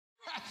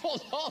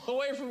Waffles all the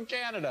way from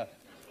Canada.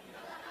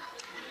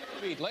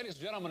 Ladies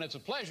and gentlemen, it's a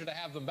pleasure to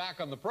have them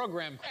back on the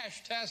program.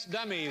 Crash Test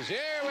Dummies. Here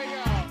we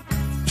go.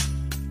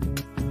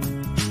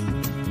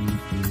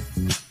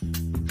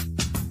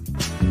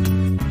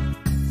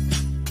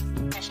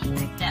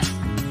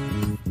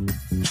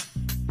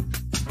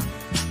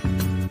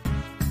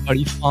 Are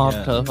you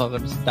pumped to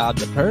fucking stab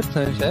the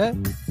person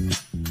and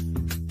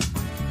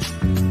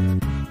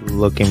shit?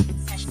 Looking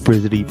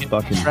pretty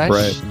fucking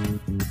fresh.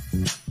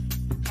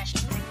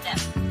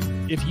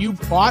 If you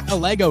bought a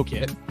Lego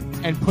kit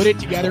and put it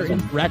together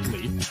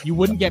incorrectly, you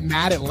wouldn't get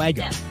mad at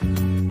Lego.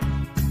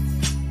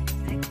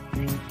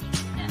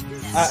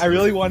 I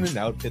really want an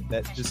outfit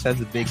that just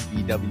has a big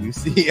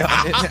BWC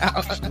on it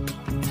now.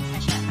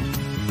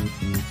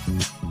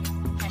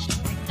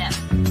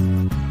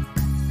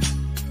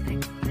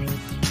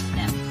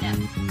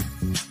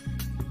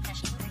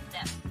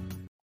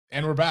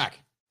 And we're back.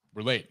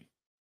 We're late.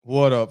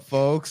 What up,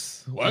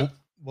 folks? What?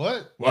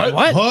 What? What?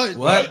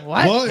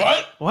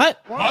 What?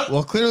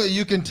 Well, clearly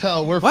you can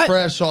tell we're What?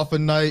 fresh off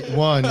of night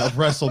 1 of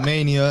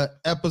WrestleMania,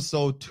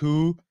 episode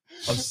 2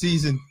 of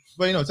season.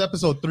 Wait, no, it's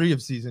episode 3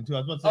 of season 2. I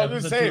was about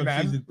to say, episode 2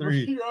 of season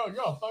 3.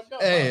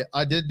 Hey,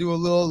 I did do a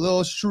little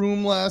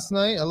shroom last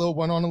night.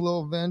 Went on a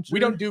little adventure. We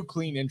don't do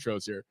clean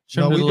intros here.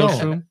 No, we don't.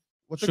 Shroom.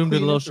 What's a Shroom did a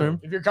clean little intro? shroom.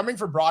 If you're coming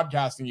for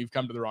broadcasting, you've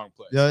come to the wrong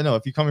place. Yeah, I know.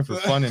 If you're coming for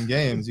fun and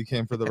games, you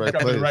came for the right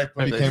Come to place. the right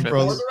place. You came for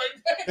Or the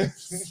right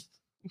place.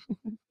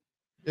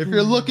 if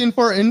you're looking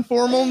for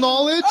informal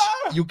knowledge,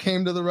 you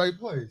came to the right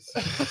place.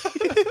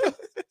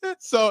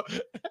 So,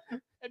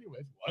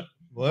 anyways,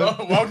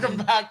 What? Welcome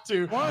back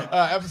to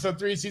episode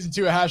 3, season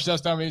 2 of Hash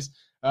Test Dummies.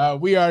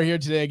 We are here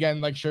today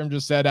again, like Sherm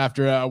just said,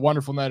 after a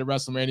wonderful night of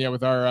WrestleMania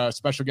with our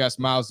special guest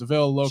Miles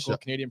DeVille, local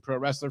Canadian pro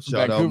wrestler from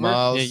Shout Vancouver.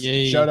 out,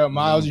 Miles. Shout out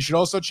Miles. You should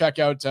also check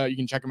out. You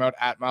can check him out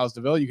at Miles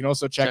DeVille. You can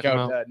also check Check him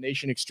out out.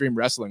 Nation Extreme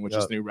Wrestling, which is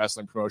Yep. the new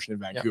wrestling promotion in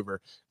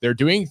Vancouver. They're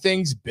doing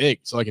things big.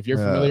 So, like, if you're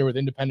Yeah. familiar with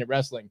independent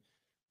wrestling,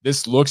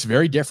 this looks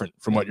very different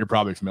from what you're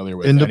probably familiar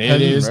with. Independent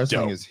and it is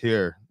wrestling dope. is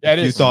here. Yeah, it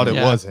If you is. thought it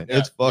Yeah. wasn't. Yeah,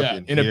 It's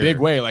fucking in a here. big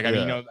way. Like, I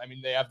Yeah.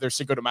 mean, they have their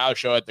Cinco de Mayo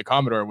show at the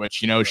Commodore, which,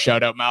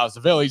 shout out Miles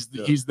DeVille.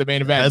 Yeah. He's the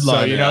main event.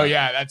 Headliner. So,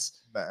 that's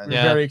Man. we're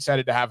Yeah. very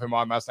excited to have him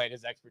on last night.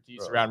 His expertise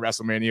Bro. around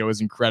WrestleMania was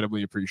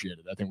incredibly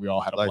appreciated. I think we all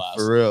had a Like blast.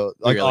 for real.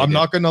 Like really I'm did.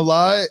 not gonna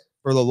lie.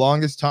 For the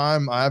longest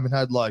time, I haven't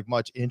had like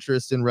much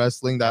interest in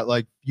wrestling. That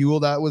like fuel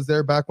that was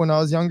there back when I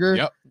was younger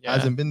Yep.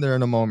 hasn't been there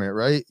in a moment,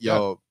 right?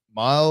 Yo,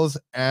 Miles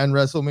and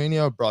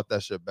WrestleMania brought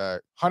that shit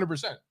back.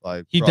 100%.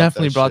 Like He brought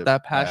definitely that brought shit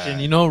that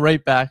passion, back.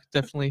 right back.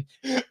 Definitely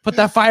put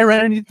that fire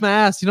underneath my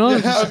ass, I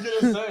was just-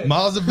 going to say.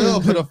 Miles DeVille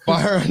put a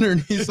fire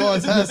underneath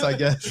someone's ass, I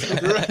guess.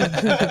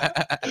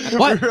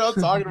 What? We were all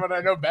talking about it.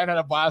 I know Ben had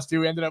a blast too.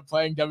 We ended up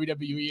playing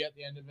WWE at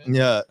the end of it.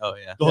 Yeah, Oh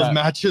yeah. those Yeah.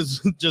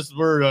 matches just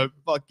were a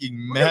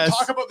fucking We're going to mess.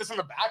 talk about this in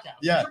the back half.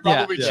 Yeah. We should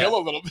probably Yeah. chill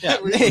a little bit. Yeah.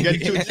 We Get too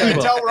you can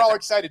excited. tell we're all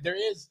excited. There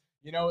is,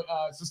 so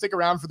stick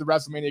around for the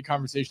WrestleMania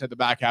conversation at the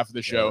back half of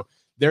the show.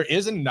 There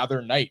is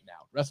another night now.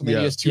 WrestleMania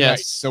Yeah. is 2 Yes.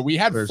 nights. So we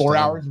had There's 4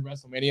 time. hours of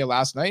WrestleMania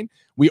last night.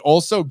 We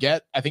also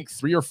get, I think,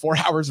 3 or 4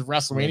 hours of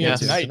WrestleMania Yes.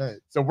 tonight.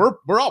 So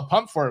we're all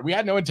pumped for it. We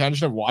had no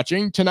intention of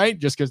watching tonight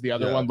just because the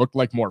other Yeah. one looked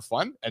like more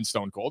fun and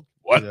Stone Cold.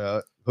 What? Yeah.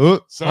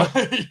 So,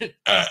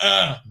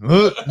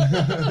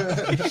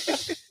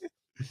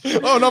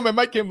 oh no, my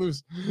mic came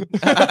loose.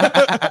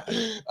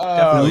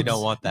 Definitely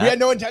don't want We that. had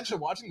no intention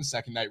of watching the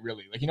second night,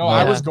 really. Like, No.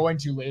 I was going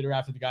to later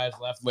after the guys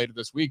left later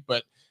this week,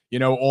 but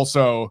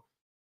also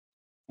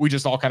we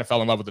just all kind of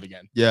fell in love with it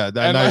again. Yeah,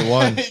 that And, night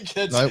one. it's-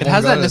 Night It one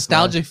has got that us,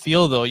 nostalgic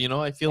feel, though.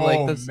 I feel like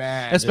oh that's,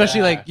 man,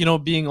 especially yeah.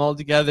 like being all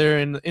together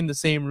in the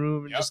same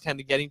room and Yep. just kind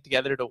of getting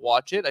together to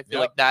watch it. I feel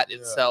Yep. like that Yeah.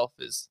 itself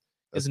is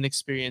an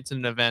experience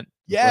and an event.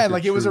 Yeah, Like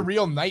like a it was a true-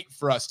 real night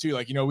for us too.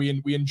 Like,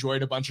 we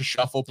enjoyed a bunch of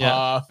shuffle Yeah.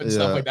 puff and Yeah.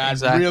 stuff like that.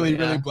 Exactly, really, yeah.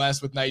 really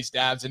blessed with nice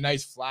dabs and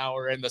nice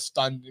flour and the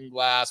stunning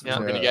glass, which Yeah.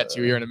 we're gonna get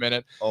to here in a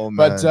minute. Oh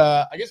man. But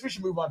I guess we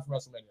should move on from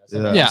WrestleMania. I said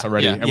Yeah. that Yeah, once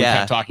already, yeah, and we yeah.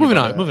 kept talking. Moving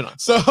about on, it. moving on.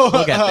 So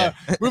We'll get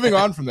there. moving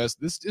on from this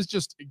is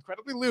just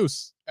incredibly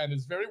loose and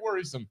is very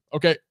worrisome.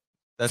 Okay,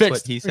 That's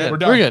fixed. what he Okay, said. We're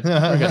done. We're good.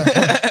 Yeah,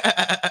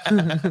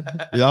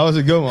 that was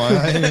a good one.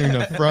 I ain't even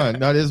a front.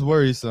 That is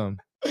worrisome,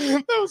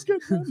 That was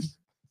good.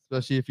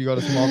 especially if you got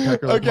a small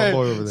pecker like my Okay,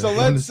 boy over there. so I'm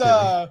let's just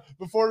kidding.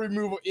 before we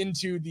move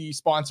into the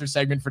sponsor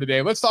segment for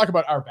today, let's talk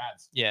about our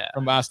bads Yeah.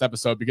 from last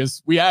episode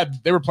because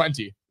they were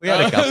plenty. We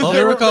had a couple.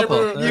 There were a couple.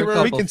 They There were were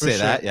a We couple can for say sure.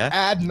 that, yeah.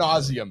 ad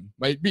nauseum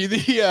might be the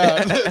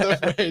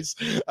the phrase.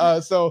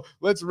 So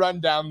let's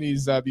run down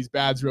these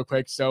bads real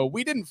quick. So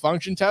we didn't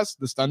function test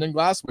the stunning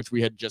glass, which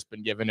we had just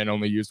been given and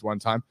only used one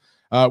time,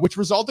 which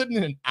resulted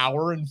in an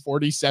hour and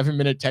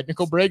 47-minute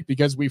technical break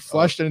because we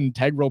flushed an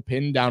integral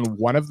pin down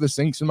one of the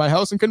sinks in my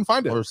house and couldn't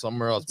find it. Or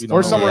somewhere else. We don't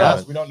Or know somewhere where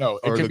else. at. We don't know.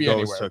 It Or could the be ghost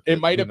anywhere. took It it.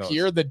 might Who knows?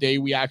 appear the day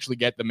we actually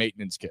get the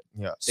maintenance kit.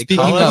 Yeah. They Speaking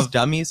call us of-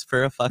 dummies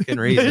for a fucking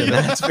reason.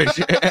 That's for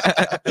sure.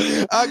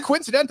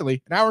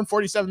 Coincidentally, an hour and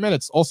 47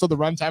 minutes, also the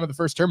runtime of the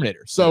first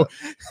Terminator. So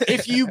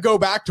if you go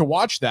back to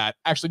watch that,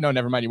 actually, no,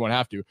 never mind, you won't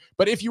have to.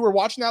 But if you were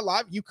watching that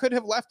live, you could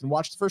have left and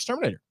watched the first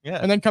Terminator Yeah.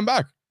 and then come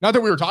back. Not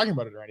that we were talking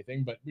about it or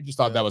anything, but we just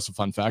thought that was a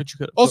fun fact.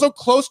 But Also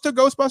close to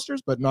Ghostbusters,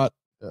 but not.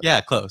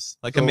 Yeah, close.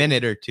 Like So- a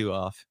minute or two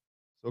off.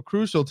 So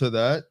crucial to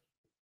that.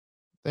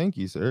 Thank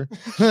you, sir.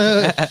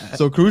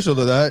 So crucial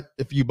to that,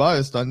 if you buy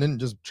a stunt,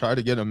 just try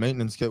to get a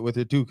maintenance kit with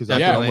it too, because I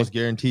can Definitely. almost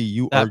guarantee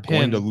you That are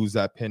going to pin. lose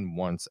that pin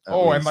once. at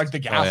Oh, and least. like the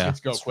gaskets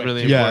go It's quick.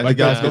 really too. Yeah, and like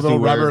the gaskets the little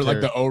do wear and rubber, like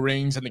tear. the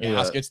O-rings and the Yeah,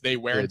 gaskets, they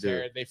wear and they do.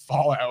 tear. They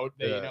fall out.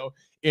 They, Yeah.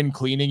 in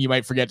cleaning, you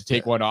might forget to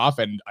take Yeah. one off,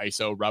 and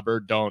ISO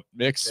rubber don't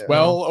mix Yeah.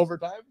 well over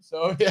time.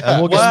 So yeah.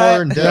 And we'll get What?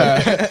 more in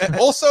depth. Yeah.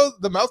 Also,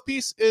 the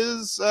mouthpiece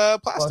is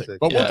plastic, Plastic,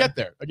 but we'll yeah. get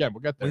there. Again,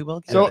 we'll get there. We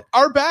will get So it.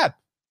 our bad.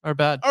 Our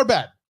bad.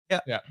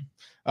 Yeah.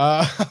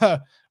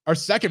 Our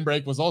second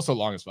break was also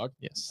long as fuck.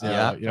 Yes.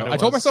 Yeah, You know, but I it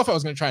told was. myself I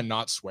was going to try and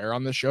not swear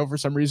on this show for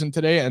some reason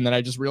today, and then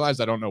I just realized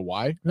I don't know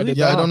why. I Really? did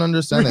Yeah, I that. don't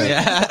understand that.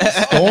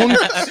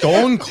 Yeah.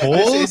 Stone This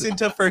Cold.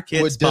 isn't a for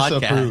kids would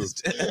disapprove.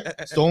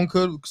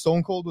 podcast.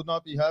 Stone Cold would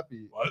not be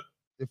happy. What?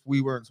 If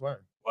we weren't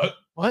swearing. What?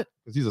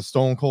 Because he's a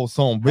Stone Cold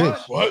son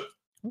bitch. What?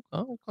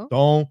 Oh, okay.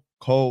 Stone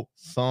Cold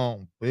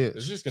son This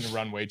is bitch. just going to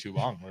run way too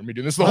long. We're going to be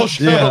doing this the whole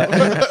show. Yeah.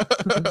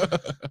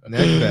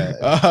 Neck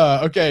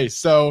bad. Okay,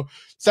 so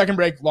second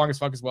break, long as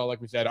fuck as well. Like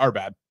we said, our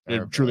bad.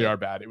 Our Truly bad. our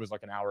bad. It was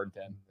like an hour and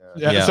 10.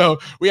 Yeah. Yeah. So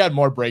we had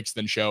more breaks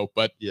than show,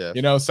 but Yeah.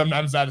 you know,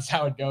 sometimes that is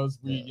how it goes.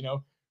 We, Yeah. you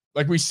know,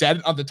 like we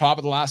said at the top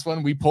of the last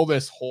one, we pull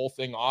this whole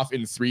thing off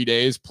in 3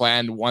 days,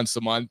 planned once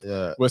a month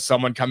Yeah. with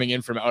someone coming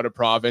in from out of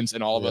province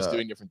and all of us Yeah.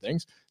 doing different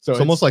things. So It's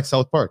almost like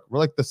South Park. We're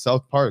like the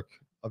South Park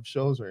of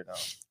shows right now,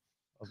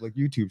 of like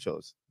YouTube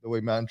shows. The way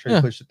Matt and Trey Yeah.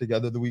 push it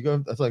together the week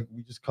of, that's like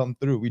we just come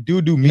through. We do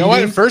meetings. you know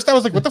what? At first I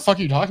was like, what the fuck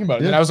are you talking about?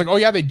 And then Yeah. I was like, oh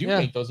yeah, they do Yeah.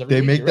 make those every They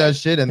week. make You're that right.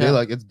 shit and Yeah. they're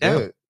like, it's Yeah.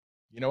 good,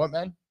 You know what,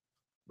 man?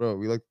 bro.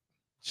 We like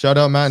shout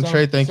out Matt and South-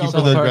 Trey. Thank you South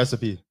for the Park.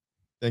 recipe.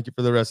 Thank you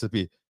for the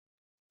recipe.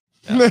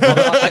 I got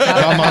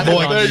Got my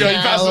boy There you go. You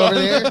Cal passed it over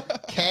on. there.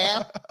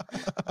 Cap.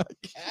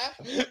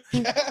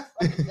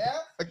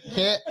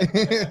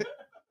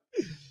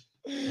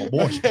 My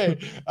boy. Okay.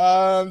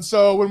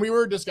 So when we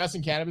were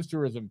discussing cannabis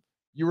tourism,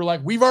 you were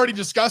like, we've already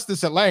discussed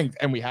this at length,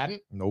 and we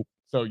hadn't. Nope.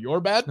 So you're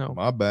bad. No.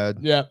 My bad.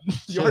 Yeah.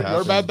 You're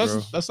happens, bad.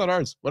 bro. That's not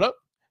ours. What up?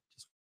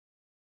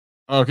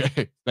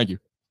 Okay. Thank you.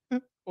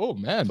 Oh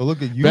man. So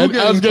look at you. Ben,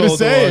 I was getting gonna told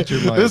to say watch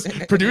your mic. this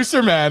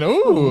producer man. Oh,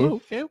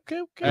 Ooh.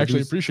 okay. I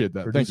actually appreciate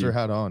that. Thank Producer you.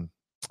 hat on.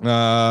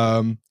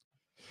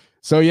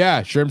 So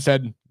yeah, Sherm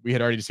said we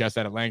had already discussed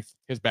that at length.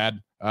 His bad.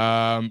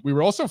 We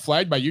were also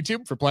flagged by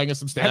YouTube for playing a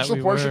substantial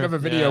we portion were, of a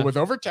video yeah. with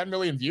over 10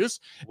 million views.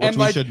 Which And,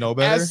 we like, should know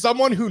better. As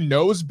someone who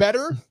knows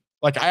better,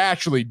 like I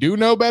actually do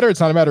know better. It's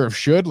not a matter of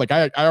should. Like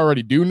I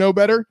already do know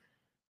better.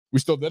 We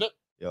still did it.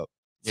 Yep.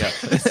 Yeah.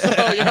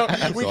 So, you know,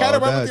 we It's kind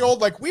of all went with bad. the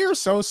old like we're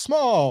so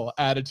small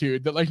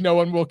attitude that like no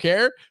one will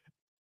care.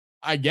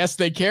 I guess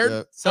they cared.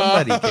 Yep.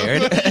 Somebody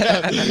cared.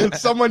 Yeah,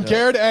 someone Yeah.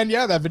 cared, and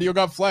yeah, that video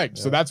got flagged.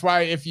 So Yeah. that's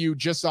why if you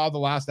just saw the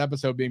last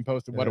episode being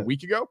posted, what, a Yeah.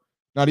 week ago?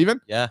 Not even.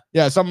 Yeah.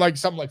 Yeah, something like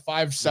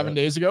 5-7 Yeah.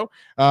 days ago.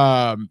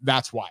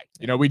 That's why.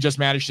 You know, we just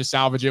managed to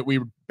salvage it. We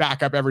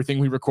back up everything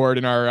we record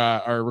in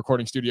our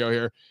recording studio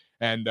here,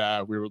 and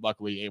we were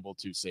luckily able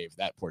to save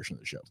that portion of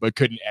the show, but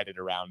couldn't edit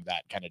around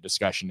that kind of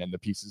discussion and the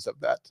pieces of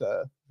that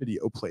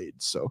video played.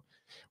 So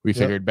we Yep.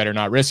 figured better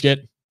not risk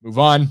it. Move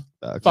on.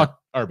 Fuck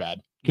our bad.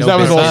 Because No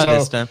that was business also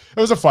this time. it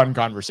was a fun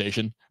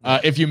conversation.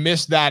 If you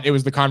missed that, it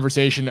was the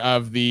conversation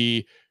of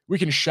we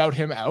can shout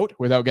him out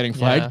without getting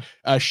flagged.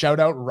 Shout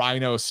out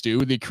Rhino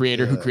Stew, the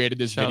creator who Yeah. created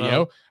this Shout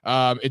video.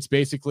 It's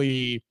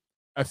basically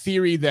a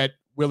theory that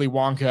Willy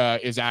Wonka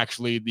is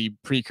actually the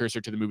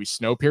precursor to the movie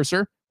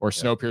Snowpiercer, or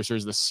Snowpiercer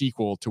is the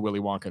sequel to Willy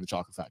Wonka and the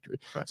Chocolate Factory.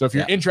 Right. So if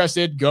you're Yeah.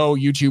 interested, go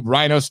YouTube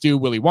Rhino Stew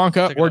Willy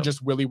Wonka, Check it or out.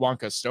 just Willy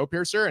Wonka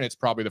Snowpiercer, and it's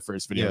probably the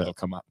first video Yeah. that'll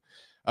come up.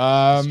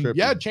 Trippy.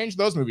 Yeah, change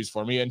those movies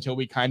for me until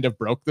we kind of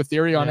broke the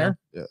theory on Yeah. air.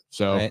 Yeah.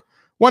 So Right.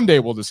 one day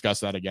we'll discuss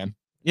that again.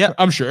 Yeah.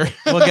 I'm sure.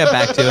 We'll get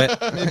back to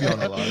it. Maybe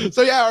on a live.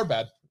 So yeah, our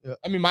bad. Yeah.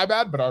 I mean, my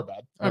bad, but our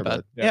bad. Our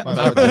bad. Yeah. My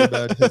bad, his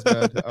bad, his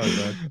bad, our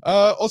bad.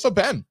 Also,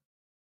 Ben.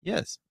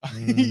 Yes.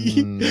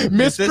 Mm.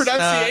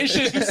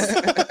 Mispronunciations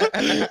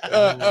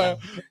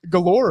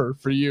galore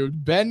for you.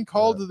 Ben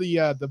called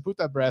the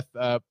puta breath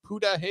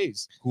puta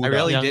haze. I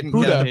really Young didn't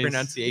Buddha get the haze.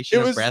 pronunciation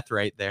It of was- breath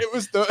right there. It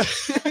was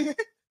the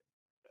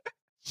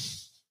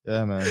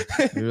Yeah, man.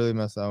 You really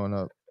messed that one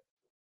up.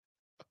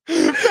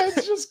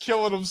 Ben's just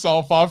killing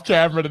himself off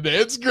camera today.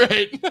 It's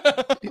great.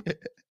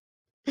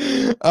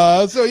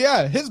 So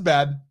yeah, his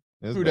bad.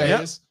 It's Puta bad. Yeah.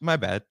 haze. My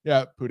bad.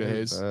 Yeah, puta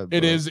It's haze. bad,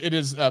 It bro.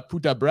 is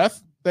puta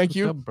breath. Thank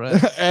you. Puta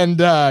breath. And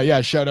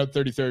yeah, shout out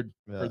 33rd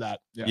Yeah. for that.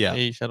 Yeah. Yeah.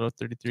 Hey, shout out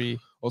 33.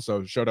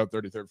 Also, shout out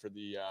 33rd for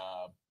the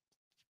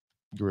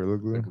Gorilla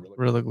glue.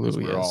 Gorilla because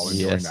Glue. we're all Yes.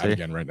 enjoying Yes, that sir.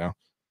 again right now.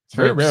 It's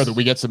very rare that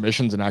we get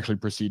submissions and actually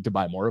proceed to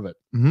buy more of it,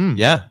 Mhm.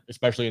 Yeah.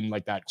 especially in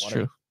like that It's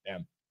quantity. true.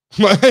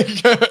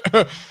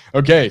 Like,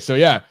 okay, so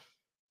yeah,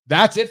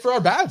 that's it for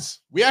our bads.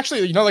 We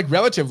actually, you know, like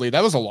relatively,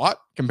 that was a lot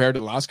compared to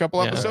the last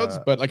couple Yeah. episodes,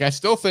 but like I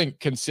still think,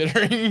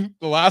 considering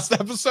the last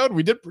episode,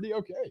 we did pretty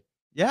okay,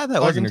 Yeah, I that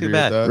can wasn't agree too with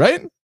bad. that.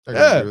 right? I can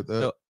Yeah. agree with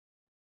that. So-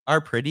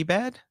 Are pretty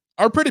bad?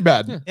 Are pretty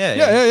bad. Yeah.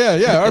 Yeah,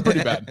 Yeah. are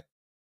pretty bad.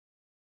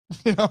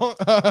 You know.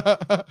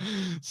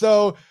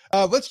 So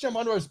let's jump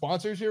onto our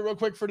sponsors here real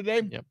quick for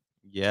today. Yep.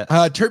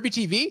 Yeah. Turpy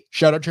TV,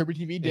 shout out Turpy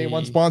TV, day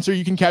one Hey. sponsor.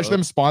 You can catch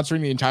them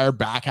sponsoring the entire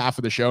back half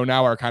of the show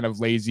now, our kind of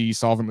lazy,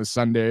 solventless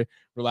Sunday,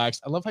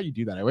 relaxed. I love how you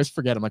do that. I always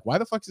forget. I'm like, why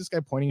the fuck is this guy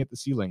pointing at the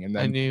ceiling? And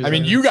then, I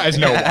mean, you guys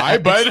know why,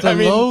 but It's the I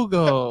mean,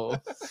 logo.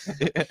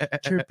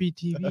 Chirpy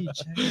TV.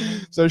 Check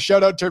it out. so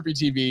shout out Turpy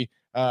TV.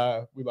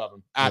 We love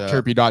him at Yeah.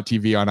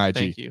 turpy.tv on IG.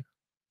 Thank you.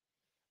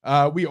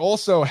 We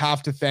also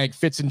have to thank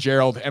Fitz and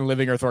Gerald and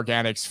Living Earth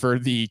Organics for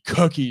the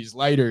cookies,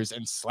 lighters,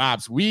 and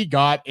slabs. We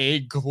got a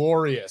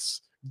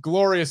glorious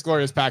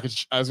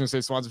package. I was going to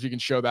say, Swans, if you can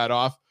show that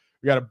off.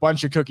 We got a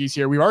bunch of cookies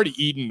here. We've already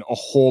eaten a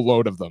whole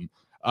load of them.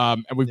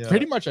 And we've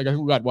pretty much, I guess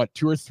we got what,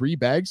 2 or 3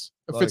 bags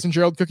of Fitz and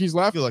Gerald cookies I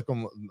left. feel like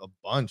a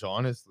bunch,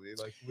 honestly.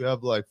 Like we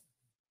have like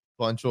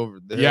bunch over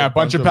there. Yeah, a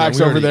bunch of them. packs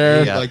We over already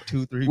there. ate, Yeah. like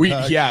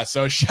 2-3 packs.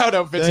 So shout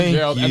out Fitz and Thank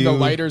Gerald. And the you.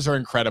 lighters are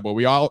incredible.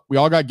 We all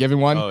got given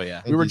one. Oh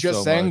yeah. We were Thank you just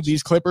so saying much.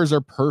 these clippers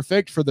are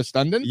perfect for the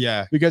Stundon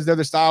Yeah, because they're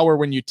the style where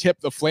when you tip,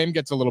 the flame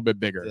gets a little bit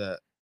bigger. yeah.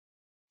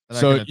 And I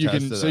So you attest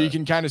can to so you that.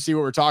 can kind of see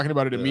what we're talking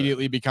about. It Yeah.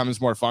 immediately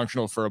becomes more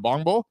functional for a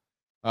bong bowl.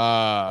 And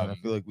I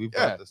feel like we've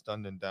yeah. got the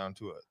Stundon down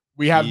to it.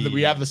 we have the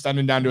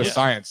Stundon down to a Yeah.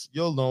 science.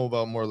 You'll know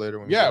about more later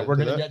when we Yeah, get we're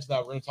into gonna that. get to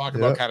that. We're gonna talk Yeah.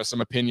 about kind of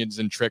some opinions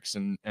and tricks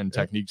and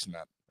techniques in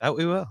that. That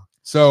we will.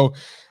 So,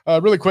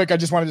 really quick, I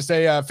just wanted to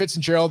say Fitz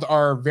and Gerald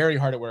are very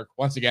hard at work,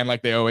 once again,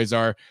 like they always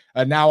are.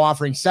 Now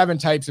offering 7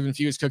 types of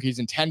infused cookies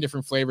and 10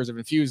 different flavors of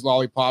infused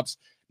lollipops,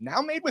 now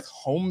made with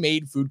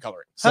homemade food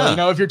coloring. So, Huh. you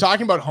know, if you're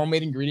talking about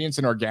homemade ingredients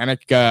and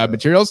organic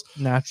materials,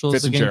 Naturals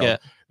Fitz you and can Gerald.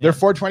 get. their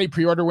 420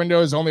 pre-order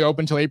window is only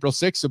open till April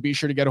 6th, so be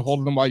sure to get a hold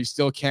of them while you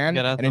still can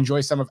Get at and them.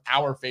 enjoy some of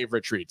our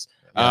favorite treats.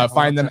 Yeah.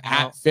 Find them Check 'em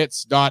at out.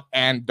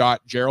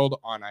 fitz.and.gerald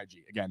on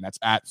IG. Again, that's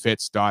at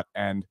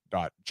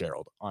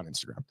fitz.and.gerald on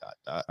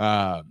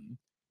Instagram.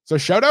 So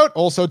shout out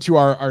also to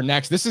our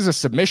next. This is a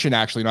submission,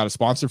 actually, not a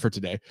sponsor for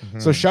today.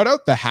 So Mhm. shout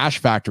out the Hash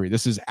Factory.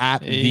 This is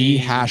at Hey.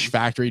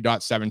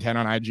 thehashfactory.710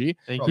 on IG.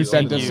 Thank Who you.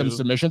 sent Thank us some you.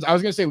 submissions. I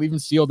was gonna say leave them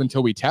sealed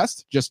until we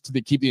test, just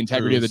to keep the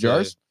integrity of the True,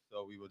 jars.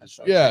 so we will just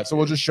Yeah, so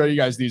we'll just show you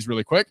guys these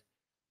really quick.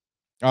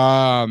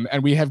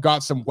 And we have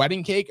got some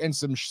wedding cake and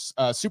some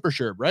super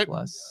sherb, right?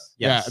 Plus.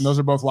 Yeah, Yes. and those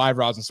are both live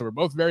rosin, so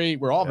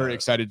we're all very Yeah.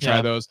 excited to try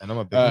Yeah. those. And I'm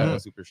a big Uh, fan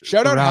of super sure.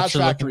 Shout out The Hash wraps are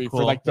looking Factory for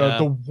cool, like yeah.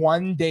 the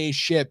 1-day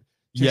ship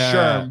to Yeah.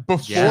 Sherm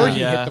before Yeah. he hit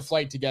Yeah. the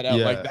flight to get out.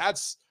 Yeah. Like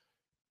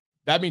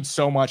that means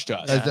so much to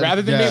us. Yeah.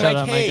 Rather than Yeah. being Shout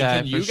like, out my hey, guy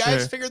can you for guys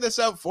sure. figure this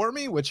out for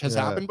me? Which has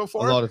Yeah, happened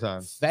before. a lot of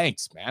times.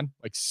 Thanks, man.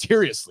 Like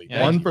seriously.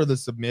 Yeah. One for the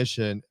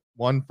submission,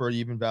 one for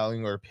even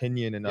valuing our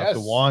opinion enough Yes, to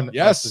want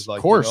yes, us to, like,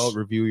 of course.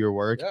 review your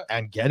work Yeah.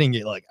 and getting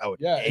it like out.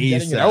 Yeah, and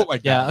getting it out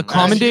like Yeah, that. That's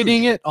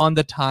accommodating huge. it on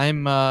the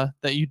time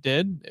that you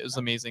did is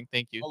amazing.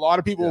 Thank you. A lot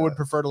of people Yeah. would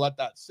prefer to let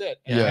that sit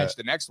and Yeah. catch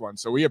the next one.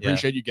 So we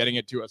appreciate you getting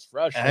it to us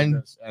fresh. like And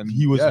this. And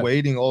He was yeah.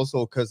 waiting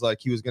also because like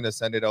he was gonna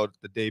send it out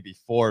the day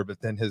before,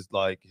 but then his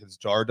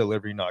jar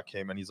delivery not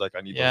came, and he's like,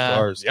 I need Yeah. those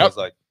jars. So I Yep. was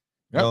like,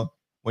 Yep. you know,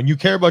 when you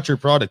care about your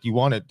product, you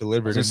want it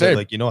delivered, gonna and say,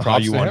 like you know how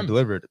props you to want him. it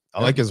delivered. I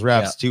Yeah. like his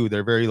wraps too.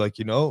 They're very like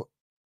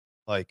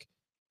like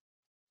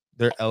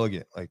they're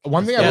elegant. Like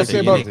One thing I Yeah, will they're say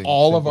about unique.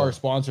 all of Simple. our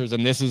sponsors,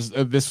 and this is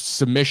this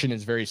submission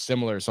is very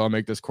similar, so I'll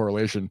make this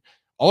correlation.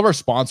 All of our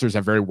sponsors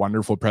have very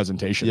wonderful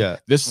presentation. Yeah.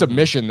 This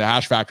submission, the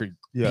Hash Factory,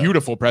 Yeah.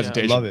 beautiful I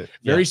presentation. love it.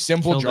 Very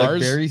simple Killed it. Like,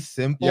 jars. very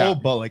simple, Yeah.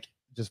 but like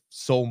just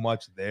so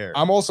much there.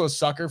 I'm also a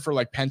sucker for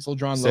like pencil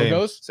drawn Same,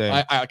 logos. same.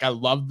 I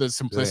love the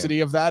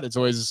simplicity of that. It's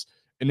always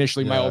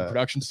initially my old Yeah,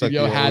 production it's like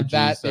studio the had OG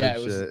that. type Yeah,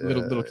 it was shit,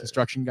 little yeah.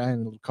 construction guy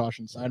and a little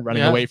caution sign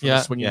running Yeah, away from the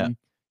yeah. swinging Yeah.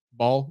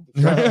 ball.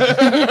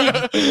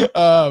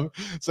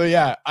 So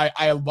yeah,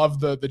 I love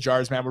the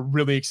jars, man. We're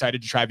really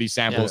excited to try these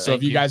samples. Yeah, so if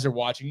thank you you. guys are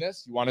watching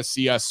this, you want to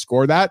see us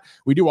score that,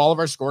 we do all of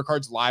our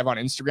scorecards live on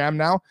Instagram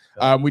now.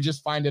 We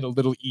just find it a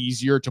little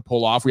easier to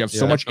pull off. We have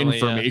so Yeah. much Definitely,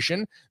 yeah.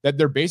 information that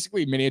they're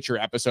basically miniature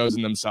episodes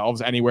in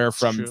themselves, anywhere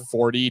from True.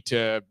 40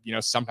 to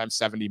sometimes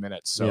 70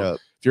 minutes. So Yeah. if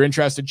you're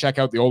interested, check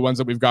out the old ones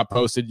that we've got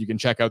posted. You can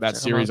check out that Check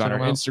 'em series out, on our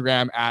check 'em out.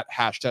 Instagram at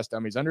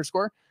 #testdummies_.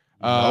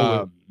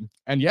 Know it.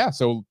 And yeah,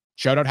 so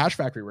shout out Hash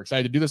Factory. We're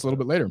excited to do this a little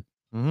bit later.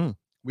 Mhm.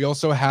 We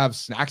also have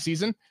snack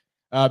season.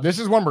 This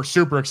is one we're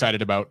super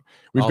excited about.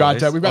 We've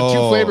got Always. two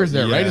Oh, flavors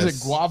there, right? Is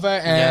yes. it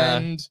guava Yeah.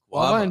 and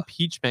Guava and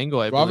peach mango.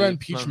 I Guava believe, and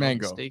peach if I'm not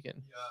mango.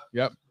 Mistaken.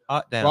 yep,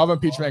 Hot damn. guava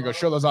and peach mango.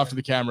 Show those off to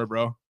the camera,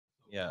 bro.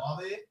 Yeah.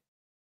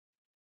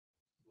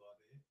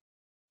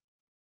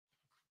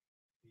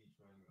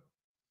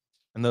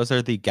 And those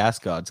are the Gas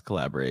Gods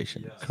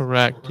collaboration.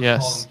 Correct.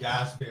 Yes.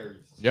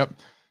 Yep.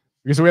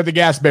 Okay, so we have the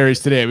gas berries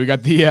today. We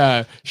got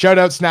the shout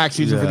out snack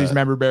season for Yeah. these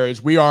member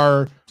berries. We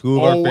are Two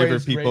of our always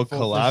favorite people grateful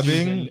for collabing.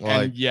 season,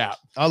 Like, and yeah,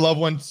 I love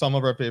when some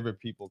of our favorite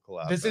people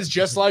collab. this is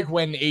just like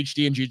when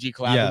HD and GG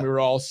collabed. Yeah. And we were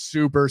all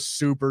super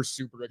excited.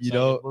 You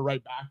know- we're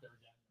right back there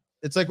again.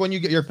 It's like when you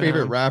get your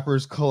favorite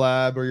rappers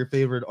collab or your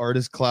favorite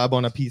artist collab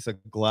on a piece of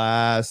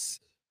glass,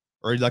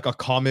 or like a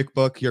comic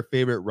book, your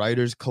favorite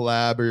writers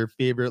collab, or your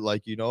favorite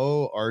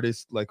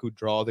artist like who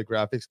draw the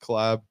graphics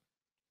collab.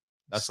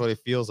 That's what it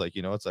feels like,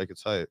 it's like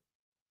it's hype.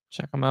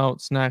 Check them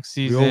out. Snack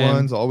season. Real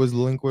ones, always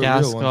link with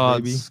Gas real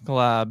ones, baby. Gods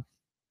collab.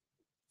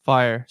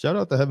 Fire. Shout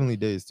out the Heavenly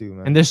Days too,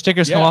 man. And their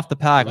stickers come Yeah. off the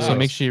pack, so Nice.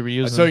 make sure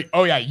you reuse So, them.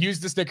 oh yeah,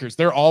 use the stickers.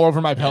 They're all over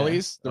my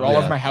pellies. They're Oh, all yeah.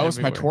 over my house,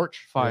 my Everywhere.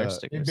 torch. Fire Yeah. They've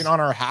stickers. been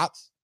on our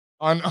hats.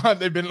 On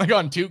they've been like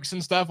on toques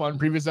and stuff on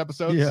previous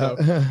episodes. Yeah.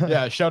 So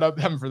yeah, shout out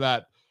them for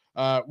that.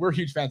 We're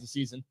huge fans of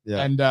Season.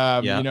 Yeah. And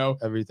Yeah. you know,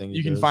 Everything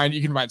you can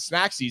find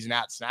Snack Season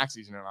at Snack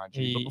Season on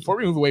IG. But Hey. before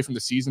we move away from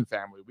the Season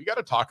family, we got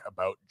to talk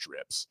about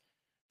drips.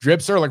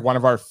 Drips are like one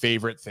of our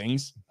favorite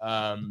things.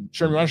 Sherman,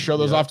 you want to show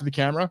those Yeah. off to the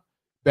camera?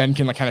 Ben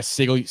can like kind of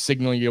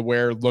signal you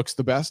where looks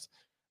the best.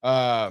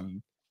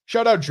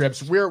 Shout out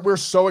drips. We're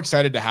so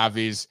excited to have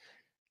these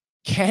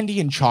candy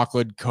and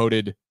chocolate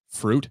coated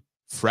fruit,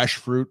 fresh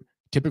fruit,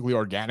 typically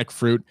organic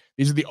fruit.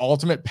 These are the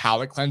ultimate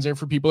palate cleanser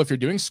for people. If you're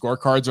doing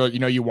scorecards or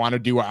you want to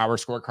do our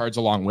scorecards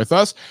along with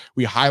us,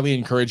 we highly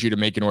encourage you to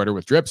make an order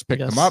with drips, pick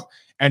them Yes. up,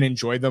 and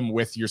enjoy them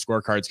with your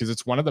scorecards because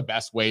it's one of the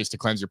best ways to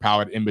cleanse your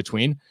palate in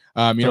between.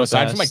 The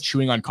Aside from like best.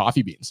 chewing on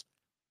coffee beans,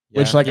 Yeah.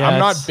 which like Yeah, I'm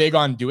not it's- big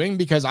on doing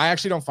because I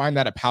actually don't find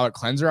that a palate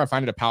cleanser. I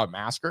find it a palate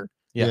masker.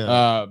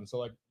 Yeah. So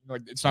like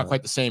it's not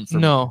quite the same for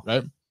No. me,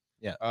 right?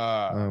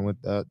 Yeah. with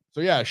that.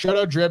 So yeah, shout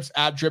out drips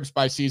at drips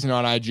by Season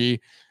on IG,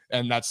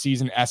 and that's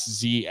Season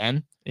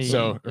SZN. Hey.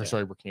 So, or Yeah.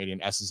 sorry, we're Canadian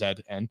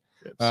SZN.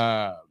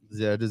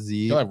 Z to I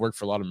Z. feel I've worked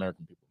for a lot of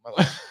American people in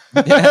my life.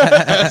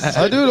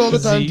 I do it all the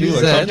time too. Like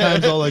Z.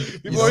 sometimes I'll like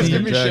People always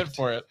give me shit interject.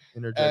 for it.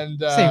 interject.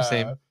 And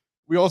Same.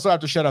 We also have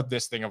to shout out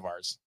this thing of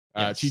ours,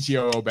 Yes.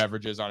 TTOO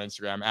Beverages on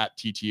Instagram at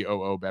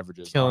TTOO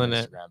Beverages Killing on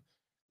it. Instagram.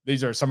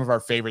 These are some of our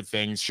favorite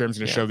things. Sherm's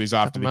going to Yeah. show these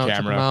off Check to them the out, check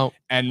them camera. out.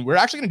 And we're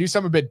actually going to do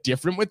something a bit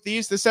different with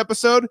these this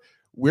episode.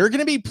 We're going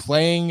to be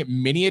playing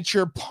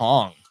miniature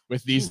pong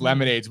with these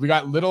lemonades. We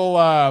got little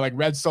like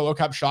red Solo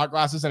Cup shot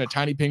glasses and a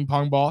tiny ping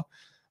pong ball.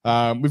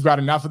 We've got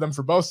enough of them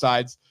for both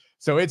sides.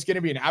 So it's going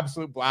to be an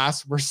absolute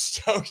blast. We're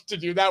stoked to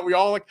do that.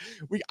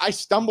 I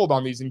stumbled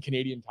on these in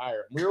Canadian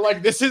Tire. We were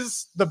like, this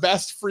is the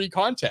best free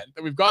content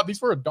that we've got.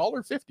 These were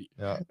 $1.50.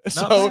 Yeah.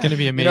 So It's gonna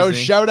be amazing.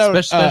 shout out,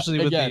 especially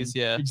with again, these.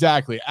 Yeah.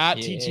 exactly at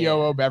Yeah.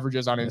 TTOO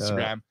Beverages on Yeah.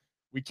 Instagram.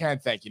 We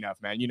can't thank you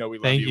enough, man. We love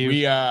Thank you.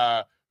 you.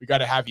 We got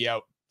to have you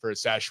out for a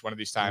sesh one of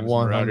these times.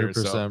 when we're out here,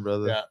 100%, so,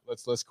 brother. yeah,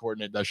 let's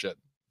coordinate that shit.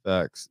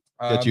 Facts.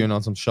 Get you in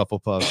on some shuffle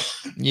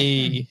puffs.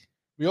 Yay.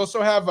 We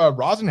also have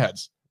Rosin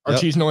Heads, Yep.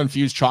 artisanal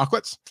infused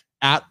chocolates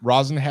at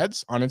Rosin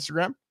Heads on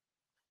Instagram.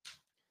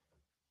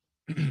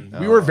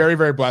 We were very,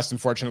 very blessed and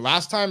fortunate.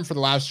 Last time for the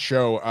last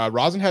show,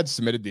 Rosin Heads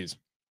submitted these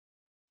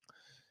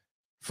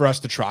for us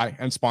to try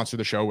and sponsor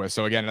the show with.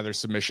 So again, another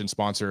submission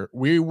sponsor.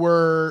 We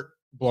were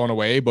blown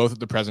away both at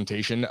the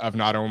presentation of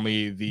not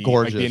only the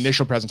Gorgeous. the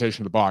initial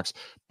presentation of the box,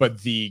 but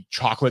the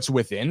chocolates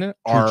within True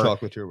are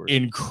chocolate, your word.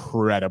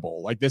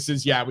 incredible. Like this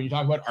is when you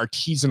talk about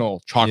artisanal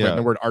chocolate, Yeah.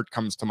 the word art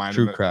comes to mind.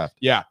 True And craft.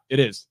 yeah, it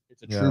is.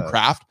 It's a true Yeah.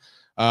 craft.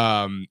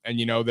 And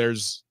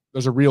there's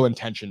a real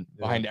intention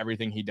Yeah. behind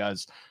everything he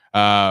does.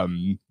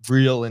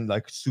 Real and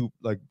like soup,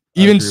 like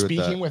Even agree with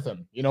speaking that. with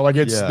him, like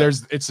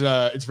it's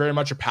Yeah. it's very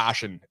much a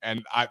passion.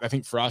 And I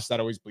think for us that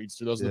always bleeds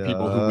through. Those are the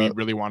people who we Yeah.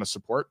 really want to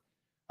support.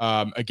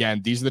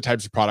 Again, these are the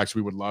types of products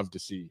we would love to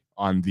see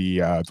on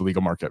the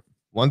legal market.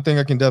 One thing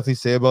I can definitely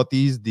say about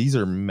these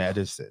are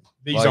medicine.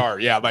 These Like,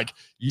 are, like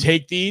you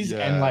take these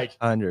and Yeah. like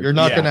 100. You're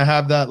not Yeah. gonna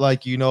have that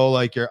like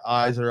like your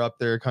eyes are up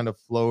there kind of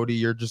floaty.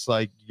 You're just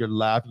like you're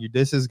laughing.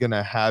 This is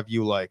gonna have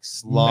you like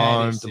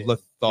slumped, Medicine.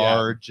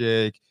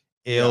 lethargic,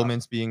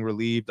 ailments being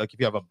relieved. Like if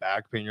you have a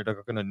back pain, you're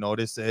not gonna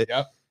notice it.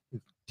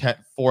 Yep.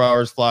 4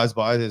 hours flies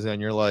by this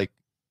and you're like,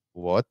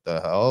 what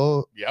the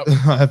hell? Yep.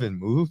 I haven't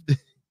moved.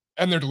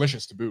 And they're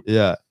delicious to boot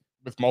Yeah.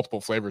 with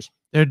multiple flavors.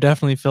 They're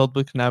definitely filled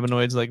with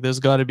cannabinoids. Like there's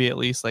got to be at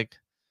least like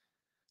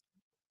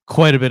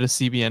quite a bit of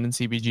CBN and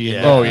CBG. in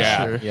Yeah. there Oh, for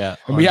yeah. sure. Yeah.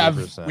 And we have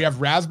 100%.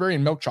 raspberry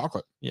and milk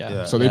chocolate.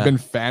 Yeah. So they've Yeah. been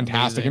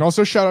fantastic. Amazing. And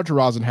also shout out to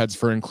Rosin Heads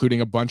for including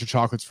a bunch of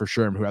chocolates for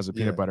Sherm who has a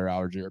peanut Yeah. butter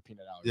allergy or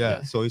peanut allergy.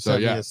 Yeah. So he So,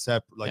 sent yeah. me a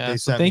separate Yeah, they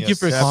so sent thank me you a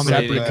for separate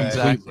accommodating bag,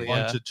 exactly,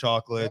 bunch yeah. of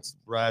chocolates,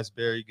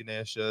 raspberry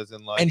ganeshas,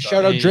 and like And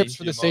shout out Hey, Drips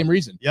for the same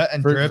reason. Yeah,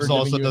 and for Drips giving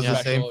also you a does the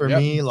same special- for yep,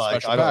 me. Like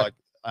special I don't pack. like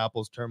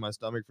apples turn my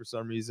stomach for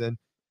some reason.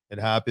 It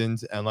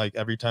happens, and like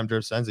every time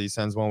Drips sends it, he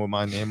sends one with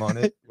my name on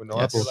it with no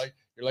Yes. apples.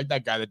 You're like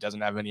that guy that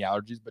doesn't have any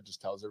allergies, but just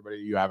tells everybody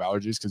you have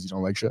allergies because you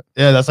don't like shit.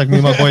 Yeah, that's like me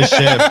and my boy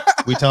Shiv.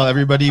 We tell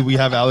everybody we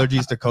have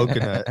allergies to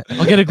coconut.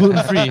 I'll get a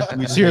gluten free.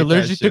 We So you're hate that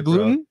allergic to shit, bro.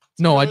 gluten?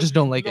 No, I just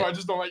don't like No, I it.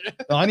 just don't like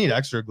it. No, I need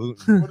extra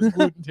gluten. What does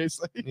gluten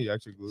taste I like? need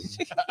extra gluten.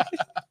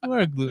 We're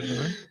a gluten.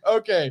 Man.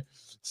 Okay,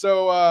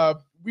 so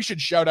we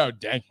should shout out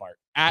Dankmart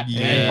at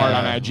Yeah. Dankmart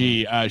on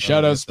IG.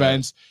 Shout out like that.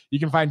 Spence. You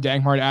can find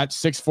Dankmart at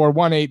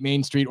 6418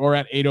 Main Street or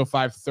at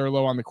 805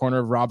 Thurlow on the corner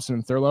of Robson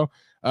and Thurlow.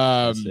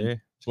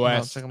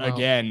 Blessed check 'em out.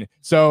 again.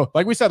 So,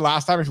 like we said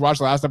last time, if you watched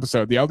the last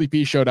episode, the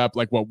LDP showed up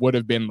like what would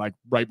have been like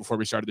right before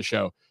we started the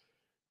show.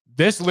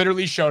 This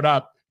literally showed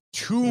up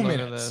 2 Look at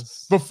minutes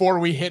this. before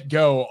we hit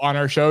go on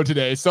our show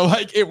today. So,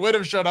 like, it would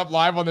have showed up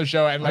live on the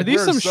show. And Are like, these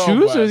we're some so shoes or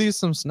are blessed. these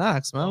some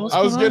snacks, man? What's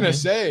I was going on gonna here?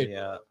 say,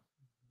 Yeah.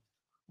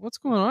 What's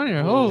going on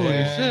here? Holy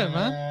shit,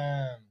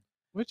 man.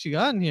 What you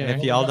got in here? And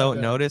if y'all don't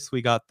notice,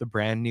 we got the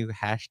brand new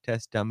Hash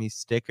Test Dummy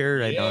sticker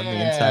right on the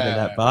inside of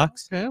Yeah. that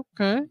box.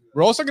 Okay.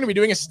 We're also going to be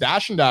doing a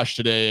stash and dash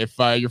today. If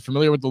you're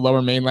familiar with the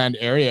Lower Mainland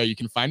area, you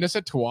can find us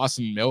at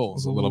Tawasin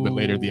Mills a little bit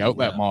later, the Ooh,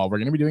 outlet yeah. mall. We're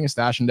going to be doing a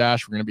stash and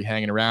dash. We're going to be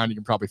hanging around. You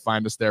can probably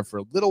find us there for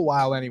a little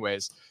while,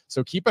 anyways.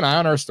 So keep an eye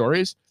on our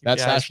stories. That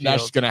your eyes stash and dash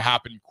is peeled. going to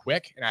happen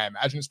quick, and I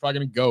imagine it's probably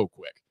going to go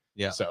quick.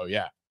 Yeah. So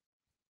yeah.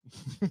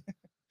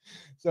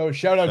 So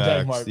shout out Facts.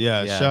 Denmark.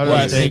 Yeah, Yeah. shout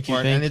Bless. out Thank you,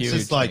 Denmark. thank And it's you.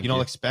 just like, Thank you know, you.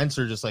 like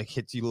Spencer just like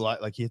hits you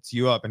like hits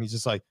you up and he's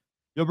just like,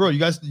 yo, bro, you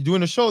guys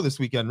doing a show this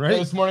weekend, Yeah, right?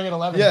 this morning at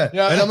 11. Yeah. And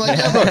I'm like,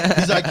 yeah, bro.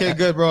 He's like, okay,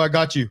 good, bro. I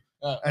got you.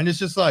 Yeah. And it's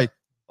just like,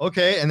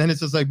 okay. And then it's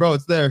just like, bro,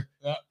 it's there.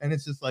 Yeah. And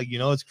it's just like, you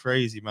know, it's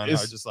crazy, man. How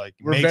It's- it just like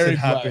we're makes very it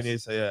happen. blessed.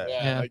 It's yeah.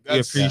 Yeah. Like, We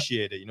that's,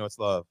 appreciate it. You know, it's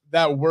love.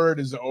 that word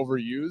is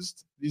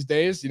overused these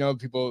days. You know,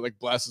 people like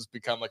bless has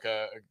become like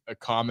a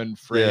common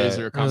phrase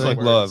or a it's common like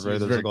word. love, It's right?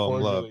 used There's very like all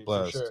love, cordially, for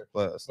blessed, sure.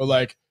 blessed. But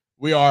like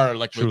we are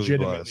like Truly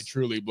legitimately blessed.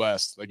 truly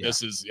blessed. Like Yeah.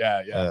 this is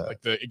yeah. Yeah. Like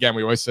again,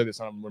 we always say this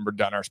when we're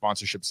done our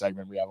sponsorship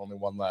segment. We have only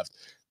one left.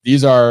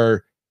 These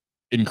are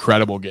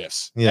incredible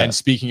gifts. Yeah. And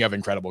speaking of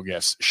incredible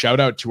gifts,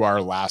 shout out to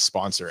our last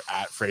sponsor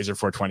at Fraser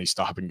 420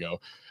 Stop and Go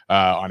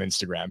on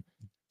Instagram.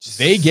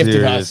 They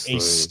gifted us a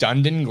Seriously.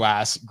 Stundin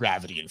Glass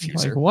gravity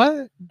infuser. Like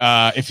what?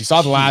 If you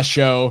saw the last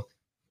show,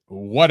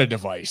 what a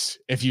device.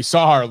 If you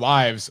saw our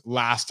lives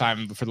last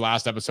time for the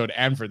last episode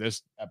and for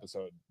this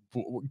episode,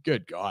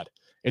 good God.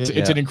 It's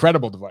Yeah. an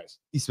incredible device.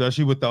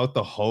 Especially without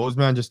the hose,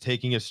 man, just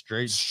taking it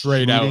straight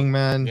out. shooting,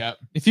 man. Yeah.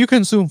 If you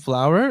consume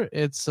flour,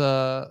 it's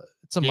a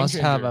Game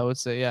must-have, changer. I would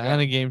say. Yeah, Yeah.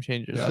 and a game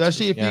changer. that's for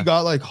Especially if yeah. you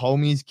got like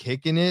homies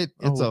kicking it,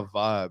 it's Oh. a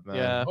vibe, man.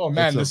 Yeah. Oh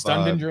man, It's the a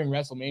Stundin vibe. during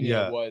WrestleMania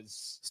Yeah.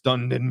 was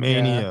Stunned in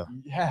mania.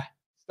 yeah.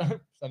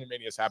 Stundin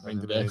Mania is happening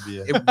today.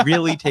 It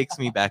really takes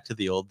me back to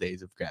the old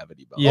days of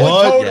Gravity Ball. Yeah. Oh, it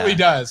What? totally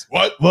does.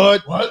 What?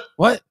 What? What?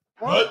 What?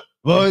 What?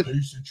 What?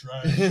 Piece of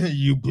trash.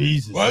 You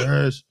piece of What?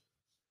 trash.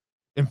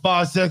 In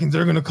 5 seconds,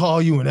 they're gonna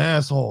call you an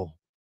asshole.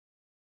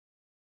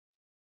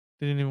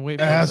 They didn't even wait.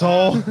 for that.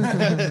 Asshole.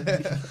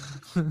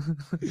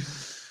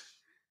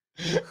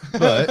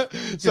 But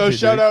so continue.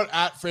 shout out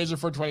at Fraser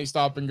 420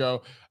 Stop and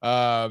Go.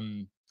 I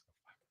didn't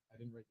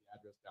write the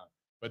address down,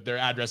 but their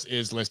address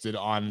is listed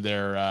on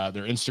their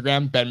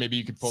Instagram. Ben, maybe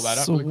you could pull that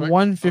up So really quick.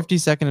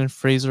 152nd and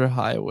Fraser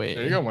Highway.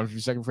 There you go,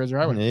 152nd Fraser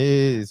Highway.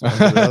 Yes,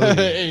 man, really.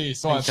 Hey,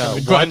 so on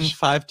Think, Sunday.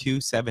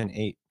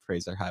 15278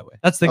 Fraser Highway.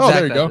 That's the Oh,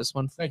 there exact you go. address.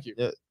 Thank you.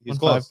 Yeah, he's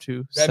close.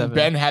 15278.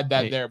 Ben had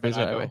that there, but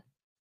Fraser I Highway. know.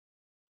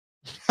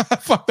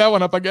 Fuck that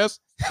one up, I guess.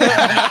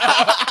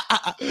 I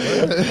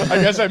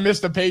guess I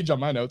missed a page on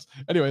my notes.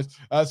 Anyways,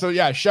 so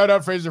yeah, shout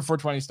out Fraser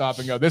 420 Stop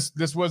and Go. This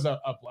was a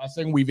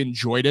blessing. We've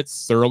enjoyed it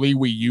thoroughly.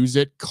 We use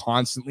it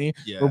constantly.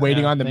 Yeah. We're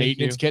waiting Yeah, on the thank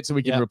maintenance you. kit so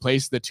we can Yeah.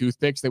 replace the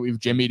toothpicks that we've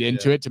jimmied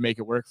into it to make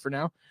it work for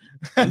now.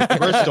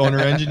 We're stoner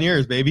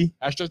engineers, baby.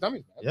 Hashtag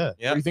dummies, man.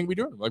 Yeah. What do you think we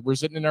doing? Like we're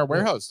sitting in our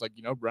warehouse, like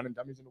running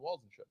dummies into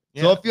walls and shit.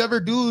 So if you ever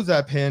do lose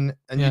that pin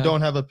and Yeah. you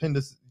don't have a pin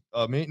to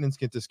maintenance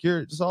kit to secure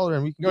it, just holler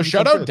and we can. No, give you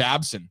shout some out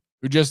tips. Dabson,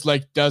 who just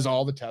like does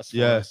all the tests for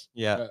Yeah. us.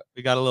 Yeah,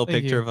 we got a little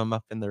Thank picture you. of him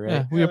up in the Yeah, right. we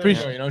Yeah, there you go,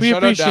 appreciate. you know, We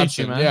shout out appreciate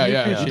you, Dabson. man. Yeah, We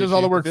yeah. He appreciate does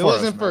all the you. work If it for us,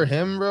 wasn't for man.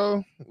 him,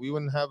 bro, we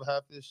wouldn't have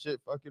half this shit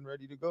fucking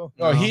ready to go.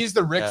 No, No. he's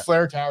the Ric Yeah.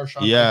 Flair Tower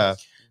shot. Yeah.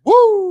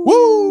 Woo!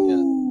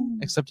 Woo!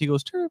 Except he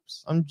goes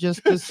terps. I'm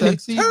just a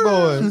sexy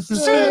boy. Turds.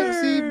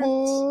 Sexy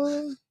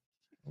boy.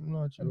 I'm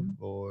not your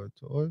boy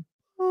toy.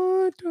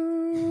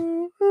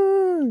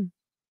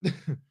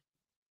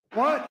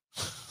 What?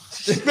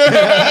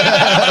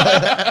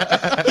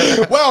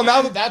 Well,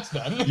 now that that's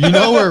done, You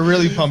know we're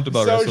really pumped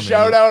about so WrestleMania.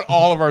 shout out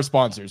all of our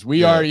sponsors.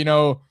 We Yeah.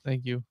 are,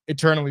 Thank you.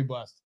 eternally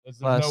blessed. There's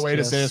no Blessed, way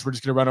to say yes. this. We're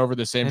just gonna run over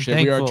the same And shit.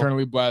 We are thankful.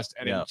 eternally blessed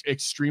and Yeah.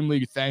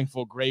 extremely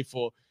thankful,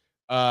 grateful.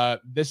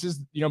 This is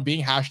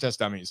being hash test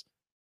dummies.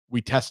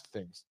 We test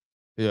things.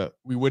 Yeah.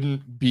 We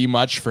wouldn't be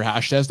much for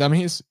hash test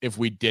dummies if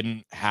we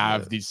didn't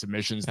have Yeah. these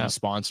submissions, Yeah. these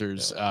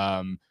sponsors.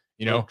 We're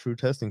a true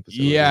testing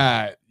facility.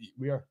 Yeah,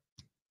 we are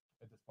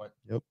at this point.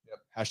 Yep.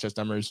 Hash test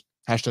dummies.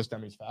 Hash test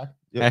dummies fact.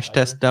 Yep. Hash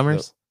test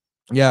dummers.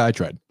 Yeah, I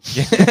tried.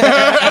 No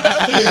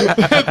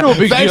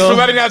big Thanks deal. for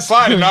letting that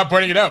slide and not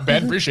pointing it out,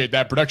 Ben. Appreciate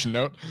that production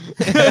note.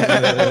 That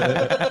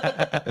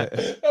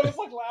was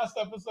like last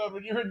episode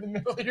when you were in the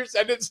middle of your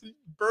sentence and you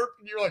burped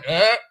and you were like,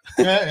 eh.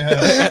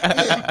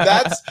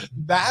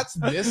 That's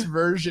this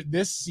version,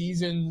 this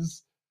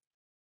season's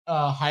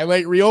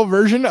highlight reel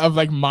version of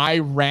like my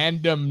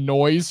random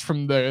noise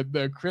from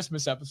the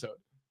Christmas episode.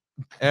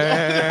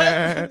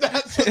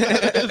 That's what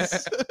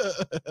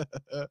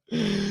that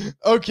is.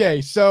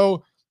 Okay,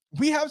 so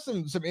we have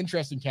some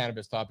interesting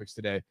cannabis topics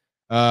today.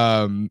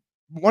 One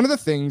of the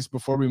things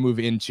before we move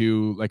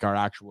into like our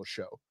actual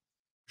show,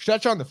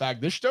 touch on the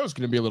fact this show is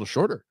going to be a little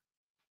shorter.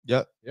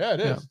 Yep. Yeah, it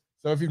is. Yeah.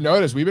 So if you've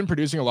noticed, we've been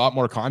producing a lot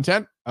more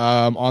content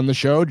on the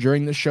show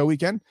during this show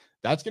weekend.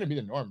 That's going to be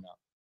the norm now.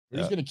 We're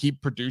just going to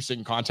keep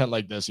producing content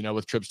like this,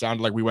 with trips down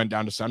to we went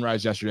down to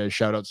Sunrise yesterday.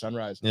 Shout out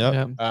Sunrise.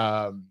 Yep.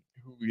 Yeah.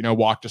 Who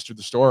walked us through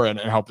the store and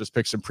helped us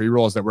pick some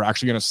pre-rolls that we're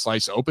actually going to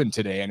slice open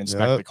today and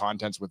inspect Yep. the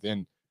contents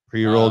within.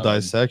 Pre-roll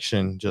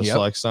dissection, just yep.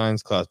 like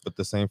science class, but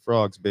the same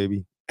frogs,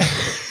 baby.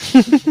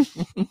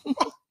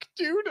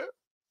 Dude.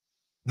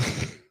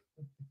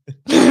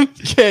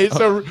 Okay,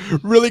 so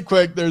really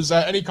quick, there's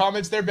any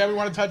comments there, Ben, we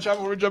want to touch on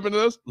when we jump into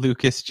this?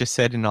 Lucas just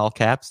said in all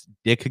caps,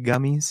 dick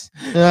gummies.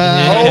 Oh,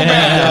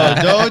 man.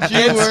 No, don't you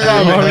It's worry.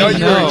 coming. already Don't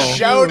you worry. know.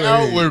 Shout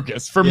out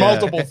Lucas for Yeah.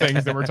 multiple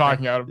things that we're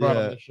talking about on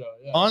the show.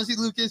 Yeah. Honestly,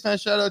 Lucas, man,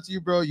 shout out to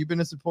you, bro. You've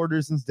been a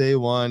supporter since day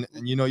one,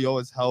 and you know you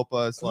always help us.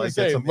 I was gonna Like,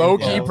 say, get some low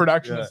key info.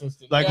 production Yeah.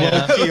 assistant. Like,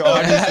 yeah. low key,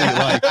 honestly,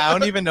 like, I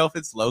don't even know if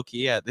it's low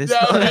key at this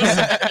Yeah, point.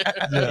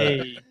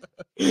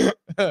 Hey.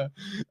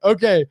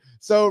 Okay,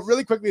 so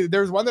really quickly,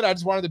 there's one that I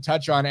just wanted to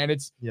touch on, and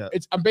it's yeah.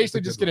 I'm basically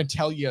That's a just good gonna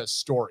tell you a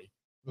story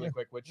really Yeah.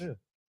 quick, which Yeah.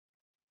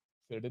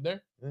 what I did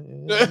there.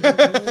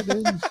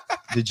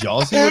 Did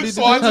y'all see what he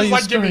Swan's did? just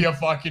like, give me a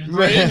fucking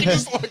break. He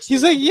just looks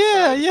He's like,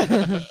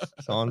 yeah.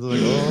 Swan's like,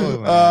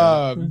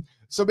 oh, man.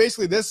 So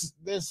basically, this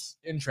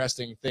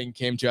interesting thing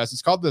came to us.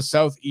 It's called the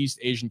Southeast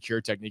Asian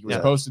Cure Technique. It was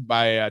Yeah. posted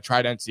by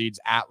Trident Seeds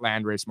at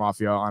Landrace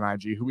Mafia on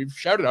IG, who we've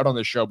shouted out on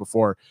this show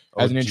before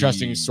as an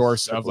interesting OGs,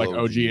 source of like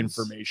triple OG OGs.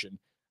 information,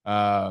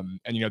 and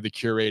you know the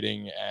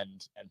curating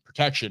and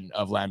protection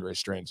of Landrace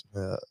strains.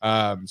 Yeah.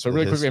 So The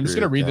really quickly, I'm just history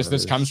going to of read this.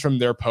 This cannabis. comes from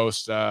their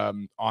post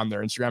on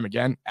their Instagram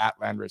again at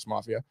Landrace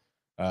Mafia.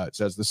 It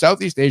says the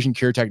Southeast Asian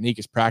Cure Technique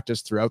is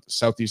practiced throughout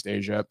Southeast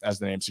Asia, as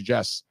the name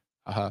suggests.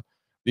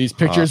 These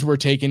pictures were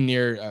taken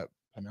near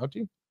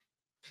Panauti?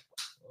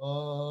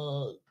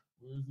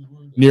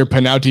 Near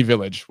Panauti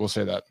village. We'll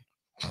say that.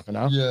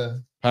 Yeah.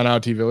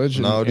 Panauti village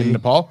in Panauti.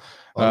 Nepal.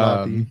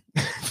 Fuck.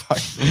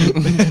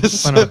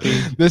 this,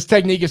 Panauti. this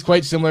technique is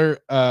quite similar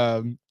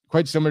to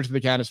the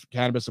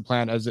cannabis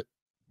plant as it.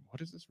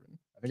 What is this written?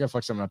 I think I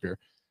fucked something up here.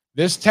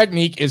 This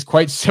technique is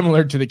quite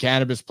similar to the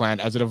cannabis plant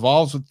as it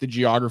evolves with the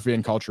geography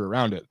and culture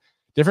around it.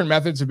 Different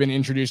methods have been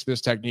introduced to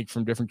this technique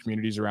from different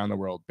communities around the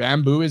world.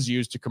 Bamboo is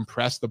used to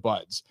compress the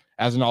buds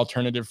as an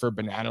alternative for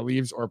banana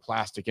leaves or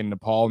plastic in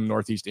Nepal,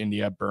 Northeast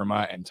India,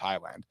 Burma, and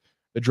Thailand.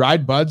 The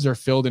dried buds are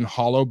filled in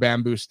hollow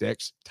bamboo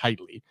sticks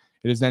tightly.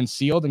 It is then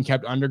sealed and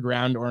kept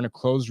underground or in a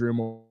closed room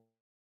with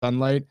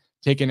sunlight,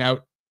 taken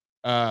out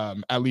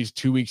at least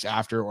 2 weeks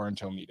after or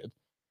until needed.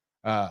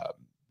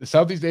 The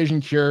Southeast Asian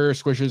Cure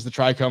squishes the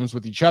trichomes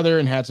with each other,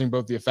 enhancing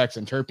both the effects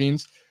and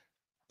terpenes.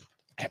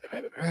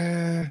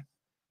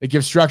 It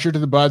gives structure to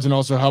the buds and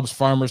also helps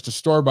farmers to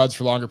store buds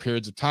for longer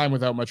periods of time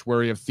without much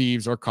worry of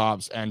thieves or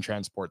cops and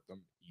transport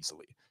them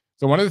easily.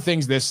 So one of the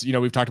things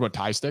we've talked about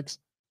tie sticks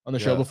on the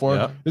show before.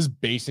 Yeah. This is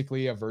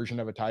basically a version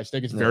of a tie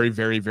stick. It's very,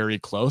 very, very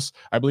close.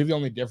 I believe the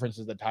only difference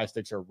is that tie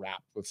sticks are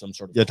wrapped with some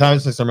sort of Yeah, time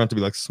sticks are meant to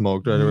be like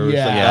smoked, right? Or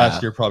Yeah. like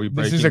last year probably This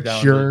breaking is a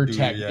down cure the-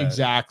 tech. yeah.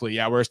 Exactly.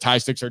 Yeah. Whereas tie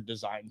sticks are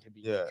designed to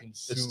be consumed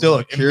It's still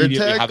a cure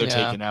immediately tech, how they're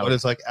yeah. taken out. But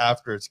it's like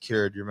after it's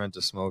cured, you're meant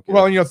to smoke it.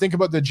 Well, and, think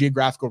about the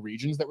geographical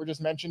regions that were just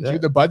mentioned too. Yeah.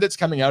 The bud that's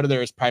coming out of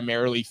there is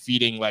primarily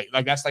feeding like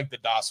that's like the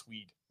Das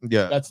weed.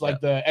 yeah. That's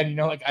like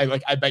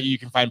I bet you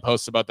can find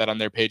posts about that on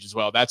their page as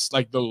well. That's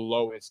like the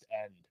lowest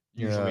end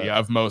usually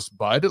of most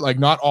bud. Like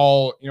not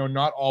all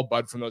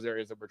bud from those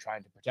areas that we're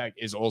trying to protect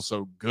is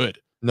also good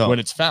No, when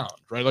it's found,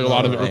 right? Like a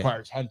lot of it Right.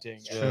 requires hunting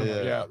and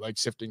Yeah. like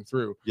sifting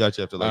through. you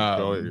actually have to like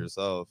grow it Um,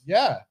 yourself.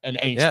 Yeah. And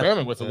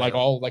experiment with it Yeah.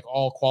 like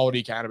all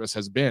quality cannabis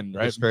has been,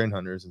 Right? right? Spraying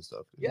hunters and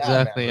stuff. Yeah,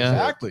 Exactly, man, yeah.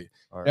 exactly.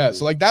 Yeah.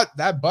 So like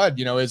that bud,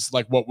 is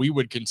like what we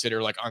would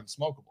consider like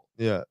unsmokable.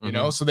 yeah. You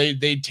know, so they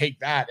take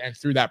that and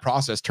through that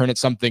process turn it into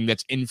something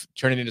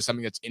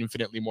that's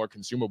infinitely more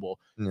consumable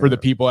for the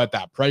people at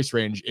that price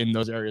range in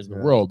those areas of the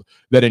Yeah. world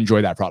that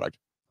enjoy that product.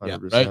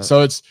 100%. Right.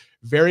 So it's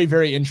very,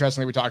 very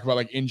interesting. We talk about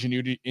like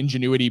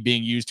ingenuity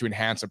being used to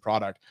enhance a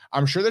product.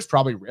 I'm sure there's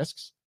probably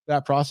risks to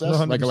that process,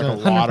 like a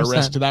 100%. lot of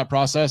risk 100%. to that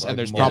process, Like and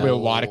there's probably a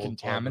lot of mold,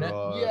 contaminant.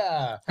 drug.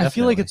 Yeah, I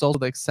feel like Definitely. it's also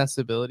the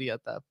accessibility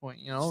at that point,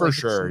 For Like, it's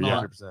sure, yeah.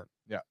 not- 100%.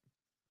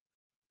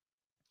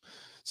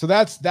 So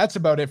that's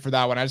about it for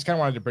that one. I just kind of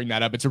wanted to bring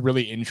that up. It's a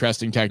really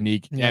interesting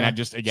technique, and Yeah. I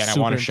just I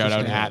Super want to shout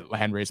out interesting.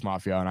 at Landrace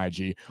Mafia on IG.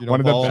 You don't One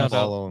of the follow 'em, best.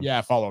 follow 'em.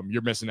 Yeah, follow them.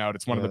 You're missing out.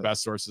 It's one of the Yeah.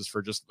 best sources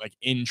for just like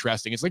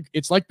interesting. It's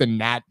like the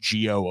Nat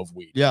Geo of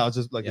weed. Yeah, it's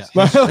just like Yeah. it's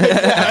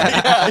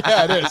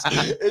yeah, it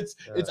is.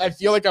 It's. I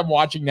feel like I'm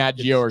watching Nat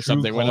Geo or true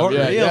something. When culture.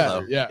 I'm, Real, yeah,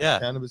 though. yeah. Yeah.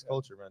 cannabis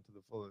culture, man, to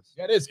the fullest.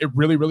 Yeah, it is. It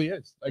really, really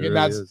is. Like, It and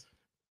really that's is.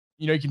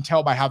 you can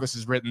tell by how this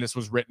is written. This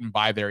was written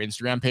by their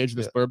Instagram page.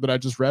 This blurb that I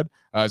just read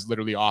is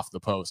literally off the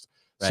post.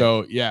 Right.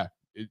 So yeah,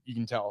 you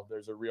can tell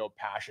there's a real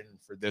passion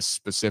for this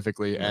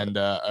specifically, Yeah. and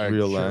a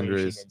Real curation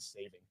landrace. and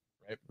saving,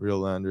 right? Real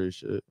Landry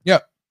shit.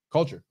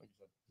 Culture.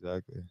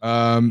 Exactly.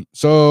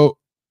 So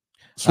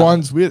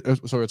Swans,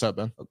 so what's up,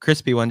 Ben? A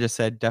crispy one just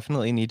said,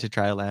 definitely need to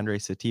try a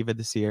Landrace sativa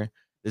this year.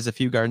 There's a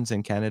few gardens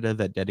in Canada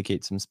that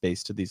dedicate some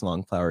space to these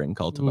long flowering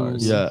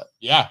cultivars. Yeah.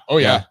 Yeah. Oh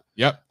yeah.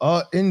 Yep.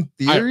 In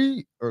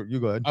theory, or you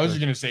go ahead. I was just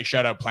gonna say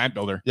shout out Plant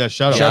Builder. Yeah,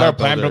 shout Shout out out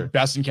Plant Builder. Builder,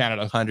 best in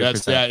Canada.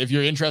 100%. Yeah, if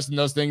you're interested in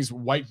those things,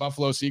 White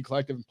Buffalo Seed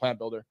Collective and Plant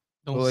Builder.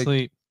 Don't Well, like-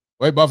 sleep.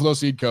 White Buffalo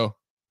Seed Co.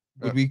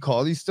 Would we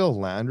call these still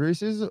land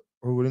races,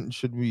 or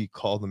should we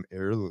call them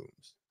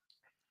heirlooms?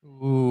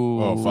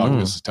 Ooh. Oh fuck,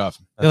 this is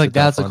tough. I feel like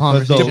that's a tough one.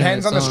 conversation.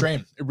 Depends on the its own.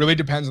 strain. It really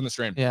depends on the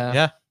strain.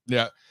 Yeah.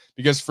 Yeah,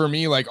 because for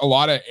me, like a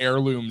lot of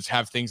heirlooms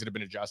have things that have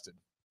been adjusted.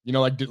 You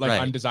know, like Right.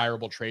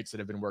 undesirable traits that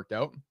have been worked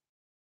out.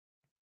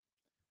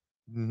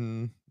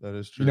 That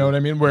is true. You know what I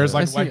mean? Whereas Yeah.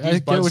 like I see- I these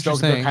get what you're Budstokes,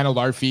 they're saying. kind of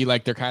larfy,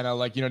 like they're kind of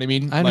like, you know what I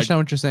mean? I understand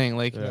what you're saying.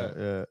 Like,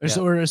 Yeah.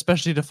 or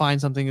especially to find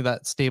something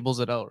that stables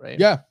it out, right?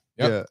 Yeah.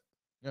 Yeah.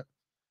 So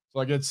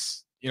like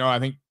it's, you know, I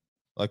think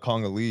Like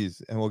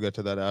Congolese, and we'll get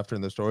to that after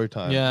in the story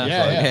time. Yeah. It's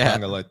Yeah, like, yeah.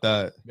 Kind of like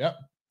that. Yep.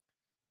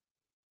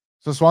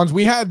 So Swans,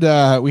 we had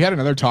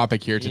another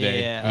topic here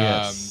today. Yeah.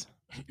 Yes.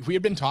 We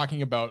had been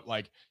talking about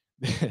like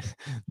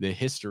the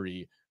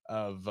history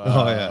of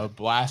of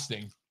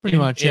blasting Pretty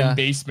much, in yeah.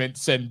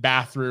 basements and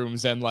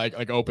bathrooms and like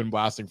open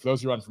blasting. For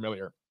those who are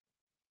unfamiliar,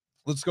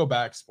 let's go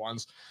back,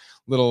 Swans.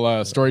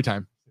 Little story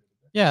time.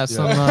 Yeah.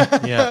 Some,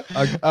 Yeah.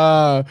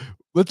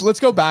 Let's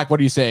go back. What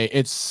do you say?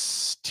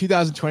 It's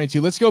 2022.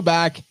 Let's go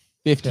back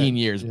 15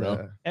 years, bro.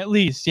 Yeah. at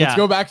least, yeah. Let's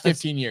go back Let's-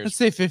 15 years. Let's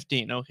say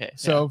 15. Okay.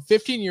 So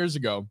 15 years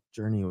ago,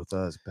 Journey with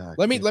us back.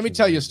 Let me 15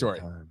 tell you a years in story.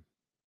 time.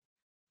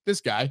 this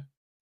guy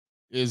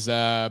is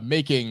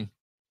making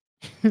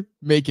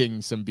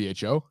making some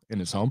BHO in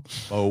his home.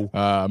 Oh.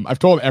 I've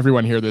told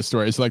everyone here this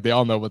story, so like they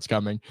all know what's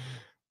coming.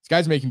 This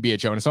guy's making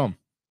BHO in his home,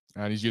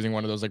 and he's using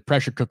one of those like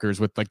pressure cookers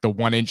with like the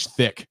 1 inch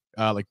thick,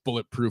 like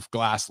bulletproof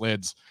glass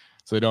lids,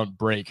 so they don't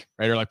break,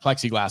 right? Or like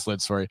plexiglass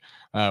lids, sorry,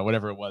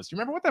 whatever it was. Do you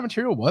remember what that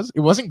material was?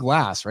 It wasn't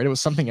glass, right? It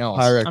was something else.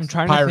 Pyrex. I'm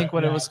trying to think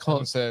what it was I called.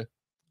 was it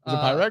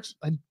Uh, Pyrex?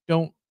 I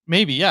don't.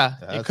 Maybe, yeah. Yeah, It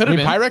that's- could I have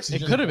mean, been. Pyrex.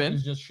 It could have been.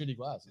 It's just shitty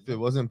glass. If it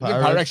wasn't Isn't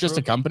Pyrex, Pyrex just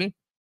a bro, company?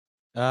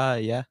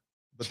 Yeah.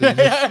 but they use-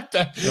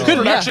 The No.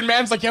 production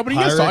man's like, yeah, what are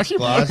you guys Pyrex talking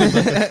glass about?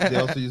 is like they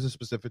also use a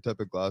specific type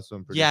of glass, so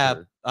I'm pretty Yeah.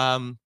 sure.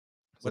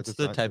 It's like What's a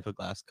the science- type of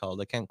glass called?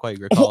 I can't quite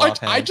Oh, recall. I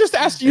offhand. just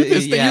asked you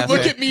this. That Yeah, you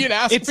look okay. at me and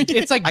ask It's me.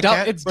 it's like I double.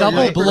 can't- It's bro, you're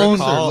double like blown.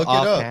 producer, recall look it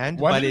up. offhand,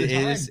 One but at a it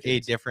time, is a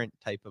kids. different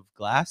type of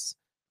glass.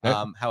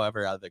 Yeah.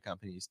 However, other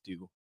companies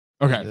do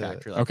Okay.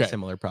 manufacture like Okay. a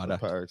similar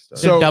product. Pyrex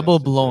stuff. They're So- double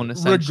blown.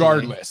 Essentially.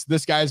 Regardless,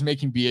 this guy's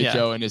making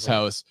BHO in his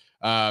house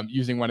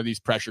using one of these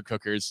pressure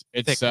cookers.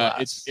 It's Thick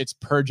glass. it's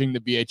purging the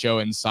BHO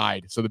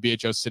inside. So the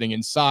BHO sitting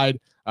inside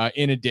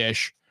in a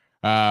dish,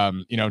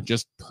 you know,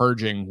 just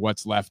purging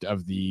what's left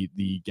of the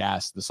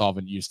gas, the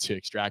solvent used to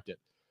extract it.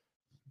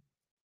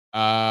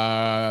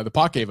 The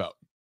pot gave out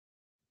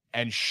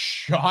and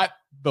shot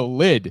the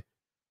lid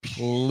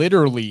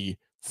literally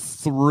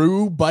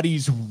through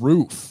Buddy's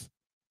roof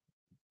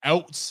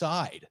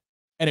outside,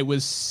 and it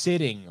was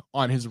sitting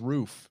on his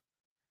roof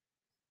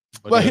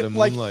But like- yeah, the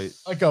like- moonlight.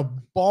 like a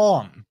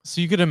bomb.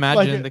 So you could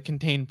imagine it- the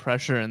contained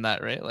pressure in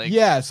that, right? Like,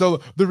 Yeah.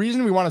 So the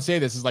reason we want to say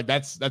this is like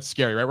that's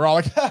scary, right? We're all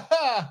like, ha,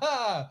 ha,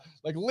 ha,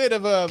 like lid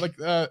of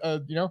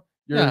a you know,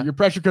 your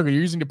pressure cooker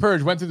you're using to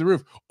purge went through the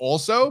roof.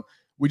 Also,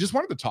 we just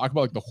wanted to talk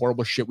about like the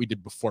horrible shit we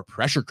did before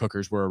pressure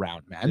cookers were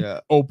around, man.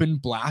 Yeah. Open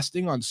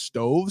blasting on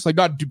stoves, like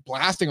not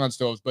blasting on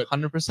stoves, but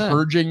 100%.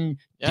 purging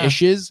Yeah.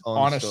 dishes On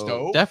on a stove.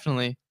 stove.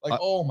 Definitely. Like,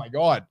 oh my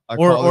god. I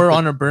Or call it or the-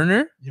 on a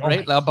burner, Oh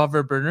right? my Above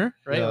a burner,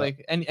 right? Yeah.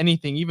 Like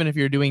anything, even if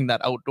you're doing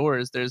that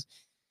outdoors, there's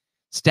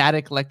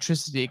static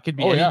electricity. It could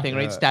be Oh, yeah. anything,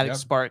 right? Yeah. Static Yep.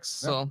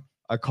 sparks. Yep. So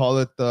I call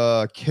it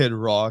the Kid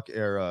Rock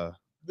era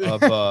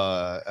of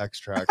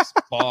extracts.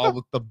 Ball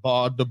with the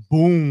boom.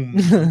 boom,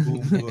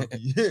 boom.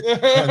 Yeah.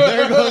 And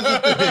there goes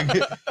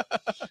the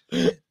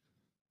thing.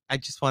 I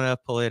just want to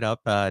pull it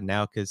up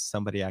now because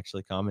somebody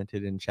actually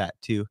commented in chat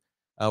too.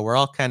 We're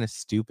all kind of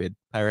stupid.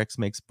 Pyrex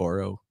makes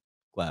Boro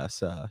glass.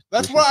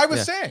 That's dishes. what I was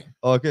Yeah. saying.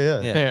 Okay,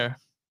 yeah. Yeah. fair.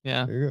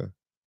 Yeah. There you go.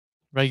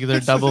 Regular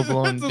double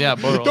blown. Yeah,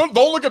 Boro. Don't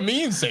look at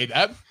me and say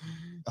that.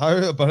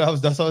 That's what I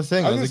was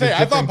saying. I It was like gonna a say I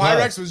thought different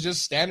glass. Pyrex was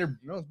just standard.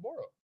 No, it's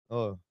Boro.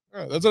 Oh,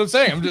 Yeah, that's what I'm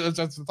saying. I'm just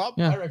I thought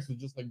Yeah. Pyrex was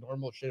just like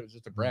normal shit. It was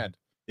just a brand.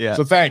 Yeah.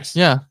 So thanks.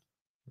 Yeah.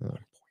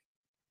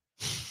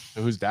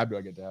 So whose dab do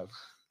I get to have?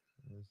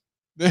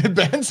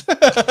 Ben's. giving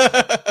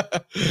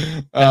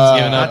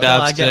out I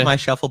dabs get today. my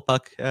shuffle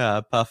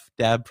puff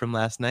dab from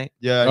last night.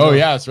 yeah. I Oh know.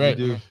 yeah, that's You right.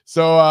 do.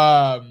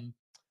 So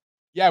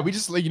yeah, we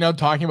just like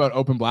talking about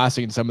open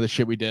blasting and some of the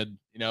shit we did,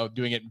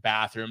 doing it in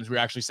bathrooms. We were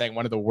actually saying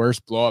one of the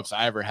worst blowups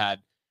I ever had.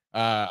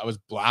 I was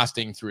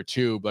blasting through a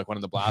tube, like one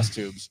of the blast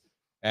tubes,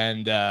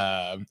 and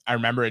I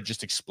remember it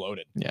just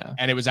exploded. Yeah.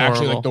 And it was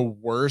actually like Horrible. the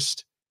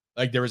worst.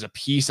 Like there was a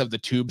piece of the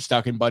tube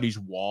stuck in Buddy's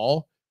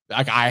wall.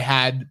 Like I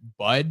had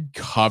Bud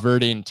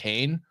covered in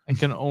tain I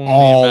can only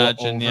all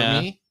imagine. over Yeah.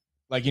 me.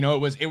 Like,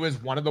 it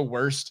was one of the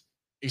worst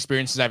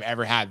experiences I've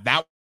ever had.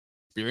 That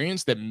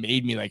experience that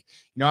made me like,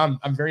 I'm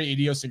very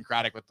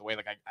idiosyncratic with the way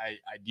like I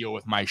deal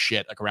with my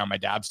shit like around my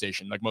dab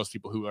station. Like most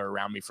people who are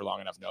around me for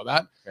long enough know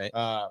that. Right.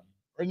 Or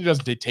it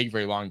doesn't take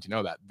very long to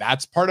know that.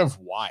 That's part of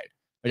why.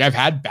 Like I've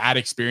had bad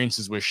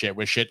experiences with shit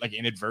like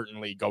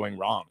inadvertently going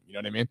wrong. You know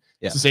what I mean?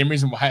 Yeah. It's the same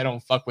reason why I don't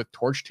fuck with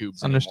torch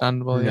tubes. anymore,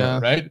 Understandable. Yeah.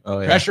 right?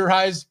 Oh, yeah.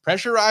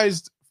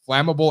 Pressurized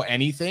flammable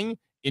anything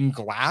in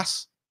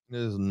glass.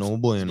 There's no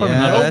bueno. Probably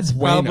Yeah, no that's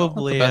bueno.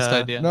 probably Not the best uh,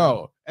 idea.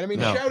 No. And I mean,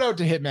 No. shout out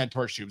to Hitman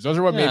torch tubes. Those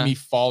are what made Yeah. me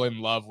fall in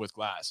love with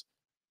glass.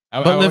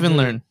 I But live went and to-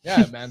 learn.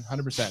 Yeah, man,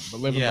 100%. But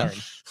live Yeah. and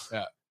learn.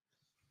 Yeah.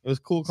 It was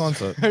a cool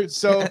concept.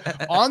 So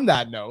on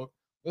that note,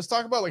 let's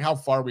talk about like how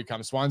far we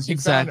come. Swans, you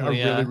found a Exactly,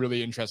 yeah. really,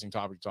 really interesting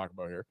topic to talk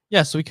about here.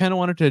 Yeah, so we kind of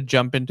wanted to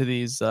jump into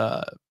these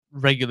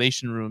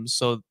regulation rooms.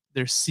 So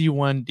they're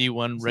C1,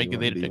 D1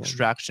 regulated D1.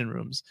 extraction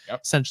rooms.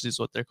 Yep. Essentially is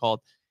what they're called.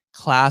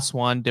 Class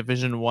 1,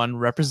 Division 1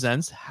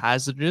 represents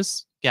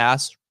hazardous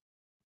gas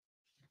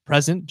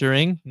present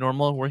during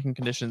normal working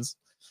conditions.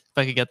 If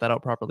I could get that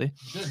out properly.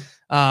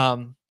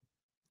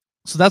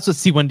 So that's what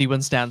C1,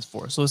 D1 stands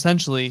for. So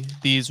essentially,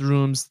 these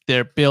rooms,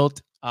 they're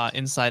built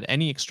inside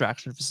any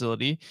extraction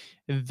facility.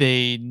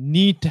 They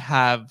need to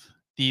have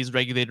these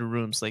regulated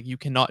rooms. Like you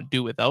cannot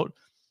do without.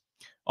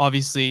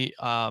 Obviously,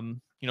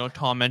 you know,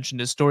 Tom mentioned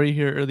his story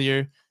here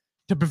earlier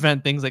to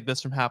prevent things like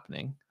this from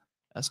happening.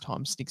 As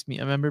Tom sneaks me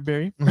a member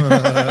berry.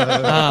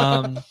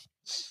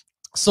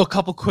 So a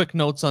couple quick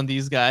notes on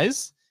these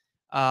guys.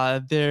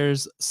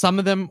 There's some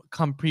of them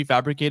come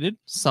prefabricated.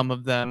 Some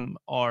of them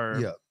are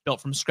built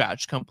from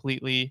scratch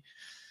completely.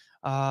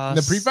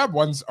 The prefab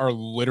ones are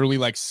literally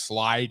like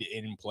slide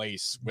in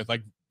place with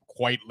like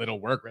quite little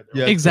work right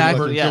there. Yeah,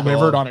 exactly. Delivered,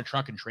 delivered on a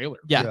truck and trailer.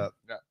 Yeah.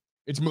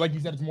 It's like you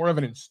said, it's more of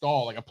an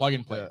install, like a plug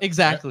and play.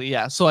 Exactly.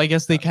 Yeah. So I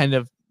guess they kind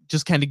of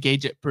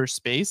gauge it per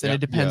space, and Yeah.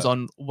 it depends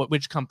on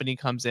which company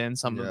comes in.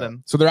 Some of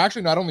them. So they're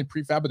actually not only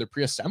prefab, but they're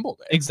pre-assembled.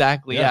 Eh?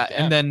 Exactly. Yeah,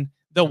 Yeah. And then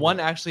the one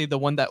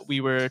that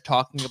we were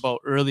talking about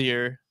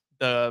earlier,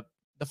 the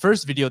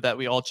first video that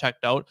we all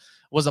checked out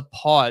was a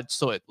pod.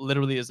 So it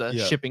literally is a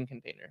shipping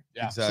container.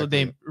 Yeah. So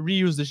they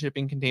reuse the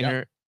shipping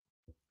container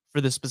for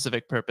this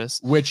specific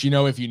purpose. Which, you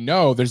know, if you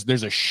know, there's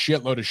a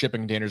shitload of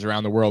shipping containers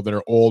around the world that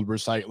are old,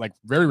 like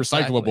very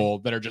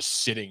recyclable, that are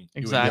just sitting. doing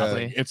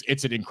Exactly. nothing.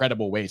 It's an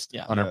incredible waste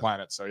on our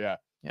planet. So yeah.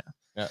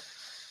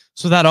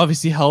 So that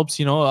obviously helps.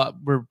 You know,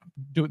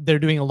 they're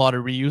doing a lot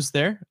of reuse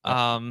there.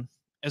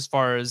 As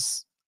far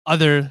as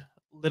other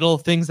little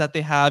things that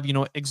they have, you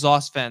know,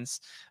 exhaust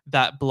vents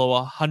that blow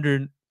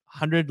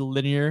 100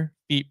 linear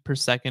feet per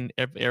second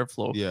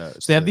airflow. Yeah. So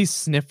they have these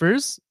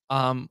sniffers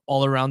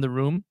all around the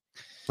room.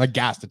 Like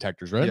gas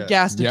detectors, right? Yeah.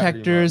 Gas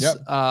detectors,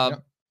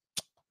 Yep.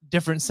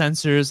 different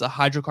sensors,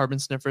 hydrocarbon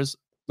sniffers.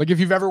 Like if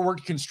you've ever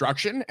worked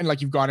construction and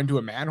like you've gone into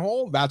a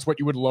manhole, that's what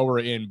you would lower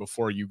in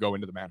before you go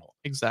into the manhole.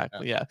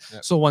 Exactly. Yeah. Yeah.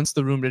 So once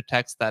the room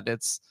detects that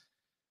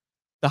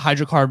the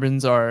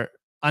hydrocarbons are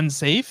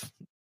unsafe,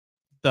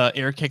 the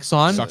air kicks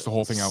on, Sucks the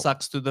whole thing out.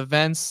 sucks through the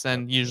vents,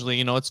 and usually,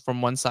 you know, it's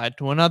from one side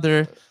to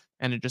another,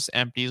 and it just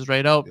empties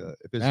right out. Yeah,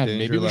 if it's Man, danger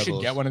maybe we should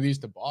levels. get one of these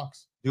to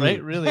box. Dude,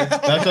 Right? Really.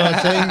 That's what I'm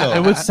saying though.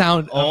 It would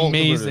sound All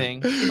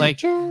amazing.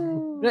 Like,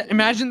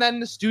 imagine that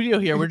in the studio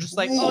here. We're just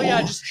like, oh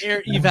yeah, just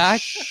air evac,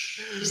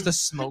 just the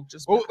smoke,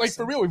 just. Well, like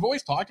for real, we've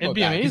always talked about It'd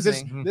be that. 'Cause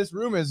amazing. This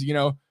room is, you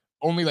know,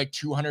 only like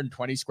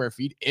 220 square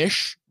feet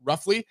ish,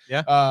 roughly.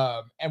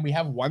 Yeah. And we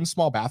have one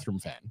small bathroom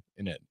fan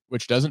in it,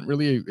 which doesn't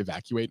really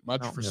evacuate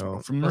much No, for no.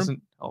 smoke from the room.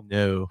 Doesn't. Oh,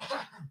 No.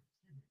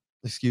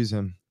 Excuse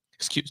him.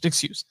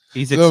 excuse.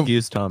 He's So-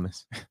 excused,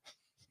 Thomas.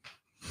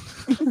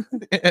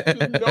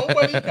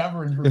 Nobody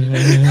covering for me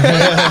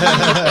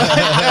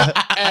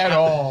at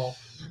all.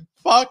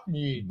 Fuck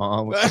me.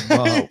 Mom,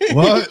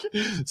 what?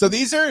 So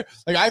these are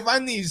like, I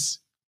find these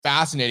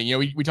fascinating. You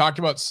know, we talked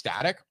about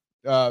static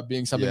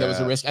being something that was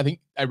a Yeah. risk. I think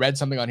I read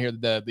something on here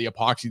that the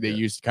epoxy they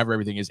use to cover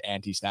everything is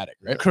anti-static,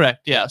 right?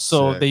 Correct. Yeah.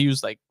 So Sick. they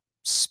use like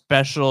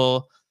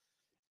special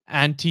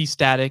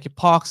anti-static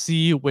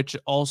epoxy, which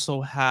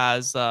also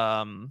has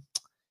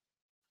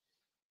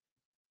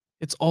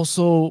it's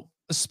also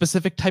a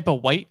specific type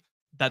of white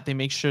that they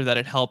make sure that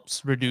it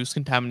helps reduce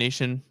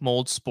contamination,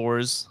 mold,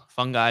 spores,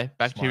 fungi,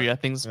 bacteria,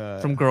 things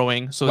from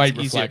growing. So Light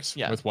it's easier. reflects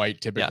Yeah. with white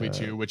typically Yeah.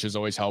 too, which is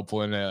always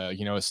helpful in a,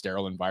 you know, a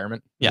sterile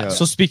environment. Yeah. Yeah.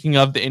 So speaking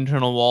of, the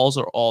internal walls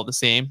are all the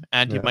same.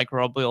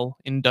 Antimicrobial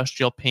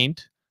industrial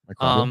paint.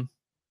 Microbial. If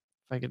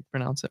I could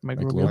pronounce it,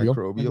 Microbial.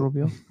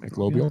 Microbial.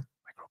 Microbial.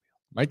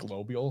 Mike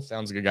Lobiel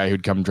sounds like a guy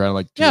who'd come try to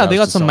like. do Yeah, they house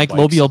got to some sell Mike bikes.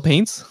 Lobiel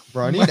paints.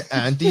 Bro, I need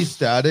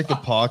anti-static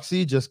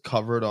epoxy just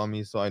covered on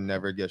me so I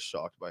never get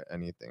shocked by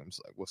anything. I'm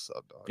just like, what's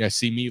up, dog? Yeah,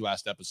 see me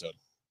last episode.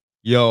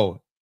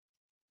 Yo,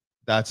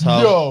 that's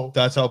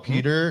how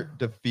Peter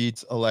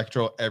defeats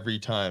Electro every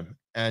time.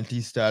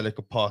 Anti-static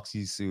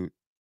epoxy suit.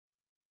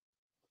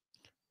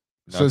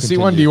 Now So C1,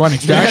 continue. do you want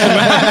extraction?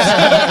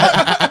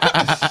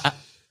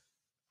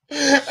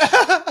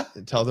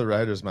 Tell the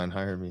writers, man,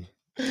 hire me.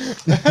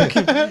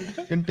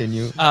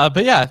 Continue.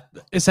 But yeah,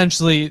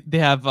 essentially they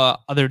have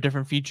other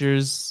different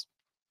features.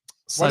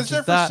 What is Such there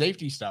as for that,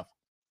 safety stuff?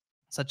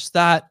 such as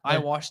that, eye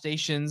Like- wash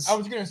stations, I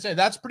was gonna say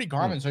that's pretty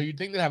common. So you'd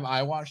think they'd have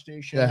eye wash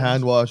stations. Yeah,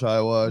 hand wash, eye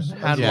wash.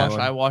 hand Yeah. wash,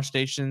 eye wash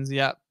stations.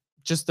 Yeah,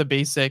 just the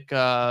basic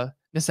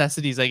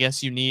necessities, I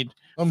guess, you need.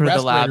 for the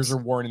respirators labs. are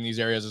worn in these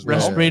areas as well.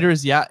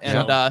 Respirators, yeah,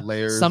 and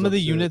layers some of of the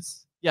shit.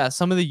 units,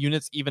 some of the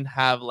units even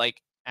have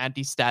like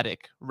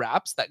anti-static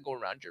wraps that go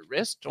around your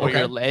wrist or Okay.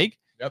 your leg,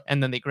 Yep.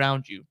 and then they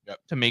ground you Yep.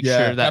 to make Yeah,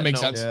 sure that that,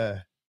 makes no,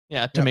 sense.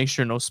 Yeah, to Yep. make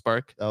sure no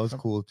spark that was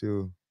cool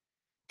too.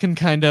 can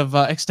kind of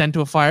extend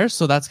to a fire.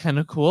 So that's kind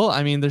of cool.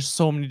 I mean, there's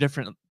so many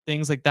different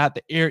things like that.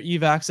 The air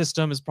evac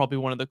system is probably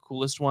one of the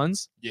coolest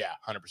ones. Yeah,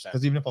 100%.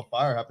 Because even if a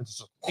fire happens, it's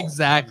just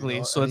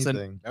Exactly. So it's an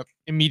anything.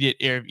 immediate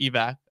air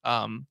evac,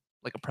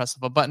 like a press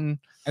of a button.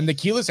 And the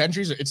keyless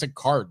entries, it's like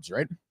cards,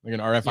 right? Like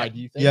an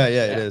RFID thing. Yeah,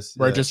 it is.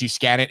 Where yeah. just you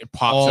scan it, it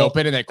pops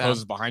open, and it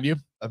closes behind you.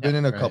 I've been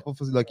in a right. couple,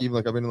 like even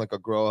like I've been in like a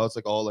grow house,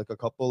 like all like a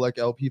couple like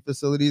LP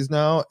facilities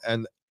now,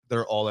 and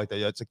they're all like that.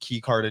 Yeah, it's a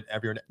key card in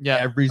every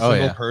every Oh,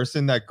 single yeah.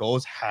 person that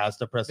goes has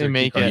to press They their key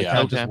make card. it, You can't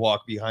okay. just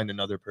walk behind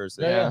another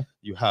person. Yeah.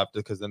 You have to,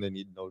 because then they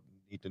need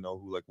to know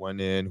who like went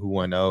in, who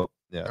went out.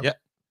 Yeah. Yeah.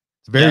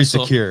 It's very Yeah, so-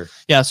 secure.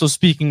 Yeah. So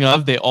speaking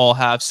of, they all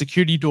have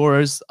security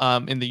doors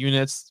in the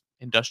units,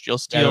 industrial Yeah,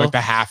 steel. like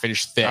the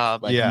half-inch thick,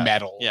 like Yeah.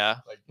 metal. Yeah,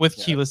 Like, with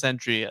yeah. keyless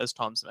entry, as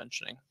Tom's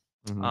mentioning,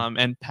 Mhm.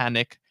 and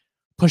panic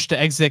push to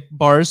exit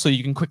bars so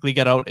you can quickly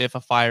get out if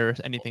a fire or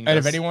anything. And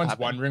if does anyone's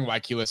happen. wondering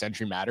why keyless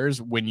entry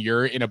matters, when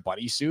you're in a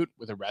buddy suit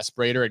with a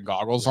respirator and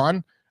goggles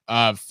on,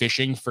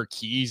 fishing for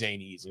keys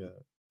ain't easy.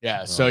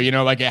 Yeah. So, you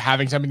know, like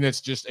having something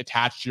that's just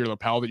attached to your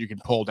lapel that you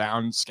can pull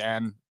down,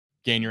 scan,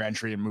 gain your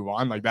entry, and move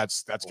on. Like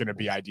that's going to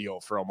be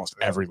ideal for almost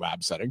every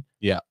lab setting.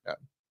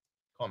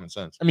 Common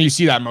sense. I mean, you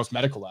see that in most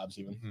medical labs,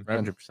 even. Mhm. Right?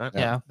 100%.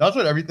 yeah, That's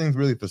what everything's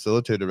really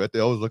facilitated, right? They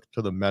always look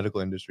to the medical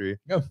industry.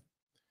 Yeah.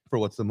 For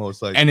what's the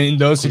most like. And in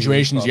those clean,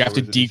 situations, you have to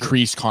proper resolution.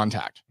 decrease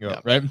contact. Yeah.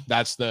 Right.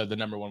 That's the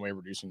number one way of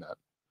reducing that.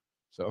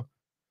 So,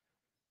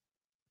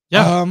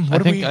 yeah.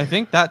 what do I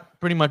think that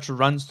pretty much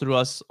runs through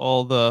us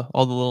all the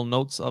little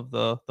notes of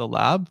the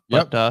lab.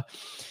 Yep. But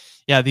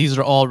yeah, these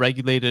are all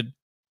regulated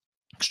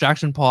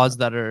extraction pods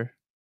that are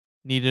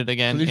needed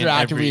again. So these in are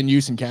actively every, in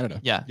use in Canada.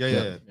 yeah, Yeah.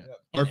 in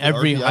RP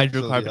every actually has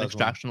hydrocarbon one.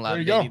 extraction There lab.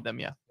 you They go. need them.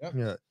 Yeah.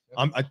 Yeah.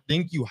 I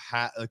think you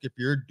have, like, if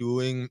you're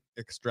doing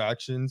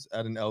extractions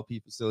at an LP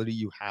facility,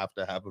 you have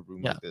to have a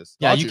room Yeah. like this.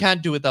 Yeah, Got you you.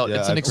 can't do without. Yeah,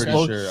 It's an I'm pretty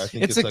explosion. sure. I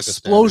think It's like a standard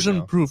explosion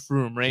now. proof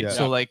room, right? Yeah.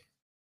 So like,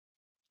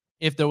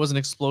 if there was an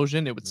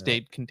explosion, it would Yeah.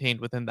 stay contained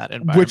within that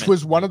environment. Which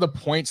was one of the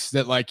points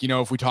that, like, you know,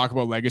 if we talk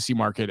about legacy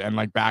market and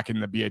like back in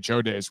the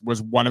BHO days,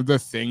 was one of the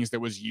things that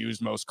was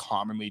used most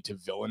commonly to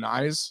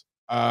villainize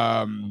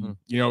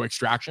you know,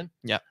 extraction.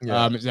 Yeah.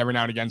 Is every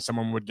now and again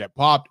someone would get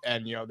popped,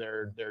 and you know,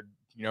 their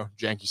you know,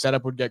 janky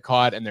setup would get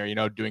caught, and they're, you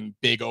know, doing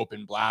big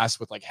open blasts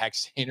with like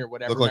hexane or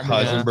whatever. Look like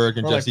Remember that? Heisenberg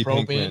and Or like Jesse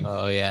propane. Pinkman.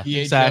 Oh yeah. PHO.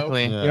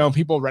 exactly. Yeah. You know,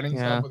 people running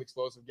Yeah. stuff with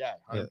explosive Yeah.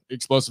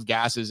 explosive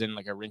gases in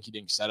like a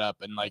rinky-dink setup,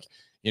 and like,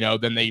 you know,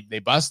 then they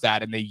bust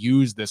that and they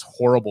use this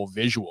horrible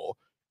visual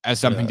as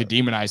something to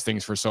demonize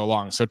things for so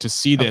long. So to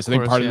see this, I think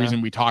course, part of the yeah. reason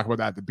we talk about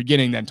that at the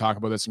beginning, then talk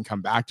about this and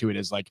come back to it,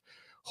 is like,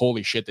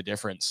 holy shit, the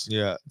difference.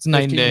 Yeah. It's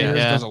night 15 and day. years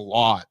Yeah. does a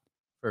lot.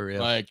 For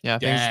real. Like, Yeah.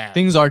 damn.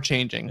 Things are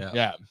changing. Yeah.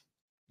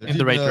 Yeah, In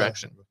the right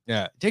direction.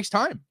 yeah, it takes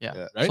time. Yeah.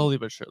 Yeah. Right? Slowly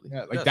but surely.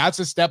 Yeah, like that's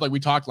a step. Like we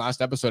talked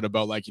last episode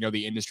about, like, you know,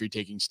 the industry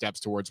taking steps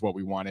towards what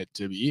we want it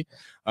to be.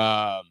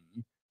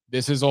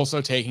 This is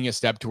also taking a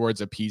step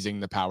towards appeasing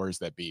the powers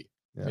that be.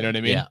 Yeah. You know what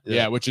I mean? Yeah.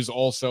 Yeah. Which is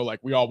also like,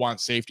 we all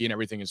want safety and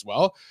everything as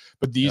well.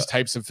 But these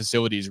types of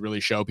facilities really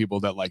show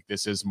people that, like,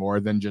 this is more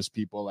than just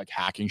people like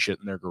hacking shit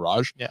in their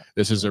garage. Yeah.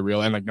 This is a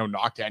real, and like, no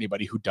knock to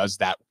anybody who does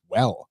that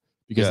well,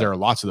 because Yeah. there are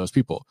lots of those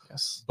people.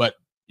 Yes. But,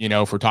 you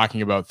know, if we're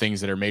talking about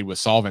things that are made with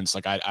solvents,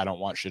 like I don't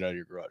want shit out of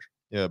your garage.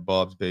 Yeah.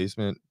 Bob's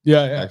basement,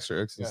 Yeah.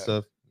 extra X and Yeah.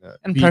 stuff. Yeah.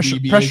 And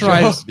BBB,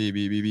 pressurized.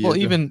 BBB. Well,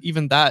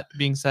 even that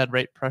being said,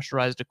 right?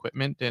 Pressurized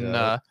equipment in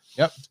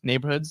Yep.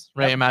 neighborhoods,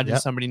 right? Yep. Imagine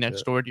Yep. somebody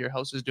next door to your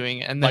house is doing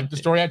it, and then Like the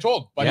story I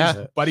told,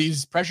 Yeah.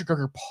 Buddy's pressure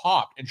cooker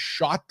popped and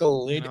shot the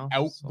lid know,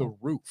 out so- the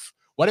roof.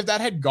 What if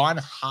that had gone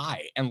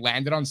high and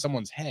landed on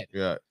someone's head?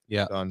 Yeah.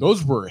 Yeah. Done.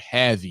 Those were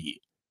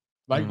heavy.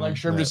 Like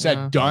Sherm just said,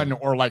 Yeah. done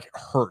or like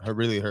hurt. It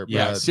really hurt.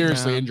 Yeah, bad.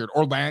 seriously Yeah. injured,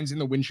 or lands in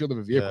the windshield of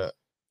a vehicle.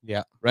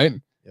 Yeah. Right.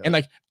 Yeah. And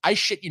like, I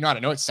shit you not, I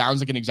know it sounds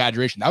like an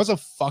exaggeration. That was a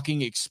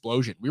fucking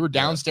explosion. We were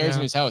downstairs in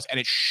Yeah. his house and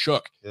it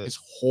shook Yeah. his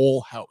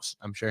whole house.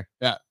 I'm sure.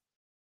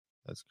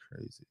 That's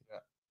crazy. Yeah.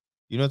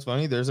 You know what's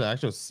funny? There's an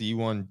actual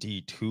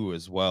C1D2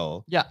 as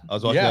well. Yeah. I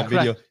was watching Yeah, that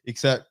video,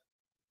 except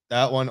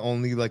that one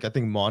only, like, I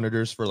think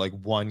monitors for like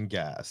one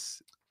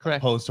gas,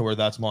 correct. opposed to where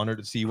that's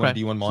monitored. C1D1 Correct.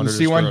 So the monitors.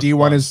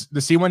 C1D1 is the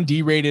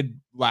C1D rated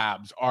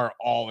labs are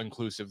all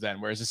inclusive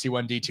then, whereas the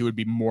C1D2 would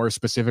be more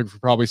specific for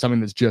probably something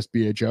that's just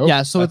BHO.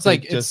 Yeah. So it's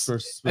like it's.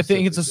 just I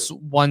think it's a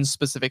one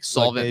specific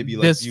solvent. maybe,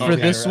 like, this for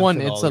butane this or one,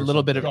 ethanol it's a or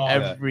little bit of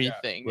something. Yeah.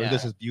 everything. where Yeah.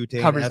 this is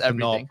butane, Covers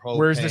ethanol, everything.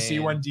 Whereas the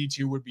propane.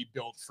 C1D2 would be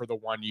built for the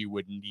one you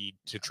would need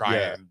to try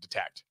Yeah. and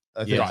detect.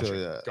 I think Gotcha. so,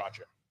 yeah.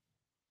 Gotcha.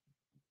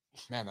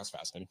 Man, that's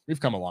fascinating. We've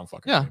come a long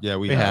fucking Yeah. way. Yeah,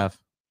 we We have. have.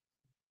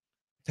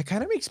 That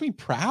kind of makes me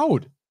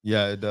proud.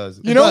 Yeah, it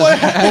does. You know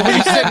what? Well, when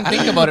you sit and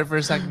think about it for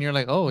a second, you're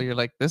like, oh, you're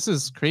like, this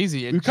is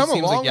crazy. It We've just come a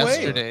seems long like way.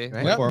 yesterday.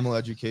 Right. Yep. Formal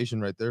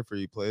education right there for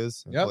you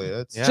players and Yep.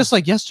 playettes. Yeah. Just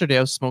like yesterday,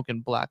 I was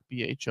smoking black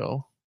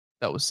BHO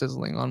that was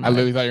sizzling on my. I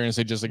literally thought you were gonna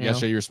say just like You know?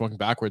 yesterday you were smoking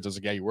backwards. I was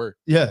like, yeah, you were.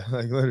 Yeah,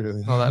 like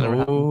literally. Oh, that never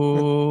happened.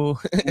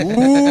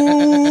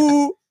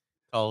 Ooh.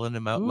 Calling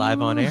him out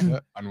live on air. Yeah,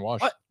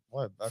 unwashed.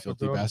 What? That's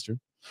Filthy what bastard.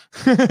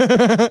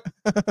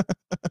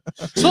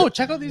 So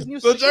check out these new.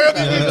 So check out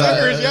these new Yeah.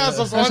 stickers. Yeah,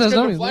 so someone Says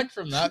can no, deflect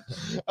from that.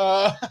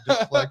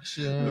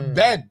 Deflection.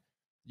 Ben,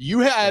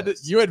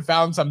 you had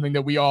found something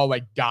that we all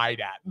like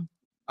died at.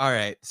 All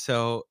right.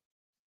 So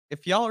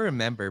if y'all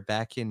remember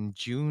back in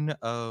June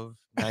of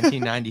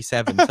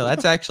 1997, so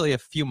that's actually a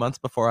few months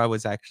before I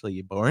was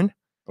actually born.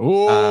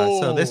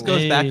 Oh, so this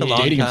goes back a long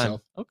dating time.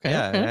 himself. Okay.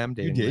 Yeah, okay. I am You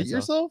dating date myself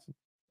yourself?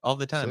 all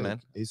the time, Sick.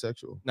 man.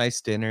 Asexual.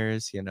 Nice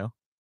dinners, you know, a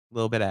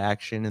little bit of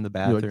action in the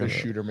You like bathroom. the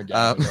shooter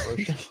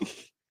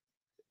McGavin.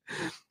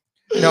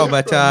 No,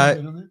 but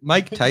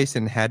Mike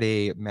Tyson had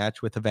a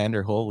match with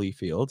Evander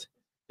Holyfield.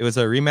 It was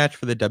a rematch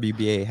for the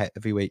WBA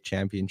heavyweight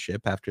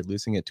championship after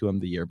losing it to him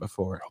the year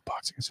before. World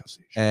Boxing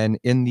Association. And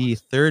in the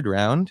third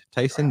round,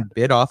 Tyson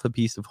bit off a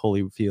piece of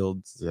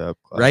Holyfield's Yeah.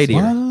 right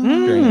ear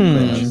during the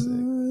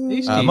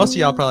clinch. Tasty. Most of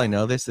y'all probably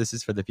know this. This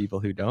is for the people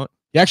who don't.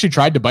 He actually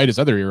tried to bite his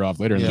other ear off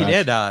later in the He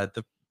match. did.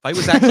 The fight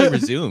was actually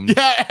resumed.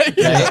 Yeah.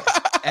 Right?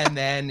 And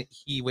then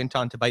he went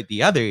on to bite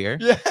the other ear.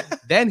 Yeah.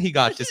 Then he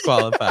got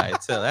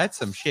disqualified. So that's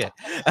some shit.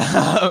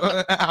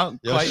 I don't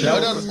Yo, quite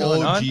shout know out what's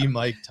going on. OG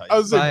Mike Tyson. I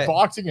was like, But-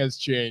 boxing has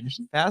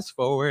changed. Fast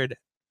forward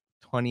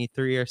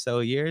 23 or so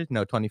years.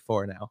 No,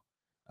 24 now.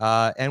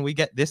 And we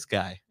get this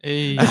guy.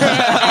 Hey.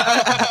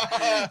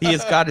 He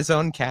has got his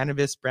own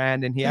cannabis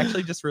brand, and he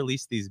actually just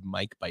released these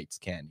Mike Bites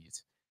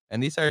candies.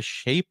 And these are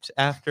shaped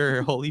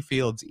after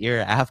Holyfield's ear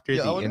after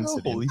Yeah, I the wanna know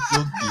how incident.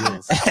 Holyfield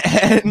feels.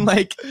 And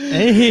like,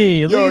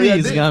 Hey, look Yo, at yeah,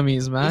 these they- gummies,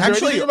 Is man. there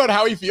Actually- anything about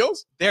how he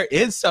feels? there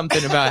is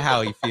something about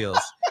how he feels.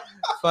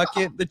 Fuck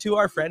it. The two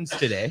are friends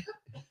today,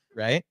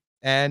 right?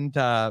 And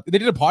They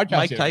did a podcast.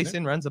 Mike here, didn't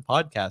Tyson runs a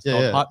podcast Yeah,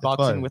 called yeah, Hot it's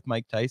Boxing fire. with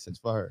Mike Tyson. It's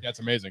fire. they? That's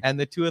amazing. And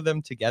the two of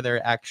them together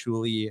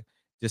actually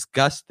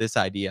discussed this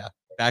idea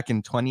back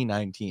in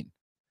 2019.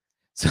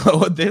 So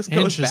this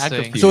goes back a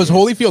Interesting. few So is years.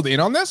 Holyfield in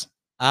on this?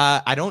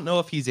 I don't know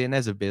if he's in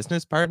as a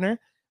business partner,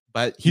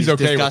 but He's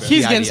okay with discussed it. the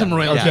He's getting idea. some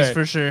royalties Okay.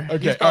 for sure. Okay.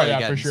 He's Oh probably yeah,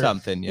 getting for sure.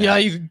 something. Yeah,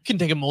 you can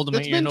take a mold of my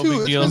It's ear, been no too- big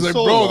it's deal. been He's like,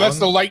 so bro, that's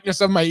the long. likeness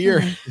of my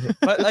ear.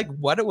 But like,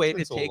 what a way to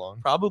been so take long.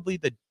 probably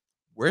the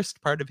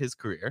worst part of his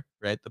career,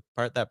 right? The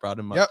part that brought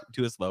him Yep. up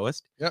to his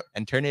lowest, Yep.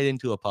 and turn it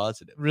into a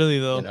positive. Really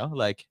though. You know,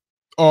 like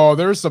Oh,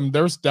 there's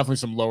definitely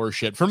some lower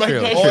shit for Mike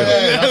True, Tyson. true.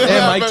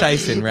 Yeah, Mike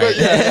Tyson, right? but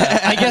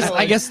yeah,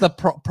 I guess the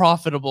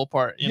profitable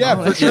part. You yeah,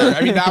 know? for sure.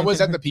 I mean, that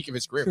was at the peak of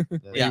his career.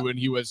 Yeah. When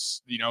he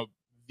was,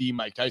 the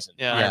Mike Tyson.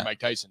 Yeah. Iron Yeah. Mike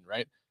Tyson,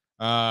 right?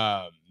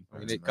 I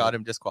mean, it got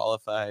him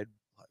disqualified,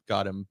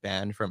 got him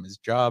banned from his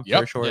job for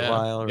Yep. a short Yeah.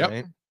 while, Yep.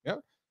 right?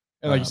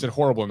 And like you said,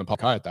 horrible in the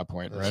public eye at that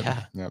point, right?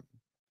 Yeah. Yep.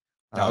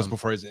 That was Um,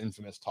 before his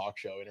infamous talk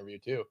show interview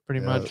too.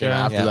 Pretty Yeah. much. Came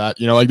Yeah. after Yeah. that,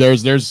 like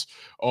there's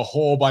a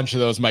whole bunch of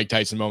those Mike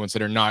Tyson moments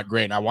that are not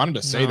great. And I wanted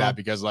to say No. that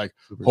because like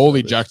Super holy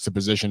savage.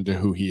 juxtaposition to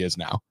who he is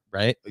now.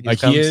 right? Like,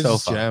 He's come he is so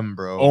far. Gem,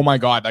 bro. Oh my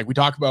god! Like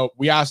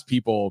we asked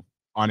people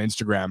on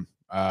Instagram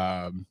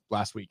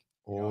last week,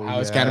 Oh, how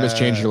has cannabis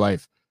changed your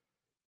life?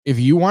 If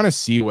you want to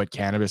see what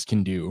cannabis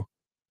can do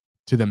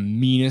to the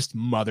meanest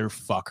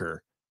motherfucker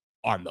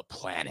on the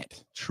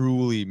planet,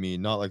 Truly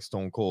mean, not like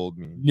Stone Cold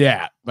mean.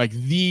 yeah, like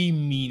the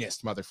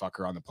meanest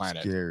motherfucker on the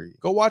planet. Scary.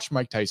 Go watch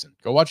Mike Tyson.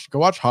 Go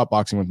watch Hot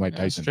Boxing with Mike Yeah,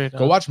 Tyson. straight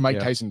Go up. watch Mike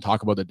Yeah. Tyson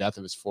talk about the death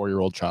of his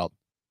 4-year-old child.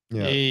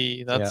 Yeah.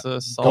 Hey, that's a Go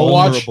solid.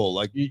 watch- Vulnerable,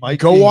 like y- Mike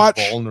go being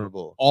watch-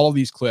 vulnerable. All of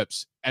these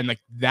clips, and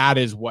like that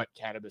is what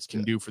cannabis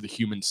can do for the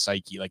human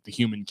psyche, like the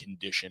human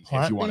condition,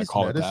 if you want to Plant-based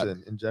call it that.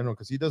 medicine in general,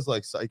 because he does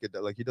like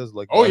psychedelic, like he does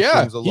like Oh yeah,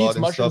 mushrooms a he lot eats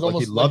and mushrooms stuff. Like he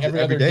almost loves every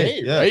it every other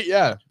day. Yeah, right?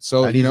 Yeah.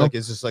 So and he's like,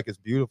 it's just like it's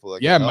beautiful.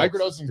 Like yeah, it helps,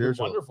 microdosing has been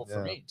spiritual. wonderful for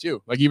Yeah. me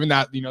too. Like even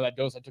that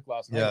dose I took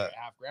last night, Yeah. like a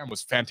half gram,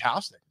 was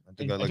fantastic. I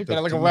think I I like took that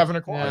at like two. 11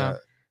 o'clock. Yeah.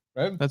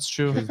 Right? That's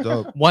true. It's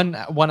dope. One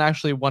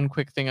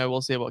quick thing I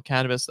will say about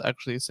cannabis,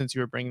 actually, since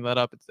you were bringing that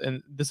up,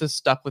 and this has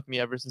stuck with me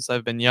ever since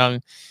I've been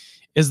young,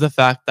 is the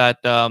fact that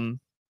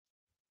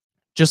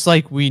just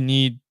like we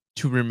need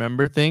to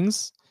remember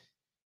things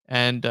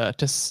and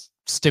to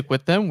stick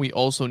with them, we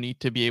also need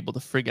to be able to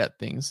forget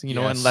things, and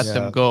Yes. let Yeah.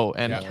 them go.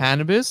 And Yeah.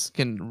 cannabis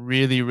can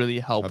really, really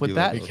help I'd with be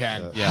that. like, It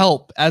can. Yeah.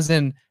 Help, as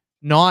in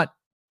not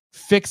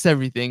fix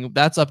everything.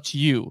 That's up to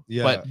you.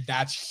 Yeah. But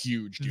That's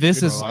huge. Dude. This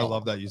Good is- Bro, I call.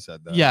 love that you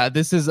said that. yeah,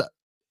 this is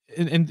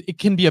and it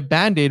can be a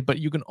band-aid, but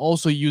you can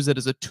also use it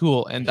as a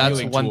tool, and A that's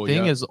healing one tool,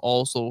 thing yeah. is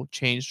also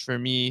changed for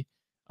me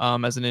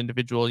as an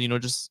individual,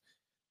 just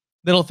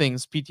little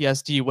things,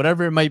 PTSD,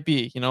 whatever it might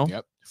be,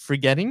 Yep.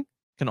 forgetting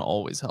can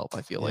always help,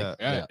 I feel like.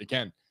 Yeah. Yeah, it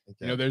can.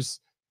 Okay.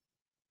 There's,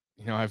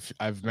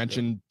 I've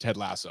mentioned Ted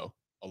Lasso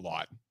a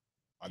lot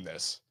on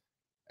this,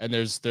 and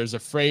there's a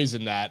phrase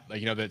in that,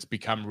 like, that's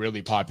become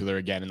really popular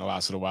again in the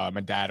last little while.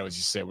 My dad always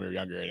used to say when we were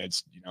younger, and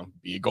it's,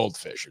 be a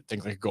goldfish or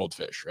think like a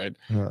goldfish, right?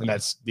 Yeah. And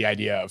that's the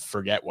idea of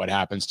forget what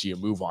happens to you,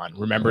 move on.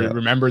 Remember, Yeah.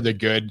 remember the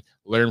good,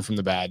 learn from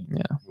the bad,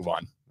 Yeah. move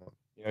on.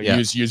 Yeah.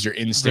 Use your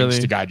instincts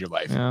Really. to guide your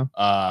life.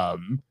 Yeah.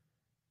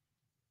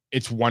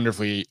 It's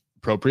wonderfully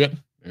appropriate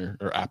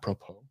or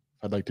apropos.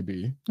 I'd like to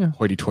be Yeah.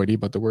 hoity-toity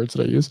about the words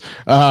that I use.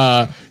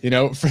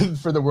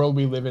 For the world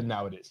we live in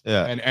nowadays.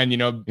 Yeah. And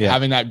Yeah.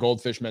 having that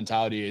goldfish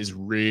mentality is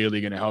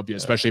really going to help you,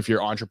 especially if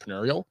you're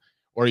entrepreneurial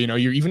or you know,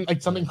 you're even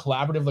like something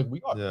collaborative like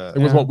we are Yeah.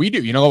 with what we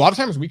do. You know, a lot of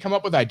times we come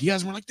up with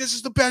ideas and we're like, this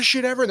is the best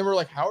shit ever. And then we're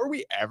like, how are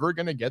we ever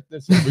gonna get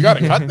this? We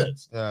gotta cut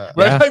this. Yeah.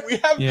 Right? Yeah. Like we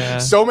have Yeah.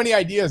 so many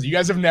ideas you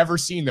guys have never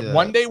seen that Yeah.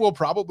 one day will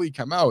probably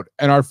come out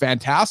and are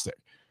fantastic.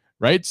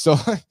 Right. So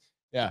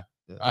yeah.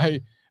 Yeah.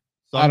 I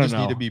Some don't just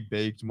need know. to be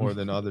baked more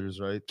than others,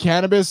 right?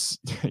 Cannabis.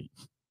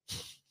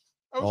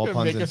 I was All gonna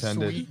puns make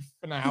intended. a sweet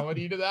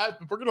finality to that,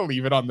 but we're gonna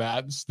leave it on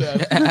that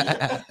instead.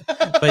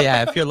 But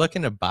yeah, if you're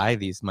looking to buy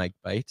these Mike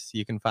Bites,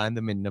 you can find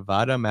them in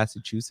Nevada,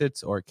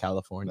 Massachusetts, or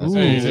California. Ooh,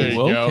 There you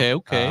go. okay,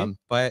 okay.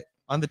 But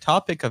on the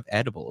topic of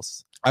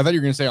edibles, I thought you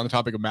were gonna say on the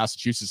topic of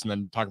Massachusetts and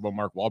then talk about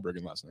Mark Wahlberg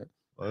in last night.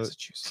 What?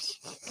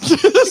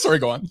 Sorry,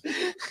 go on.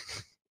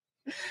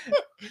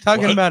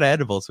 talking What? about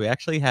edibles, we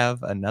actually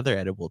have another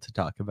edible to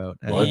talk about.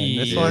 And What?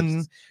 this Yes.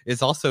 one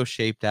is also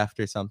shaped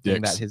after something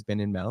Dicks. that has been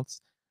in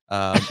mouths. Yo,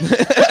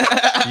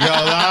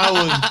 that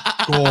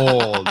was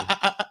gold.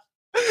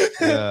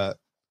 Yeah.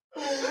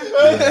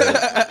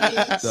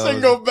 That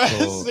Single was best,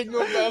 cool. single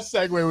best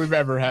segue we've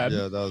ever had.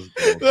 Yeah, that was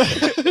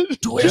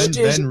gold.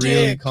 Ben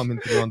really coming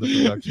through on the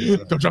production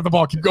side. Don't drop the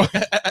ball. Keep going.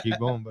 Keep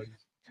going, buddy.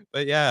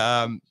 But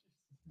yeah,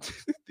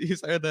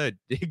 these are the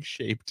dig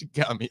shaped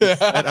gummies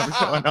that I'm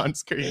showing on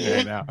screen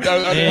right now.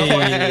 Hey,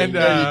 and,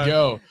 there you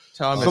go.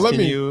 Thomas, So let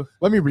can me- you?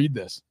 Let me read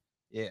this.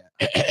 Yeah.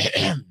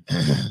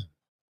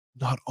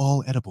 Not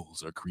all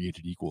edibles are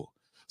created equal.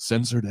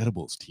 Censored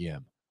edibles,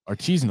 TM.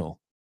 Artisanal,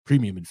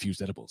 premium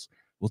infused edibles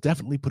will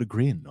definitely put a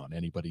grin on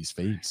anybody's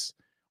face.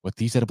 What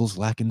these edibles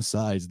lack in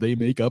size, they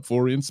make up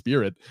for in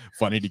spirit.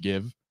 Funny to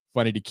give,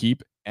 funny to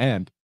keep,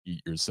 and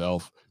eat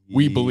yourself.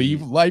 We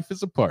believe life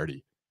is a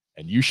party,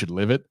 and you should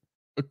live it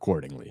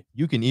accordingly.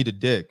 You can eat a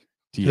dick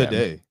TM.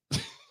 today.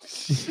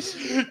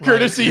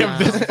 Courtesy of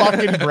this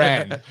fucking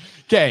brand.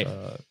 Okay.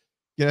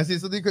 Can I say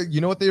something?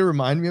 You know what they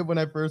remind me of when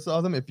I first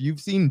saw them? If you've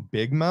seen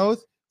Big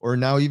Mouth or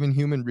now even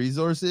Human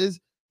Resources,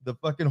 the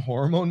fucking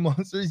hormone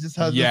monster, he just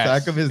has Yes. the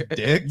back of his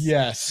dicks.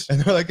 Yes. And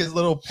they're like his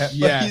little pet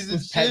Yes. buddies and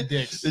his pet shit.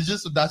 dicks. It's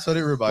just that's what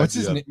it reminds What's me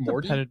his of. name?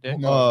 Morty? Pet dick?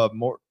 No.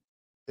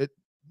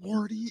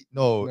 Morty?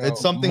 No, No,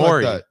 it's something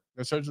Maury. like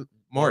It starts with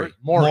Maury.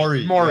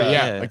 Maury. Maury,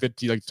 Yeah. yeah. Like the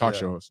talk Yeah.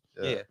 show host.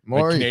 that. Yeah. Like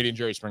Maury. Canadian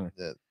Jerry Springer.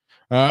 Yeah.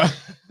 Uh,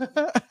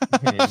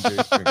 Jerry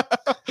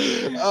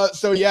Springer.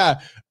 so yeah,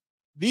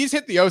 these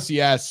hit the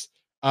OCS.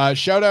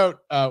 Shout out,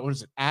 what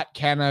is it? At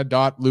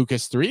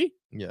Canna.Lucas3.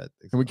 Yeah.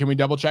 Can we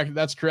double check if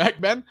that's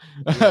correct, Ben?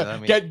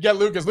 let me- Get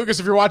Lucas. Lucas,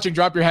 if you're watching,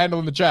 drop your handle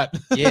in the chat.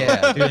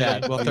 Yeah, do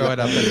that. We'll throw it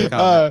up in the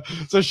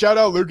comment. So shout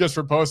out Lucas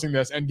for posting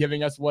this and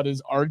giving us what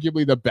is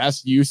arguably the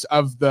best use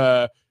of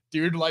the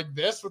dude like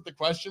this with the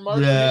question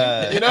mark.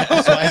 Yeah. You know?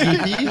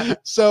 Swaggy P.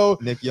 So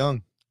Nick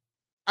Young.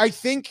 I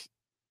think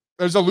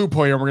there's a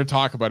loophole here and we're going to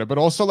talk about it, but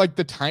also like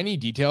the tiny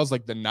details,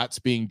 like the nuts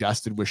being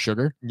dusted with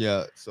sugar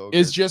Yeah. So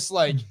is good. just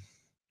like,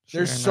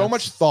 there's Sugar so nuts.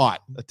 much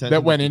thought Attention that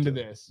to went into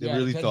detail. this. They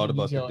really attention thought to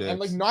about the detail, and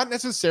like dicks. not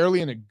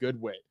necessarily in a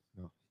good way.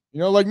 No. You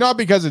know, like not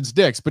because it's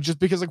dicks, but just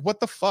because like what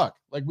the fuck?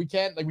 Like we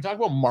can't like we talk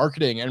about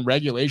marketing and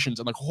regulations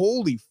and like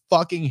holy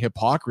fucking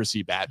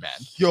hypocrisy, Batman.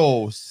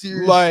 Yo,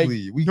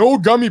 seriously. we No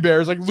gummy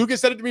bears. Like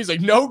Lucas said it to me. He's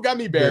like, no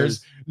gummy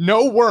bears,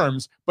 no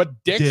worms, but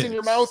dicks in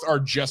your Dicks. mouth are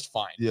just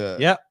fine. Yeah.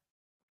 Yeah.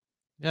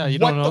 Yeah, you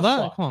What don't know the that?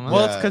 fuck? Come on, man.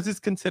 Well, it's Yeah. because it's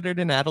considered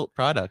an adult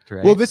product,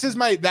 right? Well, this is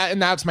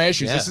that's my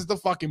issue. This Yeah. is the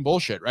fucking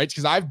bullshit, right?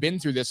 Because I've been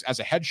through this as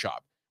a head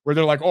shop where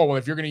they're like, oh, well,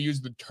 if you're going to use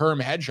the term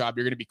head shop,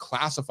 you're going to be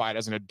classified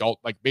as an adult,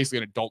 like basically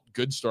an adult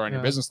goods store on your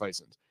Yeah. business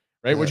license,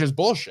 right? Which Yeah. is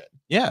bullshit.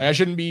 yeah. Like, I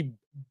shouldn't be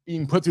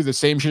being put through the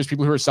same shit as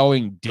people who are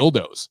selling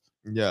dildos.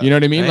 Yeah. You know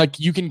what I mean? Right. Like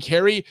you can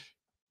carry.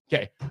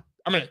 Okay,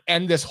 I'm going to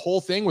end this whole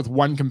thing with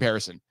one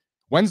comparison.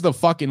 When's the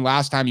fucking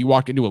last time you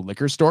walked into a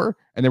liquor store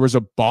and there was a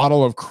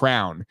bottle of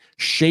Crown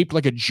shaped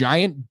like a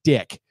giant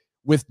dick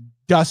with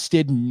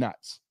dusted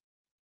nuts?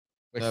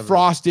 Like Never.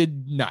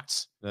 frosted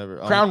nuts. Never.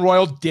 Crown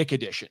Royal Dick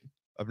Edition.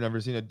 I've never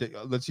seen a dick.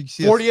 Let's see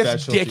 40th a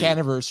specialty. Dick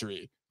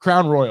anniversary.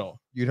 Crown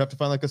Royal. You'd have to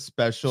find like a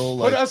special,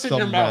 Put like us in your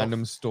some mouth.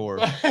 random store.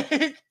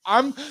 Like,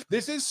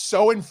 this is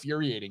so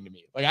infuriating to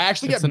me. Like I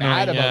actually It's get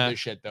mad annoying, about yeah. this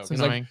shit though. It's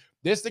Because like annoying.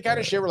 this is the kind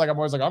of shit where like I'm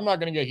always like, I'm not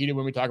gonna get heated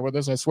when we talk about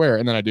this, I swear.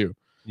 And then I do.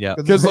 Yeah.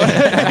 Because like,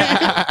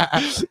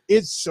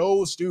 it's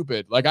so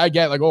stupid. Like I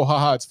get like, oh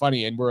haha, it's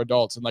funny and we're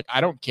adults. And like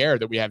I don't care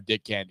that we have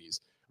dick candies.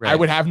 I Right.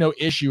 would have no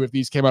issue if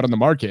these came out on the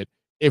market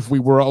if we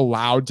were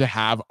allowed to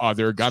have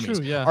other gummies.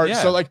 True, yeah. Or-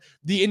 Yeah. So like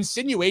the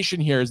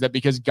insinuation here is that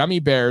because gummy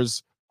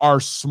bears are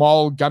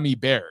small gummy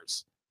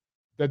bears,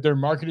 that they're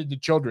marketed to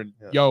children.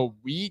 Yeah. Yo,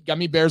 we eat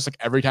gummy bears like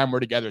every time we're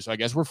together. So I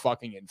guess we're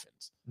fucking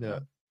infants. Yeah.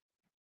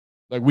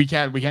 Like we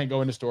can't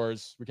go into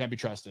stores. We can't be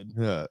trusted.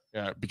 Yeah.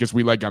 Yeah, because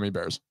we like gummy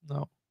bears.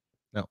 No,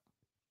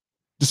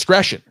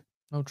 Discretion.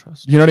 no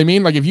trust. You know what I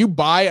mean? Like if you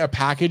buy a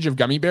package of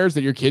gummy bears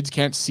that your kids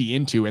can't see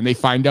into and they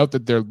find out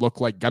that they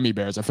look like gummy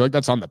bears, I feel like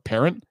that's on the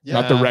parent,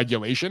 not the Yeah.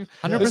 regulation.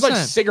 100%. There's like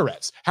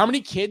cigarettes. How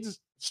many kids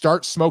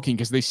start smoking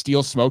because they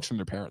steal smokes from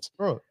their parents?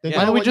 Bro, think Yeah.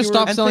 Why about don't we what just you were-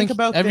 stop and selling think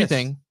about this.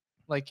 everything?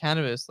 Like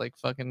cannabis, like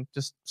fucking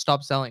just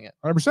stop selling it.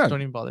 100%. Don't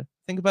even bother.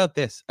 Think about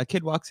this. A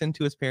kid walks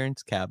into his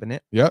parents'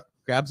 cabinet, Yep.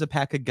 grabs a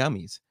pack of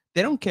gummies.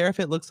 They don't care if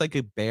it looks like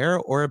a bear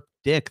or a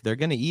dick, they're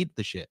gonna eat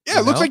the shit. Yeah,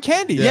 it looks like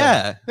candy.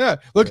 Yeah. Yeah.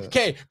 Look, Yeah.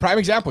 okay, prime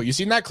example. You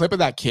seen that clip of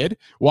that kid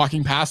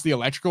walking past the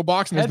electrical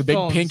box and there's the big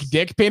Headphones. pink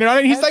dick painted on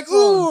it? He's like,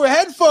 ooh,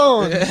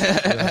 headphones.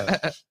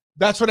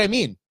 That's what I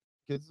mean.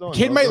 Kids don't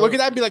Kid know, might bro. look at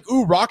that and be like,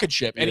 ooh, rocket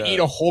ship, and Yeah. eat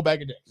a whole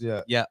bag of dicks.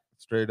 Yeah. Yeah.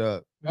 Straight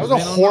up. That was They a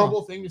don't know.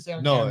 horrible thing to say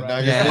on No, camera. now I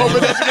you're- hope it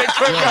doesn't get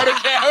clipped Yeah. out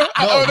of camera.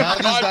 No, out of now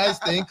these podcast. guys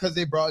think because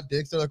they brought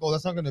dicks, they're like, oh,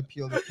 that's not gonna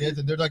appeal to kids,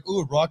 and they're like,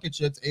 ooh, rocket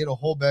ships ate a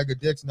whole bag of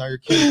dicks. Now your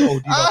kids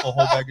OD'd off a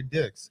whole bag of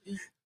dicks.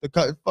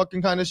 The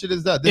fucking kind of shit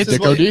is that? This It's is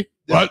Dick what, OD?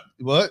 this-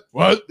 What?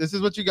 What? This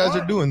is what you guys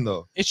are doing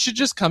though. It should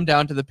just come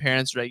down to the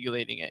parents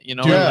regulating it, you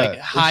know, Yeah, and like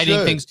it hiding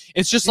should. things.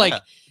 It's just Yeah. like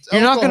It's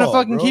you're not gonna alcohol,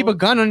 fucking bro. keep a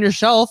gun on your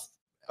shelf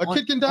A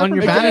kid can die on from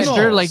your fentanyl.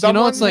 banister. Like, you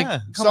know, it's Someone-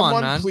 like, come Someone,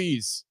 on, man.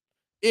 please,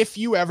 if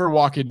you ever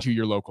walk into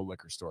your local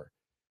liquor store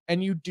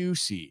and you do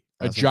see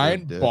a That's a big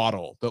giant dick.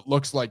 bottle that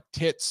looks like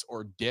tits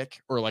or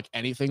dick or like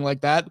anything like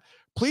that,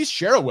 please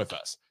share it with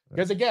us.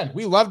 Because again,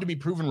 we love to be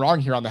proven wrong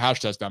here on the Hash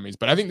Test Dummies,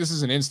 but I think this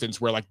is an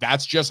instance where like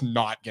that's just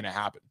not going to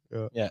happen.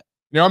 Yeah. Yeah.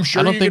 You know, I'm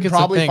sure don't you think could it's a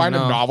probably thing, find a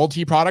no.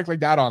 novelty product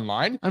like that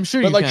online, I'm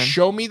sure but you like can.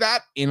 show me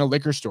that in a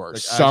liquor store Like,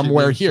 actually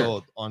somewhere being here,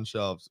 sold on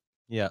shelves.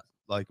 Yeah.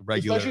 Like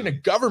regular. especially in a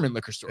government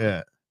liquor store.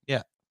 Yeah.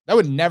 That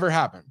would never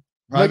happen.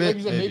 Private, like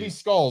you said, maybe maybe.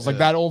 skulls, like Yeah.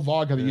 that old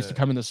vodka that used to Yeah.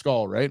 come in the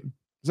skull, right?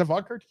 Is that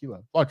vodka or tequila?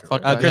 Vodka.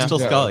 Vodka, right? yeah. Crystal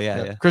Yeah. Skull.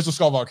 Yeah. Crystal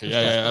Skull vodka. Yeah,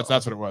 Crystal yeah, Skull.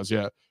 that's what it was.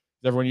 Yeah.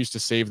 Everyone used to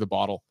save the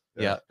bottle.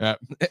 Yeah. Yeah.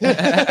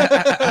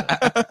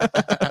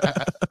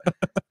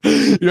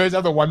 You always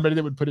have the one buddy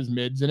that would put his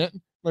mids in it,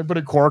 like put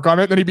a cork on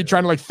it, then he'd be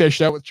trying to like fish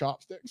out with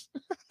chopsticks.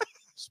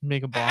 Just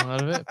make a bong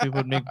out of it. People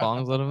would make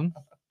bongs out of them.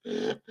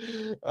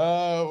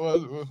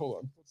 Hold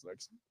on. What's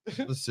next?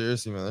 But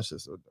seriously, man, that's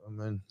just so dumb,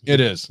 man. It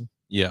is.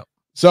 Yeah.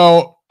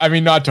 So, I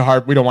mean, not to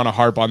harp, we don't want to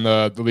harp on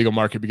the legal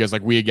market because,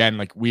 like, we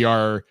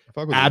are I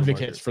fuck with the advocates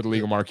market. for the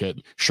legal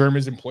market. Sherm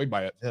is employed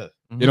by it. Yeah.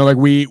 You know, like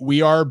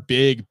we are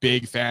big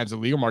fans of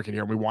the legal market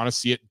here, and we want to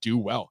see it do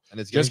well. And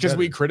it's Just because getting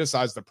we better.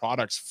 criticize the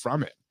products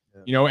from it,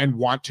 Yeah. you know, and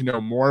want to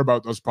know more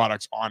about those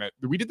products on it.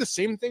 We did the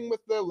same thing with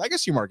the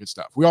legacy market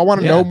stuff. We all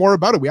want to Yeah. know more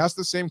about it. We ask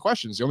the same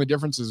questions. The only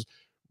difference is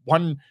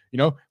one, you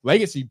know,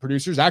 legacy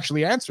producers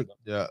actually answer them.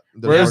 Yeah.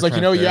 Whereas, like,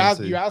 you know, you ask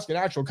an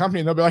actual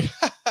company, and they'll be like,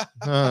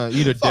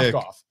 eat a fuck dick.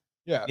 off.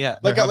 Yeah. Yeah.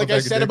 Like Have a I bag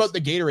of said about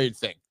dicks. the Gatorade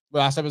thing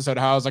last episode,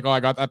 how I was like, oh,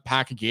 I got that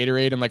pack of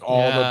Gatorade, and like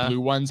all Yeah. the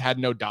blue ones had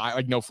no dye,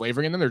 like no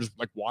flavoring in them. They're just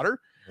like water.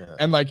 Yeah.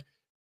 And like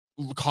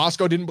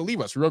Costco didn't believe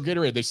us. We wrote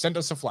Gatorade. They sent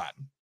us a flat.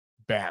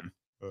 Bam.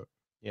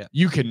 Yeah.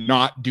 You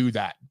cannot do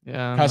that.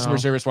 Yeah. Customer no.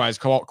 service wise,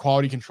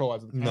 quality control.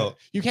 As No.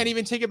 You can't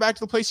even take it back to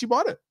the place you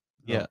bought it.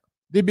 Yeah.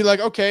 They'd be like,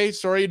 okay,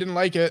 sorry you didn't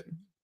like it.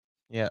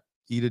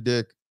 Eat a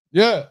dick.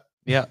 Yeah.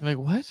 Yeah. Like,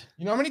 what?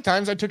 You know how many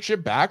times I took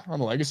shit back on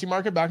the legacy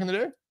market back in the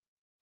day?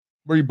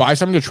 Where you buy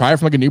something to try it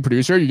from like a new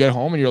producer, you get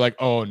home and you're like,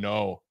 oh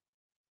no,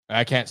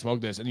 I can't smoke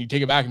this. And you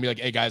take it back and be like,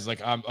 hey guys,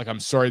 I'm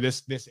sorry,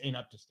 this ain't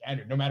up to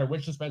standard. No matter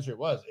which dispenser it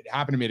was. It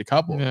happened to me at a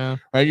couple. Yeah.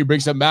 Right? You bring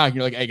something back and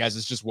you're like, hey guys,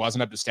 this just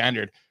wasn't up to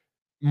standard.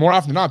 More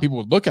often than not, people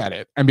would look at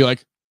it and be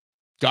like,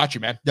 got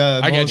you, man. Yeah.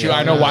 I get you.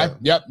 I know why. Yeah.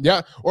 Yep.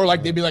 Yeah. Or like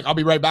Yeah. they'd be like, I'll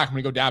be right back. I'm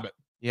gonna go dab it.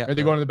 Yeah. Or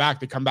they go into the back,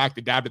 they come back,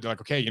 they dab it. They're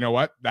like, okay, you know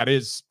what? That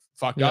is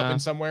fucked up Yeah. in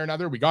some way or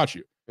another. We got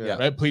you. Yeah.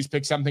 Right. Please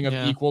pick something of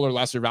Yeah. equal or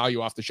lesser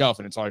value off the shelf,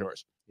 and it's all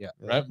yours. Yeah.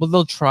 Right. Well,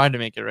 they'll try to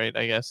make it right,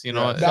 I guess. You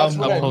know, Yeah, that's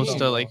what I opposed mean.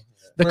 to like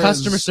the Whereas-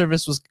 customer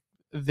service was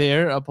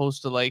there,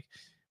 opposed to like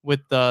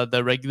with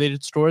the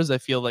regulated stores. I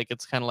feel like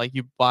it's kind of like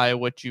you buy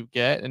what you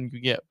get and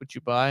you get what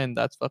you buy, and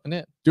that's fucking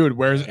it. Dude,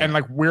 where's and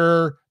like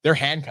they're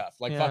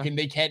handcuffed. Like Yeah. fucking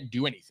they can't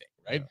do anything,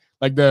 right?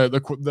 Like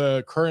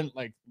the current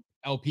like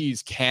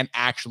LPs can't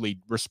actually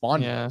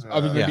respond to Yeah. us,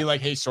 other than Yeah. be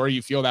like, hey, sorry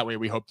you feel that way.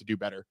 We hope to do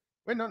better.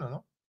 Wait,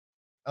 no.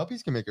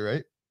 LPs can make it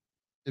right.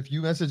 If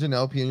you message an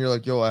LP and you're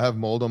like, "Yo, I have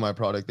mold on my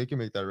product," they can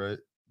make that right.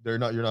 You're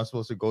not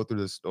supposed to go through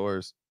the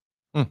stores.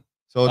 Hmm.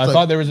 So it's I like,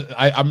 thought there was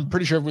I'm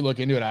pretty sure if we look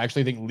into it, I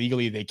actually think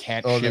legally they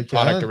can't Oh, they ship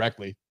product can't?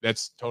 directly.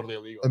 That's totally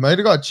illegal. it might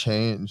have got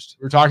changed.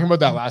 We were talking about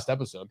that last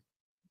episode.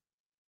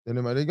 Then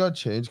it might have got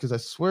changed because I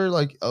swear,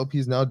 like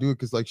LPs now do it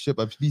because like ship.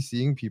 I've be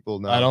seeing people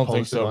now. I don't think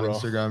post it so, on bro.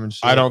 Instagram and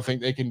shit. I don't think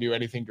they can do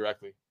anything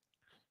directly.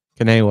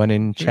 Can anyone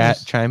in chat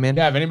Jesus. chime in?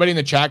 Yeah, if anybody in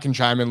the chat can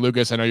chime in,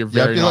 Lucas, I know you're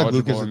Yeah, I very feel like knowledgeable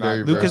Lucas in is that.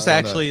 very Lucas versed on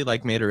that. actually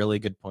like made a really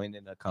good point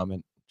in a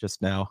comment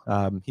just now.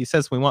 He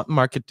says we want the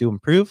market to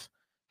improve.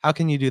 How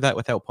can you do that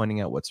without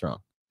pointing out what's wrong?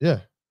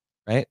 Yeah,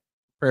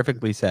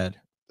 Perfectly said.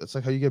 that's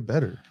like how you get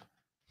better.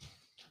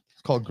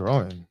 It's called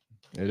growing.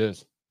 It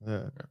is.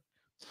 Yeah.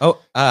 Oh,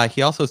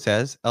 he also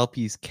says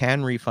LPs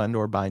can refund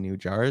or buy new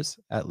jars.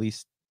 At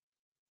least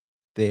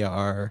they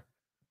are.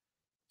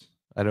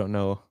 I don't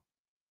know.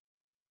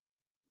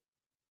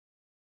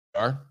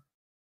 Are?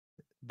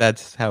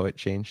 That's how it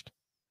changed,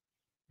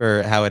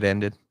 or how it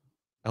ended.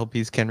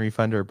 LPs can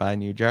refund or buy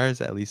new jars.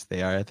 At least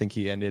they are. I think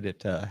he ended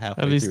it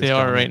halfway. At least through his they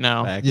are comment right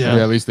now. back. Yeah.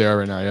 Yeah, at least they are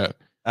right now. Yeah.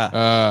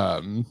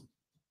 Ah.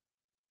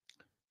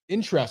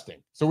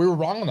 Interesting. So we were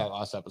wrong on that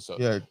last episode.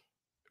 Yeah.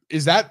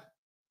 Is that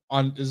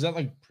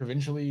like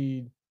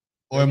provincially?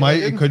 Or it might. It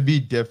regulated? could be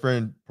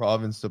different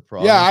province to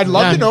province. Yeah, I'd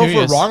love Yeah, to I'm know if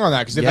curious. we're wrong on that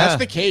because if Yeah. that's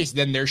the case,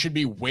 then there should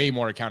be way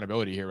more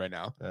accountability here right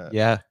now.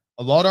 Yeah.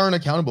 a lot aren't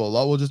accountable. A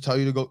lot will just tell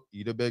you to go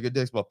eat a bag of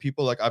dicks. But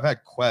people like I've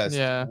had Quest,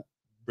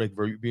 like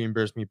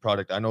reimburse me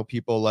product. I know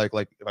people like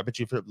if I bet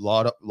you for a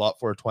lot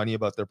for 20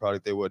 about their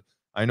product, they would.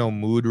 I know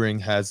Mood Ring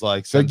has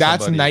like so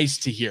that's nice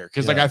to hear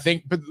because like I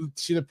think, but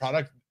see the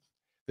product.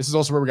 This is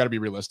also where we got to be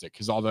realistic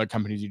because all the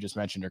companies you just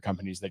mentioned are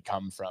companies that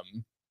come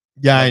from.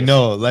 Yeah, legacy. I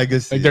know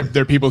legacy. Like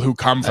they're people who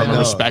come from a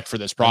respect for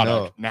this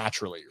product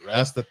naturally, right?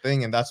 That's the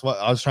thing, and that's what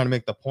I was trying to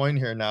make the point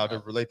here now to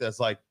relate. That's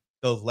like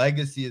the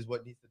legacy is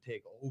what needs to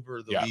take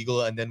over the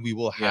legal, and then we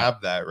will have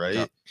that, right?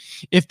 Yeah.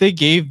 If they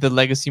gave the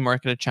legacy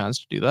market a chance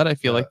to do that, I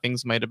feel like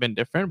things might have been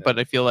different. But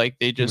I feel like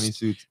they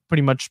just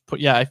pretty much put.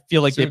 Yeah, I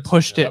feel like they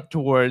pushed it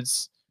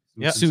towards.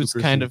 Suits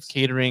kind of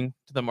catering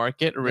to the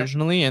market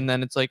originally, and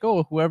then it's like,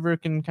 oh, whoever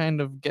can kind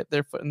of get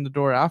their foot in the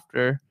door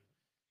after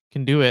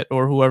can do it,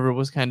 or whoever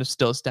was kind of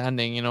still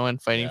standing, you know,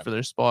 and fighting for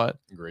their spot.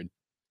 Agreed.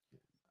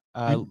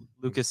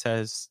 Lucas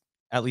says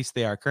at least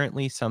they are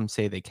currently. Some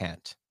say they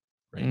can't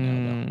right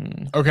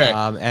now. Okay.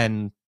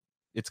 And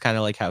it's kind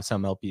of like how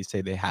some LPs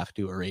say they have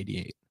to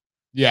irradiate.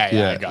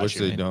 I got which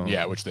you. they don't.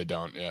 Yeah, which they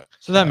don't. Yeah.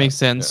 So that makes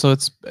sense. So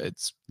it's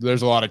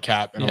there's a lot of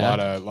cap and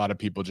a lot of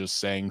people just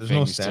saying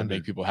things to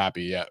make people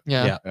happy.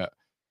 Yeah.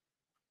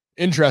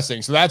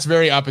 Interesting. So that's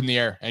very up in the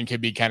air and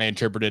can be kind of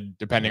interpreted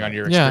depending on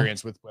your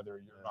experience with whether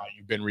or not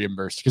you've been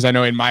reimbursed. Because I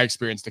know in my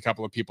experience, the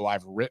couple of people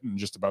I've written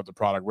just about the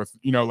product with,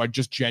 you know, like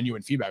just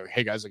genuine feedback. Like,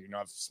 hey guys, like, you know,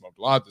 I've smoked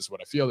a lot. This is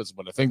what I feel. This is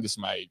what I think. This is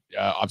my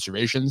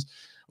observations.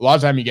 A lot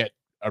of time you get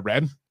a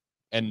read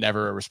and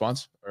never a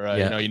response, or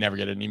you know, you never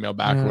get an email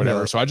back or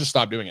whatever. So I just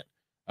stopped doing it.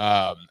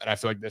 And I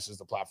feel like this is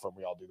the platform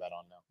we all do that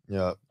on now.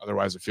 Yeah.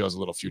 Otherwise, it feels a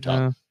little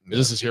futile.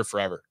 This is here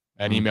forever.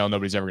 An email,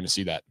 nobody's ever going to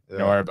see that. You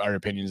know, our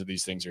opinions of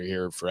these things are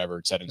here forever.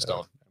 It's set in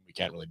stone. We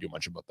can't really do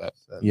much about that.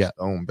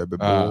 Baby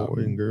boy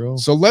and girl.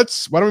 So why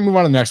don't we move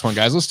on to the next one,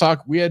 guys? Let's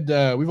talk. We've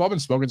all been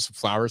smoking some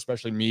flower,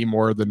 especially me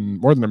more than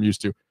I'm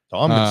used to.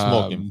 I've been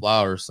smoking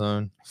flower,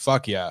 son.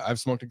 Fuck yeah. I've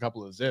smoked a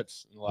couple of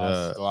zips in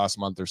the last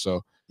month or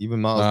so. Even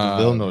Miles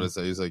DeVille noticed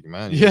that. He's like,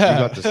 man, you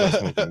got to start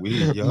smoking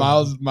weed. Yo.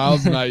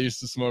 Miles and I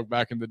used to smoke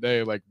back in the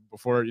day, like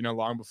before, you know,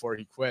 long before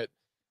he quit.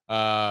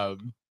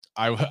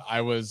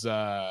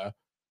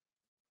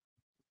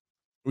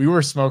 We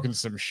were smoking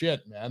some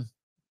shit, man.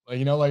 Like,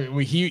 you know, like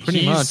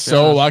he's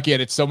so lucky,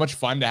 and it's so much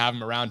fun to have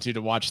him around too,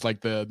 to watch like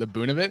the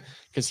boon of it,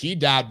 because he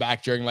dabbed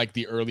back during like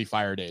the early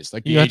fire days,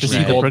 like the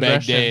HC Gold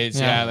Bag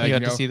days. Like, you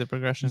got to see the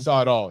progression. He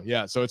saw it all.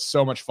 Yeah, so it's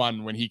so much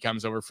fun when he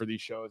comes over for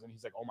these shows, and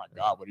he's like, "Oh my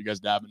god, what are you guys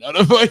dabbing out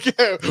of? Like,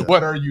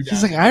 what are you?"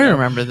 He's like, "I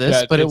remember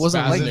this, but it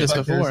wasn't like this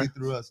before."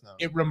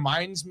 It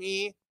reminds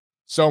me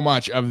so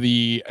much of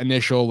the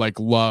initial like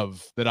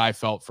love that I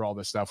felt for all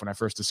this stuff when I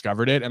first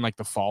discovered it, and like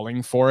the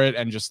falling for it,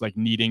 and just like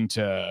needing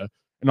to.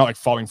 Not like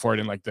falling for it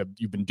in like the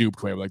you've been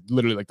duped way, like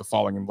literally like the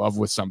falling in love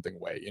with something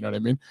way. You know what I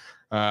mean?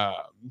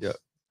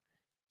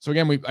 So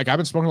again, I've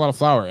been smoking a lot of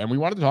flower, and we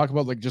wanted to talk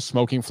about like just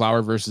smoking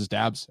flower versus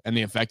dabs and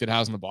the effect it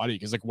has on the body.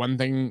 Because like one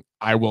thing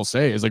I will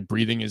say is like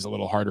breathing is a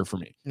little harder for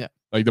me. Yeah.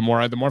 Like the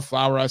more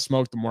flower I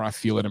smoke, the more I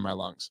feel it in my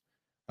lungs.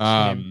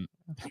 And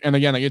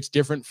again, like it's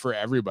different for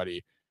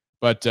everybody.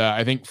 But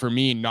I think for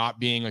me, not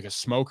being like a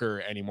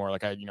smoker anymore,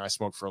 like I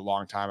smoked for a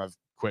long time. I've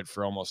quit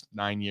for almost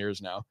 9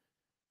 years now.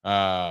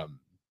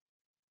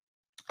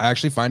 I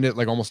actually find it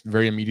like almost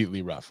very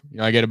immediately rough. You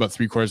know, I get about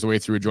 3/4 of the way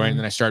through a joint, and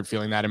then I start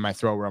feeling that in my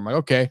throat where I'm like,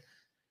 okay,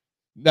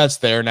 that's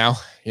there now,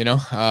 you know?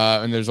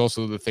 And there's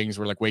also the things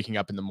where like waking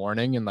up in the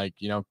morning and like,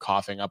 you know,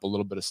 coughing up a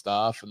little bit of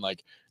stuff. And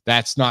like,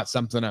 that's not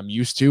something I'm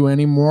used to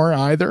anymore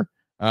either.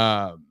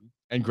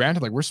 And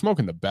granted, like we're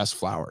smoking the best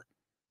flower.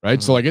 Right.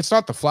 So like, it's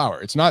not the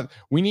flower. It's not,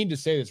 we need to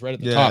say this right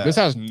at the top. This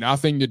has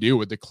nothing to do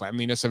with the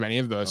cleanliness of any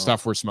of the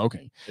stuff we're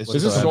smoking.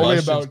 This is only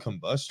about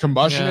combustion.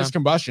 Combustion is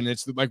combustion.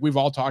 It's like, we've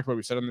all talked about,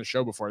 we said on the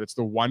show before, it's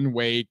the one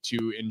way to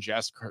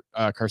ingest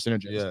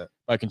carcinogens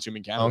by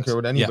consuming cannabis. I don't care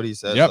what anybody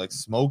says. Like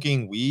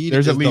smoking weed,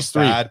 there's at least the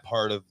bad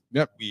part of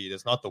weed.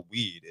 It's not the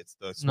weed. It's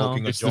the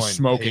smoking a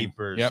joint,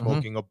 paper,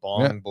 smoking a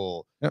bong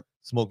bowl,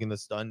 smoking the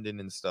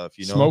stundin and stuff.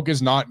 You know, smoke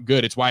is not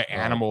good. It's why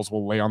animals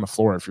will lay on the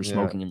floor if you're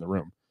smoking in the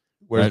room.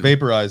 Whereas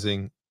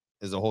vaporizing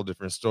is a whole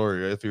different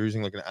story. Right? If you're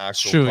using like an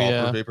actual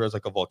proper vaporizer,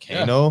 like a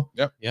volcano,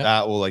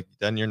 that will like,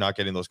 then you're not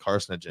getting those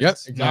carcinogens.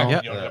 Yes, exactly.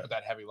 You don't end up with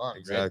that heavy lung.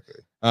 Exactly.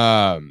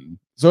 Right?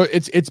 So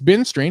it's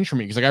been strange for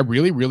me because like I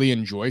really, really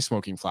enjoy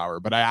smoking flower,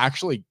 but I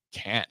actually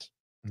can't.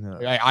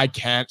 Like, I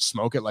can't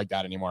smoke it like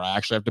that anymore. I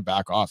actually have to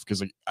back off because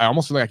like I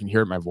almost feel like I can hear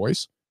it in my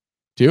voice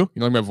too. You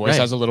know, like my voice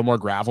has a little more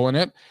gravel in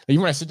it. Like,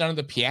 even when I sit down at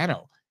the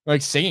piano,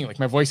 like singing, like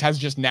my voice has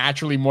just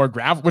naturally more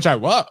gravel, which I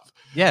love.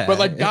 Yeah, but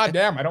like,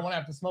 goddamn, I don't want to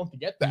have to smoke to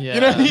get that.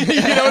 You know what I mean?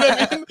 You know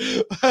what I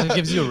mean? It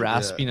gives you a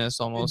raspiness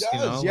almost. It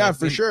does, you know, yeah, like,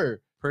 for sure.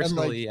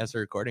 Personally, as a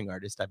recording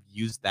artist, I've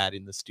used that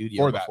in the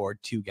studio before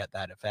to get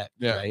that effect.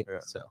 Right.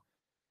 So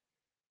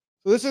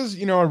this is,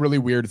 you know, a really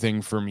weird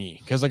thing for me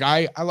because like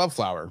I love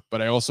flower,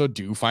 but I also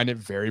do find it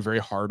very, very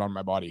hard on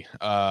my body.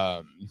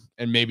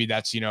 And maybe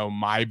that's, you know,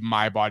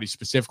 my body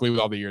specifically with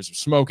all the years of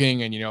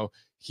smoking and, you know,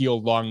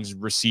 healed lungs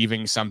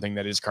receiving something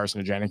that is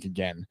carcinogenic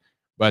again.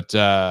 But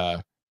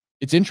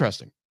it's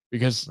interesting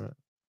because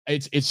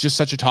it's just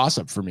such a toss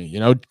up for me. You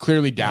know,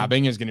 clearly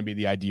dabbing is going to be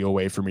the ideal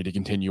way for me to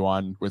continue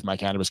on with my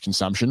cannabis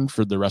consumption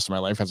for the rest of my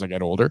life as I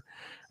get older.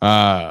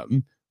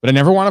 But I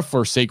never want to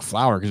forsake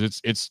flower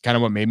because it's kind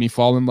of what made me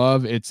fall in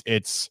love.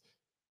 There's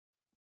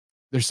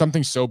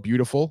something so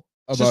beautiful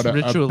about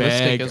a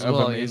bag as of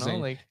well, amazing. you know?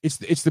 Like,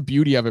 it's the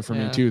beauty of it for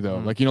me too, though.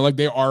 Mhm. Like, you know, like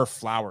they are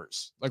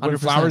flowers. Like when 100%.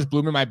 flowers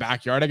bloom in my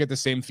backyard, I get the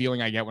same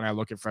feeling I get when I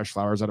look at fresh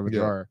flowers out of a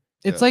jar.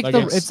 it's Yeah. like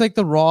Like, it's like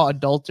the raw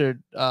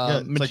adulterated it's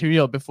like-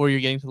 material before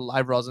you're getting to the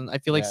live rosin. I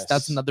feel like Yes.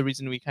 that's another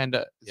reason we kind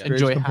of It's great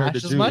enjoy compared to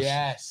hash as juice. much.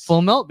 Yes.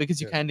 Full melt, because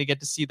you Yeah. kind of get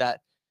to see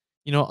that,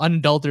 you know,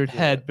 unadulterated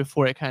head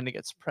before it kind of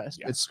gets pressed.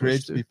 and It's switched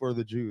grapes through. before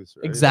the juice,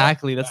 right?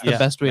 Exactly. That's the Yeah.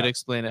 best way Yeah. to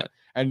explain it.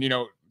 And, you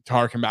know, to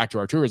harken back to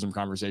our tourism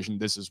conversation,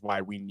 this is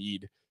why we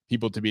need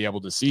people to be able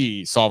to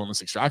see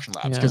solventless extraction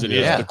labs, because it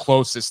is Yeah. the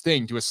closest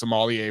thing to a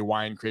sommelier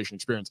wine creation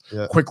experience.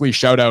 Yeah. Quickly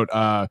shout out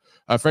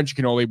Frenchy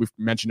Cannoli. We've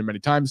mentioned it many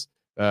times.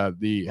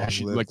 The Long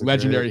live like the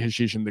legendary great.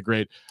 Hashishin the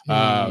Great.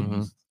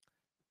 Mhm.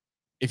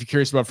 If you're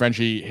curious about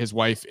Frenchy, his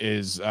wife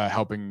is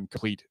helping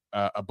complete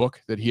a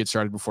book that he had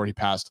started before he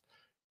passed.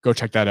 Go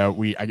check that out.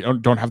 I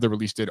don't have the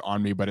release date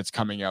on me, but it's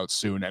coming out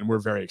soon, and we're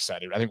very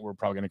excited. I think we're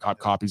probably going to cop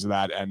copies of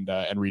that and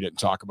read it and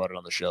talk about it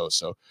on the show.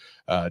 So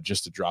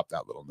just to drop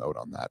that little note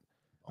on that.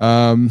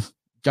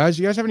 Guys,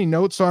 you guys have any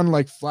notes on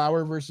like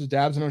flower versus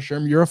dabs? I know,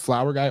 Sherm, you're a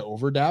flower guy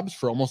over dabs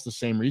for almost the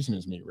same reason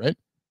as me, right?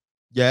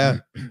 Yeah.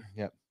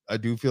 Yeah. I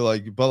do feel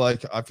like, but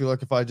like, I feel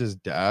like if I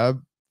just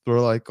dab for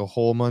like a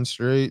whole month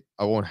straight,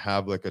 I won't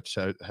have like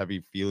a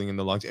heavy feeling in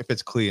the lungs if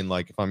it's clean.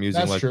 Like if I'm using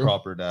That's like true.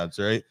 proper dabs,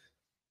 right?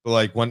 But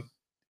like when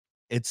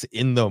it's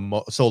in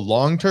the so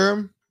long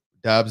term,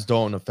 dabs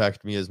don't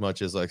affect me as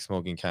much as like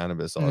smoking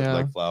cannabis or Yeah.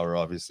 like flower,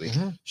 obviously.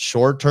 Mhm.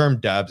 Short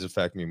term dabs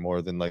affect me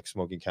more than like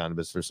smoking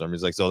cannabis for some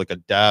reason. Like, so like a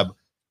dab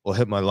will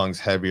hit my lungs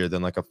heavier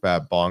than like a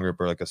fat bong rip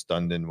or like a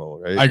Stundin will,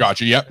 right? I got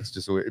you. Yep. It's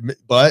just weird.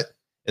 But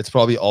it's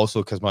probably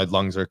also because my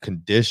lungs are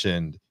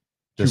conditioned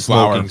to To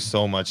flower. smoking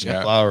so much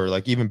Yeah. flower.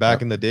 Like even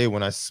back in the day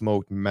when I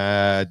smoked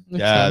mad Makes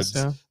dabs,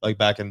 sense, yeah. like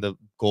back in the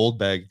gold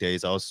bag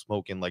days, I was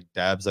smoking like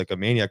dabs like a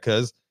maniac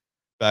because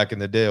back in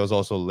the day I was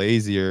also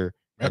lazier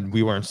Yep.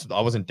 and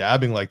I wasn't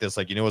dabbing like this.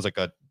 Like, you know,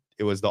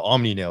 it was the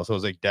Omni nail. So it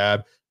was like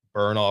dab,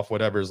 burn off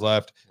whatever's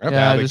left, Yep. Yeah,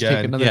 dab just take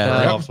again, another Yeah.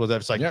 burn dab. off whatever.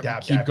 It's like Yep.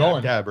 dab, Keep dab,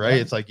 going. dab, right?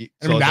 Yeah. It's like I mean,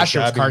 so that it's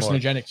shit's dabbing more.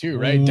 carcinogenic too,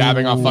 right?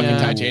 Dabbing off fucking Yeah.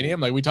 titanium.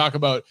 Like we talk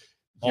about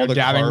All the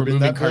dabbing carbon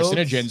removing that builds.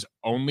 carcinogens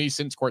only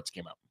since quartz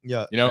came out.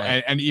 Yeah. You know,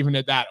 Right. and even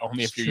at that,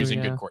 only It's if you're true,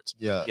 using yeah. good quartz.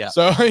 Yeah. Yeah.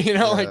 So, you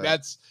know, like Yeah.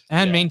 that's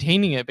And Yeah.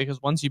 maintaining it,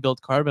 because once you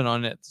build carbon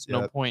on it, it's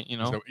no Yeah. point, you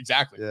know. so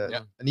exactly. Yeah. Yeah.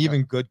 And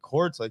even good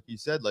quartz, like you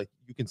said, like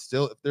you can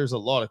still, if there's a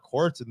lot of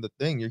quartz in the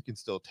thing, you can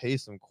still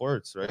taste some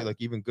quartz, right? Like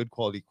even good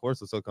quality quartz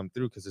will still come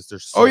through because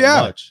there's so Oh,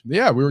 yeah. much.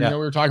 Yeah, we were Yeah. you know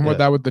we were talking Yeah. about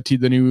that with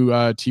the new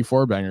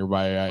T4 banger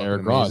by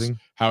Eric Fucking Ross. amazing.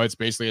 How it's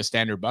basically a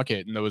standard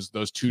bucket and those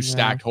two Yeah.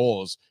 stacked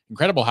holes.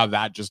 Incredible how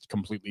that just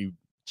completely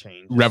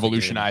Change the game.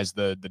 revolutionized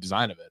the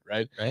design of it,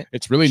 right? Right.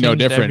 It's really no Changed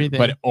different, everything.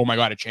 but oh my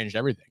god, it changed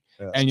everything.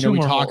 Yeah. And you Two know, we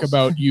more talk holes.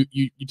 about you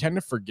tend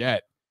to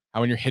forget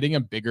how when you're hitting a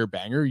bigger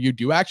banger, you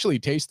do actually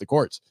taste the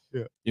quartz.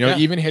 Yeah. You know, Yeah.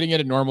 even hitting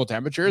it at normal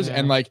temperatures, Yeah.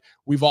 and like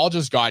we've all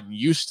just gotten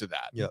used to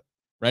that. Yeah.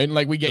 Right. And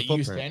like we get used to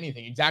footprint.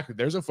 anything. Exactly.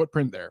 There's a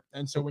footprint there.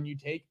 And so when you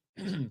take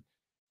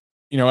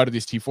you know, out of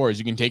these T4s,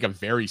 you can take a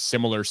very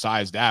similar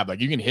size dab. Like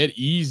you can hit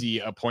easy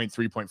a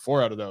 0.3,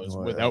 0.4 out of those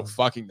Oh, without yeah.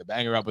 fucking the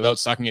banger up, without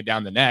sucking it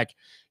down the neck,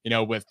 you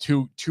know, with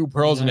two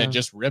pearls in Yeah. it,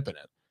 just ripping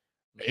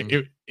it.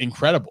 Mhm.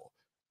 Incredible.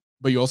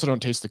 But you also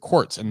don't taste the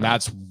quartz, and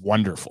that's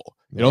wonderful.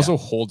 It Yeah. also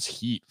holds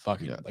heat.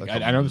 Fucking Yeah, like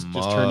like I a know this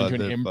just turned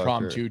into an motherfucker.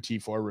 impromptu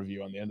T4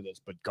 review on the end of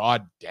this, but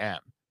god damn.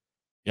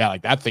 Yeah,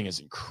 like that thing is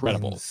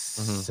incredible.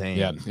 Insane.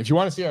 Yeah. If you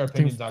want to see our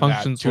Thing opinions on that,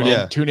 functions tune, well. in,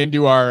 Yeah. tune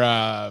into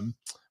our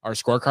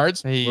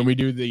scorecards Hey. when we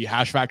do the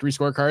Hash Factory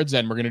scorecards,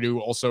 and we're gonna do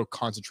also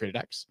Concentrated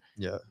X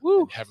Yeah.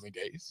 Woo. and Heavenly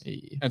Days.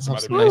 Hey, And some have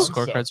other some nice big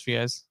ones, so- scorecards for you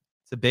guys.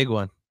 It's a big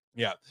one.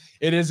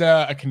 It is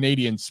a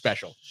Canadian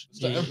special.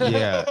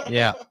 Yeah.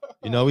 Yeah.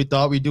 You know, we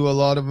thought we'd do a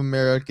lot of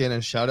American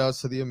and shout outs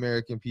to the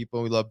American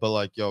people we love, but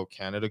like, yo,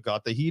 Canada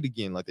got the heat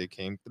again. Like they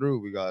came through.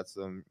 We got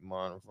some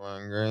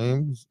modifying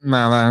games.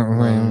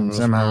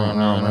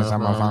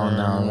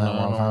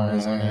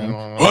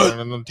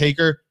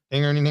 Taker.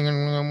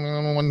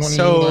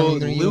 So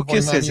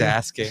Lucas is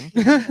asking,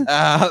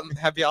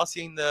 have y'all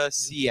seen the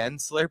CN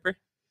Slurper?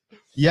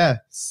 Yeah,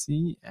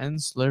 C and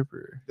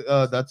Slurper.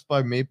 that's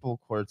by Maple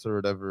Quartz or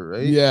whatever,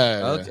 right?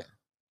 Yeah. Okay.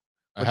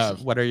 I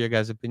have. What are your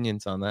guys'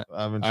 opinions on that?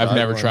 I've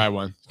never tried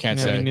one. Can't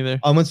Yeah, say. me neither.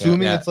 I'm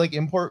assuming Yeah. it's like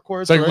import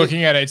quartz. It's like right?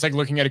 looking at it. It's like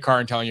looking at a car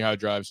and telling you how it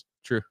drives.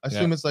 True. I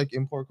assume it's like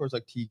import quartz,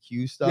 like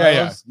TQ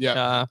style.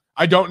 Yeah.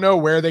 I don't know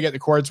where they get the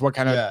quartz, what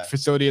kind of Yeah.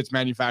 facility it's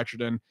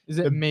manufactured in. Is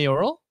it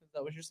mayoral? Is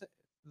that what you're saying?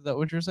 Is that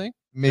what you're saying?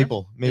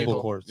 Maple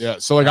quartz. Yeah.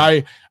 So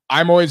like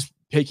I'm always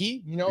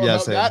picky, you know, Yeah,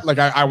 about same. that. Like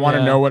I want to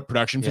Yeah. know what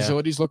production Yeah.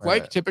 facilities look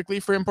like Right. typically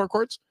for import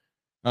quartz.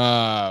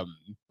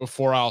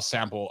 Before I'll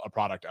sample a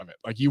product of it.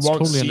 Like you It's won't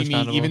totally see me,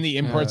 understandable. even the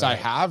imports I Yeah.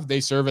 have, they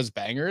serve as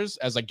bangers,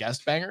 as like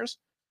guest bangers.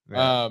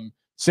 Yeah.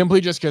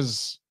 Simply just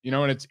because, you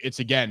know, and it's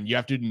again, you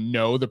have to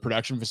know the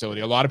production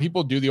facility. A lot of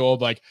people do the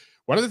old like,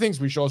 one of the things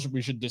we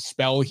should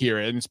dispel here,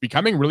 and it's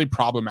becoming really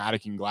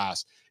problematic in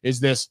glass, is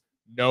this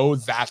 "no,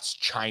 that's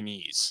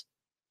Chinese"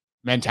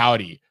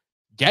 mentality.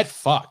 Get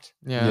fucked.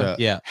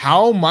 Yeah.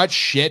 How much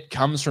shit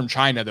comes from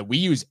China that we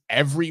use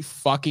every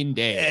fucking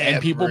day,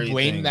 and people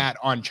blame that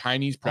on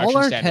Chinese production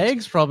All our standards.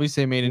 tags probably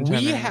say made in China.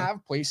 We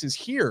have places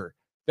here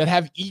that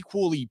have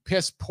equally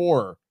piss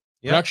poor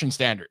production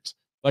standards.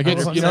 Like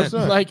it's, you know,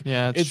 100%. like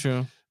Yeah, it's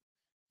true.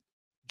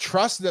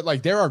 trust that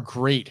like there are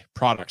great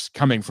products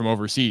coming from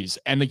overseas,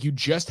 and like you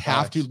just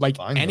have to like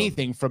Find them.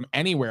 anything from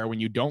anywhere. When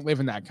you don't live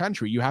in that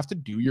country, you have to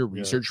do your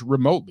research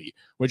remotely,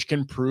 which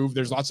can prove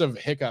there's lots of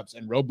hiccups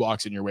and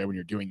roadblocks in your way when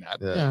you're doing that.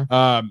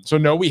 Yeah. So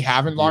no, we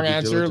haven't. Long Due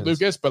answer, diligence.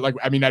 Lucas, but like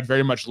I mean, I'd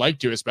very much like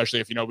to, especially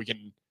if you know we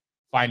can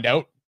find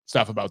out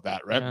stuff about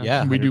that, right?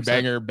 Yeah. We do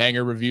 100%.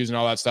 banger reviews and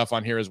all that stuff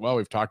on here as well.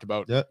 We've talked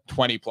about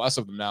 20 plus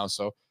of them now.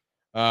 So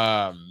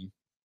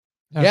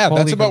yeah, that's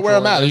quality about where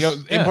I'm control at. You know,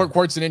 is- import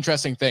quartz is an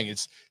interesting thing.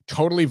 It's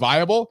totally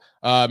viable.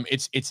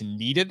 It's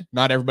needed.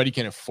 Not everybody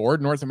can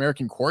afford North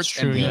American quartz, It's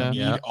true, and we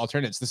yeah. need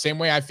alternatives. The same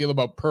way I feel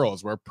about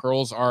pearls, where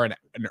pearls are an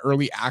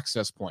early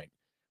access point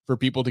for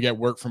people to get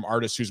work from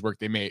artists whose work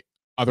they may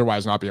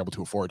otherwise not be able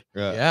to afford.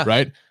 Yeah.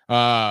 Right?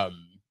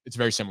 It's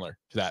very similar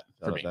to that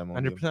for me.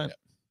 100%.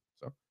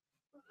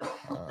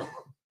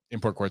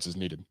 Import quartz is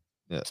needed.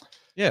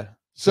 Yeah.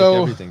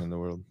 So, Everything in the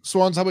world.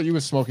 Swans, how about you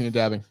with smoking and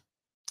dabbing?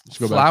 Let's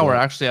go back to Flour,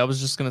 that. actually, I was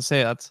just gonna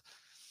say that's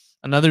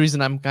another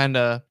reason I'm kind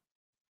of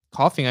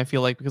coughing. I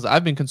feel like because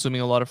I've been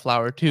consuming a lot of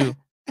flour too,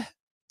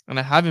 and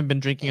I haven't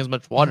been drinking as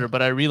much water.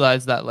 But I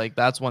realized that like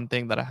that's one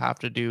thing that I have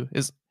to do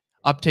is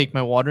uptake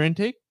my water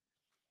intake.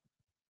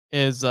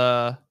 Is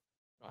oh,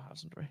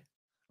 how's it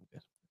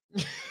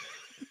right?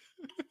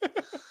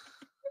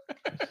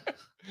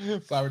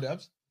 Flower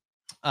dabs.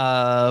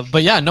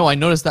 But yeah, no, I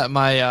noticed that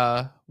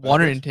my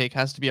water intake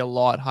has to be a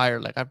lot higher.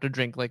 Like I have to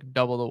drink like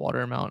double the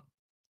water amount.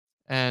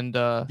 And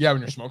Yeah, when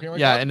you're smoking like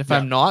yeah, that? and if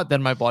I'm not,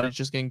 then my body's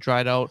just getting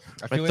dried out.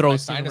 I My feel like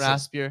throat's my getting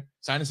sinuses- raspier.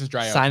 Sinuses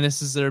dry out.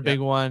 Sinuses are a big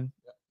one.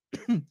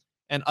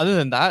 And other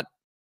than that,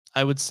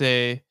 I would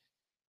say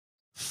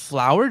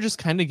flour just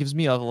kind of gives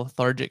me a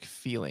lethargic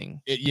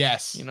feeling.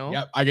 Yes. You know?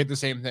 Yep. I get the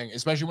same thing,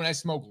 especially when I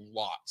smoke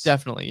lots.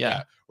 Definitely,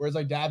 yeah. Whereas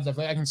like dabs, I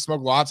feel like I can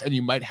smoke lots and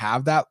you might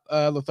have that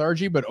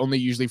lethargy, but only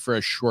usually for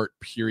a short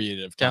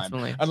period of time.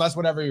 Definitely. Unless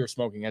whatever you're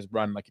smoking has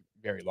run like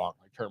very long,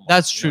 like term.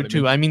 That's you know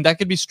true what I mean? too. I mean, that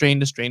could be strain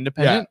to strain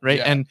dependent, right?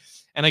 yeah.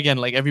 And again,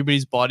 like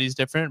everybody's body's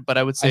different, but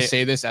I would I say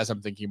say this as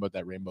I'm thinking about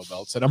that rainbow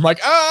belts, and I'm like,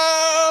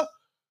 ah.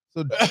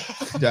 So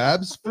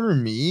dabs for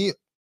me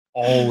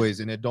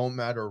always, and it don't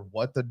matter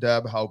what the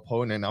dab, how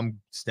potent, and I'm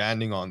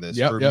standing on this.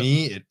 Yep, For yep.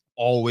 me, it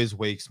always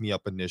wakes me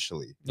up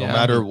initially, no Yeah.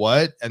 matter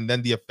what, and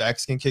then the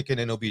effects can kick in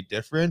and it'll be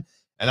different.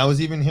 And I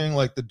was even hearing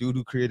like the dude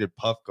who created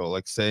Puffco,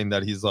 like saying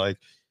that he's like,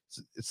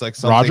 it's like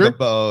something Roger?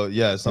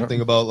 about something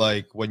about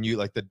like when you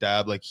like the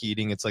dab like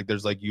heating, it's like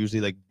there's like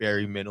usually like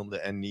very minimal the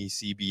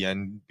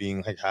NECBN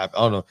being like half. I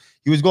don't know.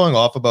 He was going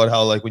off about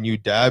how like when you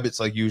dab, it's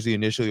like usually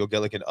initially you'll get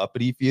like an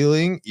uppity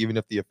feeling, even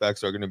if the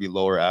effects are going to be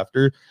lower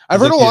after.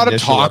 I've It's heard like a the lot of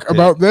initial talk uptake.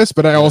 about this,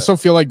 but I also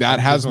feel like that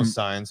has There's no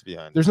science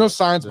behind. there's it. no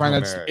science There's behind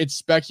no that. merit. It's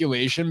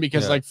speculation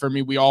because, Yeah. like, for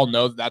me, we all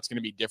know that that's going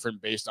to be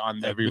different based on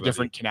the Everybody.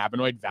 different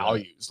cannabinoid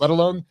values, let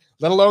alone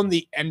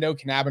the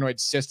endocannabinoid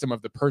system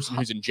of the person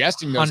who's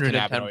ingesting those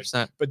cannabinoids,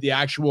 110%. but the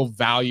actual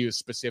values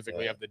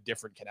specifically of the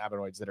different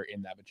cannabinoids that are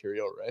in that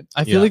material, right?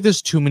 I feel Yeah. like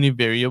there's too many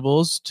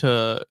variables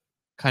to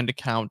kind of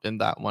count in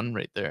that one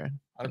right there.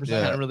 Like, 100%.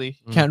 you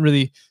Yeah. can't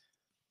really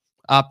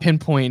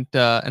pinpoint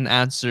an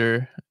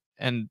answer,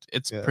 and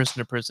it's Yeah. person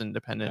to person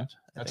dependent.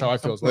 That's how I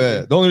feel. as Well, well.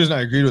 yeah, the only reason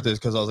I agreed with this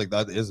because I was like,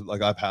 that is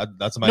like I've had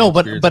that's my No, but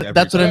experience, like, every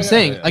that's what time. I'm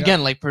saying. Yeah, yeah.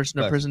 Again, like person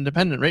to Facts. person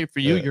dependent, right? For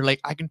you, Yeah. you're like,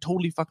 I can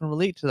totally fucking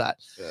relate to that.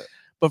 Yeah.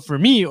 But for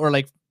me, or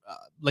like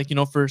you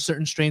know, for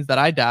certain strains that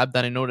I dab,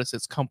 that I notice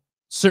it's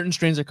certain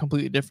strains are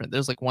completely different.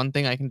 There's like one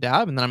thing I can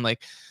dab, and then I'm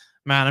like,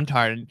 man, I'm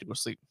tired. I need to go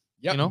sleep.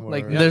 Yep. You know,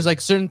 like Word. there's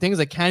like certain things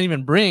I can't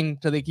even bring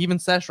to like even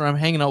session where I'm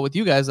hanging out with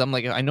you guys. I'm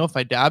like, I know if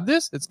I dab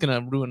this, it's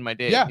gonna ruin my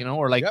day. Yeah. You know,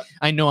 or like Yep.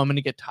 I know I'm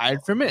gonna get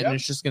tired from it, Yep. and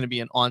it's just gonna be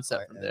an onset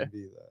I from there.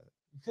 envy that.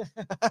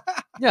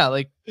 Yeah,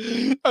 like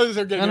I was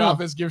getting I know. off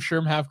this, give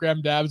Sherm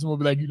half-gram dabs, and we'll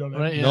be like, you don't know.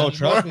 Right, yeah. No,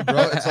 trust me, bro.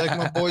 It's like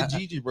my boy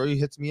Gigi, bro. He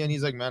hits me and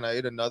he's like, man, I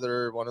ate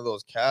another one of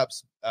those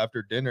caps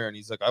after dinner, and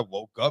he's like, I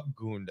woke up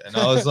gooned, and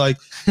I was like,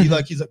 he's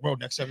like, bro,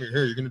 next time you're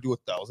here, you're gonna do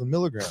 1,000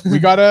 milligrams. we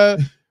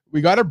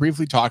gotta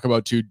briefly talk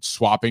about too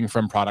swapping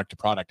from product to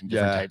product and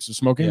different Yeah. types of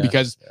smoking Yeah.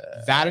 because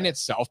that in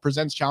itself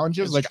presents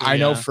challenges. It's Like true, I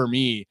know yeah. for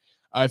me,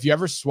 if you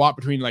ever swap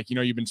between like, you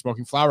know, you've been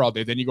smoking flower all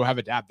day, then you go have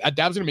a dab. That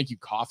dab's gonna make you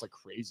cough like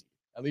crazy.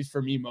 At least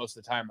for me, most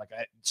of the time, like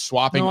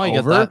swapping No, I get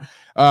over,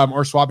 that.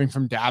 or swapping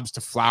from dabs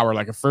to flower.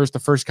 Like the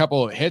first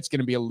couple of hits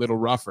gonna be a little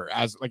rougher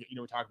as like, you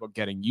know, we talk about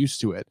getting used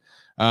to it.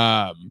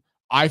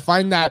 I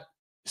find that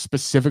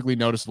specifically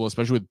noticeable,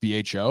 especially with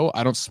BHO.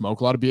 I don't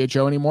smoke a lot of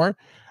BHO anymore.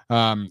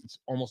 It's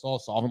almost all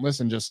solventless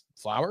and just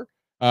flower.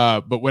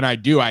 But when I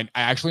do, I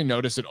actually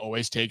notice it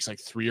always takes like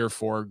 3 or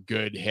 4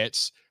 good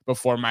hits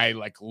before my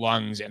like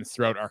lungs and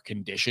throat are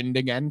conditioned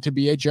again to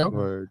BHO.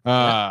 Word.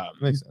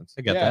 Makes sense.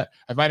 I get Yeah, that.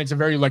 I find it's a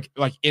very like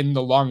in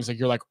the lungs, like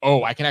you're like,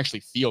 oh, I can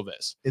actually feel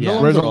this. In Yeah.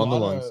 the Whereas lungs a or on the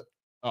lot lungs? of-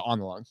 on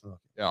the lungs. Okay.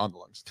 Yeah, on the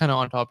lungs. Kind of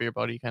on top of your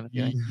body kind of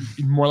feeling.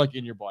 More like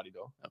in your body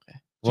though. Okay.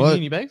 Do you What? need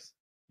any bags?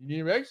 You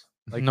need bags?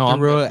 Like No, I'm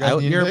throw good. it You guys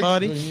out need your bags?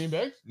 body. You need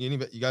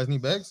bags? You guys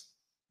need bags?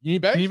 You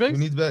need bags? You need bags?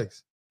 Who needs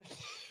bags?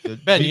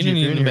 Ben, Gigi, you if didn't you're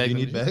need in a here, bag, do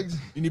you did need you? bags?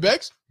 You need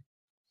bags?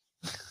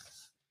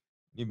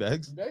 Need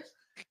bags? Need bags?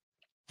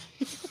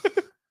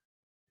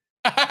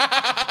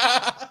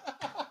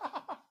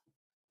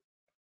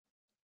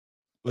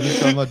 What are you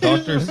talking about,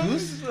 Dr.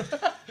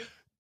 Seuss?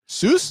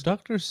 Seuss?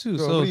 Dr. Seuss.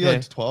 Bro, what are you, Okay.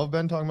 like 12,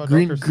 Ben, talking about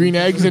Green Dr. Seuss? green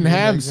eggs and Green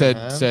ham eggs and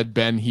ham? said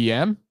Ben he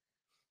am.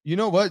 You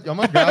know what? I'm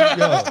gonna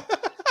grab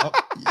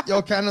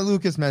yo, Canna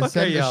Lucas, man. Fuck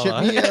are y'all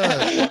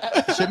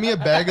Ship me a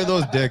bag of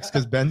those dicks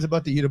because Ben's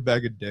about to eat a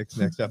bag of dicks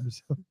next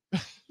episode.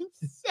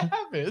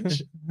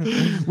 Savage.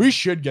 We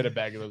should get a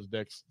bag of those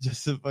dicks.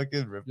 Just to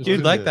fucking rip. Just those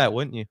You'd like shit. that,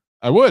 wouldn't you?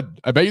 I would.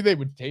 I bet you they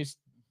would taste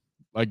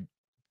like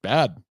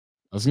bad.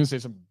 I was gonna say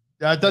some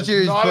Yeah, I thought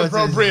you were not supposed to-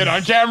 appropriate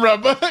on camera,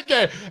 but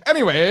okay.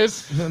 Anyways,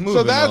 so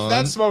Moving that's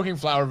on. smoking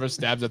flower versus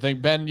dabs. I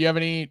think. Ben, do you have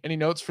any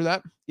notes for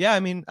that? Yeah, I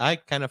mean, I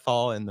kind of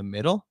fall in the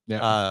middle.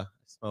 Yeah.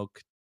 Smoke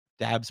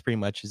dabs pretty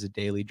much as a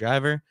daily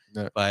driver,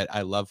 Yeah. but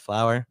I love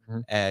flower.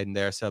 Mhm. And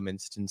there are some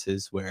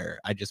instances where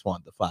I just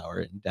want the flower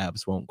and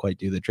dabs won't quite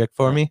do the trick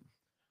for me.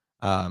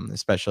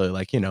 Especially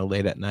like,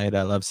 late at night.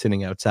 I love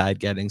sitting outside,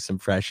 getting some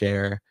fresh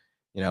air,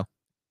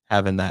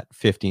 having that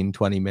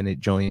 15-20 minute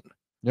joint.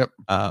 Yep.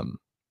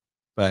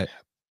 But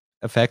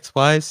effects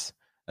wise,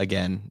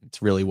 again,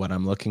 it's really what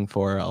I'm looking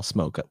for. I'll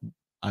smoke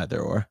either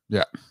or.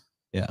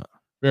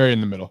 Very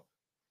in the middle.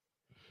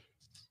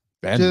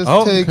 Ben. Just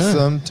Oh, take okay.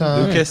 some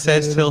time. Lucas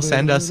says he'll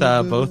send us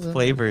both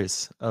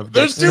flavors of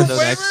There's dicks two for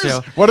the next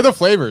flavors. show. What are the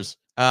flavors?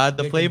 The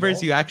Dick and flavors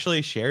balls? you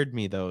actually shared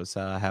me those.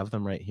 I have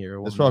them right here.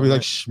 It's One probably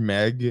like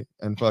moment. Schmeg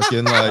and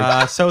fucking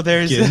like So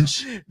there's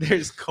Ginch.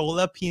 there's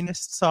cola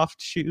penis soft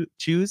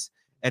chews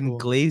and Cool.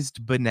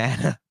 glazed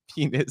banana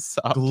penis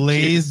soft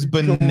glazed chews.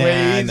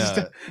 banana.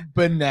 Glazed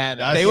banana.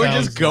 That They were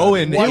sounds just good.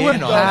 going What in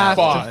the on have that. to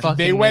fuck? fucking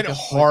They went make a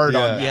hard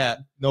on Yeah. that. Yeah.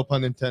 No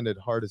pun intended.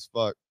 Hard as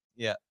fuck.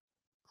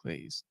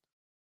 Please.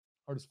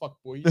 Hard as fuck,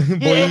 boy.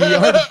 Boy,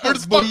 Hard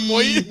as fuck,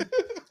 boy.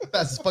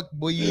 Fast as fuck,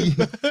 boy. You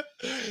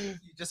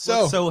just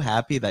So- look so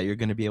happy that you're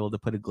going to be able to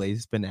put a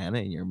glazed banana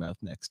in your mouth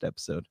next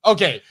episode.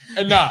 Okay,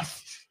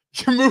 enough.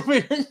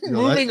 moving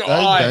moving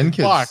on. Ben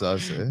kid's Fuck.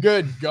 sus, eh?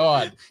 Good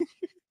God.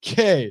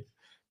 Okay,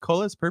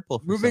 Cola's purple.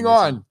 for moving some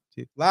reason, on.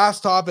 too.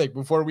 Last topic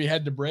before we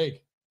head to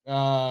break.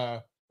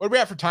 What do we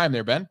have for time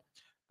there, Ben?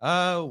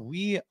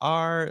 We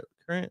are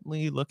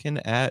currently looking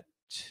at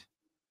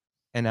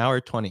an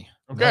hour 20.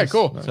 Okay, Nice,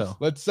 cool. nice. So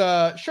Let's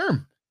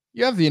sure.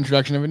 You have the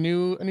introduction of a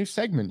new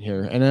segment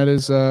here, and that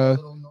is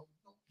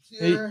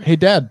hey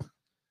dad. Hey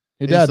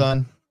Hey, dad.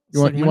 son. You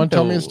want to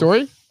tell me a Segmento.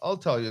 story? I'll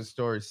tell you a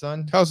story,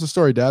 son. Tell us a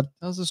story, Dad.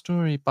 Tell us a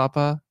story,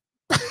 Papa.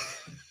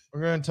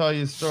 We're gonna tell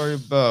you a story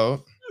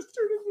about.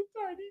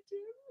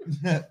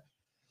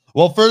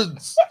 Well,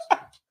 first,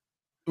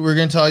 we're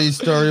gonna tell you a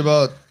story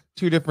about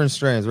two different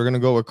strains. We're gonna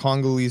go with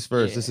Congolese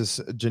first. Yeah. This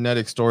is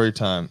genetic story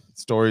time.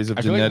 Stories of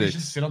I feel like we should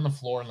genetics. sit on the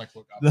floor and like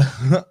look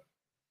up.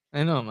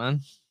 I know,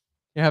 man.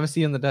 You have a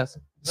seat on the desk.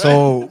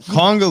 So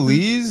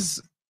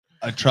Congolese,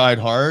 I tried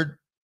hard.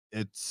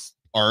 It's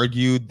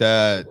argued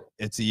that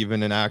it's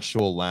even an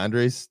actual land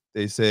race.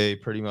 They say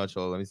pretty much.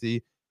 Oh, let me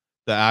see.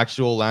 The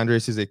actual land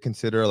races they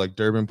consider like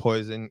Durban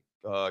poison,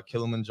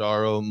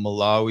 Kilimanjaro,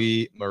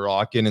 Malawi,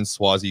 Moroccan, and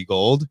Swazi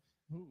gold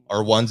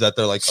are ones that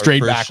they're like are Straight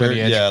for back with sure.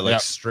 the edge. Yeah, like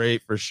Yep.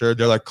 straight for sure.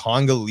 They're like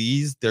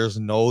Congolese. There's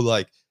no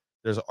like.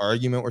 There's an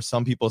argument where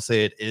some people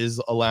say it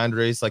is a land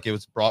race, like it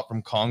was brought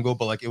from Congo,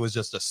 but like it was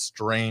just a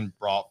strain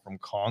brought from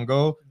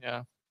Congo.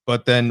 Yeah.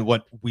 But then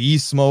what we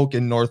smoke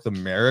in North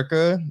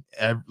America,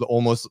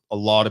 almost a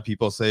lot of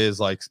people say is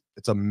like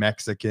it's a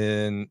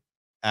Mexican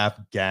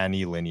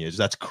Afghani lineage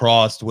that's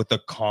crossed with the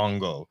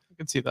Congo. I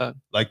can see that.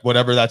 Like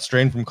whatever that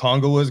strain from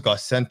Congo was got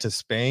sent to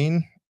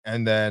Spain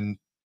and then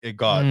it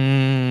got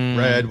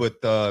bred with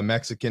the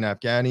Mexican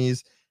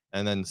Afghanis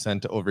and then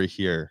sent over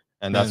here.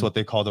 And that's Man. what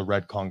they call the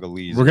red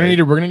Congolese. We're gonna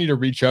right? need to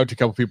reach out to a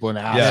couple people and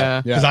ask.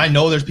 Yeah, because I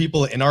know there's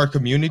people in our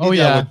community Oh, that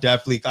yeah. would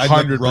definitely. I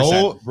like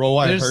 100%. Ro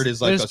I There's- heard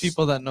is like there's a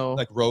people that know.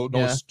 like Ro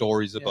knows Yeah.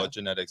 stories Yeah. about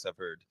genetics. I've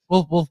heard.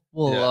 We'll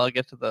Yeah.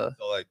 get to the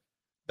So like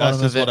Bottom that's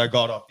of just what it I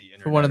got off the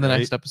internet. for one of the right?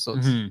 next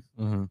episodes. Mhm.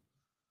 mhm.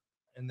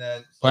 And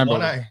then so Plan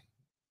one builder.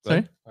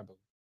 Sorry?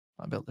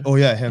 Not builder. Oh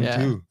yeah, him Yeah.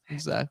 too.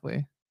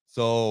 Exactly.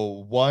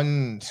 So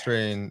one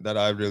strain that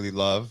I really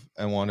love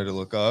and wanted to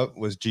look up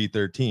was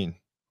G13.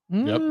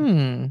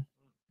 Mm.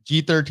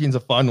 G13 is a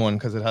fun one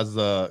because it has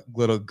a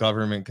little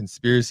government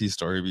conspiracy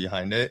story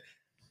behind it.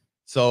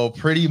 So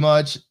pretty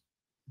much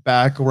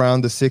back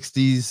around the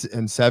 60s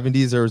and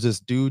 70s, there was this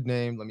dude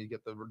named, let me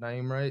get the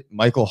name right,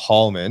 Michael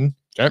Hallman.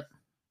 Okay.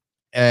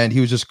 And he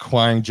was just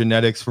acquiring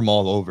genetics from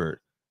all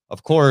over.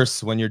 Of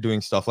course, when you're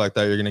doing stuff like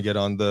that, you're going to get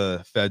on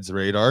the Fed's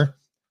radar.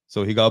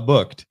 So he got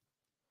booked.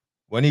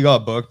 When he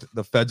got booked,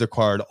 the feds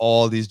acquired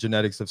all these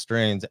genetics of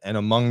strains, and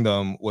among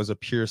them was a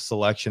pure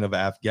selection of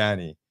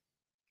Afghani.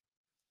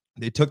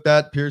 They took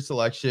that pure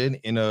selection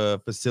in a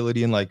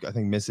facility in like I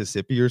think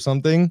Mississippi or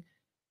something,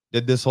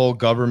 did this whole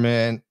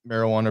government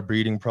marijuana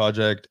breeding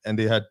project, and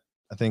they had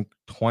I think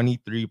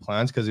 23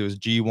 plants because it was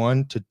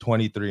G1 to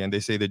 23, and they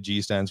say the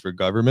G stands for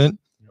government.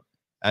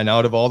 And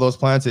out of all those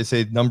plants, they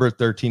say number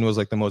 13 was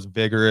like the most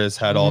vigorous,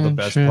 had all the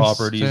best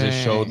properties.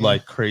 It showed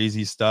like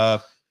crazy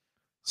stuff.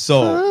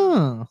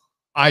 So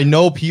I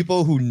know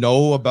people who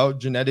know about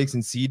genetics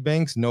and seed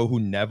banks know who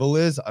Neville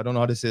is. I don't know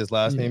how to say his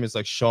last name. It's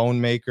like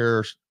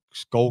Schoenmaker,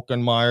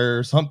 Skolkenmeyer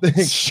or something.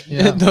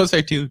 Yeah. Those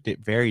are two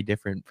very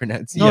different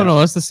pronunciations. No,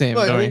 it's the same.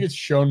 I think it's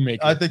Schoenmaker.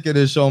 I think it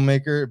is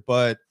Schoenmaker,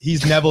 but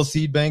he's Neville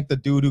Seed Bank, the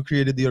dude who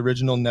created the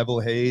original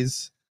Neville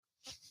Hayes.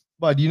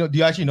 But do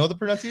you actually know the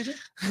pronunciation?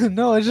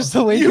 No, it's just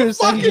the way you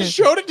fucking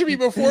showed it to me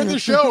before the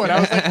show, and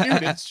I was like,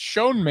 dude, it's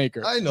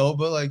Schoenmaker. I know,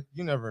 but like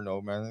you never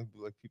know, man.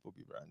 Like people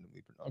be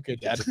randomly pronounced. Okay,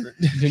 Dad,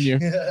 continue.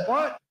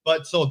 What?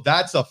 But so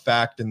that's a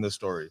fact in the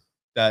story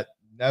that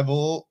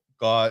Neville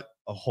got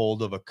a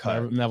hold of a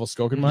cut. Neville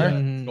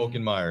Skolkenmeyer?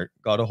 Skolkenmeyer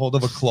got a hold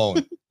of a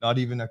clone, not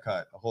even a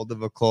cut, a hold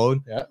of a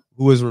clone. Yeah.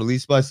 Who was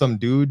released by some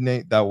dude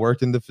that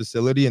worked in the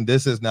facility, and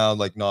this is now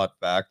like not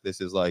fact. This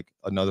is like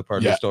another part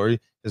of the story.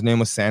 His name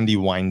was Sandy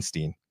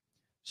Weinstein.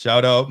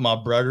 Shout out my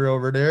brother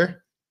over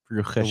there,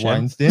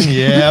 Weinstein.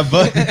 Yeah,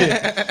 but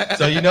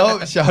so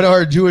shout out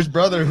our Jewish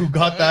brother who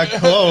got that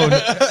clone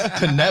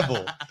to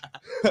Neville.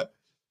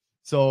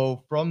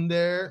 So from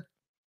there,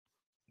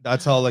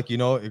 that's how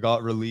it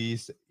got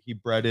released. He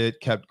bred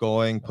it, kept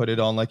going, put it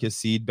on like his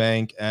seed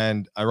bank.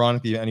 And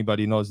ironically,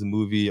 anybody knows the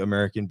movie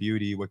American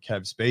Beauty with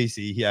Kev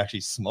Spacey, he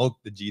actually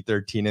smoked the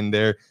G13 in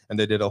there, and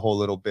they did a whole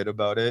little bit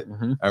about it.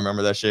 I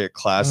remember that shit,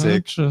 classic.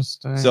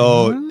 Interesting.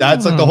 So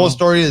that's like the whole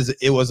story is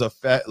it was a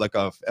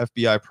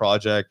FBI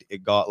project.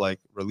 It got like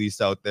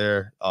released out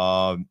there.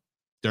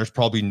 There's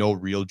probably no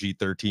real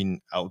G13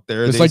 out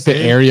there. It's like the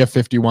Area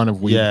 51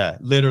 of weed. Yeah,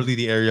 literally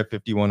the Area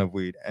 51 of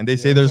weed. And they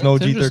say there's no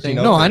G13 out there.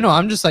 No, I know.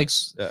 I'm just like,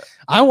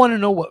 I want to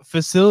know what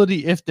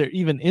facility, if there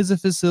even is a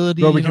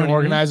facility. Bro, we can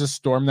organize a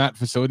Storm That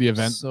Facility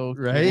event. So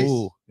right?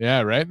 Cool.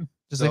 Yeah, right?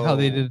 Just like how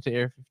they did it to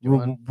Area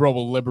 51. Bro,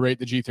 we'll liberate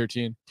the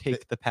G13.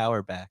 Take the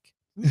power back.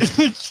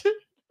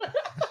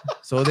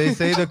 So they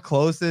say the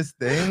closest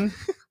thing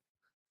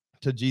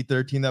to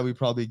G13 that we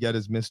probably get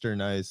is Mr.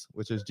 Nice,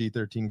 which is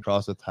G13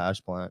 crossed with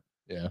hash plant.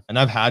 Yeah. And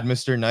I've had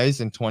Mr.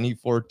 Nice in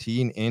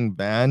 2014 in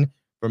van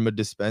from a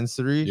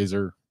dispensary. Is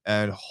there?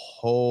 And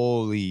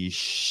holy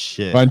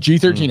shit. But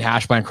G13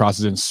 hash plant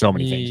crosses in so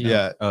many things.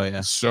 Yeah. Oh,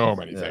 yeah. So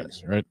many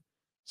things, right?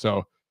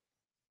 So,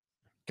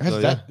 guys,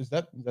 is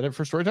that it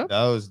for story time?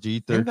 That was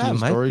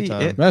G13 story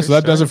time. Yeah, so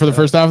that does it for the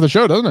first half of the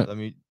show, doesn't it? Let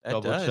me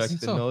double check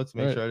the notes,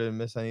 make sure I didn't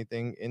miss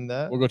anything in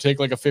that. We'll go take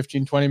like a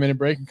 15-20 minute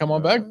break and come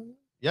on back.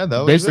 Yeah, that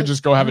was basically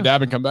just go have a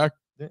dab and come back.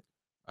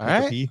 All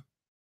right.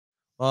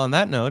 Well, on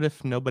that note,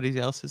 if nobody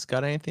else has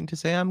got anything to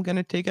say, I'm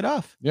gonna take it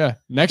off. Yeah.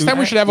 Next time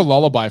we should have a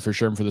lullaby for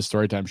sure for the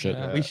story time shit.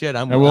 Yeah. We should.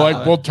 And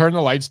we'll turn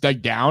the lights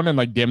down and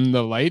like dim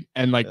the light,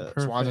 and like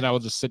Swans and I will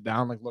just sit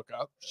down, like look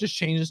up. Just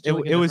changes.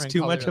 It was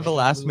too much of a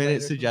last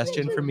minute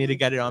suggestion for me to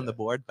get it on the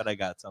board, but I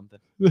got something.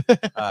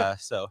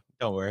 So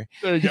don't worry.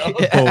 There you go.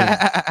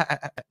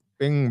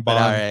 Bing But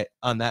bong. all right.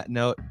 On that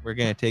note, we're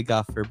gonna take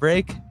off for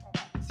break.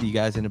 See you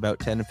guys in about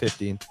 10 to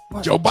 15.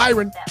 Joe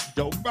Byron.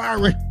 Joe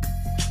Byron.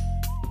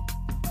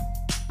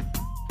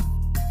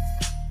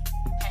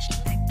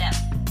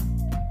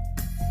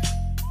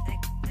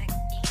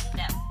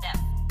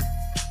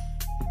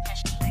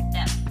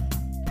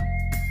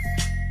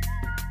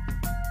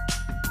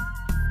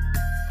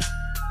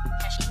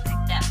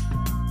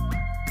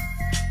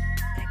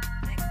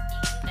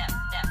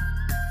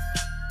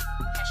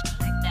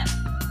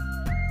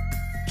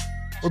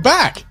 We're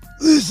back.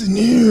 Listen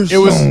here, It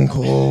was- Stone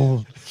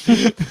Cold.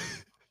 Hey,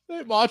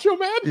 Macho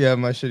Man. Yeah,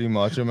 my shitty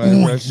Macho Man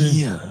impression.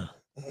 Yeah.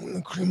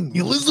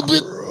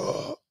 Elizabeth,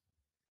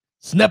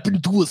 snap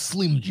into a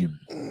Slim Jim.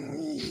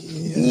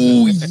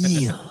 Oh,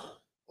 yeah.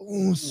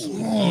 Oh,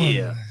 Swan.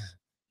 Yeah.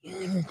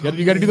 You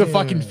got to do the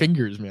fucking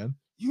fingers, man.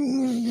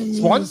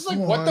 Swan's like,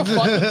 what the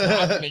fuck is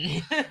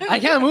happening? I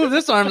can't move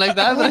this arm like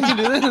that, but I can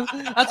do this.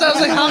 That's why I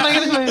was like, how am I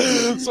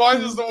gonna?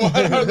 Swans is the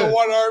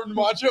one-armed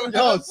macho.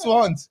 Yo,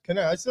 Swans,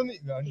 I still need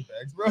any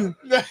bags, bro?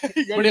 What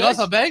do you got?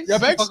 Some bags? Got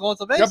bags? Fuck, want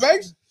some bags? Got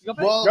bags? You got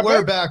bags? Well, Got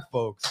we're bags? back,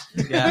 folks.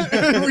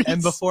 Yeah.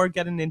 And before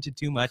getting into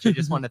too much, I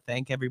just want to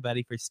thank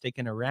everybody for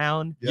sticking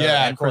around.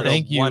 Yeah, And for of course. those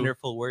Thank you.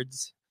 wonderful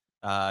words.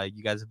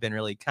 You guys have been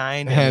really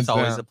kind, and Hands it's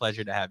always down. a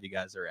pleasure to have you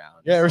guys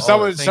around. Yeah, or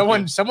So,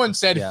 someone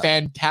said Yeah.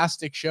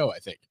 fantastic show, I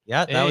think.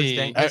 Yeah, that was Hey.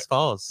 Dankness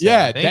Falls. So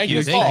Yeah, thank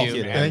you, Falls,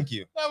 you. man. Thank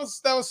you. That was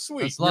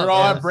sweet. That's We were love,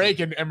 all yeah. at break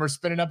and we're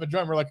spinning up a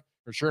joint. We're like,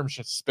 for sure, I'm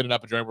just spinning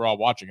up a joint. We're all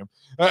watching him.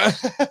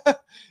 It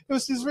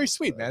was very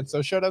sweet, man.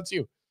 So shout out to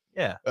you.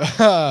 Yeah.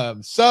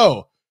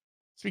 So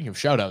speaking of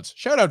shout outs,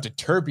 shout out to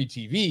Turpy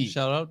TV.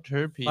 Shout out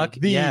Turpy. Fuck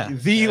the yeah.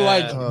 the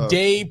like Yeah.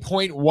 day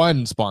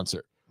 .1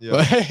 sponsor. Yeah.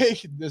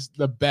 Like this,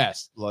 the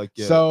best. Like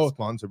So-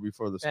 sponsor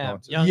before the Bam,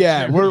 sponsor. young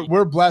Yeah, Chirpy.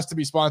 we're blessed to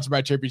be sponsored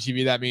by Chirpy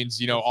TV. That means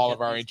Don't all of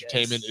forget our these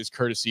entertainment guys. is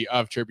courtesy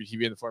of Chirpy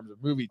TV in the forms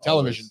of movie,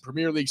 television, Always.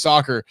 Premier League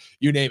soccer,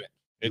 you name it.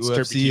 It's UFC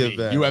Chirpy TV,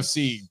 events.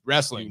 UFC, You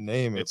wrestling.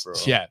 name it, It's bro.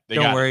 yeah, they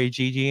Don't got worry,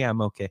 Gigi,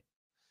 I'm okay.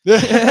 it.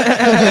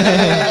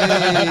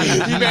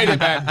 He made it,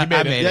 man. He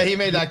made it. Yeah, he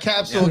made that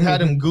capsule and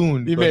had him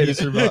gooned, He but made he it.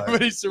 survived.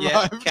 But he Yeah,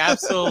 survived.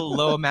 capsule,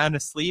 low amount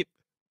of sleep.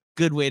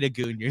 Good way to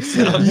goon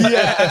yourself.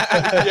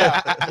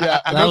 yeah.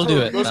 And That'll those do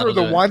were, it. Those That'll were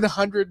the do it.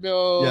 100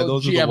 mil Yeah,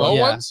 those are the GMO ones.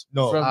 ones.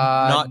 No, From-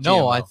 Not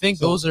No, I GMO. think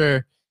So- those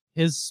are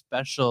his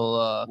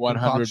special 100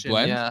 concoction,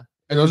 blend? Yeah.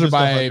 and those are just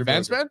by 100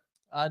 Vance Man.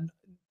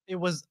 It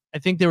was. I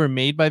think they were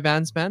made by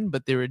Vance Man,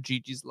 but they were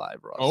Gigi's live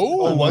roster.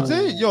 Oh, what's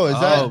it? Yo, is Oh,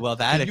 that? well,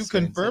 that Did you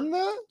explains it. confirm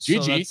that? So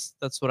GG.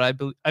 that's what I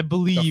The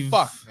believe.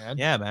 fuck, man.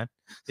 Yeah, man.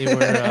 They were.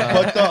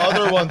 But the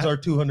other ones are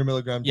 200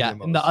 milligram. yeah,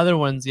 GMOs. and the other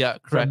ones, yeah,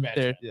 correct. Vance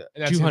They're Man. Yeah.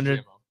 And that's his 200.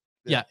 GMO.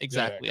 Yeah,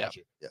 exactly. Yeah. got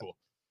you. Yeah. Cool.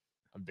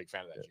 I'm a big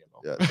fan of that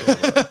Yeah,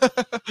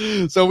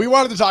 GMO. So we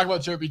wanted to talk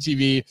about Chirpy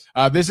TV.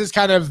 This is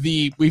kind of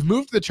we've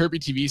moved the Chirpy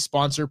TV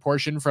sponsor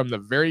portion from the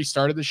very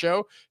start of the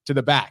show to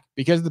the back,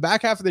 because the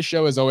back half of the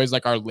show is always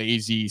like our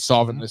lazy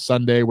solvent this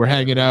Sunday. We're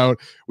hanging out.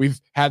 We've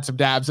had some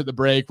dabs at the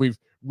break. We've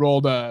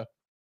rolled a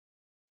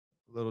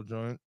Little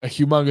joint.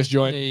 humongous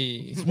joint.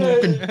 Hey.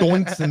 Smoking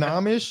doinks and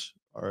Amish.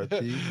 RIP.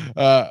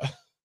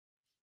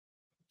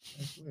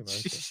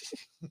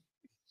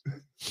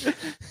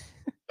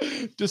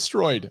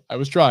 Destroyed. I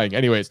was trying.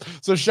 Anyways,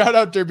 so shout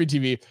out Derby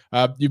TV.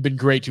 You've been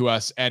great to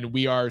us, and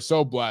we are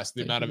so blessed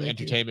the amount of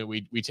entertainment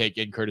we take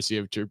in courtesy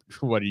of Chirpy.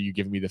 What are you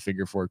giving me the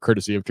figure for?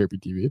 Courtesy of Chirpy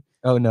TV.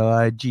 Oh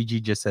no, Gigi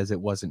just says it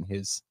wasn't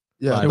his.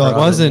 Yeah, live It roster.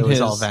 wasn't It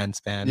was all his. Vance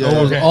Band. Yeah. Oh,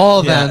 it was Okay.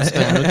 all Yeah. Vance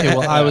Man. Okay,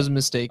 well, I was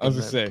mistaken. I was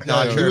just then. saying.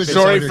 Not Yeah, sure he if was it's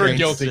sorry under for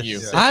drinks. guilting you.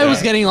 Yeah. I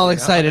was getting all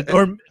excited,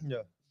 or Yeah.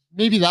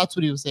 maybe that's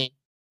what he was saying.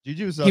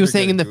 Gigi was He was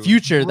saying in the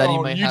future that he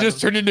Bro, might. you have just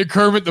them. turned into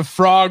Kermit the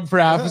Frog for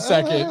half a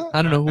second.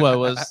 I don't know who I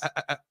was.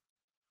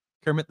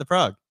 Kermit the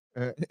Frog.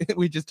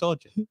 We just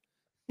told you.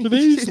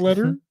 Today's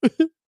letter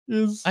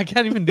is. I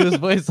can't even do his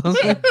voice. I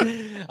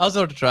was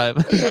about to try. I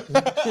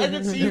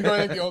can see you going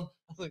like the old.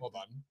 Hold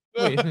on.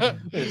 Wait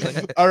a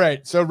second. All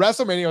right, so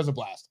WrestleMania was a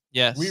blast.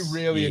 Yes, We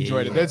really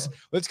enjoyed it.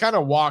 Let's kind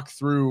of walk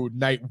through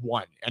night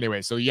one.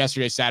 Anyway, so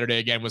yesterday, Saturday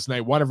again was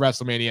night one of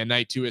WrestleMania.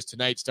 Night two is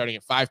tonight, starting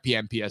at 5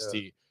 p.m. PST,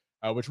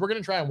 which we're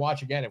gonna try and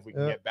watch again if we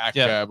can Yeah. get back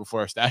Yeah.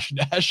 before our Stash and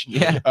Dash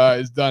Yeah.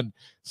 is done.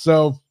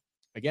 So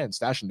again,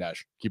 Stash and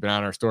Dash. Keep an eye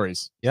on our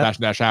stories. Yep. Stash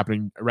and Dash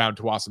happening around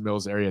Tuwassa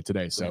Mills area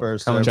today. So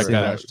First come and ever check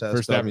that out. Dash Test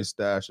First Dummy ever.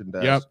 Stash and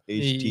Dash. Yep.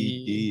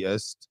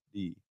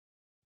 HTDSD.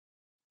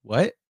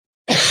 What?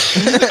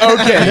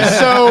 okay,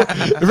 so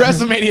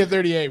WrestleMania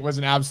 38 was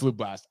an absolute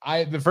blast.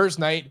 The first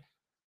night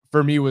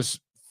for me was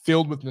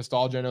filled with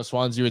nostalgia. I know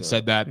Swans, you had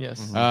said that. Yes.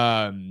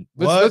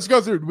 What? Let's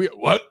go through.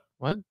 What?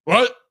 What?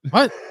 What?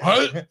 What?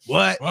 What?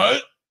 What?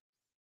 What?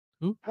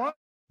 Who? What?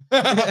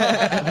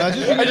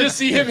 Imagine I just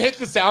see him hit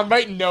the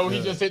soundbite and know he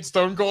Yeah. just hit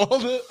Stone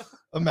Cold.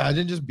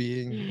 Imagine just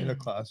being in a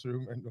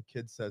classroom and a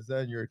kid says that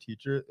and you're a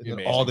teacher, and then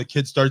Amazing. all the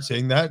kids start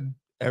saying that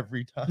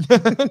every time.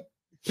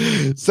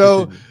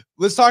 So Continue.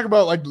 let's talk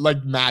about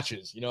like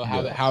matches. You know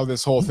how Yeah. how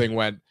this whole thing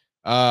went.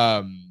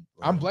 I'm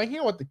blanking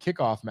on what the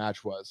kickoff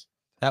match was.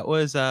 That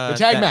was The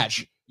tag that-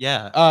 match.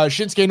 Yeah.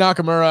 Shinsuke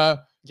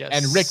Nakamura Yes.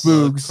 and Rick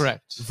Boogs.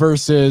 Correct.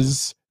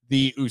 Versus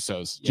the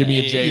Usos, Jimmy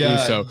and Jay Yeah,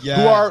 Uso,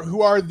 yeah.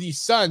 who are the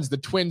sons, the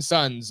twin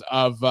sons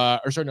of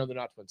or sorry, no, they're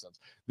not twin sons.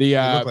 The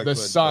look like the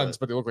twins, sons,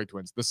 but they look like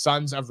twins. The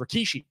sons of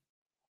Rikishi.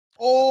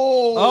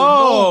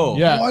 Oh.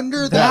 Yeah.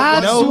 Wonder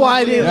That's No,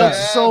 why they yeah, look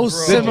so bro.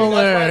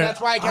 similar. That's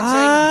why I kept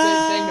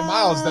saying to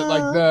Miles that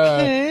like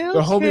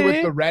the homie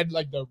with the red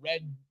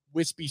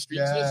wispy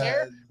streaks in his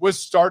hair Yeah. was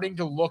starting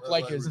to look Look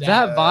like like his Rikishi.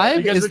 dad. That vibe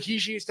Because is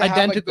Rikishi used to have like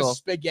the identical.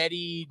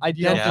 spaghetti,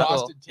 identical.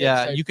 frosted tips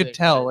Yeah, type you could thing.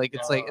 tell. Like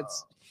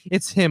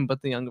it's him,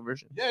 but the younger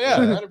version. Yeah,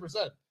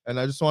 100%. And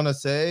I just want to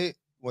say,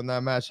 when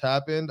that match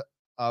happened,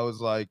 I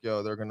was like,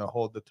 "Yo, they're gonna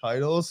hold the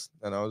titles,"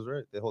 and I was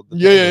right. They hold the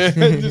Yeah.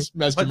 titles. Just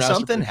messed your But master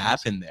something predictions.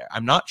 happened there.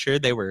 I'm not sure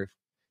they were.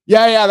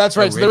 Yeah, that's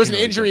right. So there was an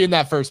Originally, injury yeah. in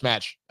that first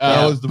match.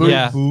 That was the Boog-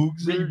 Yeah.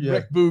 Boogs.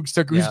 Rick Boogs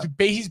took. Yeah.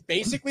 He's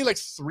basically like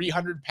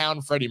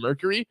 300-pound Freddie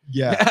Mercury,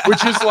 Yeah,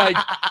 which is like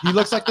he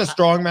looks like the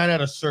strong man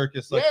at a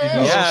circus. Like, yeah,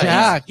 you know? Yeah.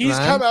 Jacked, he's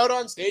man. come out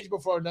on stage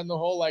before and done the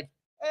whole like,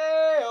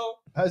 hey,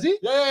 Has he?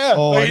 yeah.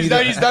 Oh, Like, I he's need done,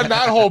 to- he's done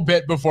that whole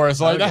bit before.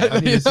 So like Okay, that, I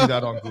need to see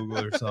that on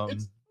Google or something.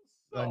 It's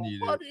I so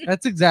need it. funny.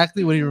 That's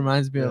exactly what he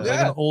reminds me of, like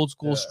Yeah. an old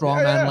school Yeah.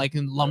 strongman, Yeah. like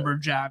in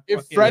lumberjack.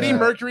 If fucking- Freddie Yeah.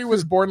 Mercury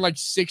was born like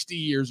 60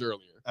 years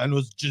earlier. And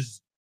was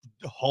just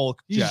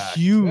Hulk he's Jack.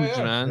 huge,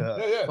 Yeah. man. Yeah.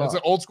 Yeah, that's an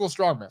old school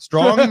strongman.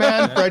 Strong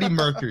man Freddie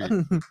Mercury.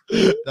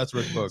 That's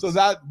Rick Boogs. So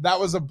that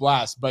was a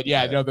blast. But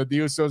yeah, Yeah. no, the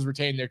Usos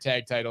retained their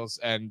tag titles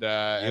and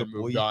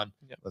moved boy. on.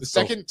 The Let's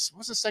go. second, what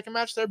was the second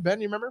match there,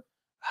 Ben? You remember?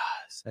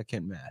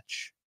 Second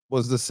match.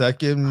 was the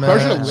second I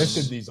should have match.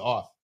 listed these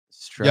off. Yeah,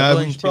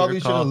 Struggling we to probably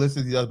should recall. have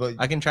listed these, but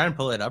I can try and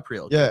pull it up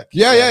real yeah,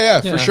 Yeah,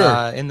 Yeah. for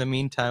sure. In the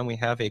meantime, we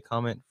have a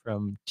comment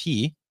from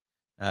T.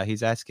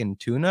 He's asking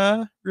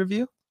tuna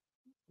review.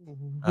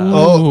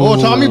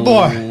 Tommy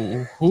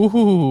boy.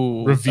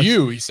 Ooh.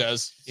 Review, he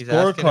says. He's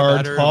asking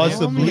about Scorecard, a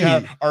possibly.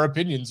 Yeah, our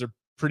opinions are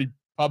pretty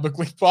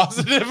publicly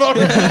positive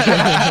already.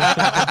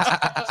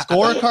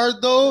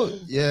 Scorecard though,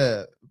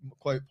 yeah,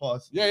 quite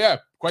possible. Yeah,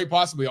 quite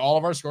possibly. All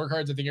of our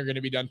scorecards, I think, are going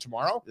to be done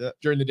tomorrow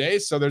during the day.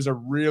 So there's a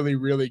really,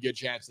 really good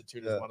chance that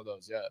Tune is one of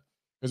those. Yeah,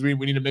 because we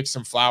need to mix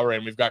some flour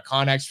in. We've got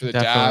Connex for the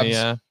dabs.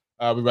 Yeah.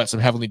 We've got some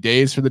Heavenly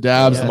Days for the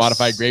dabs, the Yes.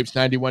 Modified Grapes A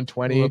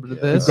 9120. little bit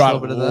of We've this, a got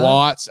little bit of that.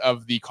 lots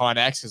of the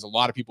Connex because a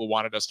lot of people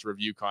wanted us to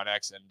review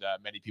Connex, and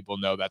many people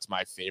know that's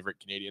my favorite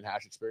Canadian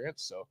hash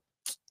experience. So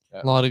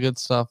A lot of good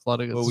stuff. A lot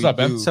of good What stuff. we up,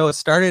 Ben? do- So it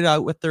started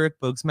out with the Rick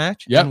Boogs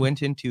match Yep. and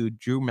went into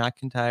Drew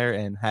McIntyre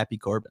and Happy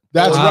Corbin.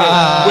 that's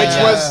Ah, right. Which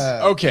yeah.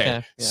 was okay.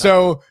 Yeah.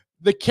 So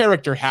the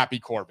character Happy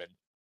Corbin,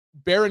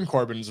 Baron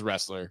Corbin is a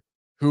wrestler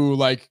who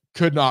like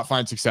could not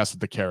find success with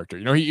the character.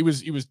 You know, he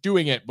was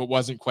doing it, but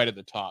wasn't quite at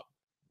the top.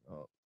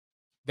 Oh.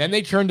 Then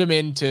they turned him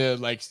into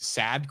like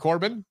sad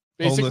Corbin,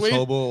 Homeless basically.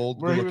 hobo, old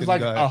Where he was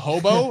good-looking like guy. a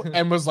hobo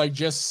and was like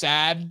just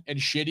sad and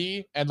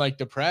shitty and like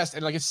depressed.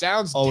 And like it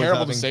sounds Always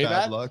terrible to having say bad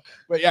that, luck.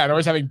 but yeah, and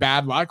always having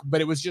bad luck. But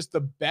it was just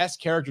the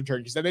best character turn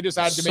because then they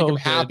decided to make So him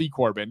good. Happy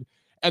Corbin.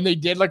 And they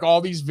did like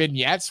all these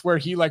vignettes where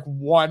he like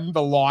won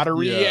the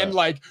lottery Yeah. and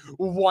like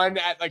won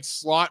at like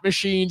slot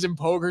machines and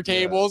poker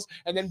tables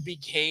and then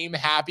became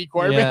Happy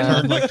Corbin. Yeah.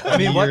 Turned, like, I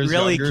mean, 20 what years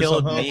really younger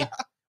killed somehow. me.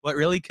 What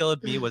really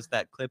killed me was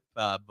that clip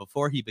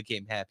before he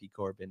became Happy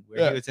Corbin, where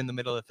Yeah. he was in the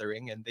middle of the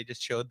ring, and they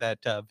just showed that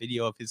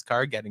video of his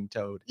car getting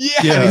towed.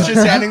 Yeah. And he's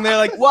just standing there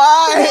like,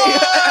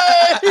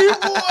 why?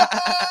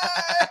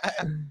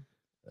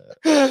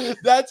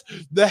 That's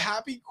the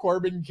Happy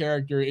Corbin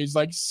character is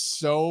like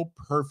so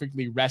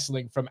perfectly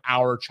wrestling from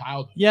our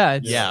childhood. Yeah.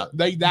 It's, Yeah.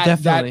 Like that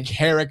Definitely.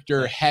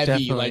 character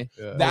heavy, Definitely. like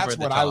Yeah. that's Over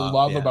the what I top,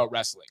 love yeah. about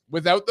wrestling.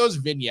 Without those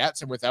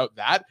vignettes and without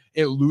that,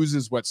 it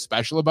loses what's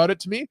special about it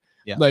to me.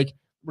 Yeah. Like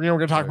we're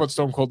gonna talk Right. about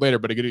Stone Cold later,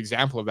 but a good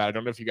example of that, I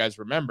don't know if you guys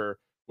remember,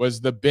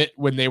 was the bit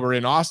when they were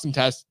in Austin,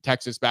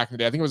 Texas back in the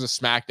day. I think it was a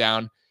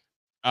SmackDown.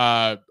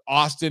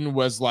 Austin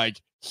was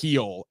like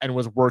heel and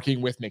was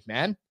working with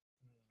McMahon.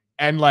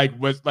 And like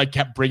was like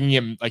kept bringing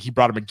him, like he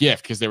brought him a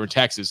gift because they were in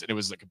Texas and it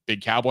was like a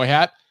big cowboy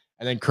hat.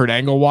 And then Kurt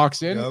Angle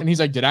walks in Yep. and he's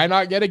like, "Did I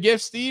not get a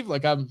gift, Steve?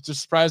 Like, I'm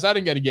just surprised I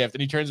didn't get a gift."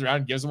 And he turns around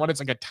and gives him one. It's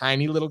like a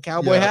tiny little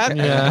cowboy Yeah. hat.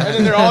 Yeah. And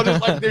then they're all just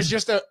like, there's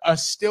just a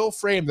still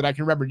frame that I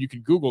can remember. You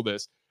can Google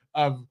this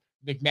of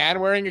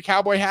McMahon wearing a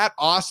cowboy hat,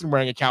 Austin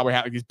wearing a cowboy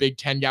hat, like these big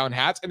 10-gallon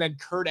hats, and then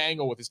Kurt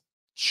Angle with his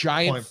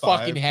giant 0.5.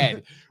 fucking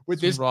head with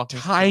Some this rocking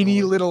tiny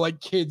steroids. little like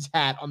kid's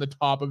hat on the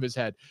top of his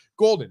head.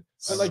 Golden.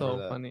 So I like remember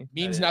so that. funny.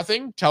 means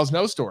nothing, tells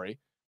no story,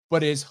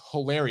 but is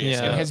hilarious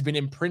and Yeah. has been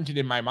imprinted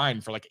in my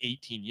mind for like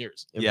 18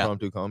 years. Yeah.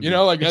 Impromptu comedy. You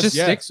know, like It that's just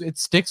yeah. sticks. It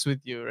sticks with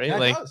you, right? Yeah, it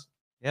like, does.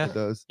 Yeah. it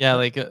does. yeah,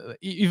 like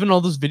even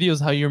all those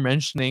videos, how you're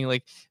mentioning,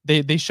 like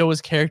they show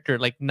his character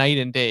like night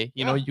and day.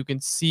 You know, Yeah. you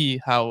can see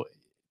how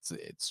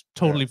it's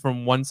totally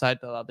from one side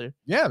to the other.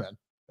 Yeah, man.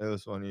 It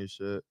was funny as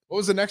shit. What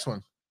was the next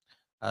one?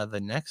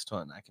 The next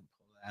one, I can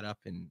pull that up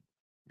in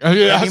Oh,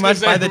 yeah, I pretty was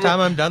much gonna by say, the time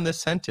I'm done this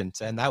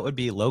sentence, and that would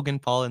be Logan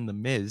Paul and The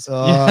Miz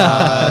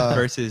Uh,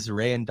 versus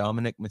Rey and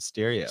Dominic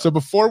Mysterio. So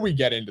before we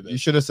get into you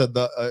this, should have said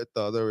the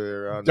other way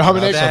around.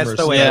 Dominic- Have That's some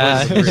the way I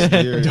respect was for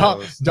thinking.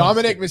 Mysterio's.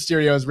 Dominic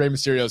Mysterio is Rey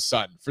Mysterio's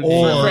son. For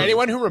Or-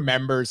 anyone who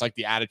remembers like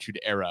the Attitude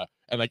Era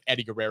and like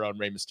Eddie Guerrero and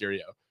Rey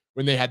Mysterio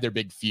when they had their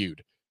big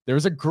feud, there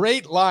was a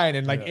great line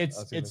and like Yeah, I was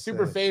gonna it's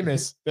super say.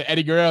 famous. The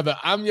Eddie Guerrero, the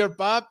 "I'm your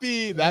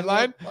papi," that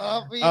line.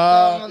 Papi,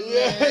 Yeah,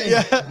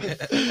 come on,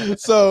 yeah.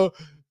 So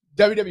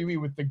WWE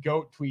with the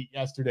GOAT tweet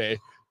yesterday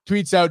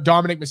tweets out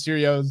Dominic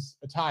Mysterio's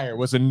attire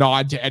was a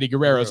nod to Eddie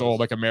Guerrero's Guerrero's. old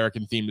like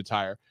American themed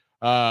attire.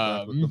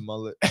 man, with the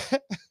mullet.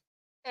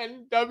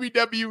 And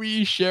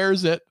WWE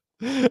shares it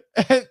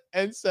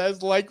and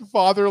says like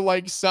father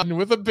like son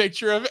with a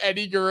picture of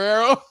Eddie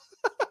Guerrero.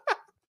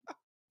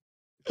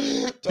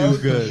 Too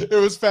good. It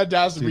was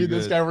fantastic. Too Me and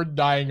this good. guy were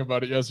dying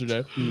about it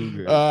yesterday. Too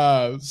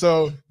good.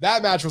 So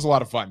that match was a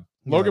lot of fun.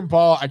 Yeah. Logan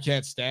Paul, I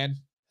can't stand.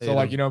 So Hate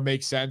like, him. you know,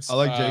 makes sense. I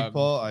like Jake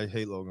Paul. I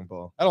hate Logan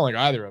Paul. I don't like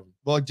either of them.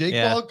 Well, Jake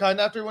Yeah. Paul, kind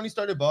of after when he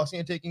started boxing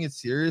and taking it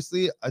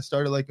seriously, I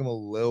started liking him a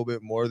little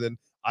bit more than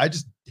I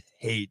just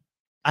hate.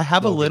 I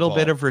have Logan a little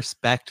bit Paul. of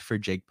respect for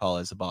Jake Paul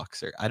as a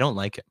boxer. I don't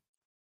like him.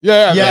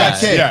 Yeah, Yeah,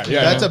 okay.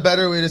 That's a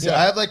better way to say. Yeah.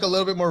 I have like a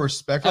little bit more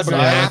respect for As him. an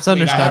but I Yeah, have it's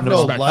athlete, I have no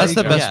understandable. respect That's for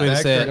the him. best way to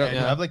respect say for it. him.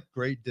 Yeah. I have like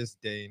great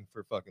disdain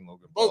for fucking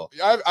Logan Well,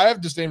 Paul. I have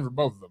disdain for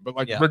both of them, but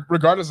like Yeah.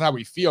 regardless of how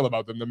we feel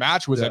about them, the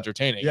match was Yeah.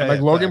 entertaining. Yeah, And like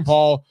yeah, Logan facts.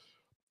 Paul,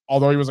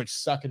 although he was like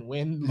sucking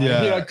wind, like,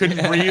 Yeah. you know,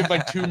 couldn't breathe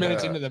like 2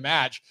 minutes Yeah. into the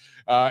match,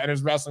 and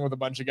was wrestling with a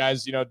bunch of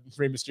guys. You know,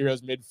 Rey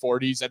Mysterio's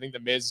mid-40s. I think the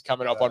Miz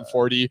coming up on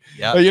 40.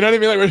 Yeah. You know what I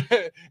mean?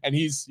 Like, and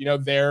he's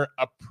they're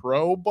a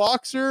pro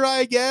boxer,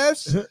 I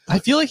guess. I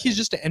feel like he's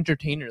just an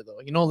entertainer, though.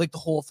 You know, like the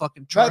whole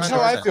fucking. That's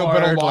how I feel. But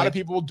a card, lot like- of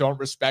people don't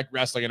respect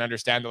wrestling and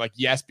understand that, like,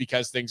 yes,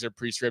 because things are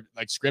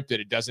scripted,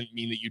 it doesn't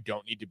mean that you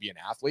don't need to be an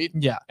athlete.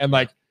 Yeah. And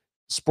like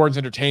sports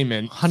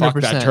entertainment, fuck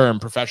 100%. that term,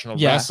 professional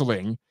Yeah.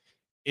 wrestling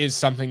is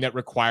something that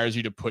requires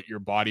you to put your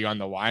body on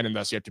the line, and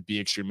thus you have to be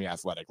extremely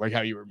athletic, like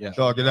how you were.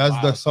 Dog, it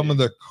has some of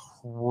the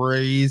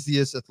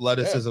craziest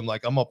athleticism.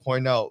 Like I'm gonna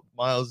point out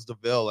Miles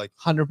DeVille. Like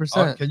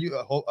 100%.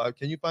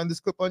 can you find this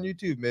clip on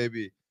YouTube?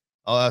 Maybe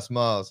I'll ask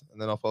Miles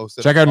and then I'll post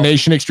it. Check out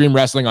Nation Extreme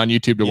Wrestling on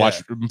YouTube to Yeah.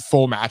 watch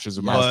full matches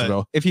of Miles But-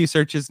 DeVille. If you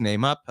search his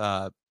name up,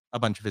 a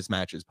bunch of his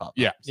matches pop up.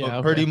 Yeah, So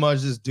Yeah, pretty okay. much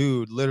this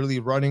dude literally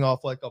running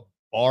off like a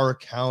bar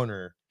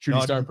counter, shooting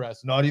not, star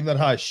press, not even that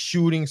high,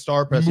 shooting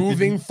star press, You could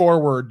moving do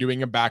forward,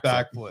 doing a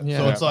backflip. backflip. Yeah.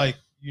 So it's like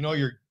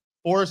your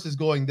force is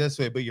going this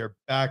way, but your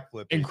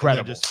backflip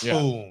Incredible. Just Yeah.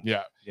 boom.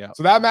 Yeah, Yeah.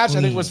 So that match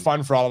I think was Boom.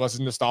 fun for all of us.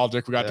 And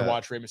nostalgic. We got to Yeah.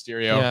 watch Rey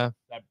Mysterio. Yeah.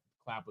 That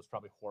clap was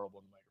probably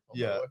horrible in the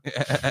Yeah.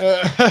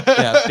 microphone.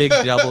 Yeah, big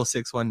double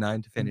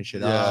 619 to finish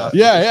it Yeah. off.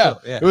 Yeah.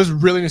 Yeah. It was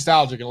really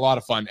nostalgic and a lot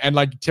of fun. And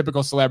like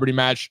typical celebrity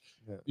match,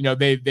 Yeah. you know,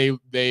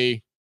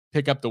 they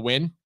pick up the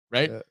win,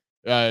 right?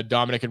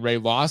 Dominic and Ray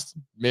lost.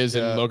 Miz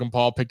Yeah. and Logan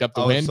Paul picked up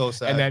the I was win. so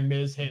sad. And then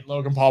Miz hit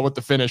Logan Paul with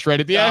the finish right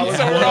at the That end. was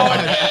So one we're of all my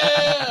like,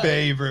 yeah.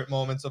 favorite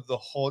moments of the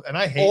whole, and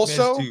I hate Miz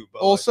Also, too. But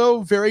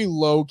also very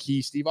low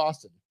key Steve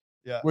Austin,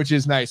 yeah, which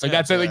is nice. Like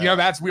that's like, you know,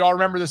 that's we all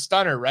remember the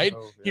stunner, right?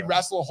 Oh, He'd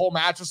wrestle a whole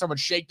match with someone,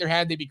 shake their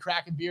hand, they'd be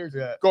cracking beers,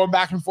 Yeah. going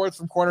back and forth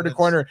from corner to That's-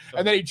 corner,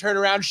 and then he'd turn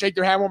around, shake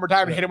their hand one more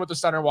time, and Yeah. hit him with the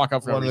stunner, and walk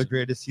out for one no of the reason.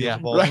 greatest heels Yeah.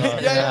 of all Right?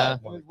 time. Yeah.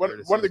 One of One of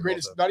the heels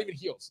greatest, of all not even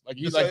heels. Like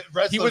Just he's like like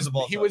wrestlers of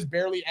all he time. was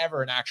barely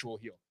ever an actual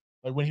heel.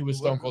 Like when he was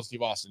Stone Cold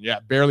Steve Austin.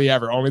 Yeah, barely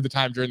ever. Only the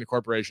time during the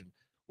corporation.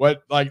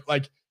 What like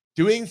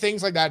doing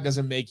things like that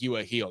doesn't make you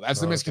a heel. That's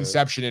the Okay.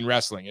 misconception in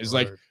wrestling. Is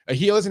like Word. a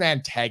heel is an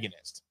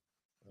antagonist.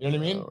 You know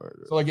what I mean?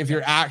 Word. So like if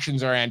your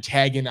actions are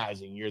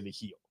antagonizing, you're the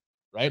heel,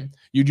 right?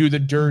 You do the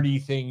dirty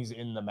things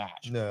in the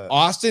match. Yeah.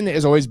 Austin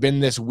has always been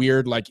this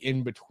weird, like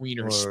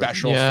in-betweener Word.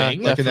 special Yeah,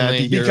 thing. like an Definitely.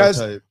 anti-hero Because-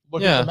 type.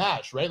 Look Yeah. at the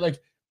match, right?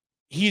 Like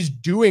he's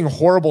doing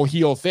horrible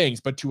heel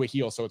things, but to a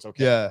heel, so it's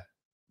okay. Yeah.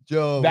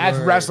 Joe. That's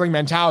word. wraling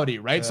mentality,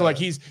 right? So Yeah. like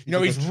he's you know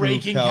like he's a true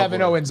raking cowboy.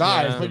 Kevin Owens'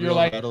 eyes, Yeah. but The you're real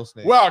like,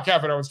 rattlesnake. well,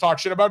 Kevin Owens talked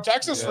shit about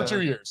Texas for Yeah.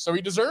 2 years, so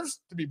he deserves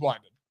to be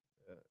blinded.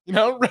 You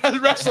know,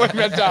 wrestling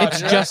mentality.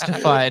 It's right?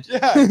 justified. Yeah.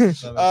 That makes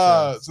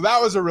sense. So that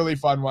was a really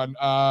fun one.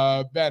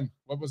 Ben,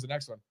 what was the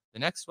next one? The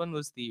next one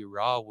was the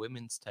Raw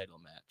Women's Title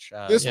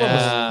match. This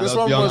Yeah. one was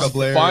Bianca was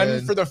Belair fun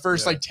and- for the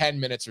first yeah. like 10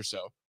 minutes or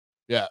so.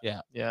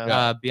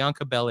 Yeah.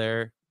 Bianca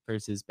Belair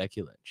versus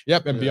Becky Lynch.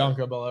 Yep, and Yeah.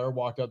 Bianca Belair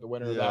walked out the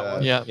winner of that Yeah.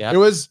 one. Yeah. Yeah. It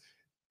was,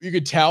 you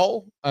could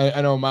tell.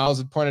 I know Miles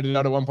had pointed it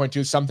out at one point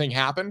too. Something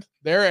happened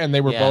there, and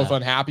they were Yeah. both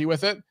unhappy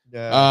with it.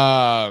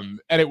 Yeah.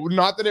 And it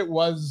not that it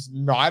was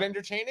not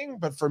entertaining,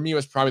 but for me, it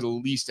was probably the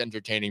least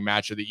entertaining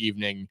match of the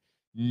evening.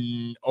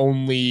 The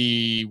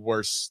only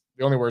worst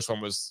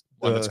one was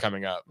one that's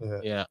coming up.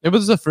 Yeah. It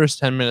was the first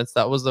 10 minutes.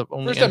 That was the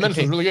only First 10 minutes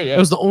was entertain- really good. It Yeah.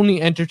 was the only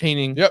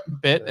entertaining Yep.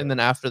 bit, and then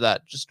after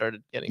that, just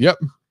started getting Yep.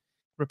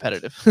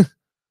 repetitive.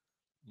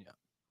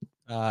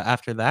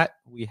 After that,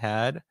 we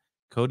had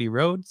Cody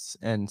Rhodes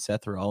and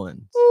Seth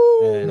Rollins.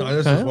 No, And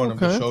this Okay, was one of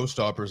the okay.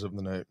 showstoppers of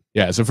the night.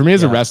 Yeah. So for me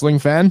as a Yeah. wrestling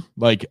fan,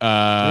 like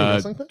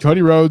wrestling fan?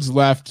 Cody Rhodes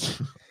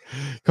left.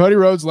 Cody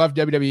Rhodes left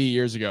WWE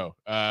years ago.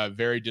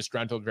 Very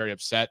disgruntled, very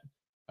upset,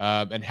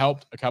 and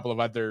helped a couple of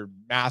other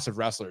massive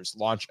wrestlers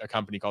launch a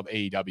company called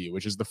AEW,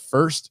 which is the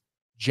first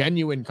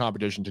genuine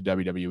competition to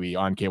WWE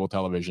on cable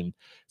television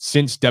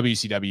since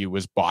WCW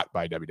was bought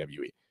by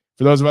WWE.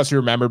 For those of us who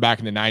remember back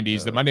in the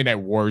 90s, the Yeah. Monday Night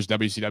Wars,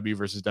 WCW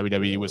versus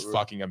WWE was We're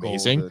fucking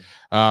amazing.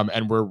 golden.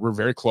 And we're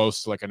very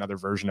close to like another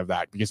version of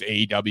that because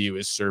AEW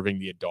is serving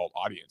the adult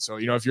audience. So,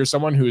 you know, if you're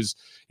someone who's,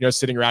 you know,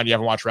 sitting around, you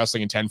haven't watched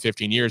wrestling in 10,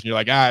 15 years, and you're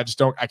like, I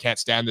can't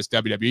stand this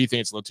WWE thing.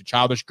 It's a little too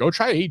childish. Go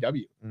try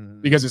AEW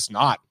Mhm. because it's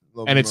not. A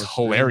little And bit it's more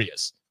stream.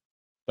 hilarious.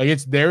 Like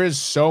there is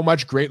so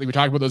much great, like we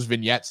talked about those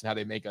vignettes and how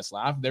they make us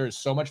laugh. There is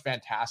so much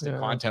fantastic Yeah.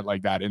 content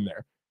like that in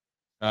there.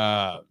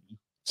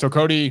 So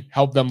Cody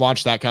helped them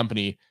launch that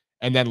company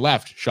and then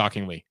left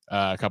shockingly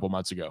a couple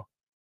months ago.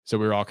 So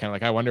we were all kind of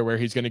like, I wonder where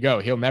he's going to go.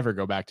 He'll never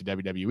go back to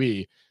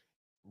WWE.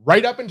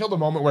 Right up until the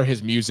moment where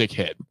his music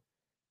hit,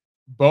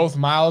 both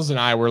Miles and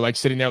I were like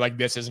sitting there like,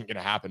 this isn't going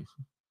to happen.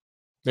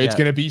 It's Yeah.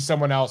 going to be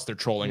someone else. They're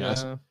trolling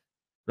us. Yeah.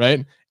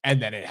 Right.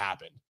 And then it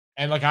happened.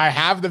 And like I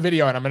have the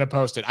video and I'm gonna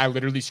post it. I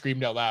literally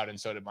screamed out loud, and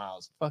so did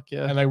Miles. Fuck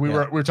yeah. And like we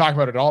Yeah. were talking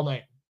about it all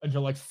night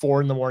until like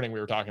 4 a.m. we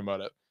were talking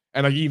about it.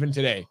 And like even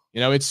today,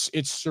 you know, it's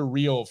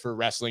surreal for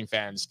wrestling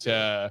fans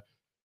to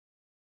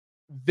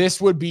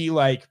this would be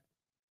like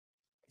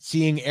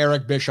seeing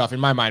Eric Bischoff in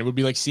my mind. It would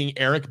be like seeing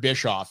Eric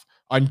Bischoff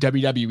on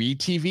WWE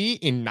TV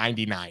in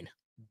 99.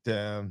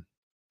 Damn.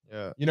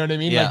 Yeah. You know what I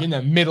mean? Yeah. Like in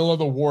the middle of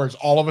the wars,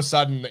 all of a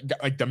sudden,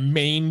 like the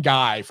main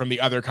guy from the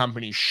other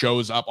company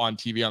shows up on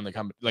TV on the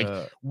company,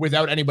 like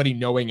without anybody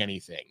knowing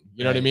anything.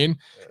 You know what I Right. mean?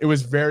 It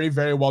was very,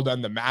 very well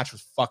done. The match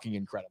was fucking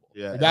incredible.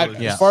 Yeah, Like it that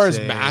was as far as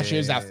insane.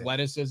 matches,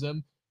 athleticism,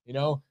 you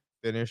know,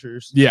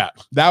 Finishers. yeah,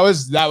 that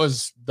was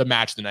the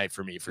match of the night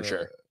for me for Yeah.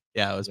 sure.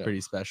 Yeah, it was Yeah.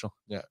 pretty special.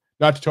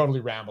 Not to totally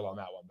ramble on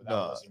that one, but that No,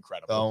 was That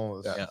incredible. one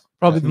was Yeah.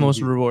 Probably the most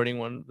Indeed. rewarding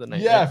one of the night.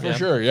 Yeah, right? for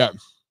sure. Yeah.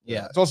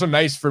 Yeah. It's also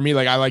nice for me.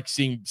 Like I like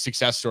seeing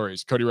success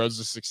stories. Cody Rhodes is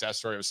a success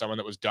story of someone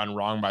that was done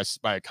wrong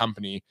by a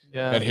company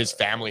Yeah. that his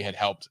family had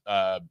helped,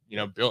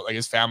 build. Like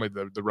his family,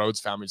 the Rhodes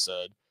family's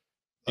Like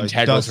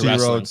integral to Dusty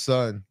wrestling. Rhodes'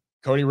 son.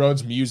 Cody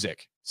Rhodes'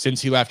 music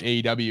since he left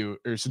AEW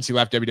or since he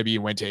left WWE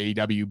and went to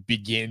AEW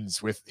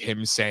begins with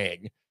him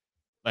saying,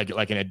 like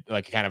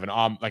kind of an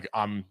what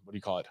do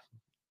you call it?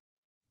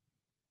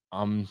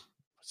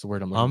 What's the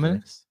word I'm looking for?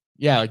 Ominous.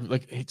 Yeah,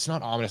 like it's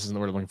not ominous isn't the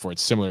word I'm looking for.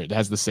 It's similar. It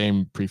has the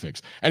same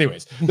prefix.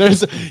 Anyways,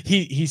 there's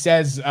he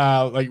says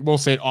like we'll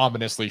say it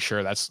ominously.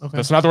 Sure, that's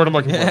not the word I'm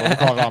looking for. We'll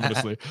call it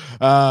ominously.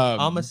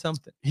 Ominous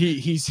something.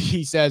 He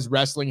says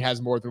wrestling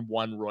has more than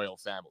one royal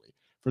family.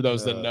 For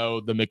those that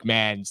know, the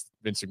McMahons,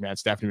 Vince McMahon,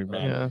 Stephanie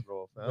McMahon,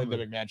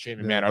 Linda McMahon, Shane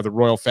McMahon are the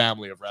royal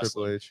family of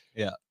wrestling.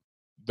 Triple H.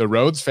 The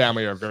Rhodes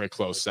family are a very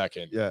close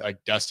second. Yeah.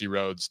 Like Dusty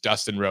Rhodes,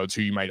 Dustin Rhodes,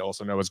 who you might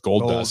also know as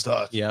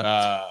Goldust.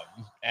 Yeah.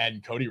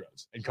 And Cody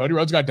Rhodes. And Cody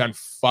Rhodes got done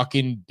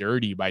fucking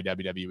dirty by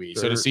WWE.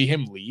 So to see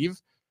him leave,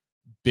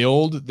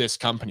 build this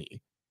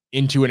company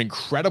into an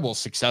incredible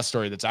success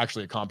story that's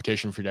actually a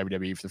competition for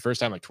WWE for the first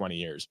time in like 20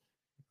 years.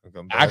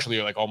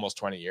 Actually, like almost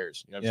 20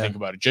 years. You know, if you think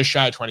about it, just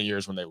shy of 20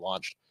 years when they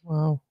launched.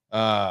 Wow.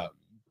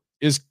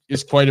 Is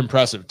quite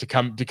impressive to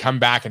come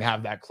back and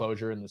have that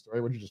closure in the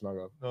story. What did you just knock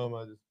off? No,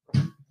 I just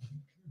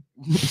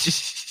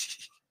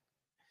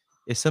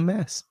It's a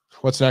mess.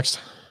 What's next?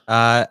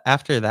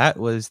 After that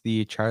was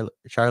the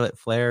Charlotte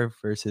Flair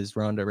versus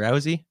Ronda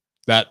Rousey.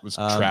 That was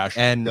trash.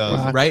 And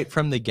Yeah. right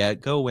from the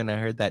get-go, when I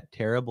heard that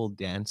terrible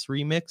dance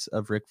remix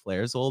of Ric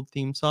Flair's old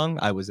theme song,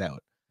 I was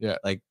out. Yeah.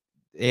 Like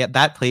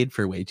that played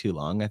for way too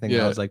long. I think Yeah.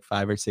 that was like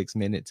 5 or 6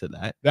 minutes of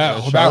that.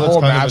 That Charlotte's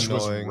whole kind of match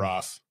was annoying.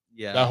 rough.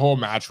 Yeah. That whole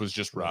match was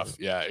just rough.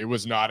 Yeah, it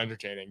was not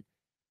entertaining.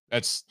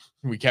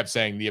 We kept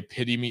saying the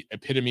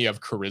epitome of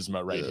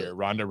charisma right here.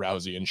 Ronda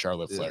Rousey and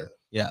Charlotte Flair.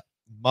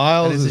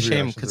 Miles. And it's a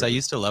shame because I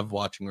used to love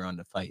watching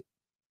Ronda fight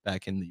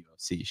back in the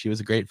UFC. She was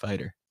a great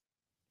fighter.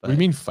 What do you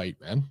mean fight,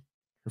 man?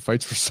 Her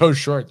fights were so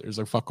short. There's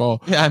like fuck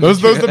all. Yeah,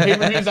 those are the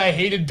pay-per-views I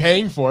hated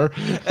paying for. I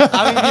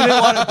mean, you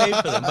didn't want to pay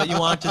for them, but you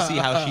wanted to see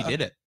how she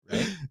did it,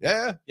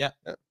 right? Yeah.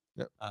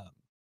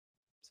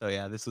 So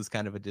yeah, this was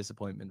kind of a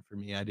disappointment for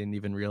me. I didn't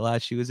even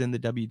realize she was in the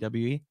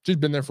WWE. She's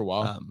been there for a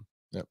while.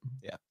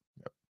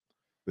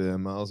 Yeah,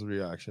 Miles'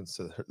 reactions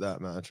to that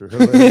match were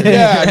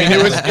Yeah, I mean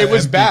it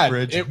was Empty bad.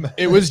 fridge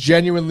It was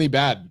genuinely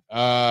bad.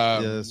 yeah,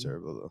 that's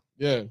terrible though.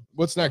 Yeah.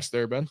 What's next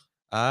there, Ben?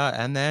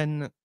 And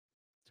then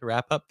to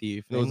wrap up the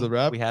evening, the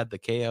wrap? we had the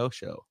KO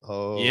show.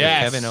 Oh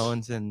Yeah. Yes. Kevin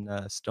Owens and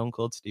Stone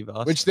Cold Steve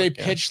Austin. Which they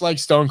Okay. pitched like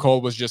Stone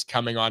Cold was just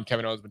coming on.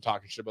 Kevin Owens been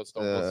talking shit about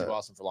Stone Cold Steve Yeah.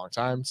 Austin for a long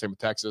time. Same with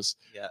Texas.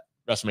 Yeah.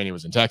 WrestleMania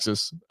was in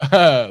Texas.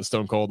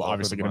 Stone Cold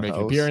obviously Opened going to my make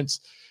an house. appearance.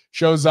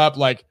 Shows up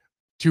like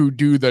to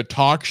do the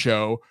talk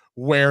show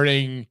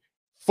wearing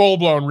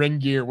full-blown ring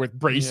gear with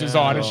braces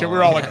on and shit. We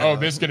were all like, oh,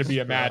 this is going to be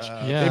a match.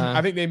 Yeah.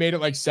 I think they made it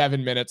like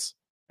 7 minutes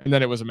and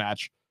then it was a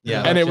match.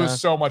 Yeah. And it Yeah.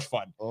 was so much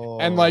fun.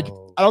 And like,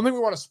 I don't think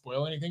we want to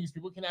spoil anything because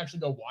people can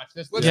actually go watch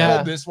this. Let's Yeah.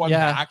 hold this one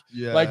Yeah. back.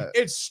 yeah, Like,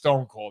 it's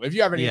Stone Cold. If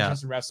you have any Yeah.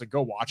 interest in wrestling,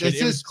 go watch it.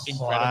 This It was is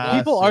incredible. classic.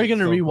 People are going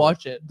to Stone Cold.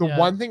 rewatch it. The Yeah.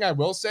 one thing I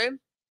will say,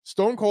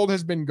 Stone Cold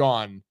has been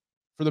gone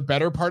for the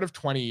better part of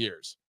 20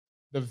 years.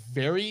 The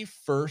very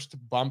first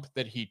bump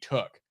that he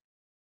took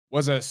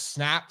was a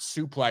snap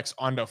suplex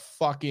onto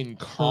fucking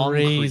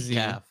concrete. Crazy.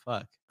 Yeah,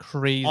 fuck.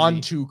 Crazy.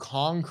 Onto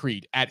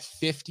concrete at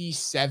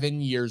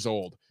 57 years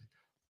old.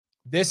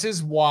 This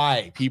is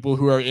why people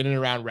who are in and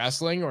around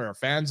wrestling or are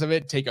fans of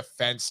it take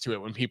offense to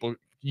it when people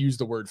use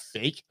the word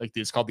fake. Like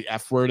it's called the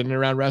F word in and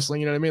around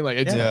wrestling. You know what I mean? Like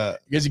it's yeah.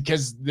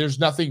 because there's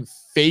nothing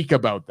fake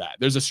about that.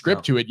 There's a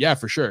script to it, yeah,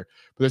 for sure.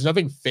 But there's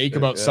nothing fake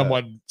about Yeah.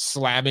 someone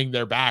slamming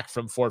their back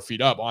from 4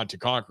 feet up onto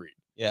concrete.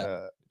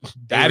 Yeah.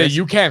 That is,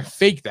 you can't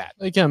fake that.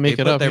 They can't make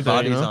They it put up. their either, you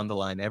bodies know? on the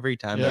line every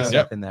time Yeah. they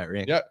step in that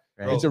ring. Yep.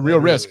 Right? It's a real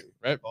risk,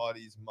 right?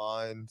 Bodies,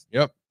 mind.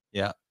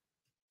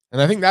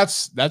 And I think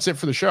that's it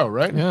for the show,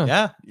 right? Yeah.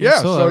 Yeah. Yeah.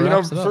 So So, it you know,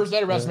 wraps it up. first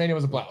night of WrestleMania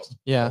was a blast.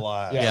 Yeah.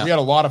 Yeah, we had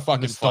a lot of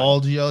fucking fun.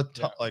 Nostalgia,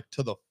 Yeah. like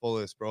to the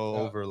fullest, bro. Yeah.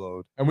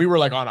 Overload. And we were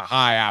like on a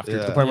high after to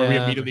the Yeah. point where we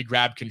Yeah. immediately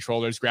grabbed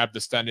controllers, grabbed the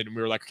Stundin, and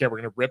we were like, okay, we're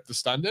gonna rip the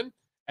Stundin,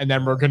 and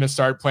then we're gonna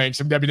start playing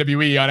some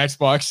WWE on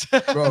Xbox.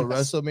 Bro,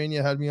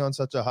 WrestleMania had me on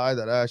such a high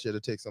that I actually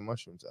had to take some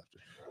mushrooms after.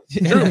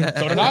 True.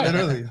 So did I.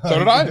 Literally. So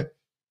did I.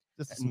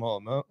 Just a small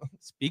amount.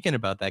 Speaking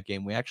about that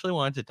game, we actually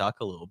wanted to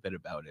talk a little bit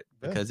about it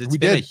Yeah, because it's we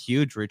been a did.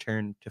 huge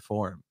return to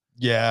form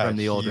Yeah. from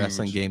the old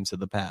wrestling huge. games of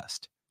the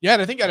past. Yeah,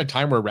 and I think at a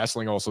time where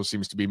wrestling also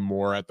seems to be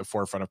more at the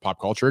forefront of pop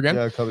culture again.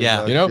 Yeah, coming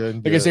Yeah. back You know,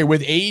 again, like I say,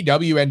 with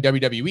AEW and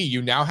WWE,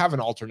 you now have an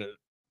alternate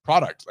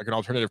product, like an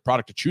alternative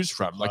product to choose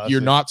from. Like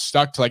you're Classic. not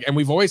stuck to like, and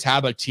we've always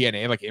had like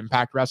TNA, like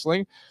Impact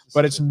Wrestling,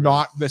 but it's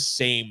not the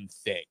same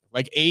thing.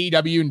 Like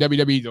AEW and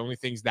WWE, the only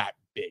thing's that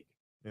big,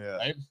 Yeah.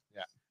 right?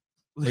 Yeah.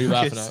 What are you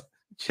laughing Lucas at?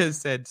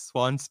 just said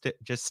Swan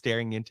just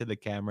staring into the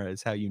camera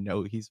is how you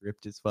know he's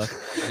ripped as fuck.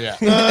 Yeah.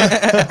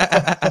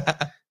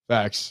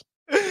 Facts.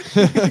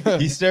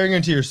 He's staring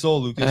into your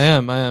soul, Lucas. I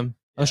am. I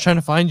was trying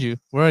to find you.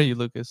 Where are you,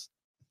 Lucas?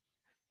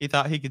 He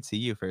thought he could see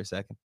you for a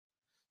second.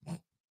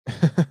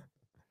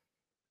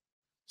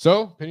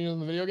 So, opinion on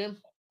the video game?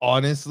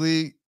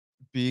 Honestly,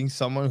 being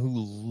someone who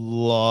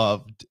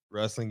loved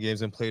wrestling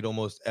games and played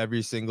almost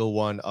every single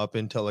one up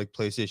until like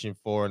PlayStation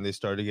 4 and they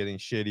started getting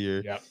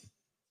shittier. Yeah.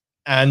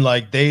 And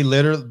like the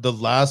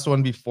last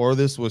one before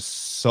this was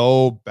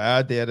so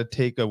bad they had to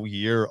take a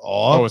year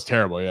off. Oh, it was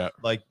terrible. Yeah.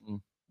 Like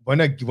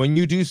when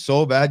you do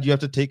so bad, you have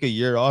to take a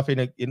year off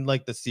in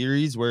like the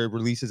series where it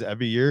releases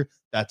every year.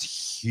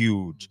 That's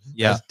huge.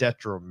 Yeah. That's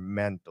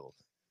detrimental.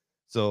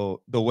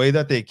 So the way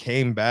that they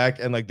came back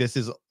and like this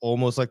is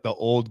almost like the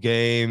old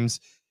games.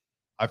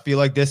 I feel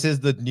like this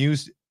is the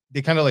news.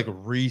 They kind of like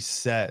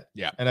reset.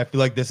 Yeah. And I feel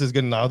like this is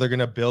now they're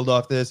gonna build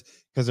off this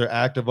because they're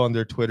active on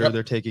their Twitter. Yep.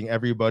 They're taking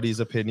everybody's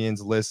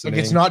opinions, listening.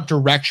 Like it's not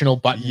directional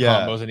button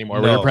Yeah. combos anymore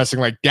where you're No. pressing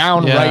like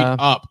down, Yeah. right,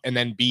 up, and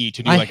then B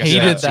to do I like a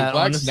hated step that, suplex.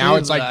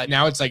 honestly,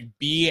 Now it's like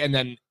B and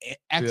then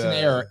X and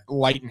A are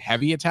light and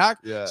heavy attack.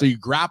 Yeah. So you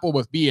grapple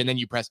with B and then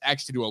you press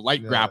X to do a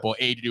light Yeah. grapple,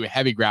 A to do a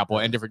heavy grapple,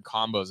 and different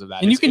combos of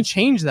that. And you It's- can it's-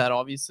 change that,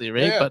 obviously,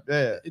 right? Yeah. But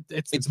yeah.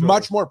 it's it's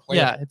much more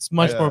playable. yeah, it's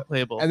much Yeah. more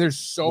playable. And there's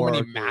so More many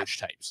arcade. match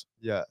types.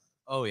 Yeah.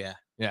 Oh yeah.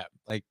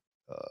 Like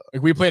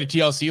we played a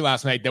TLC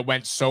last night that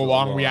went so So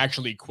long we long.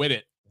 actually quit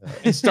it Yeah.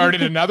 and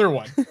started another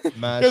one.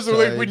 Match Because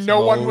like types,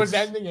 no one was modes.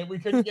 ending it. We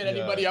couldn't get Yeah.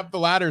 anybody up the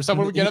ladder.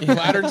 Someone would get up the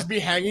ladder and just be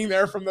hanging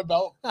there from the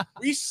belt.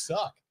 We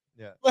suck.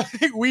 Yeah. Like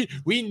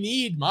we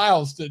need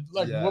Miles to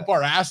like Yeah. whoop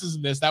our asses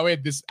in this. That way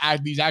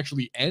these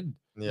actually end.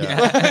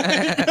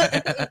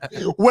 Yeah.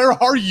 Where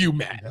are you,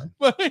 man?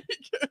 Like,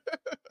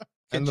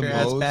 And Get the your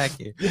ass modes. back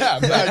here. yeah,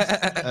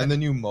 man. And the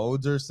new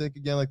modes are sick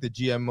again, like the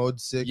GM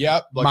mode's sick.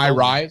 Yep. Like My the-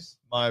 rise.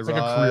 My It's like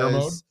a career Rise.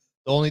 mode.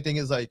 The only thing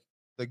is like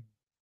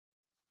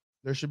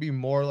there should be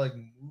more like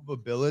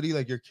movability.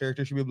 Like your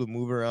character should be able to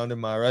move around in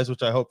My Rise,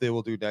 which I hope they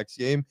will do next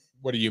game.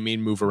 What do you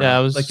mean move around? yeah, I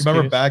was Like you just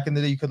remember curious. back in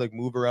the day, you could like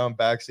move around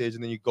backstage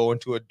and then you go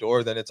into a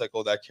door. Then it's like,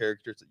 oh, that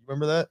character. You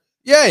remember that?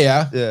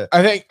 Yeah. Yeah.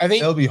 I think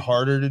It'll be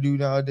harder to do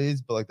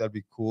nowadays, but like that'd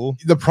be cool.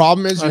 the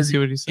problem is I you're see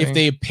what he's saying. if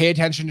they pay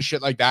attention to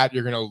shit like that,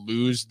 you're gonna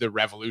lose the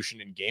revolution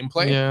in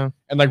gameplay. yeah,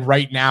 And like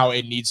right now,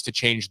 it needs to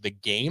change the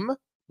game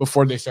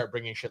before they start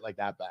bringing shit like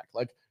that back.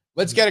 Like,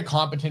 let's get a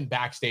competent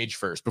backstage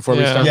first before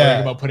we Yeah. start Yeah.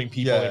 worrying about putting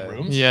people Yeah. in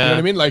rooms. Yeah. You know what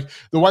I mean? Like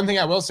the one thing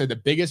I will say, the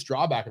biggest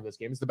drawback of this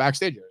game is the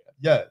backstage area.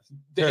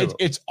 Yeah.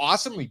 It's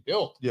awesomely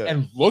built Yeah.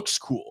 and looks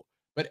cool,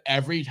 but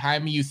every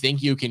time you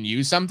think you can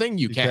use something,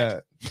 you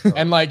can't. can't.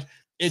 And like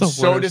it's the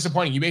so worst.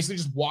 disappointing. You basically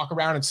just walk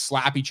around and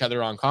slap each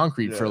other on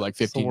concrete for Yeah, like it's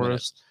the 15 minutes.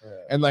 worst. Yeah.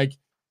 And like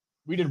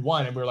we did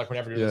one and we were like, we're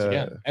never doing this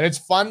Yeah. again. And it's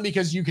fun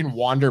because you can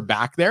wander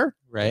back there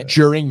Right.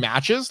 during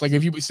matches. Like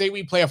if you say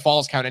we play a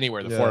Falls Count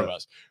Anywhere, the four Yeah. of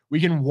us, we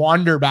can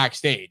wander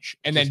backstage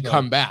and then Just not-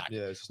 come back.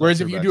 Yeah. it's just Whereas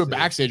not if you your do a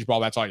backstage brawl,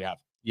 that's all you have.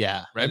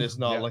 Yeah. Right. and it's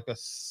not Yeah. like a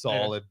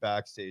solid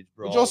backstage,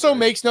 bro. Which also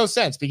makes no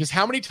sense because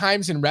how many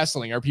times in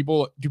wrestling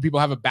do people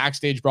have a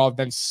backstage brawl that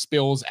then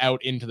spills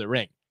out into the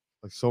ring?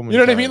 like so many. You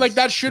know what I mean? times. Like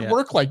that should Yeah.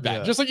 work like that.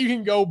 Yeah. Just like you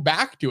can go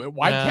back to it.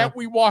 Why Yeah. can't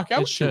we walk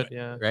out It to should, it?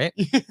 yeah. Right.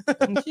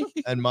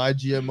 And my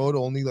GM mode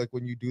only like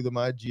when you do the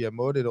my GM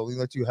mode, it only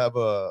lets you have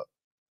a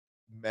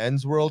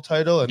men's world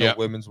title and Yeah. a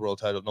women's world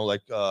title. No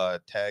like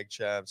tag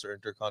champs or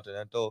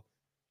intercontinental.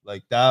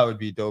 Like that would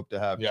be dope to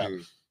have Yeah.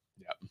 too.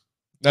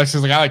 That's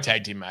just like I like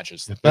tag team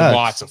matches. They're Facts.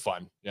 lots of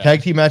fun. Yeah.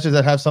 Tag team matches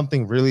that have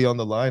something really on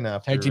the line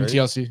after. Tag team right?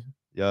 TLC.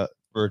 Yeah,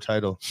 for a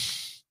title.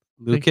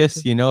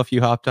 Lucas, you know, if you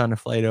hopped on a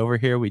flight over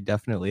here, we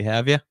definitely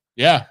have you.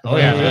 Yeah. Oh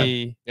yeah. Yeah.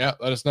 Hey, Yeah.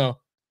 Let us know.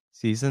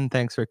 Season,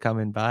 thanks for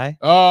coming by.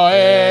 Oh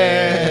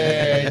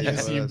hey, Hey, you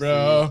see, let's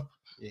bro.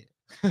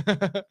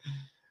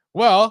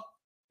 Well,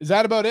 is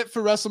that about it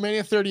for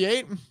WrestleMania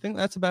 38? I think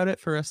that's about it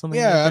for WrestleMania.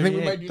 Yeah, I think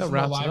we 38. might do That some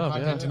more wraps it live up,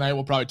 content yeah. tonight.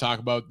 We'll probably talk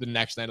about the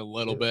next night a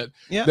little bit.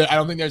 Yeah. I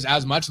don't think there's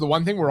as much. The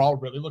one thing we're all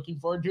really looking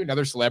forward to,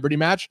 another celebrity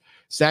match.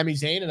 Sami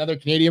Zayn, another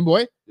Canadian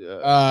boy,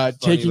 Yeah. Funny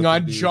taking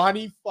on looking dude.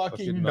 Johnny fucking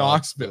Fucking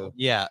Knoxville. Knoxville.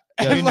 Yeah.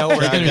 And We know like-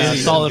 we're It's gonna be gonna a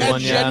see solid them. one,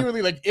 And yeah.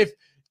 genuinely, like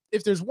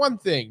if there's one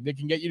thing that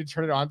can get you to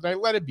turn it on tonight,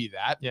 let it be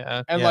that.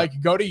 yeah. And Yeah. like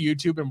go to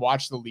YouTube and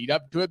watch the lead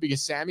up to it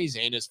because Sami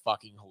Zayn is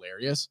fucking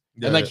hilarious.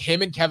 Yeah. And like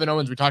him and Kevin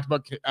Owens, we talked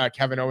about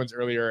Kevin Owens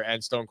earlier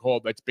and Stone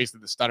Cold, but it's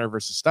basically the stunner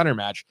versus stunner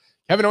match.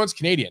 Kevin Owens,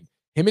 Canadian.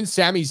 Him and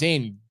Sami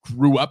Zayn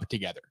grew up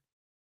together.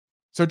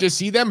 So to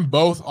see them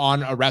both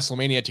on a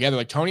WrestleMania together,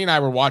 like Tony and I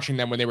were watching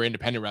them when they were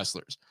independent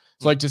wrestlers.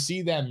 So like to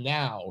see them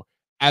now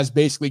as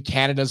basically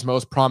Canada's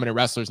most prominent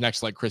wrestlers next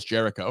to like Chris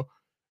Jericho,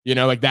 you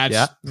know, like that's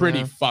Yeah. pretty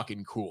Yeah.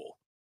 fucking cool.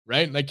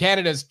 Right? Like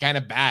Canada's kind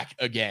of back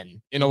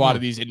again in a lot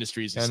of these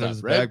industries and Canada's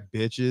stuff, right? back,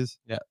 bitches.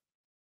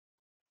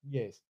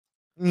 Yes.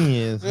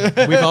 Yes.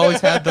 We've always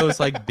had those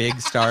like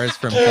big stars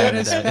from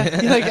Canada.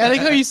 Like I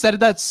like how you said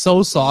that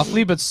so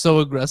softly but so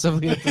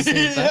aggressively at the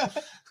same time.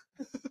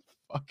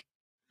 Fuck.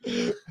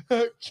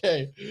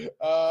 Okay.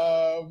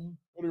 What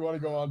do we want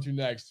to go on to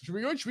next? Should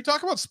we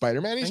talk about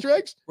Spider-Man Easter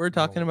eggs? We're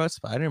talking about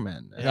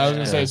Spider-Man. I was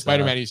gonna say Yeah.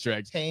 Spider-Man Easter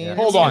eggs. Yeah.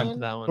 Hold Let's on. get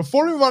into that one.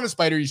 Before we move on to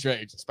Spider-Man Easter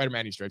eggs,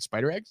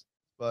 Spider eggs.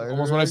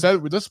 Almost when I Spider-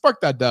 said let's spark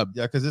that dub.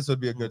 Yeah, because this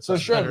would be a good So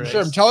time. sure, Spider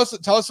sure. eggs.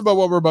 Tell us about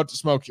what we're about to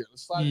smoke here.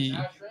 Let's slide it Yeah.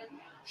 back, right?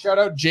 Shout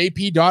out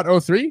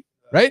JP.03.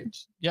 right?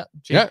 Yeah,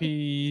 Yeah.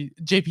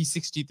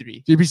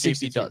 JP63.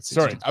 JP63.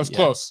 Sorry, I was yeah.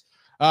 close.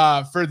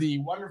 For the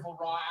wonderful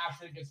Raw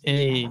Ashley gets to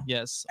Hey,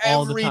 yes,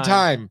 all the every time.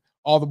 time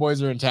all the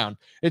boys are in town.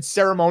 It's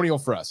ceremonial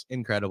for us.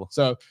 Incredible.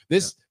 So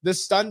this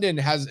Stundin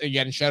has,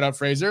 again, shout out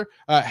Fraser,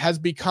 has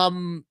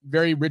become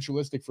very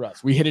ritualistic for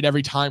us. We hit it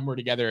every time we're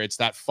together. It's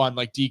that fun,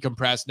 like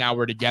decompress. Now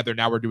we're together.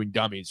 Now we're doing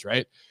dummies,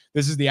 right?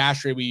 This is the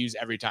ashtray we use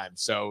every time.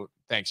 So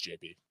thanks,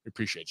 JP. We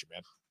appreciate you,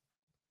 man.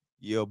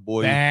 Yo,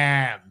 boy.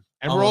 Bam.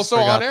 And we're Almost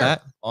also on forgot air.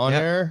 that. On Yeah.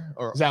 air?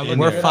 Or Is that in looking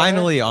We're good air? on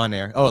finally on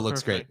air. Oh, it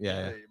looks Perfect. great.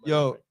 Yeah.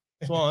 Yo,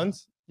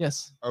 Swans,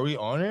 Yes, are we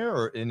on air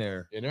or in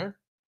air? In air?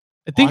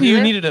 I think On you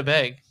air? needed a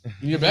bag.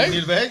 You need a bag? You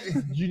need a bag?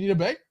 You need a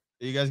bag?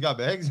 You guys got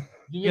bags?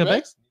 You You got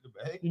bags? Need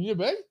a bag? You need a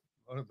bag?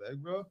 Want a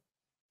bag, bro?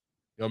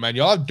 Yo, man,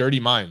 y'all have dirty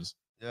minds.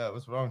 Yeah,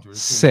 what's wrong with you?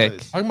 Sick.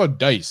 Talking about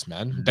dice,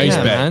 man. Dice yeah,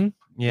 bag. man.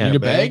 You Yeah. need a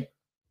bag?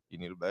 You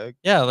need a bag?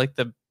 Yeah, like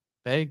the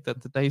bag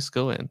that the dice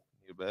go in.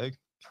 You need a bag?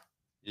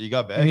 Yeah, you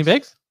got bags? Any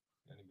bags?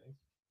 Any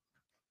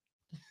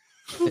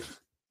bags?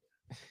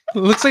 It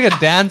looks like a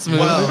dance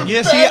move. Wow.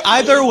 Yeah, see,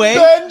 either way,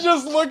 Ben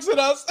just looks at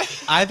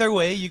us. either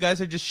way, you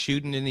guys are just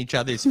shooting in each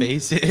other's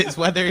faces,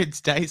 whether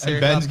it's dice or And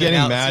Ben's nothing getting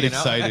else, mad you know?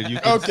 excited. You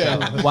can Okay.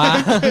 tell.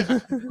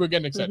 Wow. We're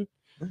getting excited.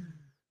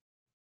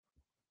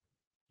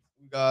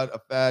 We got a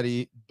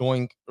fatty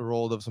doink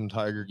rolled of some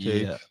tiger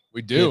cake. Yeah.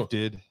 We do.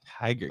 Gifted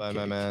Tiger by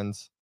my cake.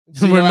 mans.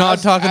 So, We're not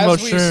talking as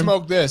about we shrimp.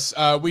 smoke this.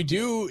 We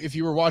do. If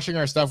you were watching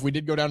our stuff, we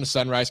did go down to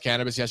Sunrise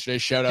Cannabis yesterday.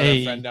 Shout out our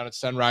Hey. friend down at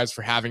Sunrise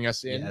for having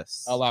us in,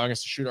 Yes. allowing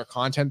us to shoot our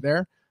content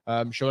there,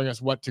 showing us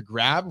what to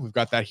grab. We've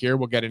got that here.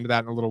 We'll get into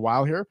that in a little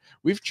while here.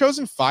 We've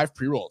chosen 5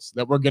 pre-rolls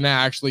that we're going to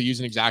actually use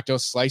an X-Acto,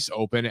 slice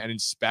open, and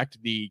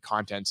inspect the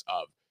contents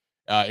of.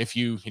 If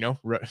you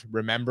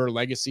remember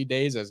legacy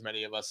days, as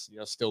many of us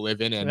still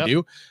live in and Yep.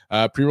 do,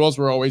 pre-rolls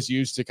were always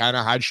used to kind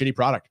of hide shitty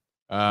product.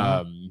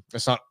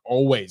 That's not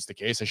always the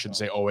case. I shouldn't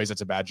say always. That's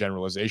a bad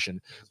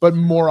generalization, but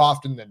more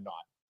often than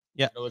not.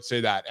 Yeah. Let's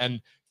say that. And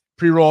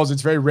pre-rolls,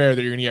 it's very rare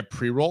that you're going to get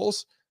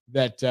pre-rolls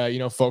that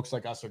folks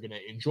like us are going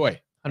to enjoy.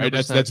 Right?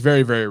 100%. That's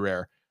very, very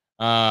rare.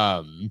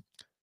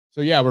 So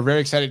yeah, we're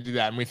very excited to do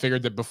that, and we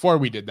figured that before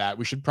we did that,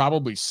 we should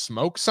probably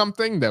smoke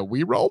something that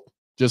we roll,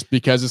 just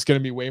because it's going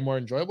to be way more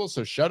enjoyable.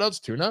 So shout outs,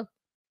 Tuna.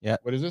 Yeah.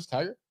 What is this,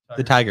 Tiger?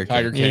 The Tiger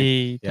Tiger King. King.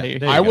 Hey, Yeah. Tiger There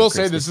King. you I go, will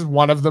say Christy. this is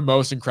one of the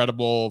most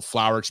incredible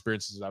flower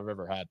experiences I've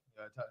ever had.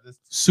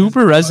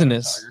 Super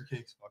resinous. Tiger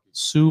cake's fucking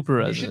Super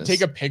You resinous. should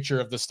take a picture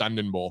of the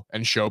Stundin bowl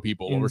and show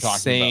people what we're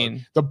talking about.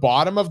 Insane. The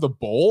bottom of the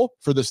bowl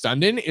for the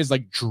Stundin is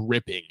like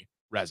dripping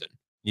resin.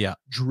 Yeah.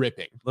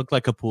 Dripping. Looked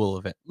like a pool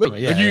of it. Look,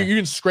 Yeah, like yeah. you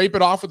can scrape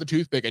it off with a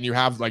toothpick and you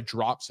have like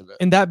drops of it.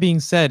 And that being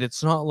said,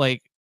 it's not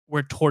like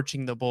we're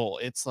torching the bowl.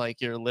 It's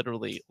like you're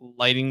literally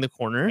lighting the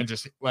corner And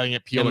just letting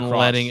it peel and across.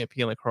 letting it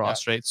peel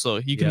across, right? So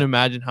you can Yeah.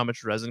 imagine how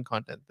much resin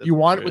content You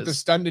want it there with the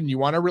is. Stundin, you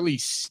want a really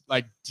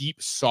like deep,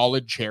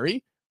 solid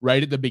cherry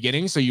right at the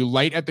beginning. So you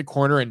light at the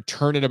corner and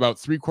turn it about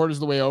 3/4 of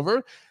the way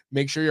over.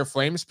 Make sure your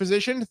flame's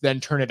positioned, then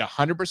turn it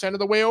 100% of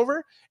the way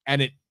over,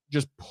 and it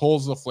just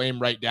pulls the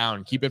flame right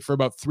down. Keep it for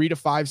about 3 to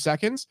 5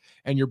 seconds,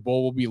 and your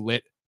bowl will be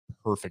lit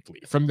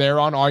perfectly. From there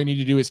on, all you need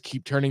to do is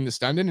keep turning the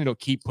Stundin, and it'll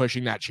keep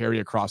pushing that cherry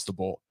across the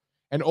bowl.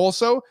 And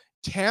also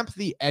tamp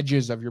the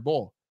edges of your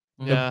bowl.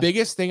 Yeah. The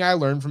biggest thing I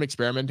learned from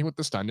experimenting with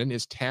the Stundin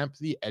is tamp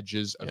the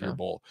edges of your Yeah.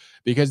 bowl,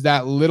 because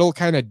that little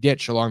kind of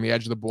ditch along the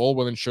edge of the bowl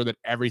will ensure that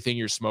everything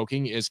you're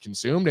smoking is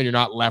consumed and you're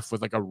not left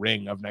with like a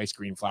ring of nice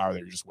green flower that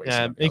you're just wasting.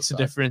 Yeah, on it the makes a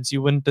outside. difference.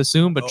 You wouldn't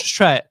assume, but Oh. just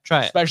try it.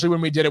 Try it. Especially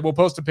when we did it. We'll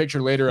post a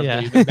picture later of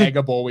Yeah. the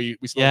mega bowl we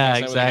smoked Yeah, last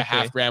night with like a exactly.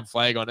 1/2 gram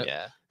flag on it.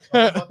 Yeah.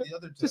 Talk about the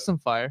other tip. Just some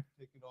fire.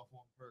 Take it off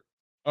one perk.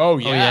 Oh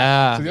yeah. Oh,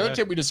 yeah. So the other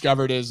tip we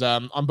discovered is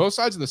on both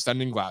sides of the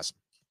Stundin glass,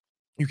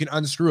 you can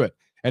unscrew it,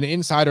 and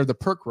inside are the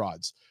perk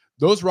rods.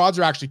 Those rods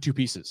are actually 2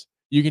 pieces.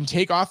 You can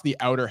take off the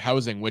outer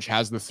housing, which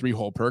has the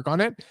 3-hole perk on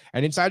it,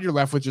 and inside you're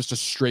left with just a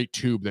straight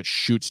tube that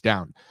shoots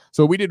down.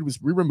 So what we did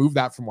was we removed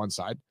that from one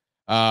side.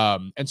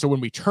 And so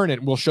when we turn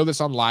it, we'll show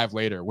this on live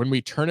later. When we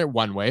turn it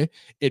one way,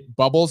 it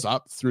bubbles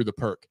up through the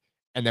perk,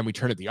 and then we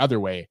turn it the other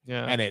way,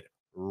 Yeah. and it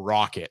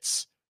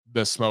rockets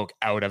the smoke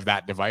out of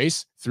that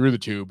device through the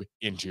tube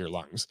into your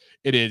lungs.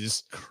 It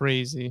is,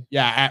 Crazy.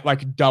 yeah, at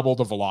like double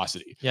the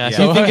velocity. Yeah. Yeah.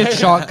 So you think it's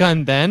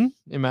shotgun then?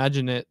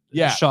 Imagine it.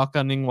 Yeah.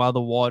 Shotgunning while the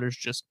water's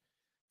just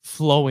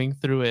flowing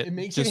through it. It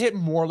makes just it hit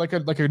more like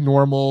a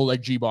normal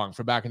like G-bong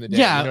from back in the day.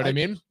 Yeah, You know what I I-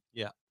 mean?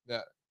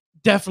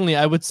 definitely,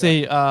 I would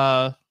say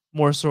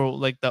more so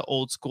like the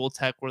old school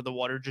tech where the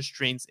water just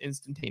drains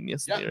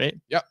instantaneously, Yeah. right?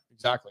 Yep,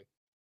 exactly.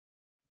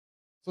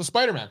 So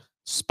Spider-Man.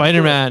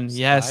 Spider-Man,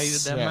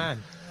 yes.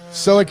 Spider-Man.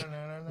 So like,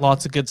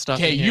 Lots of good stuff.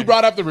 okay, in you here.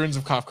 brought up the Runes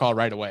of Kafka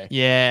right away.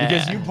 Yeah.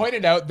 Because you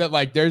pointed out that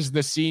like there's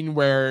the scene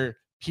where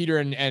Peter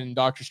and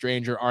Doctor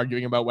Strange are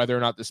arguing about whether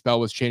or not the spell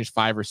was changed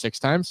 5 or 6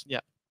 times.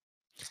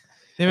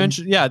 They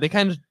mentioned, yeah, they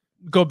kind of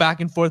go back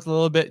and forth a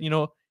little bit. You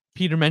know,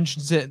 Peter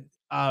mentions it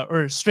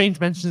or Strange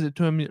mentions it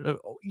to him.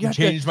 "Oh, you You have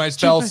to changed my change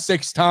spell my-"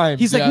 6 times.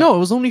 He's like, Yeah. no, it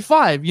was only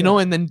 5, you know.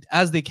 And then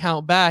as they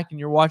count back and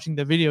you're watching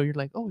the video, you're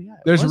like, oh yeah, it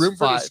There's was room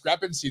for 5.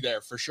 discrepancy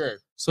there for sure.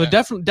 So Yeah.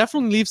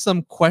 definitely leave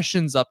some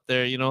questions up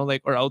there, you know,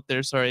 like, or out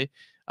there, sorry,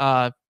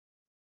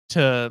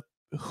 to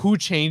who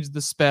changed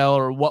the spell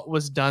or what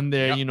was done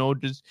there. Yep. You know,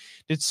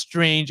 did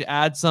Strange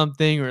add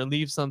something or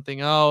leave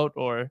something out?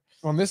 Or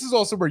Well, and this is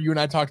also where you and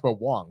I talked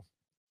about Wong.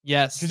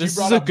 yes, 'Cause this you is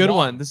brought a up good Wong.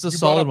 one. This is a You brought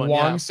solid up one.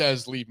 Wong Yeah,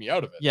 says, "Leave me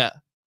out of it." yeah,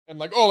 And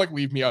like, oh, like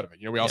leave me out of it.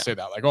 You know, we all Yeah. say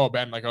that. Like, oh,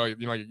 Ben, like, oh, you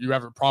know, you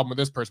have a problem with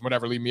this person,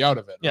 whatever, leave me out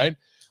of it. Yeah. Right.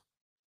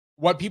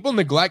 What people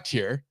neglect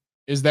here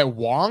is that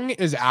Wong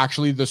is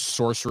actually the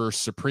Sorcerer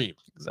Supreme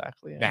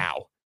exactly. Yeah.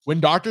 now. When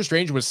Doctor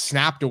Strange was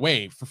snapped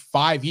away for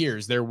 5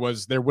 years, there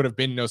would have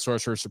been no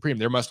Sorcerer Supreme.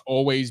 There must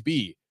always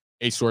be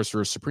a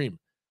Sorcerer Supreme.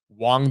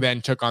 Wong then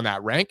took on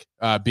that rank,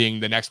 being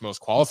the next most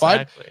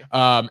qualified. Exactly.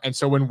 And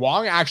so when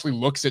Wong actually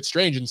looks at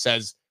Strange and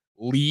says,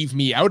 "Leave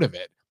me out of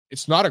it,"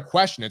 it's not a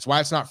question. It's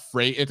why it's not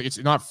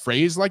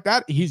phrased like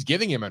that. He's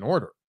giving him an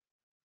order,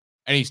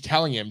 and he's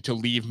telling him to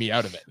leave me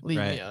out of it. Leave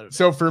me Right. out of it.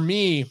 So for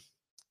me,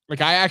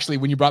 like I actually,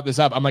 when you brought this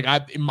up, I'm like,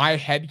 in my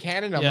head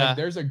canon, I'm Yeah. like,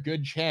 there's a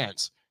good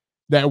chance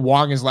that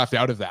Wong is left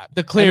out of that.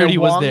 The And that clarity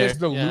was Wong there. is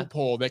the Yeah.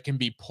 loophole that can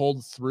be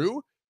pulled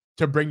through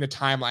to bring the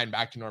timeline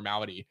back to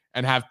normality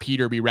and have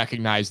Peter be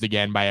recognized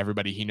again by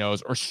everybody he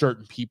knows or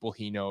certain people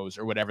he knows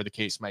or whatever the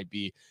case might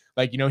be.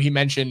 Like, you know, he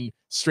mentioned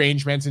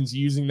Strange mentions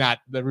using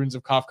the runes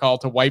of Kafkal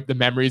to wipe the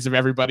memories of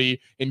everybody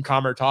in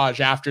Comertage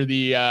after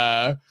the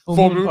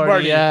full moon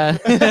party. Yeah.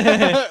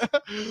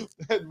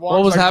 And What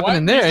Wong's was like,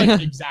 happening "What?" He's there?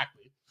 like,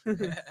 exactly.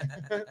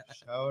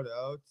 Shout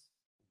out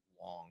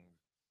Wong.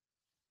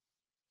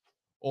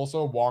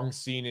 Also, Wong's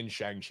scene in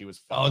Shang-Chi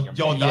was Oh, fucking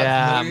yo, amazing. that's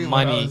Yeah, literally what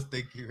I money. was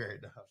thinking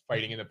right now.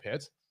 Fighting in the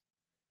pit.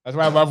 That's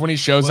why I love when he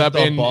shows With up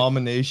the in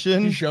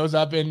Abomination. he shows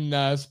up in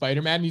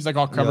Spider-Man. He's like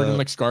all covered in Yeah.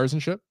 like scars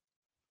and shit.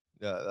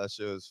 Yeah, that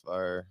shit was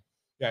fire.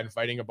 Yeah, and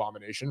fighting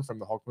Abomination from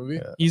the Hulk movie.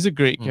 Yeah. He's a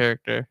great Hmm.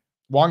 character.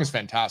 Wong is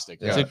fantastic.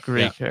 He's Yeah. a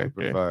great Super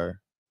character.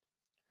 fire.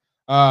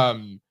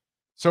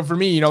 So for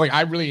me, you know, like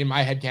I really in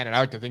my head canon, I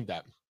like to think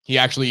that he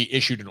actually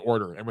issued an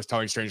order and was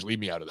telling Strange, "Leave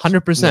me out of this."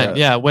 100%.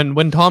 Yeah. Yeah.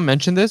 When Tom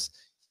mentioned this,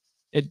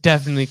 it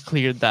definitely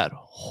cleared that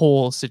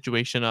whole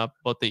situation up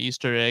about the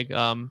Easter egg.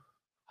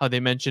 How they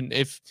mentioned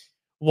if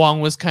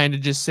Wong was kind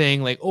of just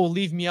saying like, "Oh,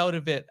 leave me out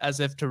of it," as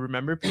if to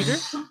remember Peter.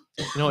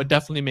 You know, it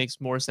definitely makes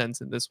more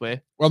sense in this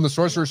way. Well, and the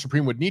Sorcerer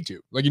Supreme would need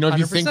to. Like, you know, if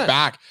you think 100%.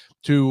 back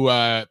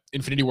to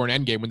Infinity War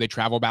and Endgame when they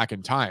travel back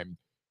in time,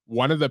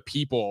 one of the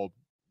people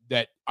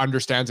that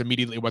understands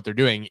immediately what they're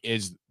doing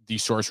is the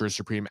Sorcerer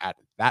Supreme at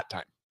that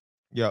time.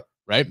 Yep.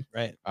 Right?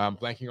 Right.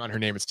 Blanking on her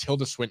name. It's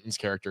Tilda Swinton's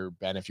character,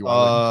 Ben, if you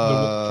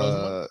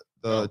want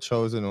The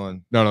chosen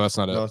one. No, that's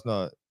not it. No, it's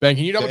not. Ben,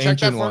 can you double check that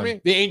ancient for one.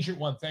 me? The ancient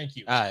one, thank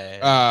you.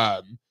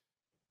 Yeah.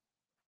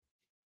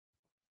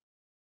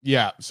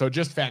 Yeah, so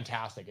just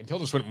fantastic. And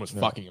Tilda Swinton was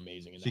Yeah. fucking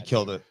amazing. In She that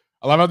killed too. it.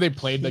 I love how they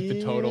played like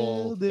the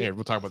total. Killed it. Yeah,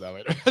 we'll talk about that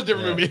later.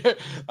 Different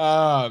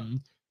Yeah. movie.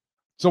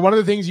 So one of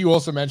the things you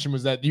also mentioned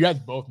was that you guys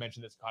both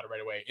mentioned this, caught it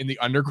right away. In the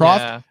Undercroft,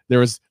 Yeah. there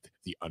was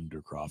the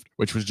Undercroft,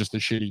 which was just a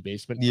shitty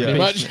basement. Yeah, pretty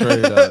much.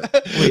 straight up.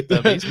 Wait,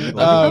 the basement?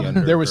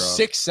 There was Undercroft.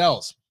 6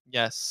 cells.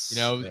 Yes. You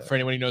know, Yeah. for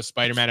anyone who knows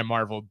Spider-Man and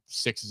Marvel,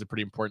 6 is a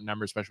pretty important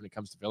number, especially when it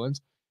comes to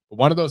villains. But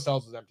one of those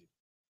cells was empty.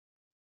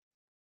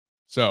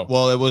 So,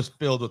 Well, it was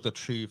filled with a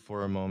tree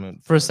for a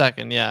moment. For a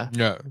second, yeah.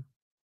 yeah.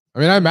 I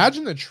mean, I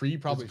imagine the tree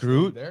probably stayed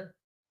Groot? there.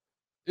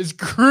 Is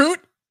Groot?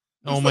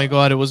 Oh my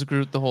god, it was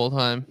Groot the whole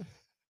time.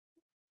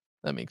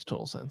 That makes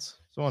total sense.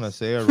 Just want to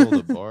say I rolled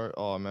a bar.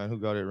 Oh man, who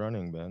got it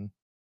running, Ben?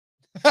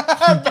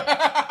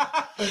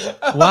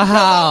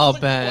 Wow, That was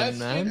a Ben, question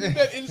man.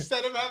 that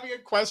instead of having a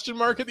question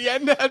mark at the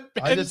end, had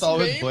I just Ben's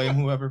always name. blame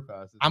whoever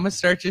passes. I'm gonna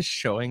start just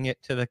showing it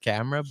to the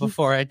camera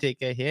before I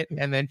take a hit,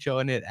 and then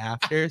showing it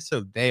after,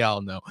 so they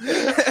all know.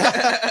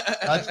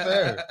 That's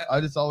fair.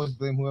 I just always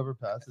blame whoever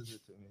passes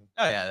it to me.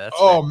 Oh yeah, that's.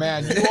 Oh fair.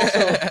 man, you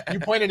also you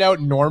pointed out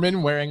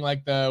Norman wearing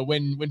like the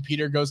when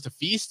Peter goes to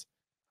feast,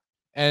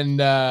 and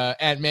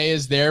Aunt May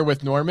is there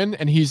with Norman,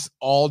 and he's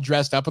all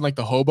dressed up in like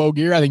the hobo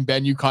gear. I think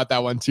Ben, you caught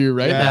that one too,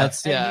 right? Yeah.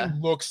 That's And yeah. he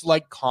looks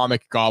like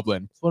comic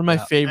Goblin. It's one of my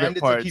Yeah. favorite And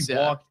it's parts. like he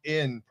Yeah. walked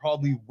in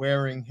probably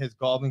wearing his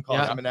goblin Yeah.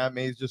 costume, and Aunt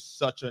May is just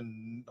such a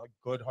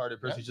good-hearted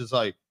person. She's just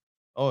like,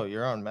 "Oh,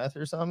 you're on meth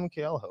or something?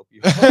 Okay, I'll help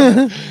you."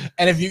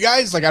 And if you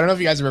guys like, I don't know if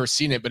you guys have ever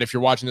seen it, but if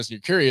you're watching this and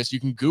you're curious, you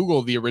can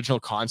Google the original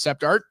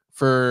concept art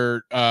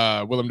for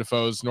Willem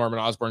Dafoe's Norman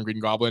Osborn Green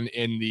Goblin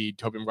in the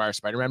Tobey Maguire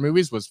Spider-Man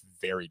movies. Was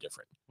very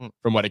different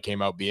from what it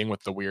came out being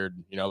with the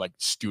weird, you know, like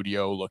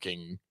studio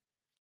looking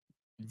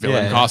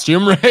villain Yeah.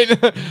 costume, right?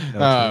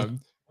 Yeah,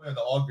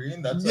 the all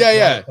green. That's Yeah,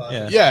 yeah, not a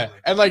classic yeah,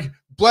 Goblin. and like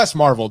bless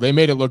Marvel, they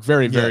made it look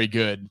very, Yeah. very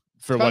good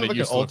for Kind what of it like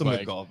used an to look ultimate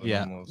like. goblin.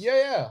 Yeah. Almost.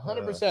 Yeah,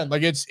 100%.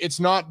 Like it's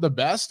not the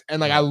best, and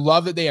like I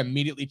love that they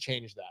immediately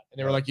changed that, and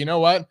they were like, you know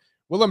what,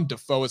 Willem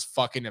Dafoe is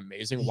fucking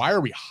amazing. Why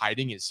are we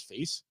hiding his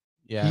face?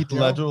 Yeah.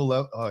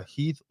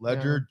 Heath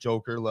Ledger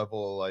Joker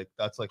level, like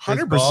that's like his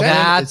 100%. Goblin,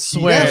 That's it's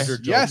Heath where- Ledger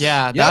Joker. Yes.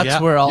 Yeah, Yeah.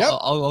 that's where I'll, Yep.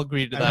 I'll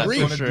agree to And I that just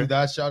for want to sure. do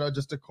that shout out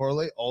just to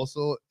correlate.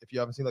 Also, if you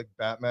haven't seen like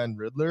Batman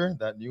Riddler,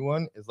 that new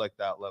one is like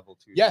that level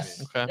too. to Yes.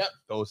 me. Okay. Yep.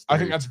 Those I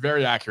think three, that's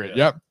very accurate.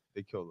 Yeah. Yep.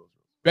 they kill those.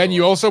 Ben,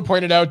 you also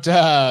pointed out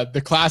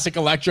the classic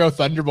Electro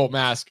Thunderbolt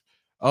mask.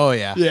 Oh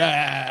yeah.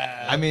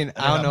 Yeah. I mean,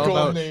 I don't know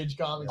Golden about Age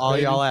comics, all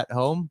baby. y'all at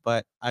home,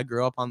 but I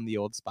grew up on the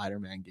old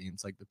Spider-Man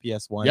games, like the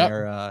PS1 Yep.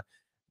 era,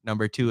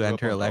 number 2 up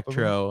Enter on top of 'em?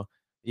 Electro.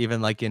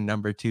 Even like in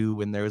number 2,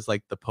 when there was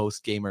like the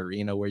post-game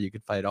arena where you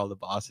could fight all the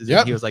bosses, Yep.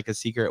 and he was like a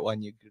secret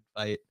one you could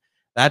fight.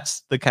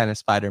 That's the kind of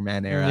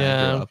Spider-Man era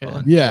Yeah, I grew okay. up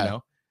on. Yeah. You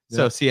know?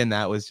 So seeing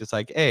that was just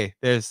like, hey,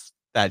 there's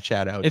that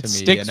shout out It to me.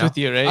 sticks you know? with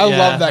you, right? I Yeah,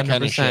 love that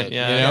kind of 100%, shit,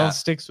 Yeah, you know? it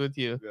sticks with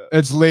you.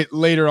 It's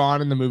later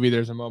on in the movie.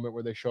 There's a moment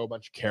where they show a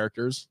bunch of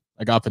characters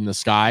like up in the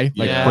sky,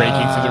 like Yeah.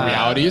 breaking through the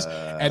realities.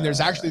 And there's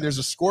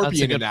a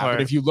scorpion in good that. part.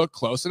 But if you look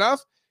close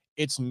enough,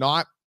 it's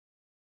not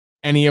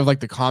any of like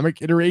the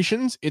comic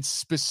iterations. It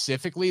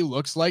specifically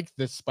looks like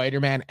the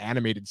Spider-Man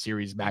animated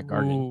series Matt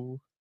Gargan.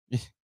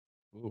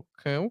 Ooh.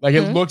 Okay. Like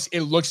okay.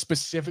 it looks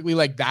specifically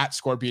like that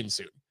scorpion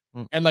suit.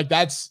 Mm. And like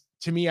that's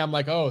to me, I'm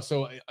like, oh,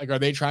 so like are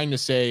they trying to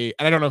say,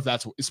 and I don't know if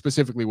that's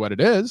specifically what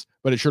it is,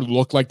 but it sure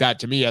looked like that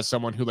to me as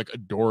someone who like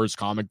adores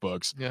comic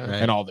books Yeah.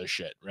 Right. and all this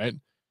shit, right?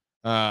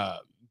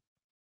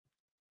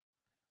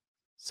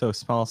 So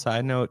small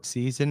side note,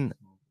 season.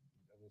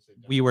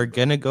 We were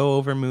gonna go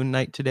over Moon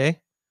Knight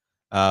today,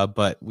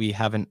 but we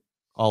haven't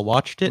all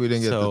watched it. We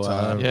didn't get the so,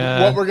 time.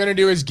 Yeah. What we're gonna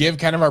do is give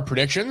kind of our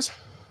predictions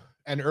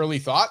and early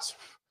thoughts,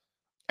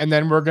 and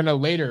then we're gonna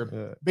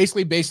later,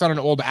 basically based on an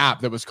old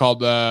app that was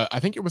called, I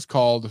think it was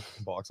called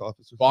Box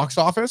office. Box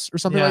Office or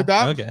something Yeah. like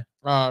that, Okay.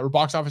 or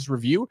Box Office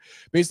Review.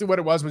 Basically, what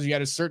it was you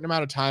had a certain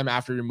amount of time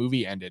after your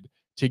movie ended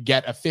to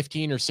get a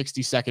 15 or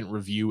 60-second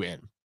review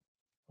in.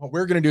 What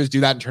we're gonna do is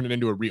do that and turn it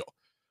into a reel.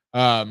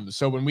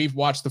 So when we've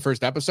watched the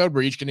first episode,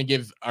 we're each going to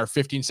give our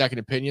 15-second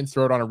opinion,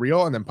 throw it on a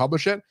reel, and then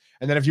publish it.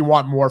 And then if you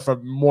want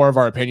more of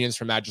our opinions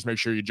from that, just make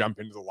sure you jump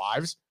into the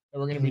lives that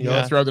we're going to be doing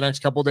Yeah. throughout the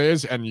next couple of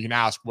days, and you can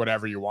ask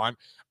whatever you want.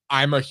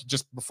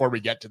 Just before we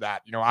get to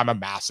that, I'm a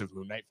massive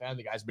Moon Knight fan.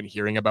 The guy's been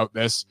hearing about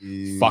this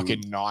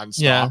fucking nonstop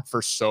Yeah.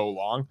 for so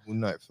long. Moon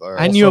Knight Fire.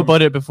 I knew also-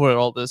 about it before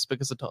all this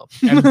because of Tom.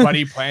 And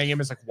Buddy playing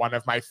him is like one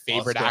of my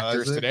favorite Oscar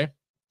actors Isaac. today.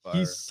 Fire.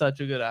 He's such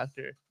a good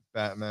actor.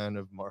 Batman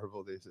of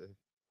Marvel, they say.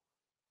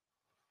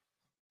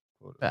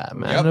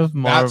 Batman Yep, of that's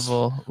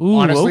Marvel. Ooh,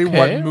 Honestly,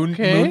 okay, Moon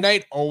okay.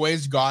 Knight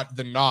always got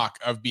the knock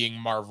of being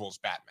Marvel's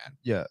Batman.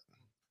 Yeah,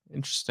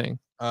 Interesting.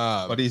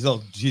 but he's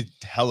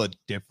hella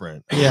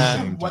different. at the Yeah.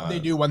 same What they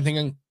time. do, one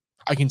thing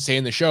I can say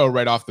in the show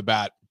right off the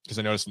bat, because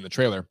I noticed in the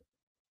trailer,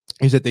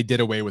 is that they did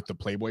away with the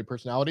Playboy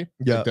personality.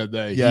 Yeah.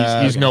 Like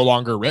Yeah. he's no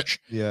longer rich.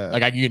 Yeah,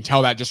 Like you can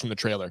tell that just from the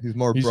trailer. he's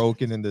more he's-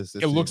 broken in this.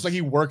 It looks like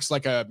he works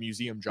like a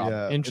museum job.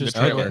 Yeah.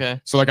 Interesting. trailer.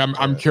 Okay. So like I'm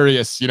Yeah.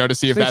 curious, to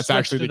see if They that's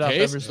actually switched the it up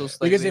case. ever so Because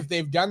slightly. if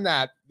they've done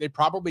that, they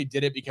probably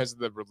did it because of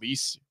the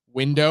release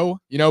window,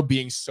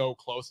 being so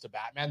close to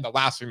Batman. The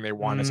last thing they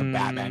want is a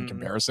Batman Mm.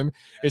 comparison,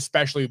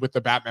 especially with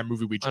the Batman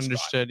movie we just got.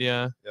 Understood.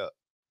 Yeah.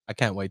 I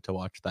can't wait to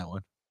watch that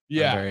one.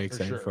 Yeah, I'm very for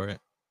excited sure. for it.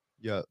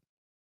 Yeah,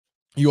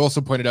 You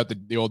also pointed out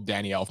the old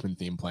Danny Elfman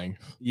theme playing.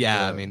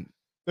 Yeah, I Yeah. mean,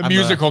 The I'm a-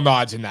 musical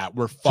nods in that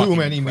were fucking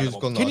many incredible.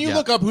 musical Can nods, you yeah.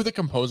 look up who the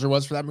composer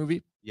was for that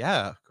movie?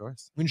 yeah, of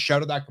course. We can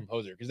shout out that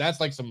composer because that's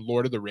like some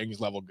Lord of the Rings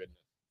level goodness.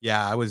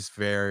 Yeah, I was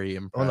very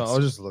Oh impressed. no, I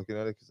was just looking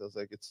at it because I was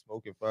like, it's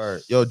smoking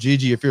fire. Yo,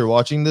 Gigi, if you're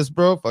watching this,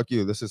 bro, fuck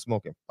you. This is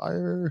smoking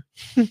fire.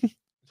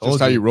 That's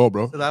how you roll,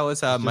 bro. So that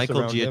was just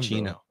Michael around him, bro.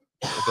 Giacchino.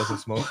 It doesn't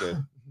smoke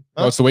good.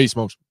 Oh, it's the way he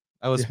smokes.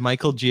 That was Yeah.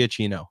 Michael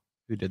Giacchino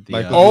who did the.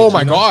 Michael Oh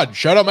my Giacchino? God!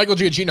 Shout out Michael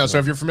Giacchino. So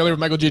if you're familiar with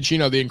Michael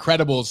Giacchino, The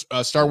Incredibles,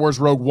 Star Wars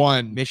Rogue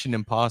One, Mission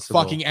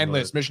Impossible. fucking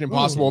endless, Lord. Mission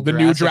Impossible, the new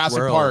Jurassic Jurassic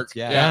World, Park.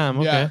 yeah. Damn,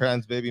 okay.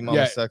 Trans baby mama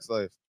Yeah. sex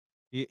life.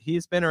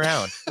 He's been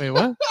around. Wait,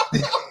 what?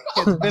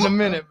 It's been a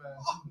minute, man.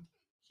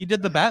 He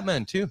did the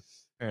Batman too,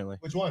 apparently.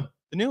 Which one?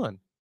 The new one.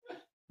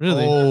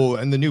 Really? Oh,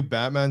 and the new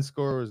Batman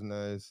score was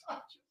nice.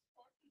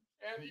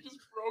 And he just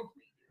broke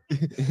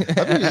me.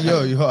 I mean,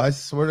 yo, I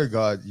swear to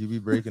God, you be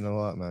breaking a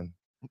lot, man.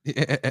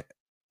 We're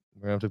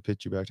gonna have to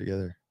pitch you back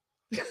together.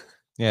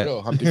 Yeah.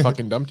 Yo, Humpty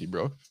fucking Dumpty,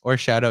 bro. Or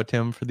shout out to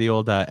him for the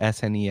old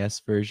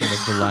SNES version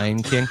of The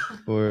Lion King.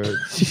 Or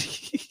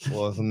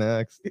what's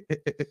next?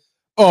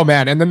 Oh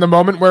man! And then the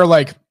moment where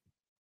like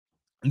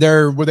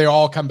where they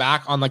all come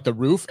back on like the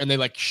roof and they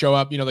like show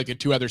up, like the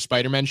two other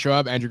Spider-Men show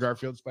up, Andrew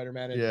Garfield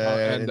Spider-Man and,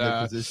 Yeah, in and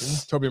their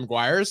positions Tobey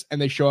Maguire's, and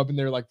they show up in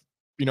their like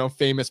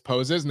famous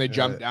poses and they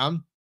jump Yeah.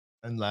 down.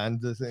 and land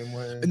the same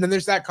way. And then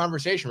there's that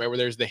conversation, right, where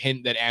there's the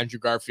hint that Andrew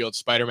Garfield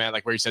Spider-Man,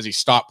 like where he says he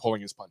stopped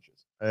pulling his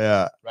punches,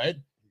 Yeah, right?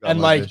 got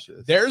And my like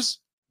vicious. there's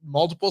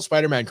multiple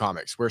Spider-Man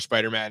comics where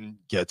Spider-Man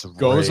gets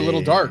goes a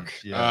little dark.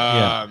 rage,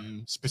 Yeah.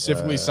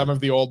 Specifically Yeah. some of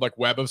the old like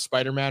Web of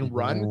Spider-Man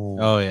run. Ooh.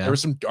 Oh yeah. There was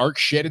some dark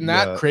shit in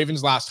that. Yeah.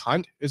 Craven's Last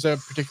Hunt is a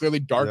particularly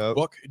dark Yep.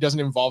 book. It doesn't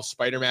involve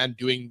Spider-Man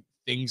doing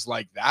things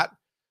like that,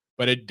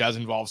 but it does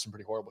involve some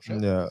pretty horrible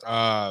shit.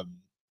 Yeah,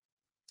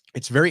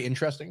 It's very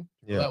interesting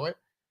yeah. that way.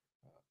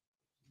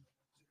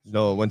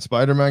 No, when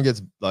Spider-Man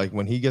gets like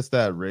when he gets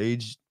that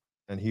rage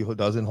and he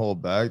doesn't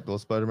hold back,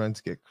 those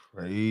Spider-Mans get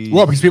crazy.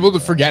 Well, because people man.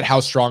 forget how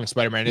strong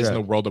Spider-Man is in Yeah.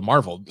 the world of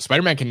Marvel.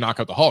 Spider-Man can knock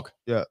out the Hulk.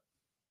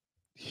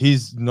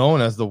 He's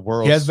known as the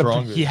world's He has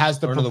strongest. he has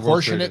the or no, world's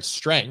proportionate greatest.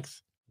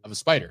 strength of a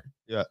spider.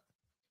 Yeah.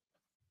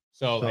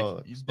 So, So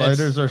like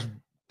spiders are.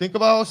 Think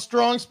about how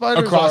strong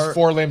spiders across are,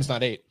 4 limbs,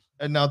 not 8.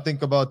 and now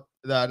think about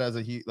that as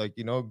a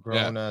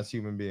grown ass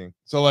human being.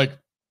 So like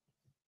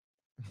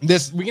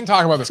this, we can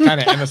talk about this kind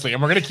of endlessly,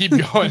 and we're gonna keep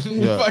going.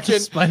 Yeah. Fucking,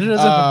 Spider as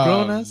a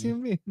grown ass um,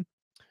 human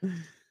being.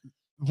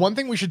 one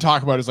thing we should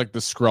talk about is like the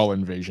Skrull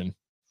invasion,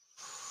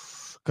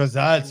 Because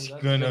that's Ooh, that's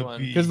a good gonna one.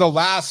 be. because the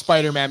last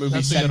Spider-Man movie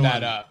That's a set good that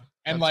one. up,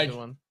 and That's a like good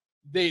one.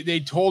 they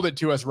told it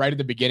to us right at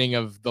the beginning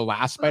of the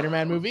last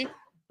Spider-Man movie,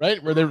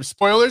 right? Where there were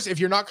spoilers. If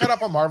you're not caught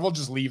up on Marvel,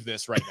 just leave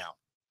this right now.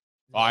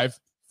 5,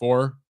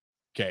 4,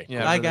 okay.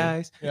 Yeah, Bye, really.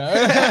 guys. Yeah.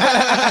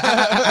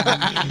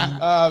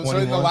 So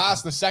in 21.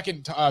 the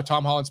second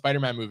Tom Holland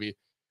Spider-Man movie,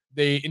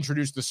 they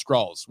introduced the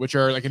Skrulls, which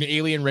are like an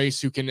alien race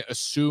who can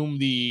assume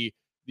the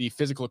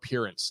physical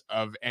appearance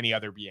of any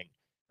other being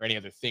or any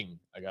other thing,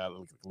 like a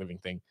living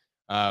thing.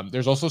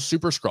 There's also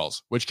Super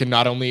Skrulls, which can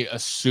not only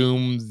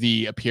assume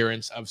the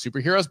appearance of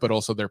superheroes, but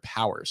also their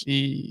powers.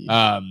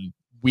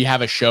 We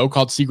have a show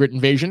called Secret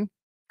Invasion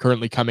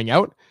currently coming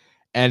out,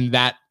 and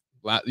that,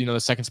 the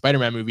second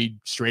Spider-Man movie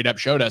straight up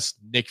showed us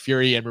Nick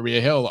Fury and Maria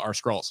Hill are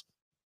Skrulls.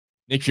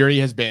 Nick Fury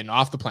has been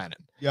off the planet.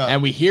 Yeah.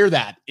 And we hear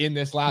that in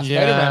this last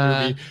Yeah.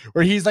 Spider-Man movie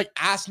where he's like,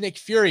 ask Nick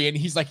Fury, and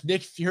he's like,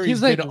 Nick Fury's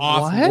He's like, been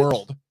off "What?"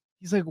 world.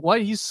 He's like,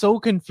 what? He's so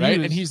confused. Right?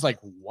 And he's like,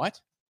 what?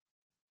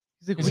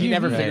 He's like, Because what do he you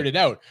never mean? figured it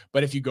out.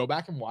 But if you go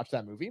back and watch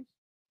that movie,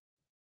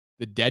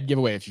 the dead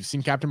giveaway, if you've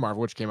seen Captain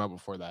Marvel, which came out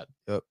before that,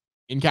 Yep.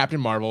 in Captain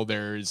Marvel,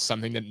 there's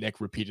something that Nick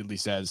repeatedly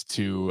says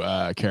to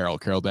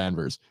Carol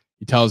Danvers.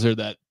 He tells her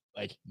that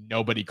like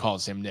nobody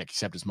calls him Nick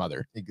except his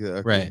mother.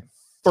 Exactly. Right.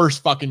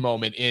 First fucking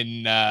moment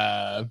in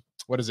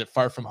what is it,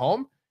 Far From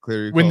Home?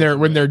 Clearly When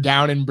called they're him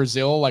down in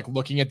Brazil, like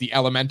looking at the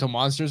elemental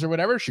monsters or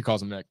whatever, she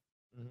calls him Nick.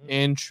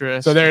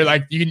 Interesting. So they're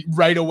like, you can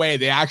right away,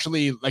 they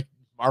actually, like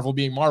Marvel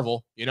being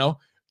Marvel, you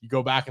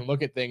go back and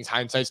look at things.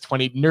 Hindsight's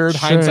 20 nerd. Sure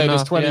Hindsight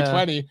is enough,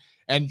 2020.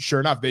 And sure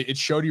enough, it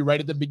showed you right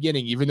at the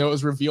beginning, even though it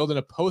was revealed in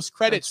a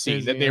post-credit That's scene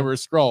crazy, that they yeah. were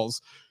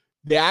Skrulls.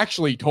 They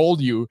actually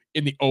told you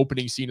in the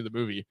opening scene of the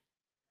movie,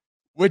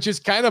 which is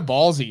kind of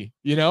ballsy,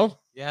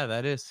 Yeah,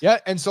 that is. Yeah.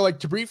 And so, like,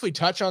 to briefly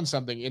touch on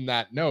something in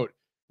that note,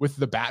 with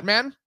the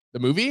Batman, the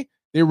movie,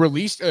 they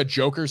released a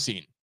Joker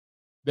scene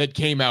that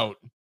came out.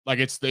 Like,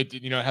 it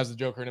has the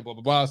Joker in it, blah,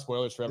 blah, blah.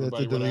 Spoilers for It's a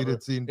everybody. deleted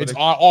whatever. scene. But It's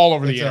all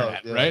over the it's out,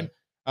 internet, yeah.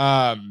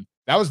 right?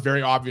 That was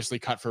very obviously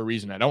cut for a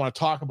reason. I don't want to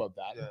talk about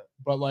that, Yeah.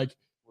 but like,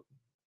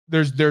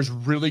 there's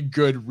really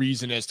good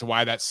reason as to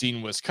why that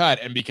scene was cut,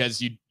 and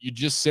because you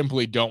just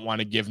simply don't want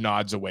to give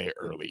nods away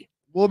early.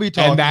 We'll be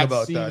talking that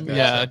about scene- that. next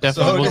Yeah, episode.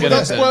 definitely. We'll get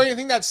Without into it. spoiling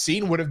anything, that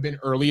scene would have been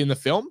early in the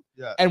film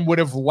Yeah. and would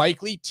have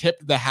likely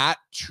tipped the hat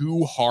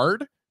too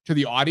hard to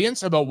the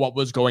audience about what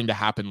was going to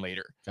happen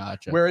later.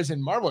 Gotcha. Whereas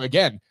in Marvel,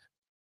 again,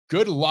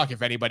 good luck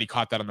if anybody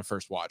caught that on the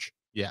first watch.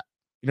 Yeah.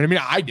 You know what I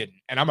mean? I didn't.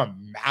 And I'm a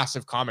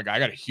massive comic guy. I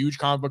got a huge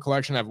comic book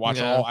collection. I've watched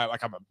Yeah.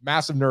 I'm a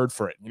massive nerd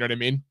for it. You know what I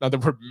mean? Not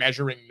that we're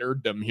measuring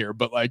nerddom here,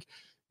 but like,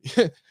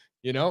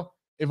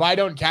 if I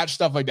don't catch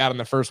stuff like that on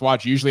the first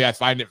watch, usually I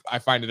find it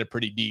a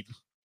pretty deep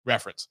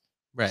reference.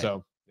 Right.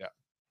 So yeah.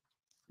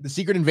 The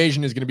Secret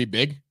Invasion is going to be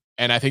big.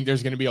 And I think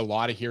there's going to be a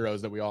lot of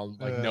heroes that we all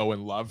know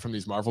and love from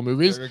these Marvel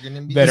movies They're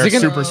gonna be that Is are it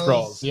gonna- super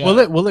Skrulls. Yeah.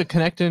 Will it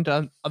connect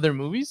into other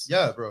movies?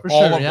 Yeah, bro. For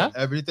All sure. of Yeah. them.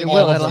 Everything. It will,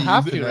 all it'll of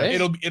have these to, right?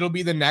 connect. It'll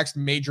be the next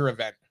major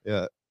event.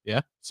 Yeah.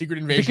 Secret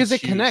Invasion. Because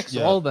it connects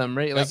Yeah. all of them,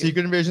 right? Yeah. Like,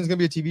 Secret Invasion is gonna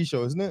be a TV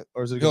show, isn't it?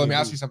 Or is it? Let gonna me be a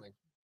ask you movie? something.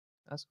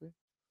 that's weird.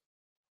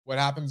 What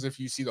happens if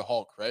you see the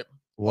Hulk, right?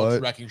 Hulk's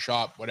What? wrecking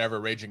shop, whatever,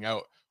 raging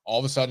out. All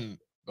of a sudden,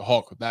 the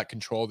Hulk, with that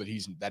control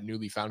that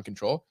newly found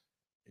control,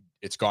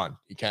 it's gone.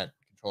 He can't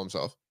control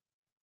himself.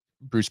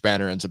 Bruce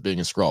Banner ends up being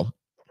a Skrull.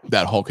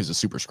 That Hulk is a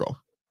super Skrull.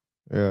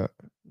 Yeah.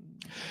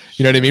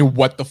 You know what I mean?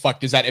 What the fuck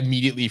does that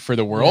immediately for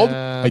the world?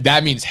 Yeah. Like,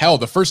 that means hell.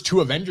 The first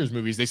 2 Avengers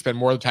movies, they spend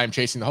more of the time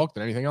chasing the Hulk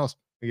than anything else.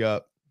 We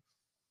got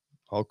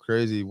Hulk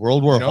crazy.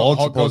 World War Hulk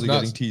Hulk goes supposedly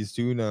nuts. getting teased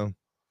too now.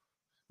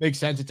 Makes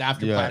sense. It's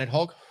after Yeah. Planet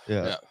Hulk.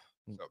 Yeah.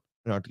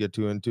 Not to get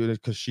too into it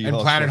because she And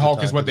Planet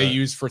Hulk is what they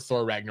use for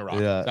Thor Ragnarok.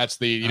 Yeah. That's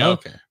the,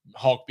 Okay.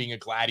 Hulk being a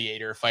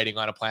gladiator fighting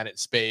on a planet in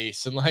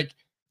space. And like,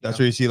 That's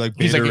where you see like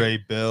He's Beta like a- Ray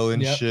Bill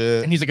and Yep.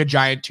 shit. and he's like a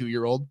giant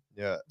 2-year-old.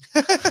 Yeah.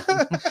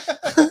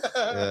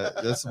 Yeah.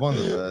 That's one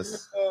of the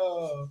best.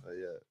 Oh. But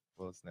yeah.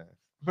 What's next?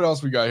 What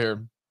else we got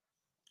here?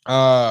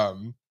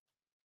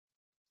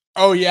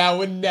 Oh yeah,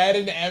 when Ned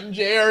and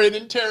MJ are in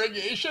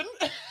interrogation,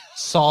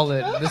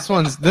 Solid.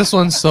 This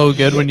one's so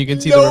good when you can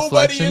see the nobody is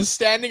reflections.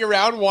 standing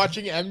around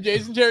watching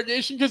MJ's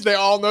interrogation because they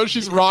all know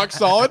she's rock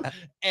solid.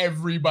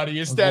 Everybody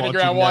is standing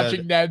around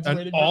watching Ned's. And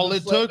waiting for all the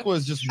it slip. took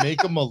was just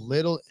make him a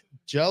little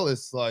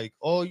jealous, like,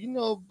 oh,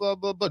 blah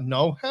blah blah.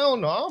 No, hell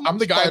no. I'm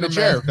the guy in the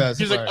chair. Spider-Man's best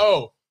He's like, friend.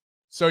 oh,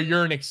 so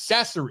you're an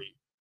accessory.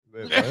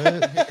 Wait,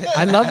 what?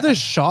 I love the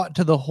shot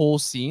to the whole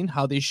scene,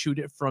 how they shoot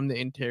it from the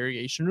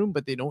interrogation room,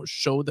 but they don't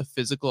show the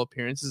physical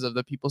appearances of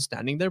the people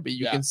standing there, but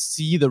you Yeah. can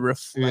see the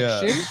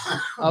reflection Yeah.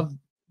 of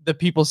the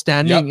people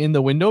standing in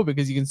the window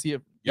because you can see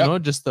it, you Yep. know,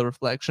 just the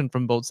reflection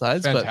from both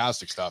sides. But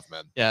Fantastic stuff,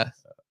 man. yeah,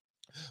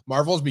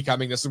 Marvel's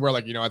becoming, this is where,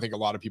 like, I think a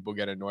lot of people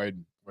get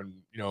annoyed when,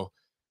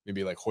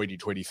 maybe like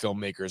hoity-toity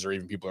filmmakers or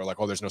even people are like,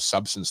 oh, there's no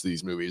substance to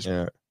these movies.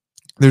 Yeah.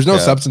 There's no Yeah.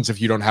 substance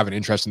if you don't have an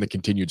interest in the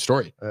continued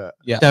story.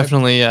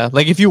 definitely. Yeah.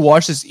 Like if you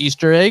watch this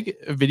Easter egg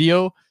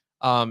video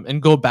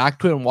and go back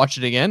to it and watch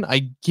it again,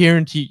 I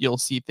guarantee you'll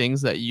see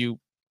things that you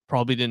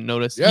probably didn't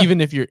notice, Yeah. even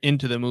if you're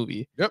into the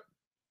movie.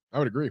 I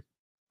would agree.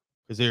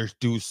 Because they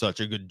do such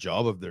a good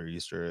job of their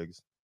Easter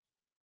eggs.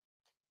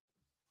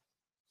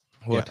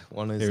 What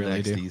one is they the really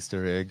next do.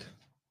 Easter egg?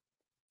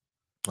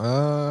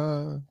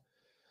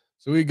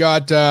 So we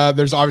got,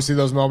 there's obviously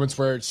those moments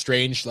where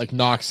Strange like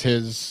knocks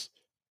his,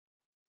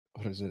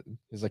 what is it?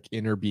 His like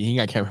inner being.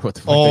 I can't remember what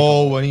the fuck they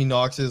call Oh, it. when he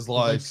knocks his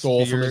like, like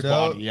soul from his spirit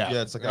out. body, yeah.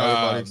 It's like out of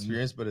body Um,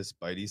 experience, but his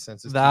Spidey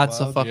senses. That's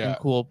too a loud. fucking Yeah.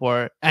 cool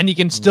part. And he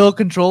can still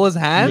control his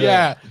hand.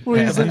 Yeah.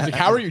 Where He's he's like,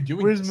 how are you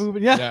doing Where's this?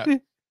 moving? Yeah.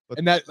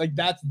 And that, like,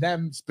 that's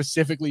them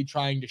specifically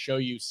trying to show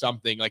you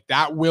something like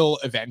that will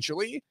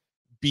eventually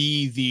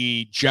be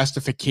the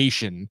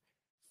justification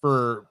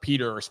for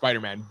Peter or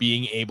Spider-Man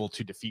being able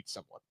to defeat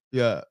someone,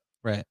 Yeah.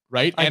 right?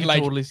 I And can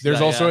like, totally see there's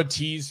that, also yeah. a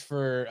tease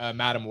for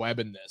Madam Web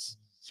in this,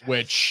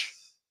 which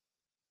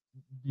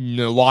a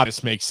lot of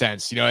this makes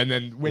sense, And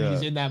then when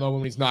he's in that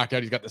moment, when he's knocked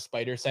out, he's got the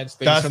spider sense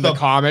things That's from the the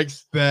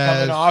comics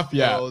coming off.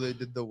 Yeah, Oh, they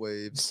did the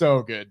waves.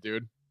 so good,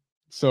 dude.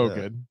 So Yeah.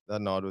 good.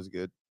 That nod was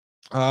good.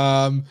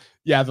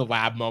 Yeah, the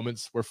lab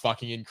moments were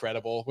fucking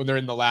incredible when they're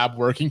in the lab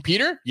working.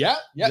 Peter, yeah,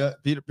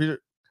 Peter.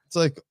 It's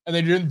like, and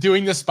they're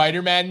doing the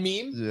Spider-Man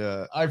meme.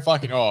 yeah, I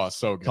fucking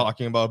so good.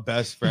 talking about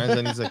best friends,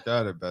 and he's like, I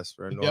had a best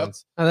friend Yep.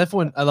 once.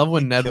 I love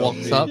when Ned killed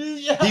walks me. up.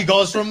 Yeah. He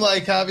goes from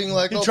like having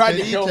like He tried to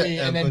pity kill me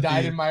and then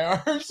died empathy. in my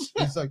arms.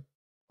 He's like,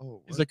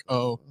 oh, He's what? like,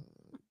 oh,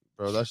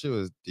 Bro, that shit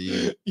was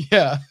deep.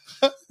 yeah.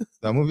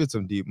 That movie had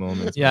some deep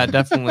moments. Yeah, man.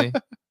 definitely.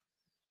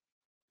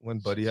 When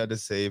Buddy had to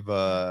save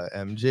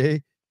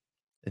MJ.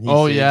 And he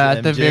Oh, saved yeah,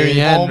 at the MJ. very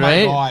end, Oh my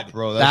right? god.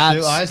 Bro, that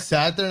shit, That's- I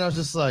sat there and I was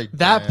just like,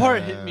 That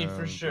part hit me for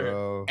 "Damn, sure."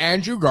 bro."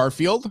 Andrew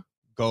Garfield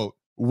Goat.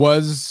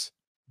 was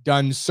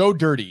done so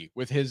dirty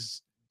with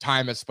his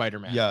time as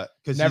Spider-Man. Yeah,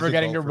 because Never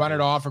getting to run it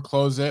off or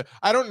close it.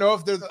 I don't know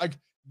if there's like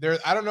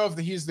I don't know if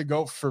he's the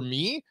GOAT for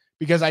me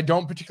because I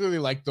don't particularly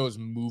like those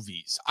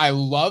movies. I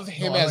love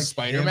him as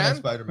Spider-Man.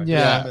 Spider-Man.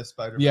 Yeah. Him as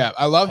Spider-Man. Yeah,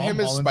 I love Tom him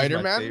as Holland's my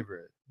Spider-Man,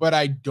 favorite. but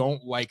I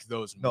don't like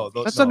those movies. No,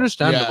 those, That's no.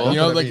 understandable.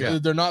 Yeah, That's what I like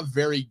mean. they're not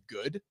very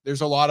good.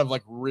 There's a lot of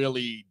like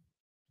really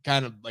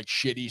kind of like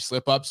shitty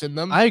slip-ups in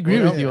them. I agree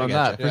Yeah, with you I on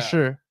gotcha. that for Yeah.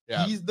 sure.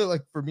 Yeah. He's the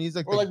like for me. He's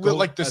like Or the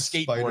like the GOAT as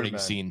skateboarding Spider-Man.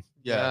 scene.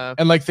 Yeah,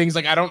 And like things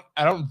like I don't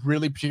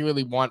really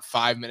particularly want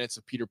 5 minutes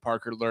of Peter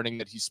Parker learning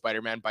that he's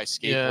Spider-Man by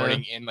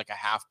skateboarding in like a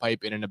half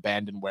pipe in an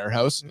abandoned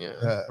warehouse.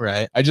 yeah.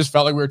 Right. I just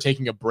felt like we were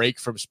taking a break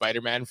from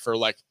Spider-Man for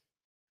like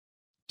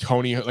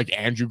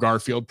Andrew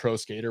Garfield Pro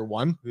Skater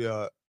 1.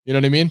 yeah. You know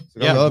what I mean?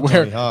 Like, I love where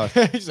Tony Hawk.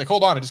 he's like,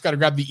 hold on, I just got to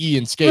grab the E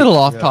and skate. Little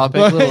off Yeah.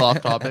 topic, little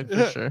off topic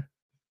for sure.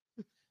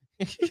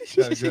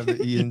 Gotta grab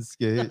the Ian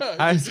skate.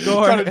 High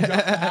score. Trying to jump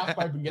the half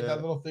pipe and get Yeah. that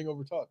little thing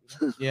over top.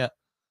 Yeah.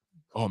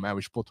 Oh man,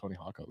 we should pull Tony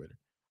Hawk out later.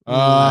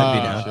 I'd be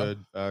Uh, down.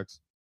 Should facts.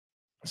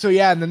 So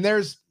yeah, and then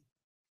there's,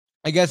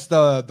 I guess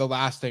the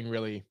last thing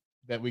really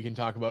that we can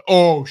talk about.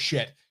 Oh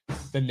shit,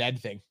 the Ned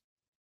thing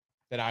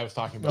that I was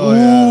talking about. Oh,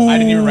 yeah. I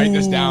didn't even write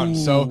this down.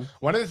 So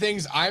one of the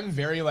things I'm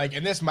very like,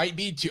 and this might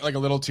be too like a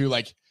little too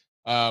like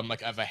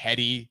of a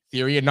heady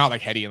theory, and not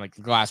like heady in like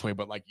the glass way,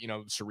 but like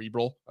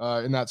cerebral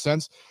in that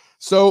sense.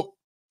 So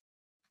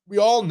we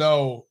all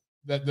know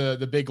that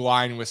the big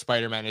line with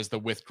Spider-Man is the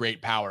with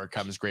great power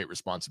comes great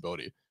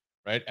responsibility,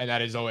 right? And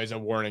that is always a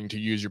warning to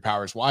use your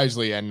powers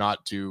wisely and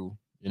not to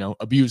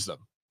abuse them,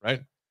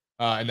 right?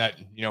 And that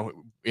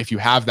if you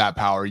have that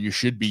power, you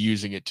should be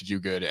using it to do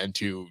good and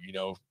to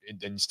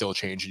instill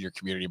change in your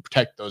community and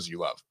protect those you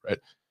love, right?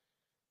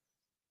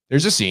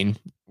 There's a scene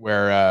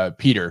where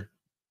Peter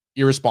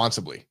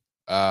irresponsibly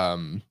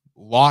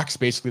locks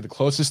basically the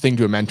closest thing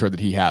to a mentor that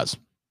he has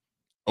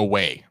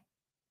away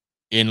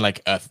in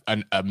like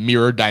a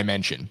mirror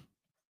dimension.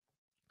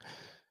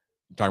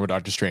 I'm talking about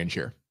Doctor Strange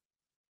here.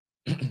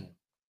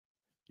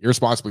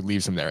 Irresponsibly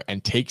leaves him there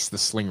and takes the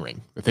sling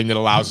ring, the thing that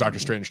allows Doctor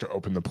Strange to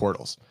open the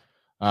portals.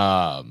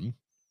 Then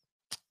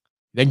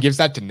gives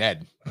that to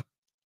Ned.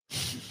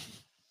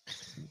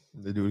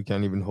 The dude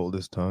can't even hold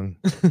his tongue.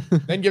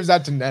 Then gives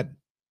that to Ned,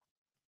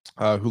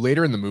 who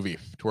later in the movie,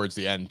 towards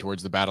the end,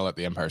 towards the battle at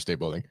the Empire State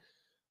Building,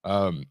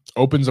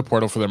 opens a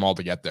portal for them all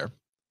to get there.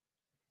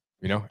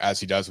 As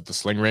he does with the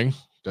sling ring,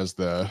 does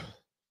the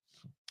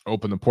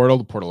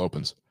portal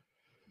opens.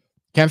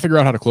 Can't figure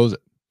out how to close it.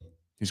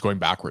 He's going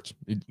backwards.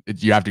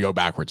 You have to go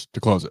backwards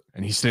to close it.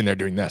 And he's sitting there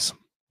doing this,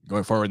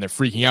 going forward, and they're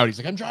freaking out. He's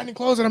like, I'm trying to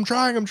close it. I'm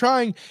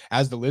trying.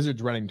 As the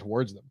lizard's running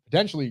towards them,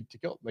 potentially to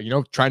kill,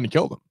 trying to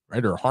kill them,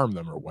 right? Or harm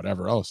them or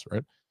whatever else,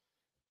 right?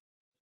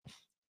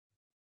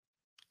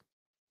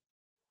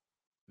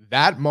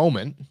 That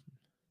moment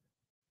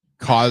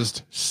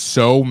caused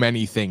so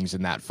many things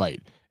in that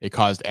fight. It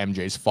caused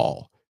MJ's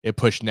fall. It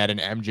pushed Ned and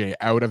MJ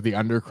out of the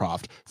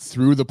Undercroft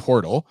through the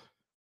portal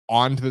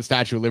onto the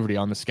Statue of Liberty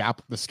on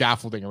the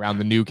scaffolding around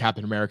the new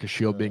Captain America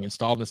shield being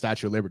installed in the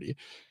Statue of Liberty.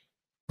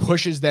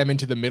 Pushes them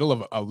into the middle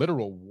of a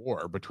literal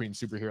war between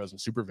superheroes and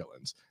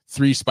supervillains.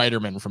 3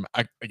 Spider-Men from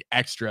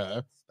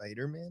extra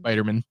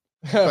Spider-Man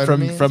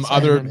from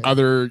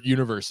other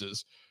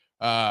universes.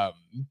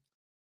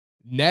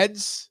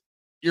 Ned's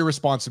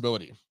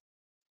irresponsibility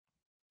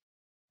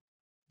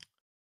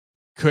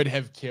could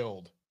have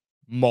killed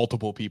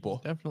multiple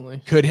people.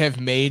 Definitely. Could have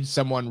made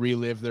someone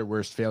relive their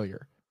worst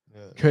failure.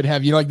 Could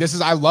have, you know, like this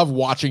is, I love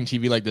watching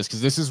TV like this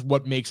because this is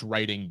what makes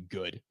writing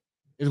good,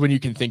 is when you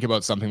can think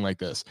about something like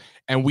this.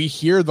 And we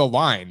hear the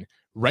line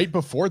right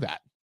before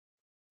that,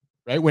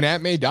 right? When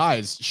Aunt May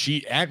dies,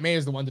 Aunt May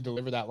is the one to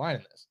deliver that line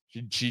in this.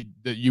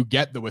 You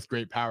get the with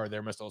great power,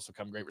 there must also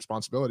come great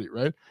responsibility,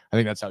 right? I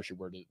think that's how she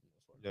worded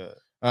it.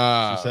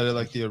 Yeah. She said it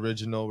like the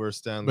original where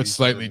Stan Lee, but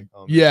slightly.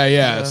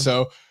 Yeah.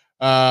 So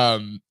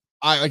I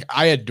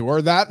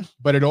adore that,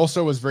 but it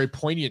also was very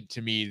poignant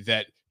to me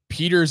that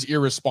Peter's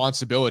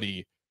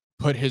irresponsibility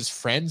put his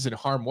friends in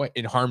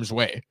harm's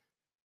way.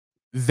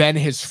 Then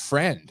his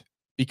friend,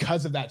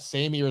 because of that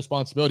same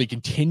irresponsibility,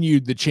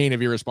 continued the chain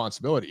of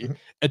irresponsibility,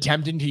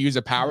 attempting to use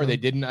a power they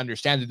didn't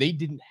understand, that they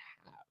didn't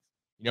have.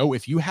 You know,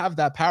 if you have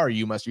that power,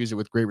 you must use it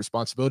with great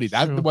responsibility.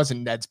 That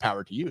wasn't Ned's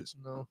power to use.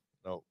 No.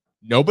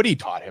 Nobody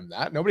taught him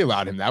that. Nobody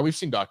allowed him that. We've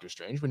seen Doctor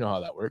Strange. We know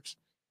how that works.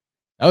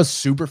 That was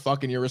super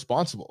fucking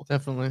irresponsible.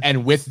 Definitely.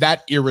 And with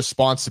that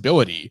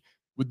irresponsibility,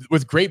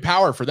 with great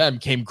power for them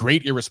came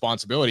great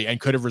irresponsibility,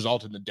 and could have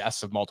resulted in the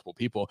deaths of multiple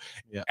people,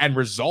 and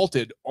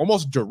resulted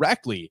almost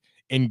directly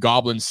in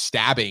Goblin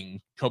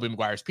stabbing Tobey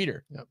Maguire's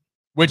Peter.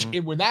 Which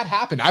when that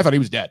happened, I thought he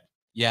was dead.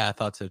 Yeah, I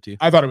thought so too.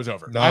 I thought it was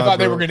over. Nah, I thought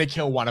they bro. were going to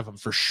kill one of them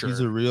for sure. He's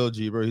a real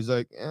G, bro. He's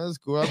like, yeah, let's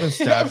go. I've been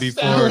stabbed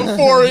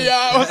before.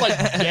 Yeah, I was like,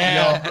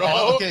 yeah,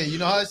 bro. Okay, you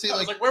know how I say, I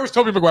was like, like, where was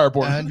Tobey Maguire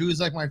born? Andrew is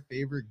like my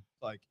favorite,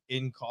 like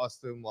in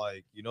costume,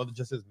 like, you know,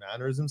 just his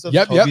manners and stuff.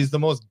 Yep. Toby's the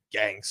most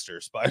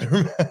gangster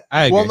Spider-Man.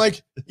 I agree. Well,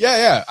 like,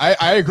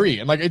 I agree.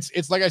 And like,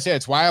 it's like I said,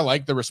 it's why I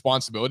like the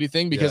responsibility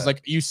thing, because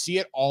like you see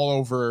it all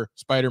over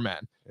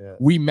Spider-Man. Yeah.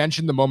 We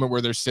mentioned the moment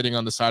where they're sitting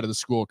on the side of the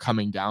school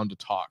coming down to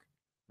talk,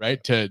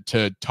 right?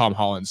 To Tom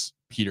Holland's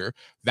Peter.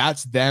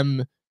 That's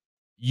them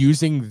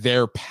using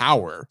their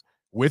power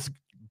with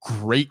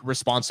great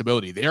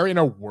responsibility. They're in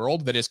a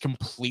world that is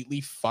completely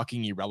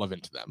fucking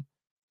irrelevant to them.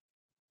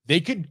 They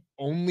could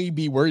only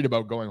be worried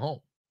about going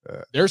home.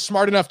 They're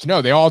smart enough to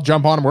know. They all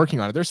jump on and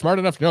working on it. They're smart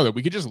enough to know that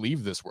we could just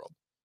leave this world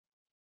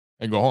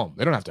and go home.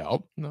 They don't have to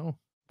help. No.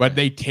 But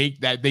they take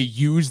that, they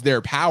use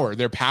their power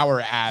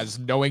as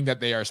knowing that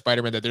they are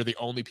Spider-Man, that they're the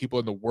only people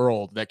in the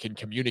world that can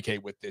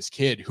communicate with this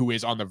kid who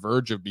is on the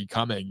verge of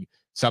becoming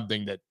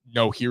something that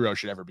no hero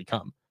should ever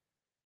become.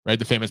 Right?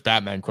 The famous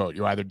Batman quote,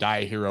 you either die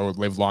a hero or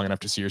live long enough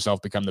to see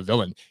yourself become the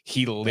villain.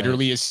 He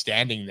literally is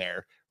standing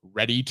there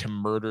ready to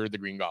murder the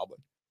Green Goblin.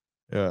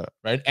 Yeah.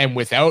 Right. And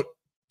without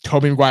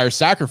Tobey Maguire's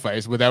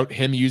sacrifice, without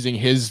him using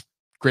his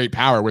great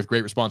power with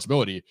great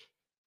responsibility,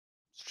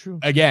 It's true.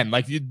 again,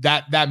 like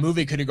that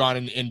movie could have gone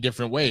in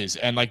different ways.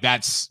 And like,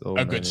 that's So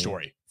a good many.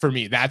 story for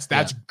me. That's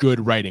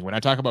good writing. When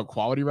I talk about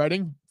quality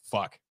writing,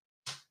 fuck,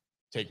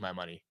 take my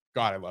money.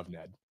 God, I love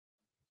Ned.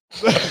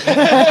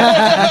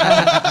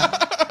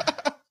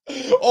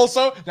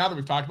 Also, now that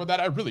we've talked about that,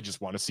 I really just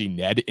want to see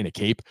Ned in a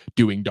cape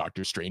doing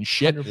Doctor Strange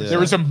shit. 100%. There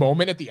was a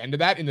moment at the end of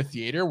that in the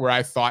theater where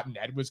I thought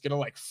Ned was gonna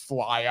like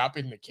fly up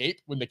in the cape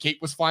when the cape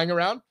was flying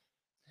around.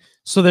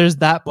 So there's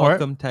that part.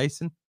 Welcome,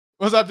 Tyson.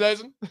 What's up,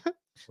 Tyson?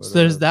 So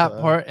there's that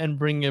part, and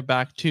bring it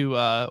back to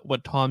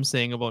what Tom's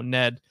saying about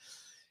Ned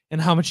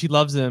and how much he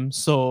loves him.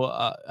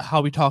 So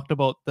how we talked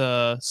about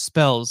the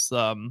spells,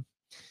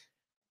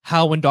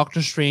 how when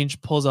Doctor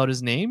Strange pulls out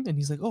his name and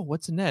he's like, oh,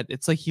 what's a Ned?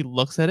 It's like he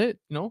looks at it,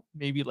 you know,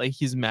 maybe like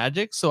he's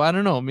magic. So I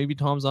don't know, maybe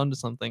Tom's onto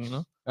something, you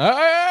know?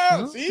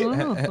 See? I don't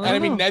know, And I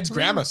mean, Ned's I don't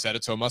grandma know. said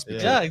it, so it must be. Yeah.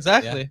 true. Yeah,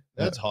 exactly.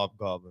 That's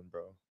Hobgoblin,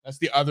 bro. That's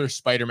the other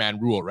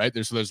Spider-Man rule, right?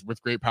 There's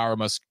with great power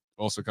must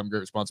also come great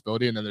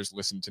responsibility, and then there's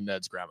listen to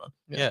Ned's grandma.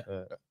 Yeah.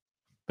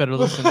 Better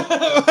listen.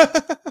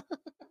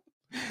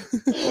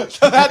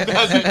 So that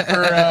does it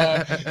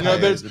for you know,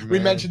 there's we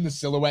Man. mentioned the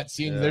silhouette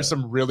scene. There's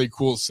some really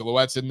cool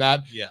silhouettes in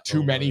that. Yeah.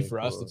 Too Oh, many really for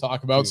us to cool.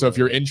 talk about. So if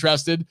you're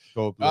interested,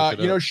 Go look it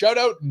you know, up. shout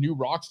out New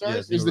Rockstars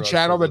Yes, is New the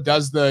channel Rockstars. that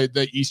does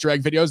the Easter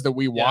egg videos that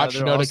we watch, you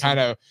they're know, to awesome. kind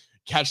of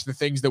catch the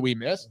things that we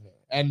miss.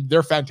 And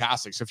they're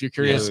fantastic. So if you're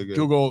curious, really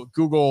good.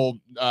 Google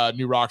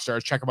New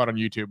Rockstars, check them out on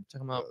YouTube.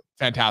 Check him out.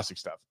 Fantastic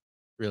stuff.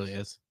 Really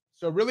is.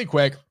 So really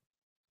quick,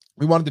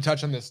 we wanted to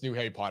touch on this new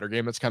Harry Potter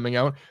game that's coming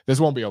out. This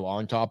won't be a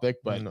long topic,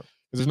 but No.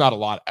 there's not a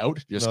lot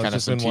out. Just No, kind of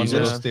it's some been one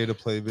teasers. little state of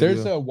play video.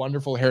 There's a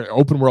wonderful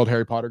open world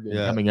Harry Potter game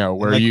Yeah. coming out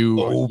where Like,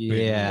 you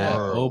Yeah.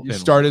 world. you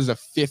start as a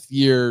 5th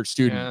year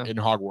student Yeah. in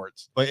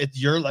Hogwarts. But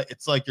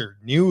it's like you're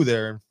new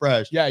there and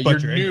fresh. Yeah,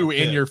 but you're new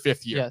in fifth. your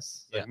 5th year.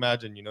 Yes. Like,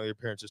 imagine, you know, your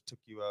parents just took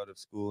you out of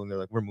school and they're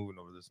like, we're moving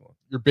over this one.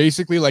 You're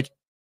basically like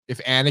If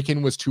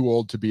Anakin was too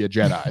old to be a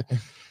Jedi,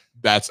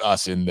 that's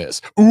us in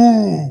this.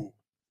 Ooh.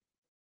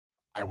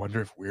 I wonder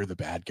if we're the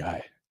bad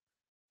guy.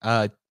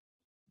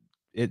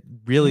 It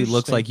really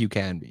looks Interesting. like you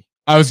can be.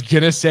 I was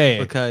gonna say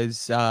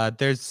Because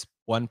there's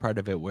one part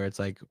of it where it's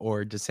like,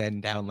 or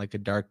descend down like a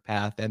dark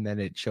path, and then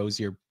it shows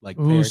your like.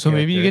 Ooh, player so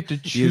maybe you character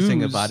get to choose.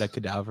 using Avada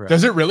Kedavra.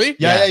 Does it really?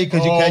 Yeah,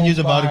 because you can use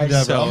a my Avada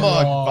Kedavra. God. I'm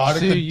a Avada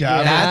So you-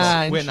 Kedavra.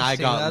 That's when I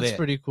interesting. got That's lit.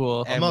 pretty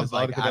cool. And I'm was a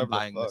like, Avada I'm Kedavra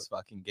buying fuck. this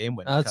fucking game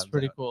when it That's comes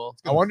pretty out. cool.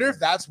 I wonder if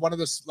that's one of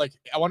the like.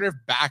 I wonder if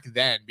back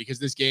then, because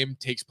this game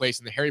takes place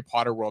in the Harry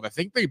Potter world, I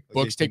think the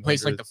books take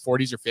place like the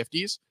 40s or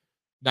 50s,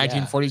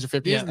 1940s or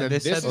 50s, Yeah, and then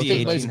this this said the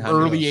takes place 1800s.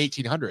 early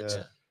 1800s,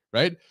 Yeah.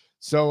 right?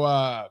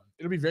 So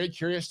it'll be very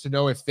curious to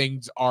know if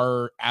things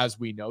are as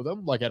we know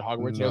them, like at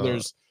Hogwarts. You know, No.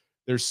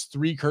 there's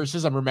 3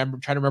 curses. I'm trying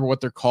to remember what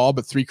they're called,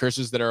 but 3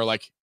 curses that are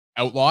like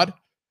outlawed,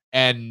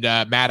 and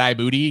Mad Eye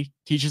Moody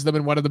teaches them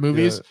in one of the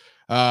movies.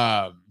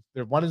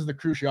 One is the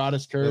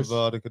Cruciatus curse.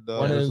 Avada Kedavra.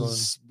 One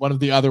is one of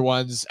the other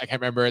ones I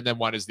can't remember, and then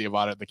one is the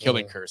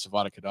killing curse,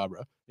 Avada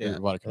Kedavra. Yeah.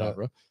 Avada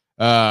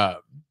Kedavra.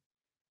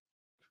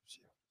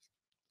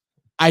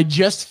 I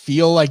just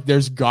feel like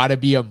there's got to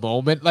be a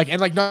moment, like,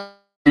 and like, not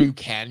you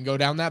can go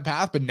down that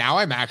path, but now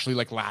I'm actually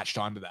like latched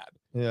onto that.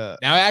 Yeah.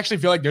 Now I actually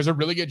feel like there's a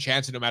really good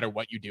chance that no matter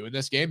what you do in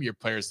this game, your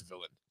player's the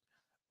villain.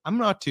 I'm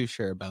not too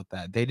sure about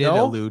that. They did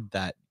No? allude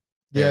that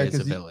Yeah, there is a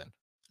 'cause he- villain.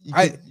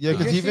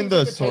 Because even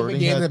the sorting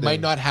game hat that might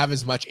thing- not have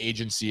as much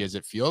agency as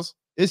it feels.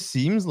 It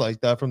seems like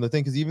that from the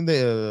thing, because even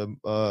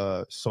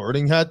the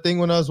sorting hat thing,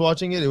 when I was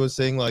watching it, it was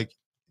saying like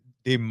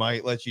they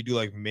might let you do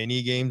like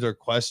mini games or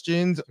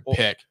questions.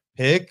 Pick.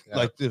 Pick Yeah.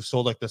 like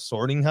so like the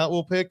sorting hat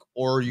will pick,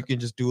 or you can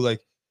just do like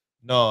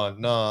no,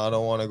 I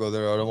don't want to go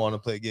there. I don't want to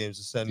play games.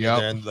 Just send me Yep.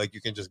 there, and like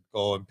you can just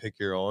go and pick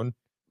your own.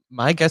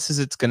 My guess is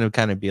it's going to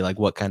kind of be like,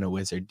 what kind of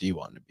wizard do you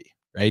want to be?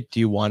 Right? Do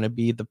you want to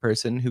be the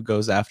person who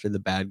goes after the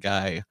bad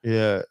guy,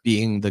 Yeah,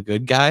 being the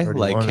good guy, Or do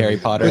you like wanna Harry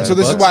be Potter? bad? in So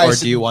the this is books, why I or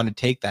s- do you want to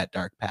take that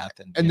dark path?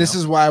 And And this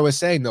is why I was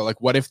saying though,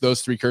 like, what if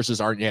those 3 curses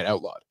aren't yet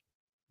outlawed?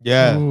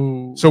 yeah.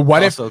 Ooh. So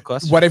what if also a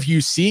question. what if you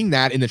seeing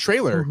that in the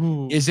trailer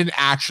Ooh. isn't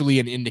actually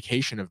an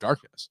indication of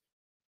darkness?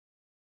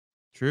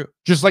 True.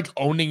 Just like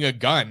owning a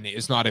gun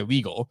is not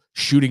illegal,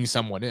 shooting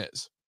someone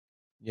is.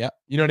 Yeah.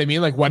 You know what I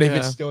mean? Like, what if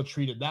it's Yeah. still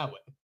treated that way?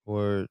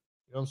 Or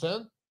You know what I'm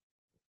saying?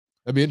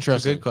 That'd be That's a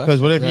interesting. good question.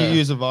 because what if Yeah. you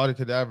use Avada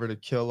Kedavra to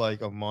kill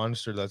like a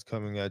monster that's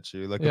coming at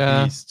you, like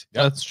Yeah. a beast?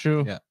 That's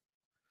true. Yeah.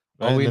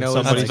 Right? All we And then know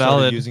is somebody that's started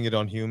valid. using it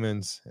on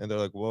humans, and they're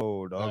like,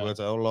 "Whoa, dog, Yeah. let's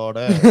outlaw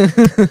that."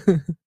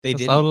 They That's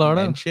didn't outlawed.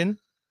 mention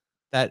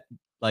that,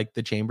 like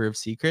the Chamber of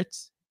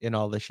Secrets and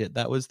all the shit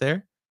that was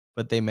there,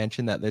 but they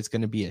mentioned that there's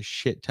going to be a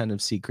shit ton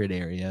of secret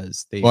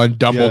areas. They Well, and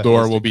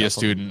Dumbledore listed will be a couple of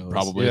student, those.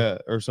 probably. Yeah,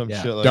 or some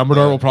Yeah. shit like Dumbledore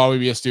that. will probably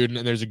be a student,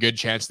 and there's a good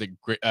chance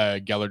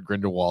that Gellert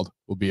Grindelwald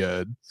will be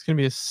a. It's gonna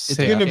be a It's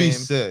sick gonna be game.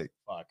 sick.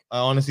 Fuck. I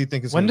honestly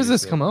think it's. When gonna does be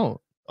this sick. come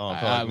out? Oh,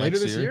 probably Later next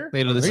this year?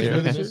 Later this year,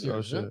 Later okay. this year. Oh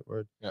Yeah. shit!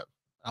 Word.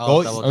 I'll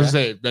Go- double I was check.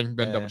 gonna say Ben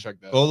Yeah. double check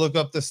that. Go look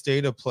up the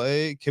state of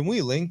play. Can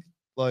we link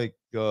like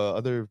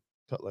other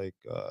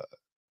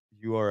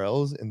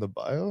URLs in the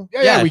bio?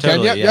 Yeah, Yeah, we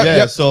totally, can. yeah.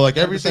 Yeah, so like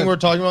 100%. everything we're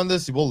talking about on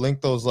this, we'll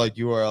link those like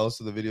URLs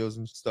to the videos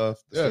and stuff.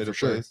 The Yeah, state for of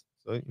sure. plays.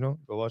 So you know,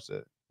 go watch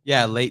that.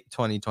 Yeah, late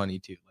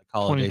 2022, like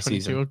holiday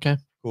 2022. season. Okay.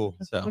 Cool.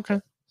 So Okay.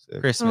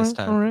 Sick. Christmas All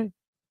time. right.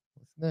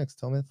 What's next,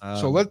 Thomas?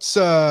 So Um, let's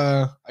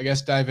I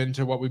guess dive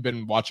into what we've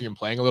been watching and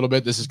playing a little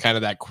bit. This is kind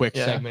of that quick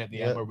Yeah. segment at the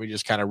Yeah. end where we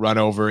just kind of run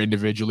over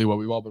individually what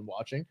we've all been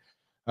watching.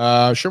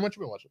 Sure, what you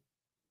been watching?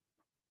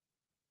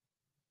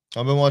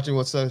 I've been watching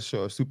what's that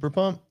show? Super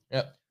Pump.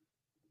 Yep.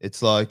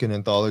 It's like an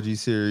anthology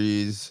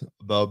series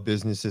about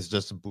businesses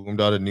just boomed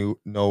out of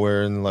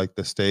nowhere in like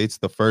the States.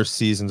 The first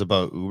season's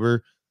about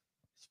Uber.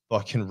 It's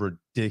fucking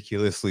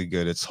ridiculously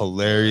good. It's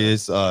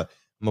hilarious. I'm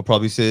gonna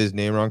probably say his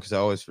name wrong because I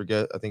always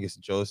forget. I think it's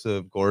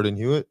Joseph Gordon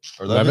Hewitt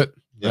or Levitt.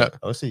 Yeah, Yeah.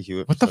 I would say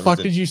Hewitt. What the fuck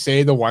did you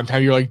say the one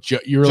time you were like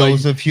you were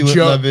Joseph like Hewitt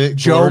Levitt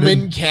Joman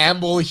Gordon.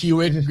 Campbell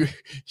Hewitt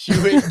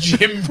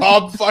Jim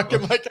Bob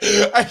fucking like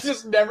I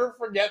just never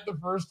forget the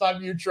first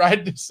time you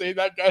tried to say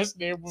that guy's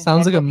name. Was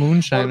Sounds like a one of the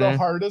moonshiner.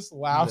 hardest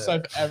laughs Yeah.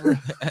 I've ever.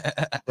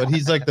 But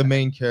he's like the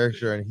main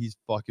character and he's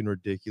fucking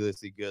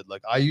ridiculously good.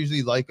 Like I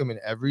usually like him in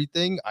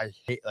everything. I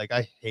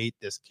hate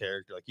this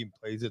character. Like he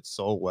plays it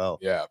so well.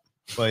 Yeah,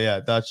 But yeah,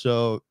 that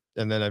show.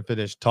 And then I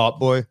finished Top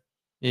Boy.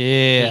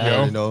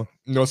 Yeah. You know,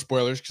 no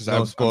spoilers because No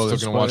I'm still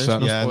spoilers. gonna watch that.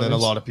 No yeah, and then a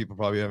spoilers. lot of people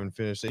probably haven't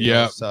finished it.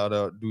 Yeah. Shout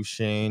out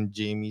Duchesne,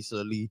 Jamie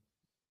Sully.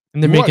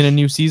 And they're You making a watched-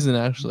 new season You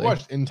actually.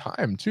 watched In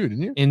Time too,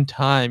 didn't you? In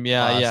time.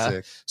 Yeah. Yeah.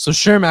 Classic. So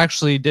Sherm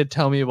actually did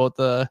tell me about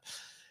the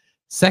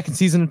second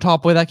season of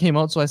Top Boy that came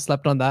out, so I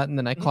slept on that and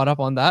then I caught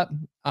up on that.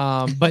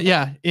 But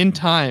yeah, In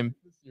Time,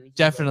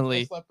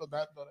 definitely. I slept on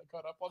that, but I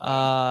caught up on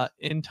that.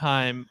 In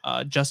Time,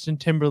 Justin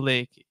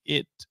Timberlake.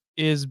 It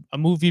is a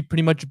movie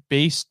pretty much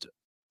based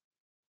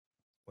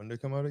When did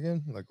it come out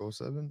again? Like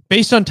 07?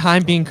 on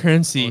time being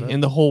currency Oh, in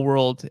the whole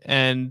world,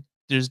 and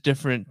there's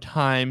different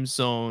time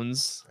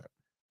zones.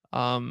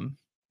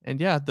 And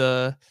yeah,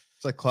 the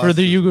It's like further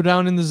classic. you go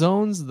down in the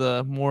zones,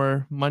 the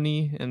more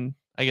money and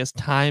I guess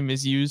time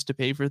is used to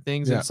pay for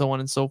things Yeah. and so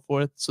on and so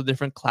forth. So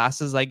different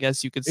classes, I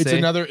guess you could It's say.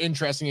 another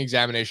interesting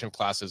examination of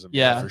classism.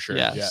 Yeah, for sure.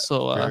 Yeah. Yeah.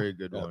 So Very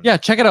good one. yeah,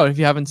 check it out if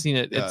you haven't seen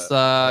it. Yeah, It's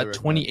I recommend.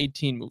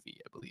 2018 movie,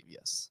 I believe.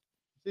 Yes.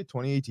 Is it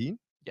 2018?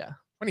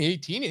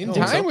 2018 in No,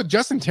 time so- with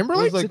Justin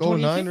Timberlake. like Is it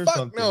 09 or 2018? Fuck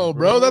something, no,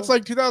 bro. bro. That's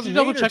like Did you double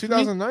 2008 or check me?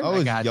 2009. I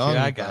was got young. you.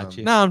 I fam. got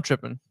you. No, I'm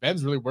tripping.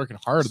 Ben's really working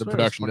hard at the Swear it's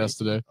production desk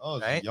today. I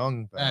was Right?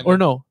 young. fam. Man, Or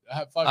no,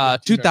 fucking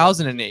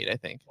 2008, I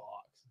think.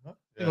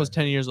 It Yeah. was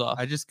 10 years off.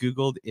 I just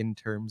googled in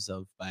terms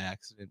of by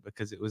accident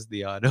because it was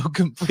the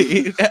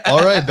autocomplete. All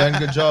right, Ben.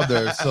 Good job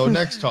there. So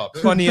next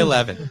topic.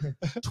 2011.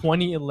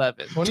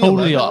 2011. 2011?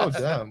 Totally Oh, off.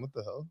 damn. What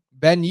the hell?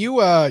 Ben, you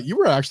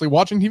were actually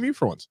watching TV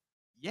for once.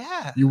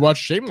 Yeah, You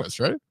watched Shameless,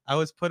 right? I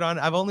was put on.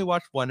 I've only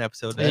watched one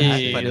episode.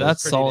 Hey, but it was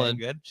that's pretty dang solid.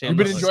 Good. You've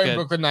been Shameless is enjoying good.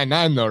 Brooklyn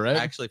Nine-Nine though, right? I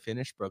actually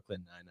finished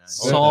Brooklyn Nine-Nine.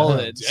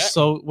 Solid. Yeah.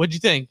 So what'd you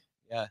think?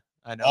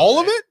 I know. All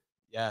of right? it?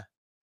 Yeah.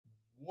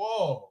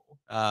 Whoa.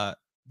 This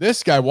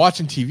This guy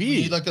watching You TV.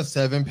 need like a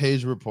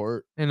 7-page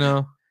report. You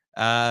know,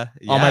 yeah,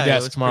 my it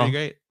desk was tomorrow. Pretty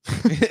great.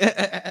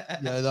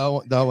 Yeah,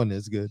 that one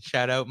is good.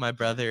 Shout out my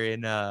brother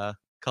in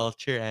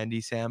culture,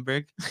 Andy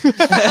Samberg.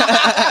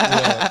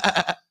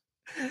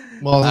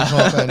 Well, let's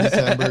talk Andy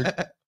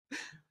Samberg.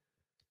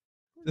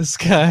 this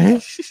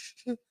guy.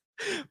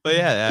 But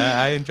yeah,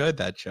 I enjoyed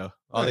that show.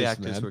 All the Nice,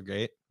 actors man. were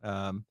great.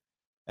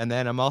 And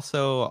then I'm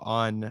also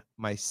on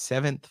my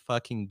 7th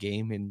fucking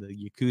game in the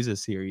Yakuza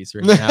series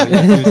right now,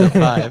 Yakuza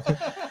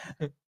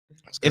 5.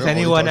 If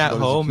anyone at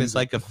home is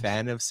like a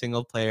fan of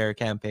single player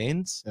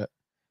campaigns, Yeah.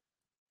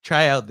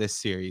 try out this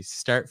series.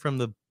 Start from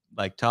the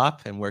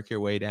top and work your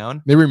way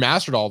down. They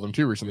remastered all of them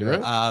too recently,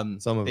 right?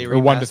 Some of they them. Or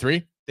 1 to remastered-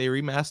 3? They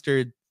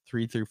remastered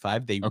 3 through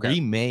 5. They Okay.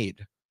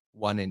 remade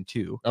 1 and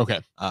 2.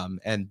 Okay.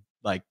 And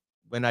like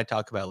when I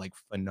talk about like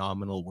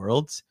phenomenal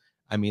worlds,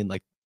 I mean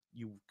like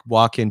you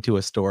walk into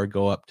a store,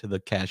 go up to the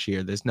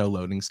cashier, there's no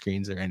loading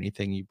screens or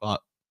anything. You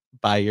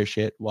buy your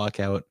shit, walk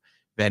out,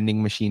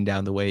 vending machine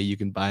down the way, you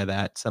can buy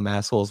that. Some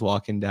assholes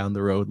walking down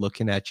the road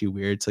looking at you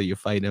weird, so you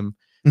fight him.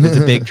 There's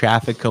a big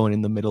traffic cone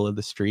in the middle of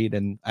the street,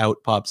 and out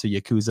pops a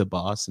Yakuza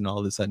boss, and all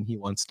of a sudden he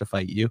wants to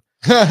fight you.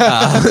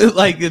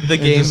 Like the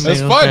game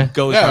That's fun.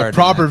 goes Yeah, hard. in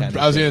proper. that kind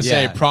of I was thing. gonna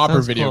say Yeah. proper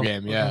Sounds video cool.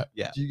 game. Yeah.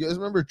 Yeah. Do you guys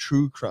remember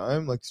True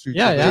Crime? Like Street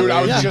Yeah, yeah. Dude,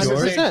 I was Yeah, just gonna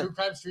say 100%. True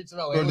Crime Streets of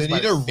LA Bro, was they my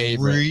need to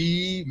favorite.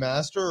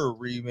 remaster or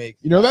remake.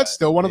 You know, that's that.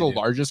 still one of the They need-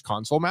 largest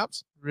console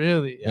maps.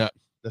 Really? Yeah.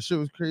 That shit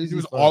was crazy. It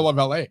was fun. all of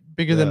LA.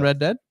 Bigger than Yeah. Red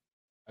Dead?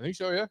 I think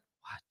so. Yeah.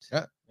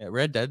 Yeah,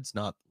 Red Dead's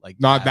not like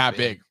Not that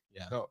big.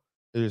 Yeah. No.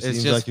 It just It's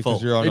seems just like because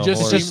full. you're on It a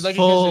just horse. seems like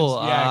full.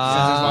 because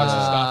there's lots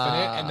of stuff in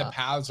it, and the Ah.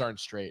 paths aren't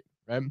straight,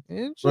 right?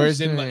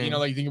 Whereas in like Interesting.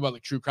 like you think about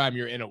like True Crime,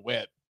 you're in a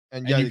whip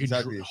and and yeah, you can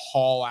exactly.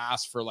 haul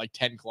ass for like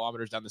 10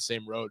 kilometers down the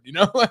same road. You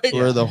know, like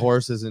Where the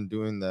horse isn't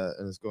doing that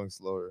and it's going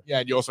slower.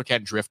 yeah, and you also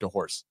can't drift a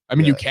horse. I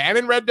mean, you Yeah. can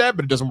in Red Dead,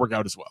 but it doesn't work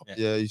out as well.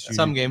 Yeah, you should.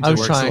 Some games I it was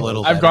works trying. a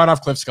little. I've gone off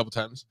cliffs a couple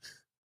times.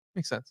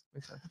 Makes sense.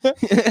 Makes sense. better.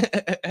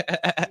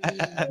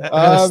 I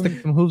gotta Um,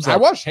 stick some hooves I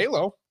up. watched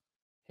Halo.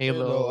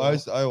 Halo.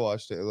 I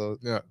watched Halo.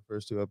 Yeah.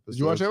 First 2 episodes. Did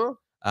you watch Halo?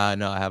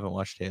 No, I haven't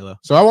watched Halo.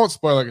 So I won't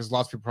spoil it because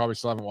lots of people probably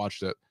still haven't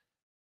watched it.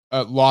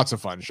 Lots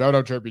of fun. Shout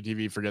out Turpy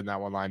TV for getting that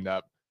one lined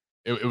up.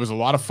 It was a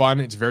lot of fun.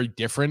 It's very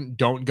different.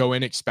 Don't go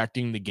in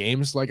expecting the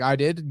games like I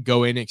did.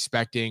 Go in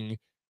expecting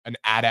an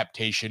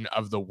adaptation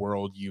of the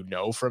world you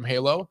know from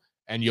Halo,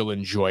 and you'll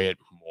enjoy it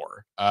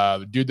more.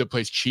 The dude that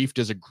plays Chief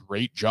does a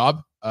great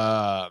job,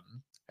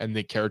 and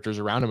the characters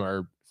around him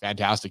are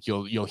fantastic.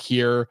 You'll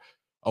hear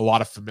a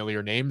lot of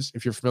familiar names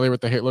if you're familiar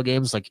with the Halo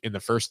games, like in the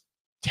first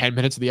 10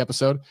 minutes of the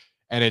episode.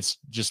 And it's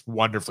just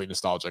wonderfully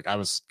nostalgic. I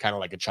was kind of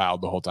like a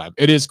child the whole time.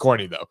 It is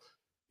corny though,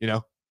 you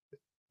know.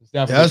 It's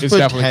It has definitely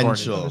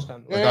potential.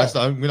 Understand. Like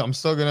Yeah. I'm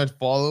still gonna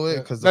follow it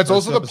because That's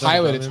also the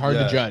pilot. It's hard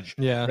to judge,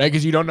 Yeah. right?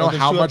 Because you don't know Oh,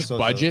 there's how 2 much episodes, though.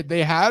 budget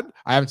they had.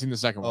 I haven't seen the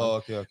second one. Oh,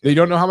 okay. They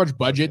don't know how much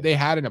budget they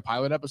had in a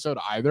pilot episode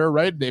either,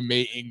 right? They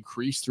may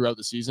increase throughout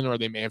the season, or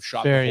they may have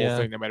shot Fair, the whole yeah.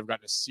 thing. They might have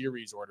gotten a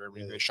series order.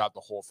 Maybe Yeah. they shot the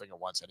whole thing at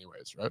once,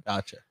 anyways, right?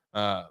 Gotcha.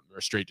 Or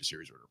straight to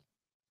series order.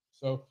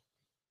 So,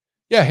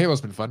 yeah,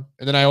 Halo's been fun.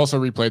 And then I also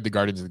replayed the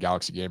Guardians of the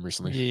Galaxy game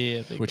recently,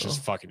 Yeah. Big which go. is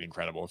fucking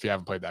incredible. If you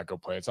haven't played that, go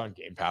play it. It's on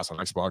Game Pass on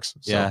Xbox.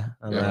 So Yeah,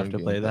 I'm gonna yeah, have to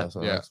play that.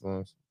 Yeah.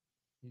 Yeah.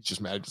 he's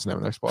just mad he doesn't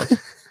have an Xbox.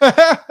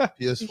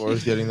 PS4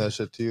 is getting that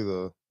shit too,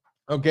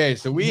 though. Okay,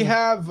 so we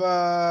have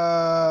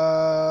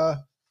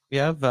We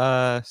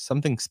have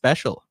something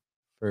special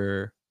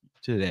for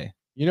today.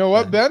 you know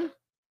what, Yeah. Ben?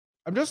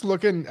 I'm just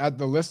looking at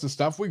the list of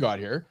stuff we got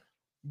here.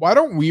 Why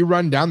don't we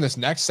run down this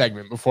next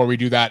segment before we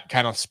do that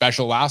kind of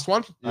special last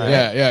one?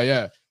 Yeah.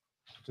 Yeah.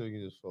 So you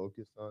can just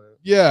focus on it.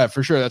 Yeah,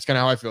 for sure. That's kind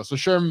of how I feel. So,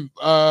 Sherm,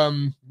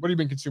 what have you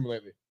been consuming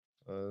lately?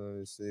 Let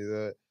me see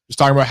that. Just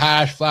talking about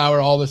hash, flour,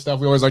 all this stuff.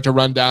 We always like to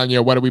run down,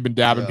 what have we been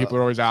dabbing? Yeah. People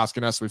are always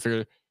asking us. We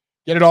figured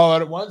get it all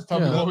out at once. Tell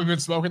me Yeah. what we've been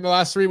smoking the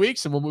last 3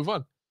 weeks, and we'll move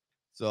on.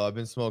 So I've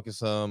been smoking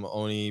some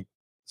Oni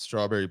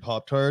strawberry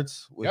Pop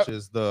Tarts, which Yep.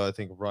 is the I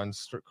think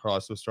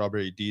crossed with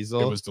strawberry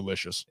diesel. It was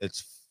delicious.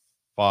 It's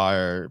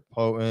fire,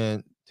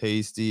 potent,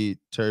 tasty,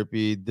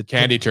 terpy. The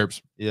Candy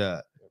terps.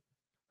 yeah.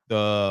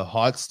 The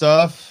hot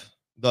stuff,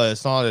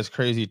 It's not as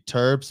crazy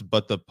terps,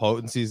 but the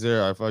potency's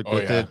there. I fucked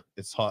with it.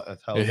 It's hot.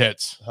 It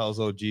hits. Hell's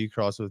OG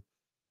crossed with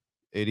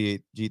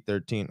 88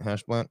 G13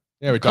 hash plant.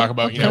 Yeah, we talk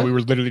about, okay. we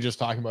were literally just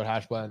talking about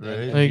hash plant.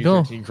 Right. There you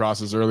go. G13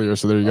 crosses earlier,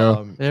 so there you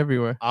go.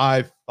 Everywhere.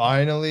 I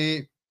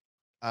finally,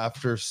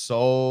 after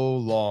so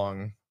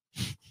long,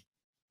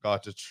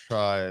 got to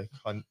try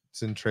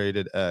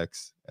concentrated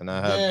X, and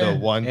I have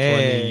the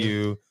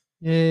 120U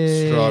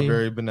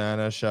strawberry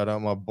banana. Shout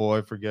out my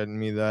boy for getting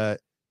me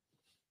that.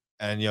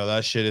 And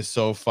that shit is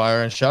so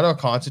fire. And shout out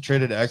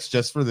Concentrated X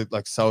just for the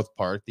like South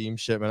Park theme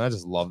shit, man. I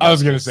just love that. I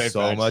was gonna shit say so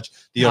facts. much.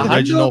 The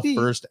original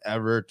first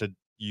ever to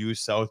use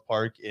South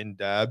Park in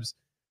dabs.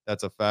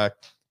 That's a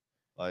fact.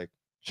 Like,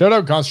 shout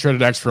out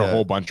Concentrated X for a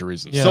whole bunch of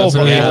reasons. Yeah, So that's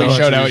funny. really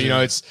Shout out,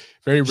 it's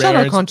very Shout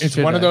rare. out It's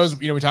Concentrated one of X. those,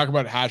 we talk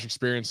about hash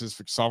experiences,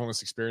 for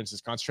solventless experiences.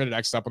 Concentrated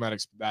X is up on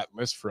that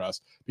list for us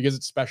because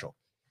it's special.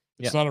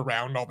 It's not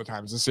around all the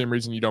time. It's the same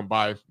reason you don't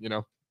buy,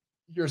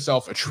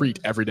 yourself a treat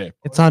every day.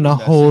 It's on a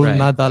whole right.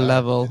 nother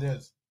level. It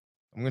is.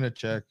 I'm gonna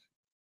check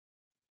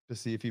to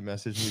see if he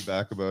messaged me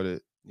back about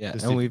it. Yeah,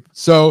 Just and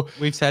see-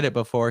 we've said it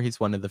before.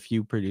 He's one of the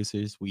few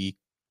producers we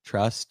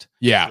trust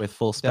Yeah. with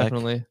full spec.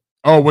 Definitely.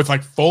 Oh, with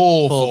like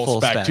full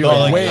spec, spec. too. No,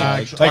 Like,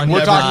 like, like on we're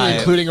your talking vibe.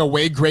 including a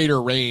way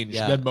greater range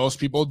Yeah. than most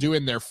people do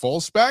in their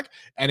full spec,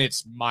 and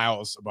it's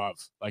miles above.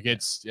 Like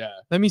it's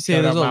Let me say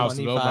Shout there's out a Miles.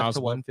 25 to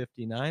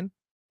 159.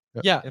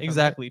 Yeah, If I'm-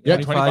 exactly. Yeah,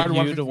 25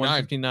 25 U to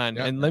 159.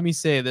 Yeah. And let me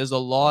say, there's a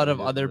lot of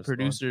Yeah, other respond.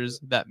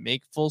 producers that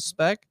make full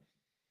spec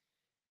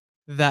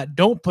that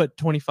don't put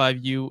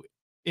 25U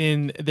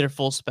in their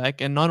full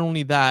spec. And not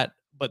only that,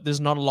 but there's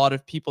not a lot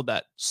of people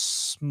that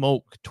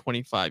smoke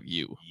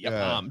 25U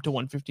Yeah. to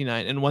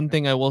 159. And one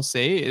thing I will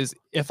say is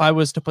if I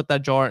was to put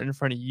that jar in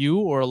front of you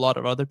or a lot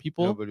of other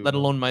people, Nobody let would know.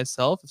 alone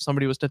myself, if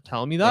somebody was to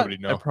tell me that,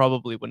 Nobody I know.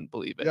 probably wouldn't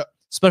believe it. Yep.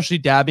 Especially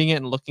dabbing it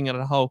and looking at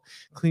how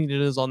clean it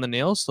is on the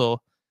nail.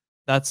 So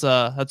that's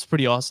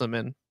pretty awesome.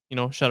 And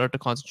shout out to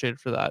Concentrated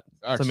for that.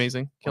 It's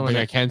amazing. One Killing thing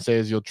I it. can say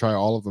is you'll try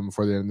all of them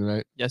before the end of the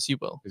night Yes, you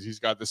will. because he's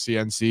got the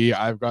CNC.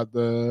 I've got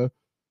the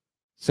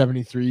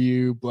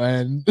 73U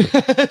blend.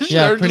 Yeah,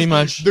 Sure, pretty just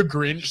much. The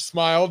Grinch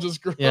smile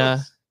just grows. Yeah.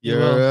 you You're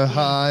will. a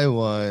high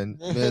one,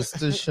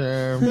 Mr.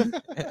 Sherm.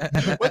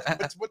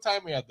 What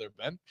time we at there,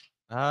 Ben?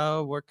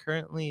 We're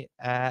currently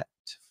at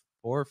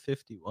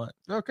 451.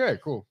 Okay,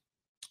 cool.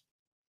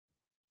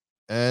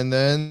 And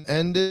then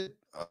ended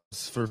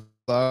for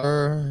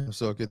flour.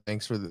 So okay,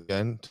 thanks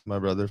again to my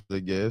brother for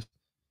the gift.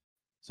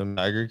 Some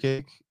tiger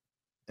cake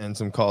and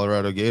some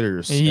Colorado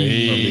Gators from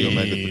the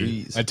Omega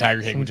 3s. That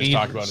Tiger King we just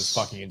talked about is Gators.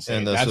 fucking insane.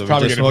 And That's so we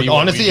probably just gonna be smoked-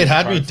 what honestly, we it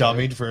had me tried for.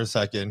 dummied for a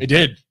second. It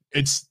did.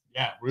 It's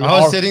we I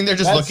was all- sitting there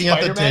just that looking at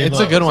the Spider-Man table.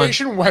 It's a good one.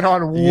 conversation went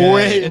on Yeah,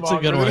 way it's a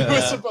good longer than one. it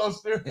was Yeah.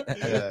 supposed to.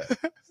 Yeah.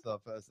 So I'll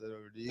pass it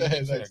over to you. Yeah,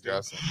 Just gonna thanks,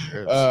 grab dude. some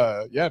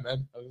drips. Yeah,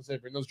 man. I was gonna say,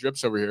 bring those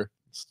drips over here.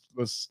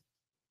 Let's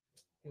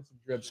get some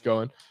drips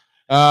going.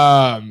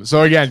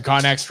 So again,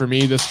 Connex for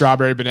me, the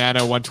strawberry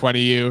banana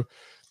 120U,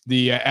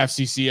 the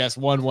FCCS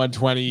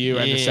 120U,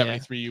 and the Yeah.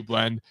 73U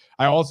blend.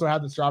 I also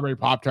had the strawberry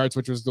Pop Tarts,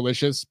 which was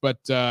delicious. But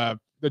the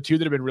two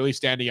that have been really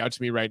standing out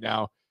to me right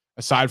now,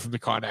 aside from the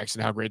Connex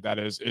and how great that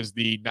is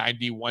the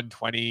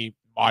 9120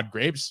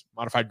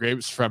 modified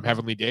grapes from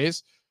Heavenly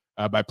Days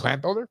by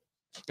Plant Builder.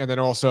 And then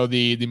also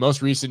the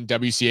most recent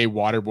WCA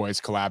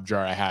Waterboys collab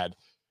jar I had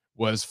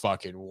was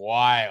fucking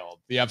wild.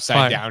 The upside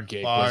Fire. down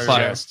cake was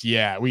Fire. just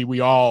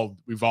we've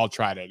all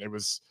tried it. It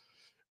was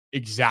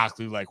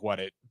exactly like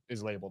what it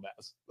is labeled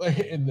as, like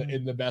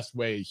in the best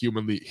way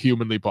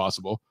humanly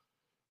possible.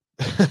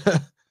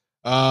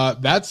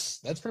 That's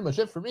pretty much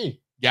it for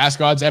me. Gas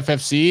Gods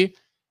FFC,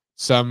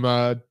 some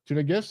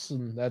tuna gifts,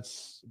 and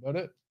that's about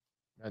it.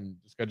 And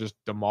this guy just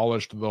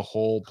demolished the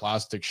whole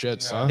plastic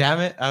shit. So Damn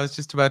it. I was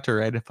just about to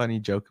write a funny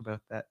joke about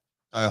that.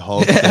 I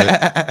hope it.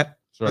 I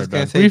sorry, was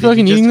gonna Ben. say, Are you did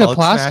fucking just eating the Hulk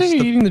plastic smash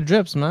or the- eating the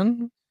drips,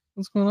 man?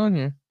 What's going on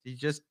here? Did you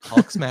just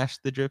Hulk smash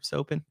the drips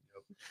open?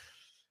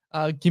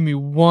 Give me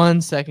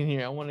 1 second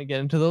here. I want to get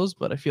into those,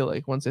 but I feel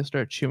like once I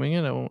start chewing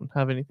it, I won't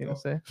have anything to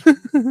say.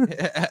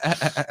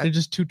 They're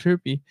just too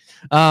terpy.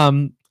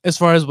 As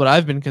far as what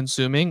I've been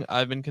consuming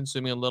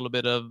a little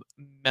bit of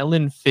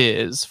Melon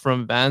Fizz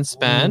from Van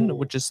Span,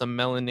 which is some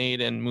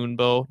Melonade and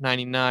Moonbow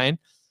 99.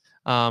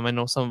 I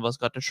know some of us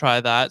got to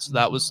try that, so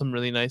that was some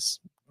really nice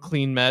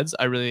clean meds.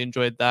 I really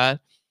enjoyed that.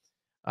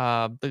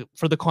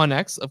 For the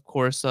Connex, of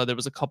course, there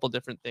was a couple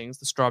different things.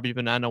 The strawberry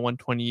banana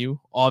 120U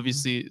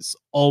obviously is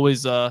always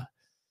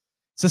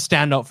it's a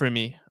standout for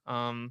me.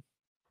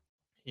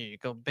 Here you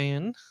go,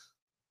 Ben.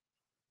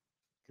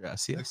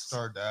 Gracias.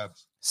 6-star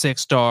dabs.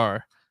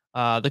 6-star.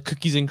 The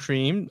cookies and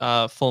cream,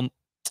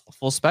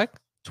 full spec,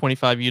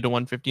 25U to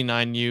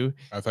 159U.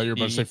 I thought you were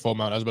about to say full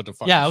amount. I was about to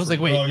fucking Yeah, I was like,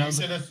 freak. wait, Bro, no, you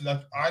should have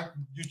left.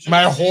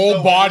 My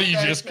whole body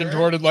just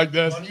contorted like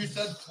this. When you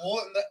said full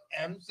and the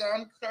M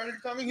sound started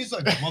coming, he's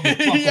like,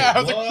 motherfucker, Yeah,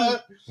 I was what?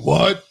 like,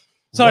 What?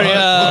 sorry,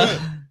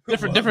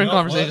 What? different What?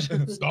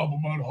 conversation. Stop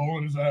him on hole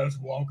in his ass,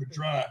 walk and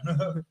try.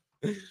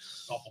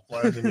 Stop a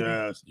flag in your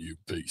ass. You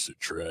piece of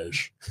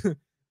trash.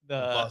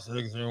 The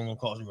I'm gonna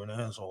call you an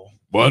asshole.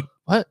 What?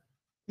 what?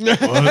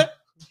 What?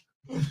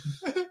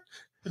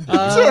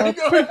 Sorry,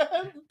 go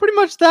ahead. Pretty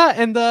much that,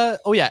 and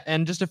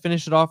and just to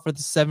finish it off for the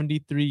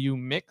 73U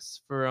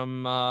mix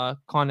from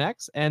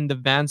Connex and the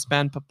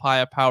Vanspan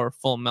Papaya Power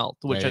Full Melt,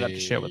 which I got to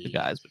share with the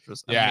guys, which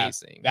was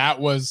amazing. That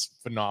was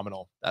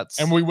phenomenal. That's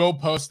And we will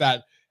post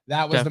that.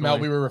 That was the melt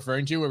Definitely. we were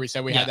referring to, where we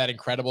said we had that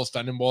incredible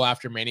Stun Bowl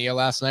after Mania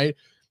last night.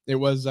 It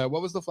was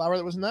what was the flower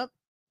that was in that?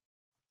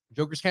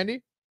 Joker's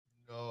candy?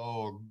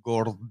 No,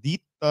 gordita.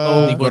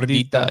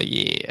 gordita,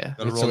 yeah.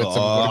 Gotta So roll it's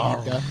the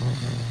R.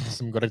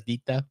 some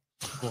gordita.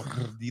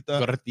 Gordita.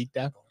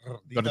 Gordita.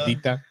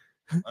 Gordita.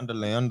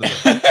 Underlay.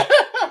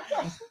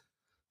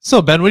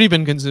 So Ben, what have you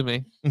been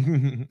consuming?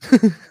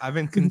 I've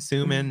been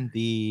consuming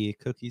the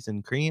cookies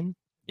and cream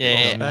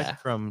Yeah,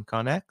 from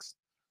Connex.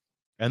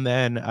 And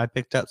then I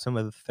picked up some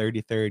of the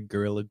 33rd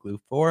Gorilla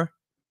Glue 4.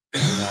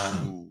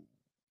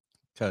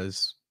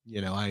 Because,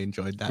 I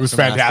enjoyed that. It was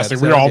from last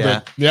fantastic. We episode, all yeah.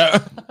 did. Yeah.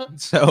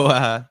 So,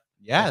 Thank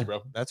yeah, you,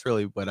 bro. that's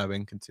really what I've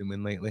been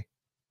consuming lately.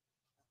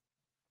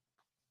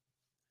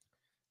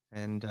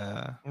 And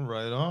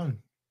Right on.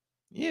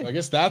 yeah, I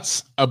guess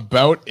that's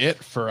about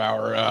it for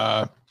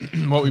our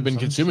what we've been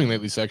consuming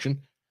lately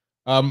section.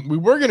 We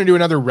were going to do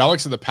another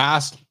Relics of the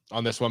Past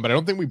on this one, but I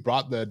don't think we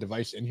brought the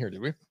device in here,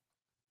 did we?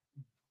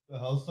 The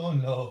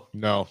Hellstone? No.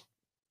 No.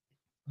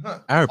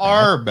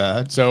 Our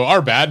bad. So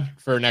our bad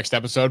for next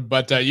episode,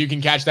 but you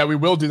can catch that. We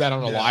will do that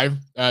on a live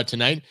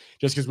tonight,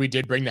 just because we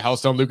did bring the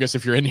Hellstone. Lucas,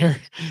 if you're in here,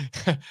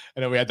 I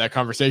know we had that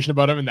conversation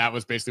about him, and that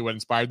was basically what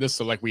inspired this.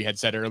 So like we had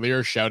said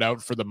earlier, shout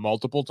out for the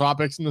multiple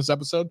topics in this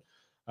episode.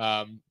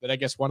 But I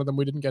guess one of them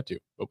we didn't get to,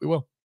 but we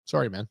will.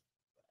 Sorry, man.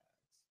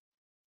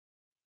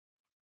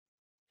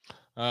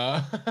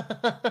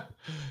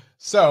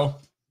 So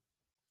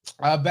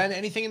Ben,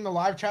 anything in the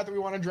live chat that we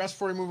want to address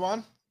before we move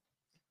on?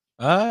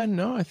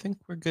 no, I think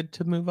we're good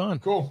to move on.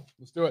 Cool.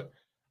 Let's do it.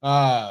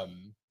 Oh,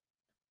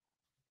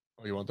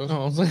 you want those?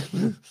 No, I was like,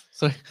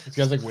 sorry. This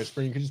guy's like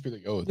whispering. You can just be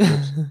like, oh, it's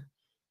chips.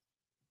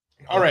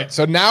 All right.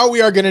 So now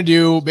we are going to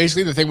do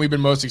basically the thing we've been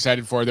most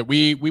excited for, that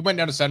we went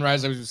down to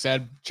Sunrise, as we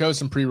said, chose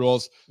some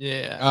pre-rolls,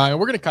 Yeah. and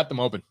we're going to cut them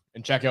open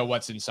and check out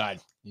what's inside.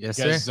 Yes,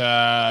 sir. Because,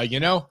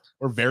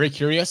 we're very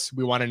curious.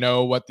 We want to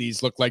know what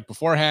these look like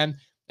beforehand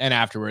and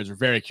afterwards. We're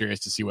very curious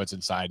to see what's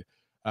inside.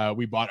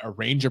 We bought a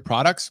range of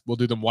products. We'll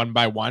do them one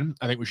by one.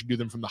 I think we should do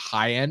them from the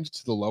high end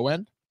to the low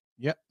end.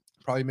 Yep.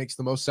 Probably makes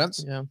the most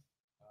sense. Yeah.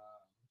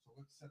 So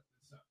let's set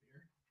this up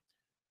here.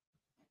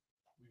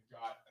 We've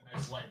got a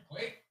nice white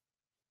plate.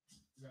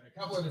 We've got a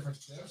couple of different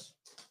sniffs.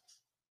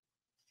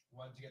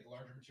 One to get the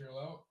larger material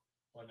out,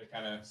 one to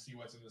kind of see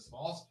what's in the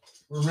smalls.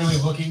 We're really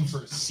looking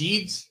for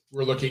seeds.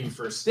 We're looking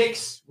for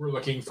sticks. We're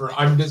looking for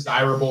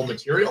undesirable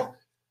material.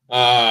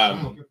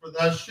 I'm looking for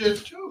that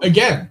shit too.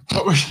 Again,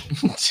 bro,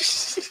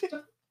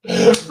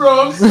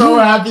 I'm so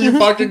happy you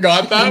fucking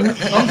got that.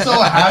 I'm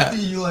so happy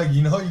you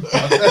you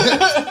got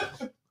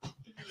that.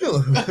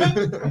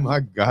 My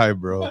guy,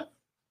 bro.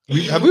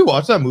 Have we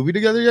watched that movie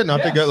together yet?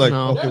 Not to get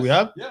No. okay, we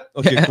have? Yeah.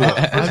 Okay, cool.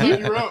 First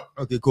time you wrote.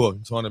 Okay, cool.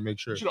 Just want to make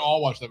sure. We should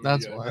all watch that movie.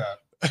 That's together. why.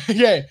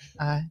 Okay.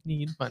 I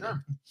need money.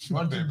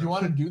 Sure. Do you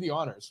want to do the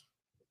honors?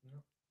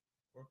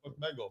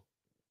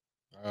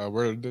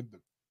 Where did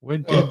Where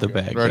did the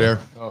bag Right go? there.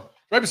 oh,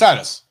 right beside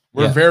us.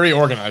 We're Yeah. very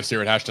organized here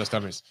at Hash Test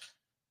Dummies.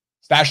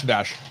 Stash and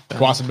Dash,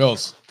 Quasim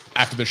Mills,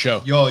 after the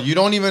show. Yo, you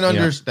don't even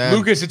understand.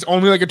 Lucas, it's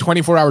only like a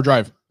 24-hour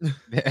drive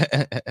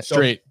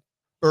straight.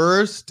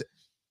 First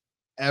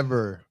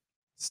ever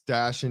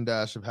stash and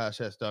dash of Hash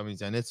Test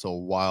Dummies, and it's a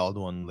wild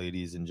one,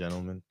 ladies and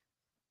gentlemen.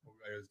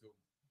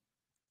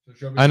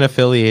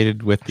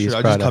 Unaffiliated with these Should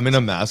I products. just come in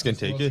a mask and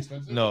take it?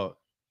 Expensive? No.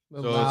 So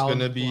it's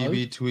gonna be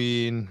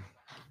between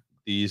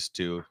these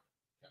two.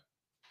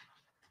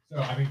 So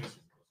I think this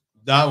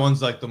That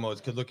one's like the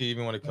most. Cause look at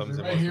even when it comes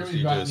to right most here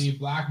we've got procedures. the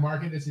black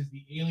market. This is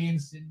the Alien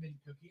Cinnamon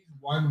Cookies,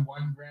 1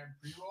 gram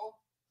pre-roll.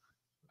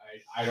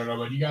 I don't know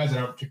about you guys.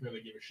 I don't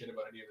particularly give a shit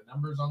about any of the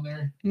numbers on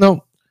there.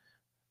 No.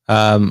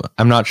 I'm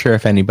not sure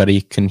if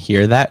anybody can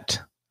hear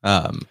that.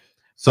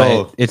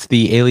 So But it's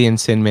the Alien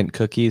Cinnamon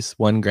Cookies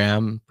 1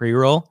 gram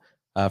pre-roll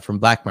from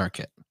Black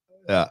Market.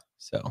 Yeah.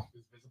 So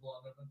Is visible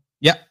on that one?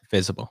 yeah,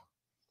 visible.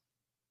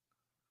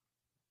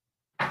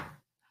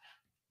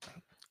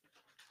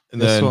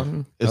 and This then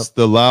one, it's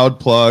the loud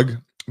plug,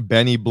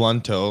 Benny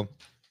Blunto.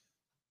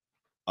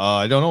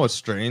 I don't know what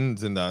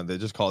strains in that. They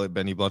just call it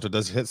Benny Blunto.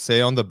 Does it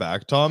say on the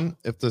back, Tom,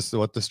 if this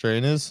what the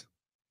strain is?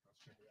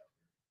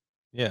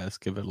 yeah, let's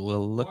give it a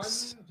little look. 1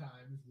 times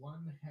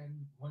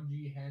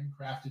 1G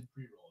handcrafted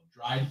pre-roll,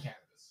 dried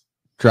cannabis.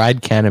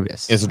 Dried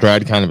cannabis. It's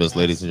dried cannabis,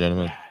 ladies and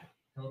gentlemen. Bad.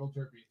 Total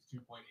terpenes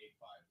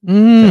 2.85.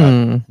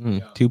 Mm. Mm, Yeah,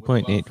 with love from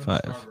 2.85.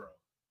 Scarborough.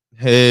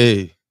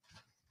 Hey,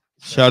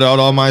 shout out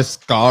all my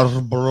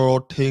Scarborough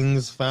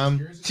things, fam.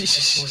 Here's the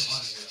export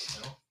on here,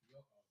 though.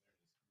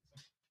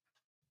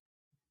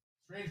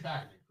 Strange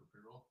packaging for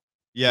pre-roll.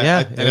 Yeah, Yeah,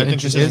 I think it's it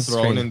just is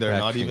thrown in strange there,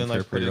 not packaging even for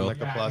like put in pre-roll. like a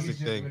Yeah, plastic it's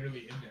just thing.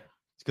 literally in there.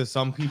 Because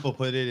some people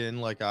put it in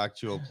like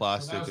actual So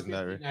plastic that was and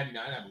that. $15.99,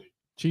 I believe.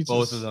 Jesus.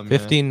 Both of them. yeah.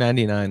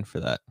 $15.99 for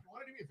that. You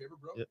want to do me a favor,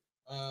 bro? Yep.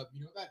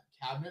 You know that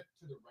cabinet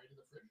to the right of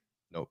the fridge?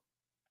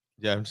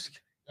 Yeah, I'm just.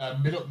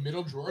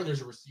 Middle drawer.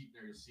 There's a receipt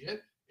there. You see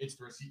it? It's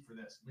the receipt for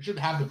this. We should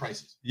have the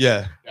prices.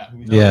 Yeah.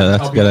 Yeah,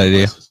 that's a good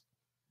idea. See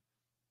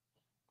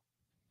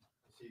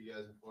you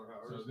guys in 4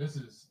 hours. So this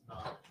is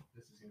gonna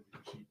be the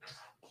cheapest.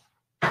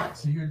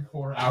 See you in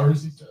 4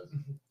 hours, he says.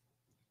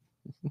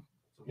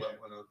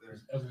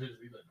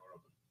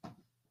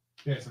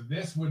 Okay, so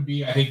this would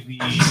be, I think, the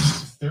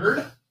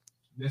third.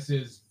 This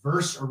is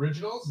Verse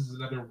Originals. This is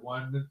another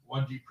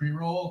 1G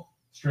pre-roll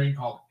strain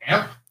called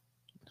AMP.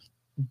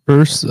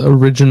 Verse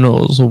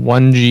Originals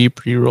 1G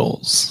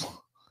pre-rolls.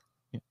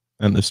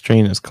 And the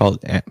strain is called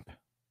AMP.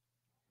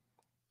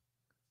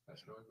 That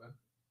showing, man?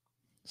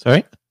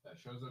 Sorry? That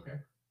shows okay?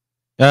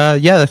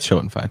 Yeah, that's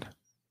showing fine.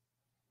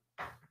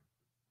 Right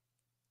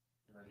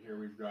here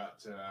we've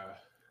got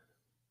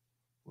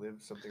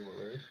Live Something With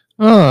Larry.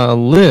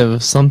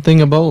 Live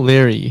something about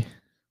Larry.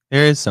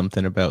 There is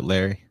something about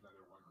Larry.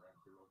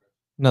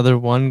 Another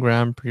 1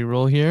 gram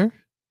pre-roll here.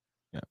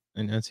 Yeah,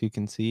 and as you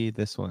can see,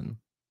 this one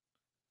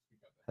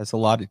has a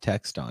lot of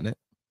text on it.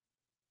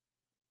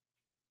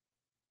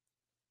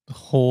 The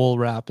whole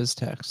wrap is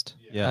text,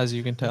 Yeah. as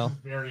you can tell. This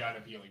is very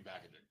unappealing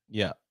packaging.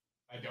 Yeah,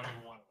 I don't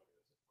even want to.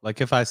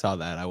 like if I saw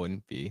that, I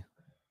wouldn't be.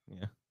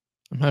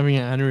 I'm having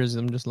an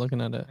aneurysm just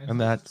looking at it. And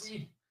that's For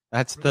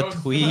the those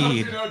who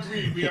tweed. know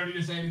tweed. We don't need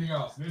to say anything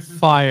else. This is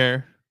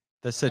Fire.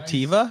 The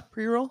sativa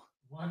pre-roll?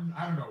 one.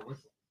 I don't know which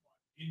one.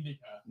 Indica.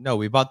 No,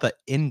 we bought the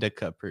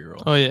indica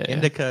pre-roll. Oh yeah, yeah.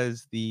 Indica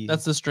is the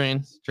That's the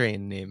strain.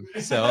 strain name.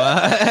 So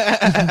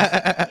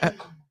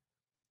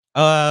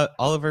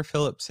Oliver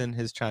Phillipson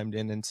has chimed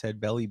in and said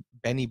Benny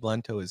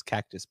Blunto is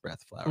cactus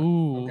breath flower.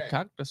 Ooh, Okay.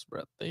 cactus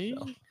breath. Eh?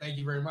 So, Thank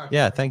you very much.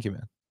 yeah, thank you,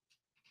 man.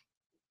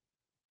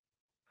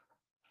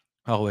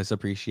 Always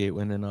appreciate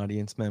when an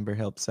audience member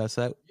helps us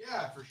out.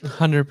 Yeah, for sure.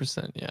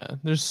 100%. Yeah.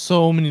 There's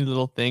so many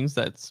little things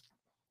that's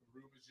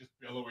The room is just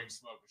billowing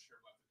smoke. We sure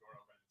left the door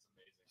open. It's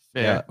amazing.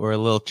 fair. Yeah, we're a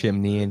little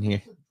chimney in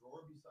here.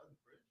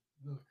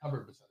 The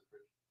cupboard beside the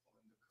fridge.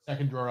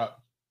 Second drawer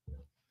up.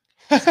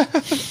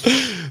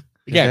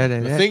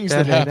 Again, the things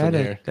that happen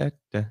here. Dun,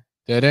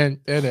 dun,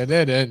 dun, dun,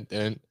 dun,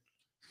 dun.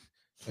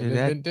 Dun,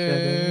 dun, dun, dun.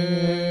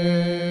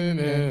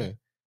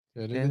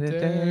 Dun, dun,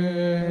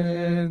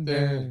 dun,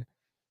 dun.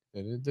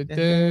 Dun, dun, dun,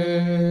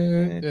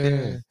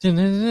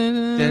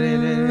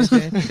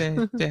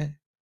 dun.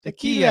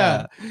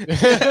 Tequila.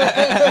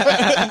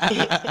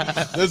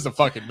 This is a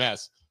fucking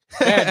mess.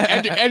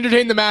 Man,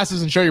 entertain the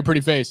masses and show your pretty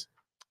face.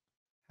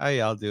 How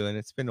y'all doing?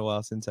 It's been a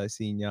while since I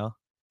seen y'all,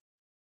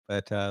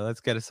 but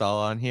let's get us all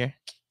on here.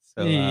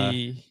 So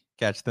Hey.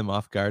 catch them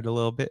off guard a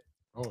little bit.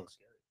 Oh,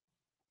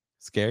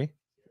 Scary.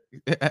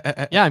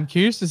 Yeah, I'm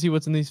curious to see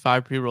what's in these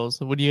 5 pre-rolls.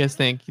 What do you guys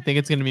think? You think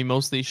it's going to be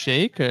mostly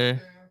shake or?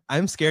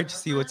 I'm scared to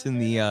see what's in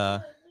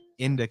the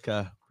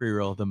indica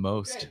pre-roll the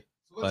most,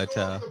 but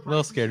a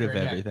little scared of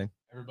everything.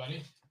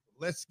 Everybody,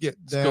 Let's get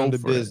go down to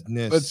for it.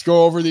 business. let's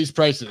go over these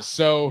prices.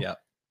 So Yeah.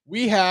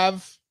 we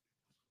have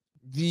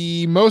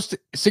the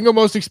single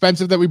most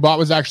expensive that we bought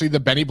was actually the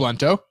Benny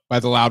Blunto by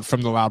the Loud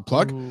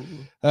Plug.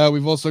 Ooh.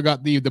 We've also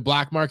got the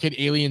Black Market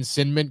Alien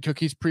Cinnamon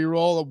Cookies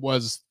pre-roll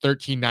was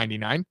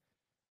 $13.99.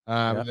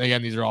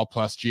 Again, these are all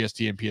plus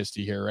GST and PST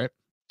here, right?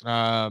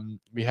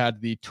 We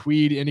had the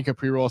Tweed Indica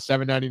pre-roll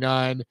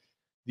 $7.99,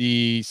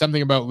 the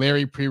Something About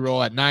Larry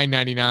pre-roll at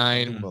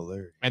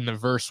 $9.99, and the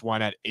Verse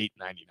one at $8.99.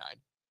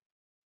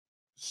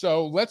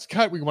 So let's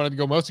cut. We wanted to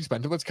go most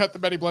expensive. Let's cut the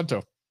Benny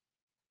Blunto.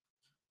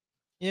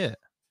 Yeah.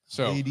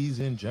 So I'm Ladies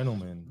and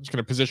gentlemen. just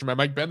gonna position my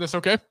mic. Ben, this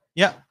okay?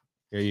 Yeah.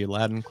 Hear you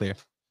loud and clear.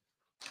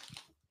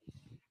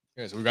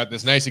 Okay, so we got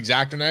this nice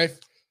X-Acto knife,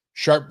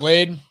 sharp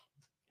blade.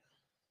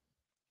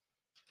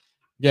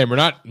 Yeah, we're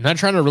not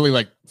trying to really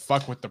like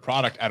fuck with the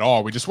product at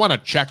all. We just want to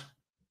check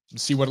and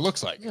see what it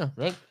looks like. Yeah.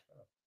 Right.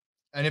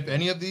 And if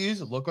any of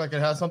these look like it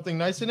has something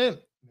nice in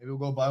it, maybe we'll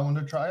go buy one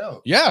to try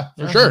out. Yeah,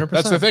 for Yeah, sure.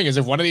 That's the 100%. thing is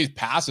if one of these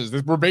passes,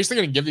 we're basically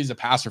going to give these a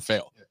pass or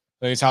fail. I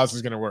think it's how this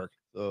is going to work.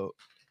 So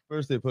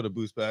first they put a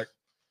boost back.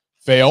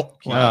 Fail.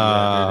 Come A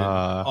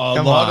lot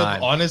on.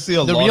 of honestly,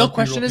 The lot real of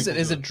question pre-roll is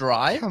people do it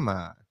dry? Come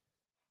on.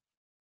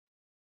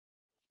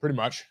 Pretty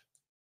much.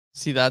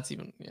 See, that's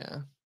even, yeah,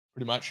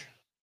 Pretty much.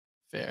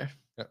 fair.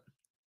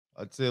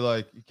 I'd say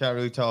like you can't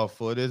really tell how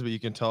full it is, but you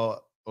can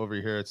tell over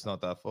here it's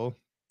not that full.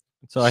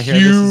 So I hear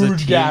this is a Huge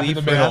tea gap in leaf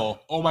the wrap. middle.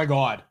 Oh my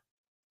god.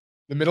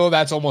 The middle of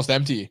that's almost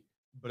empty.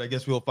 But I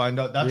guess we'll find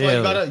out. That's why Really?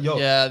 you gotta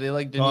Yeah, they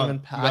like didn't Don, even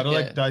you pack gotta it.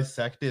 like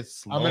dissect it I'm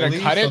slowly. gonna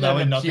cut it so and that way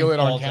then nothing peel it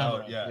on falls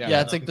camera. out. Yeah.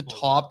 yeah, it's like the nothing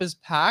falls top out. is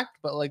packed,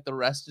 but like the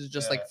rest is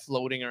just like Yeah.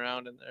 floating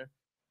around in there.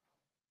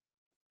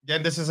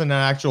 Again, this isn't an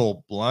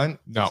actual blunt.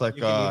 No. It's like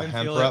You can a even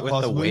hemp feel wrap it with the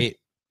possibly. weight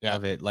Yeah.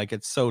 of it. Like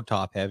it's so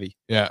top heavy.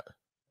 Yeah.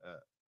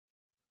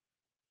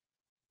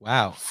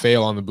 Wow.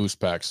 Fail on the boost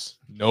packs.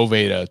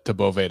 Noveda to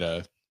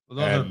Boveda. Those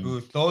are And-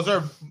 boost. Those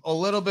are a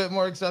little bit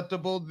more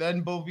acceptable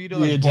than Bovita. The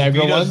Like Integra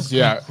Bovita's ones?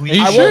 Yeah.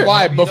 complete I shit. won't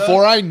lie. Bovita-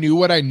 Before I knew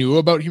what I knew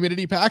about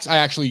humidity packs, I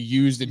actually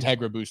used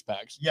Integra boost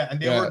packs. Yeah,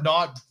 and Yeah.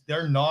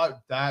 they're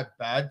not that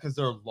bad because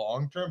they're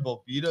long term.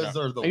 Bovitas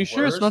are the Are you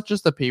sure it's worst. not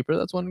just the paper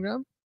that's 1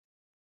 gram?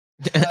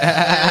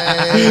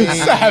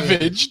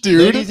 Savage, dude.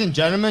 Ladies and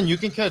gentlemen, you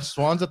can catch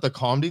swans at the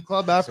comedy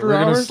club So after we're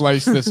gonna hours.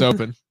 slice this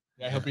open.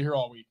 Yeah, he'll be here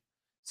all week.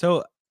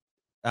 So,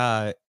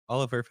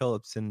 Oliver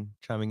Phillipson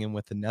chiming in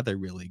with another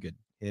really good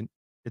hint.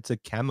 It's a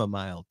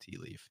chamomile tea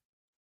leaf.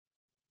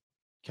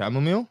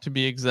 Chamomile? To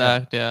be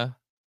exact, yeah.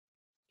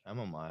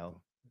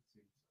 Chamomile.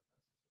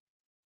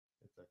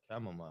 It's a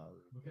chamomile.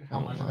 Look at how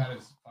much of that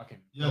is fucking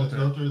Yeah, the filter.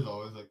 filter is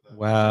always like that.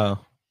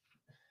 Wow.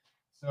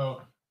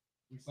 So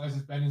we slice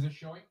this. Ben, is this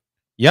showing?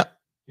 Yep.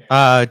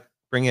 Okay.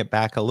 Bring it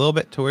back a little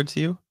bit towards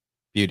you.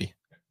 Beauty.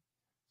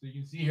 So you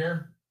can see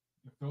here,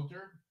 the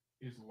filter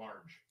is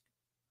large.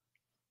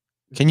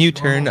 This Can is you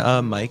turn normal.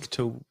 a mic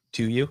to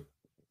you?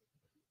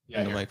 Yeah,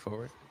 Turn the here. mic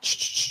forward.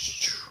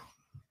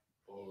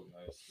 Oh,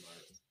 nice.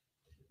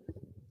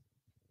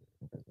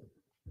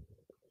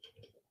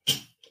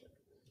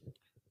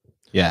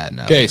 Yeah.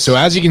 No. Okay, so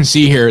as you can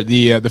see here,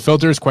 the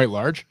filter is quite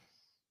large.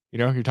 You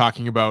know, you're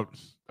talking about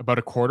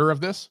a quarter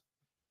of this.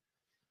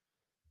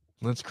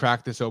 Let's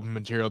crack this open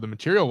material. The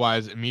material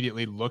wise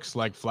immediately looks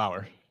like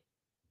flour.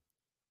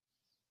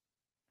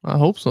 I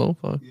hope so.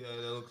 Fuck. Yeah,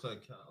 that looks like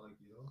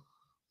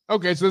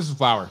Okay, so this is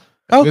flour.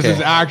 Okay. This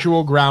is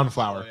actual ground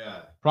flour,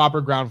 yeah.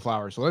 proper ground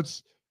flour. So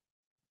let's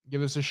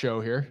give this a show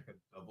here. Like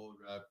a double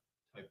wrap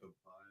type of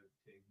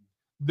vibe thing.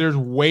 There's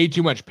way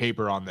too much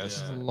paper on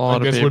this. Yeah. A Like, lot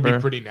of this would be paper.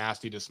 pretty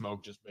nasty to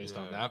smoke just based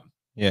on Yeah. that.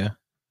 Yeah.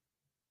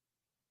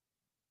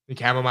 The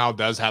chamomile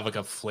does have like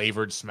a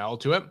flavored smell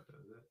to it.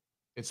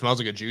 It smells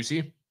like a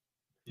juicy.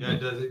 Yeah, it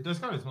does. It does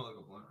kind of smell like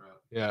a blunt wrap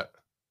Yeah.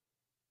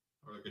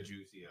 or like a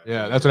juicy.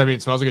 Yeah, that's what I mean.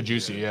 It smells like a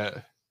juicy,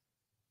 yeah.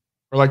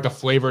 Or like the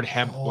flavored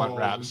hemp blunt We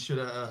wraps. should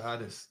have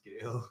had a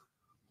scale.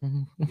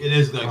 It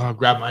is like.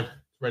 Grab mine.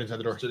 Right inside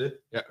the door. Should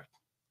it?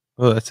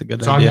 Oh, that's a good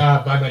It's on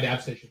idea. by my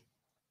dad's station.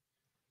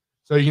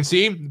 So you can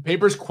see the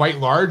paper's quite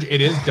large.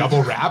 It is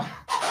double wrap.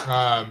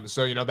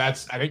 So you know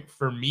that's I think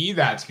for me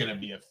that's gonna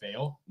be a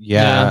fail.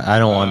 Yeah, I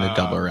don't want a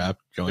double Um, wrap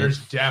joint. There's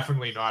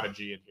definitely not a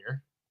G in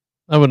here.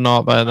 I would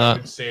not buy I that.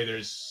 would say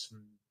there's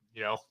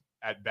you know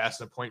at best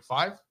a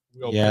 0.5.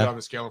 We'll Yeah. put it on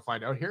the scale and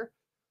find out here.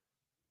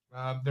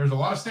 There's a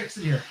lot of sticks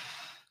in here.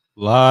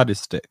 Lot of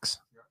sticks.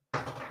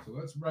 So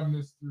let's run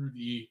this through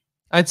the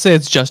I'd say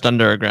it's just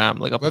under a gram,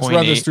 like a let's 0.8.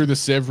 run this through the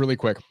sieve really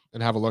quick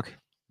and have a look.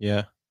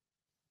 Yeah.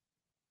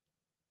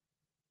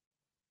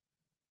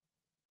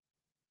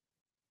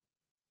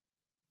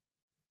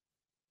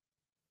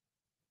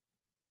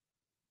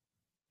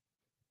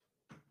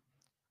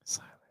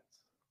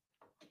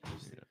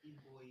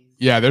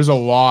 Yeah, there's a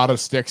lot of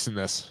sticks in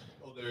this.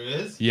 Oh, there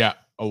is. Yeah,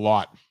 a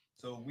lot.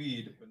 So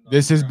weed. But not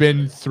This has been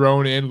ground,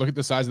 thrown in. Look at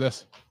the size of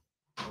this.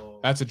 right? Oh,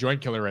 That's a joint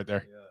killer right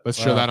there. yeah. Let's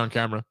show Wow. that on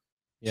camera.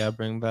 Yeah,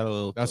 bring that a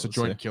little That's a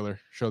closer. joint killer.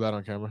 Show that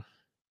on camera.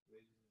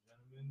 Ladies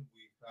and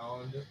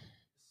gentlemen, we found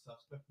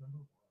suspect number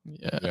 1.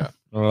 Yeah. Yeah.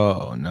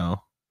 Oh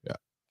no.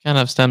 Can't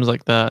have stems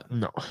like that.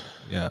 No.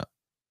 Yeah.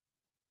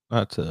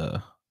 That's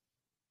a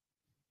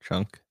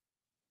chunk.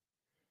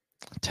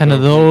 10 of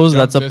So if we those, dump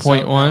that's a this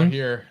out now 0.1.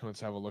 Here, let's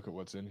have a look at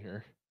what's in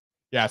here.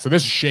 Yeah, so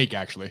this is shake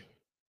actually.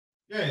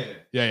 Yeah.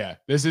 Yeah.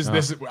 This is Oh.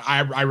 this is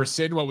I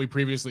rescind what we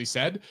previously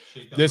said.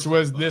 This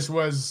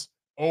was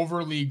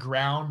overly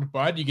ground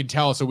bud. You can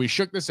tell. So we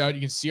shook this out.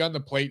 You can see on the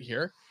plate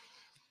here.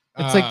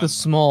 It's like the Um,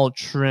 small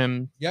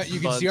trim. Yeah, you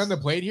can see on buds.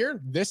 the plate here.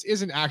 This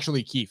isn't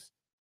actually keef.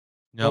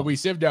 No. What we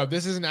sieved out,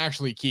 this isn't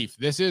actually keef.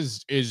 This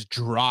is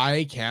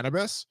dry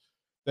cannabis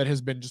that has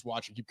been just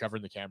watching. Keep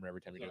covering the camera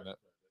every time you're doing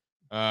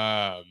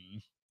that.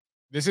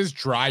 This is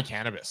dry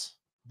cannabis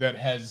that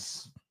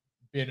has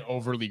been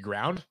overly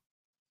ground.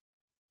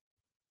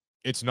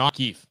 It's not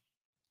keef, which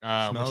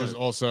Smell is it.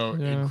 also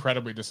Yeah.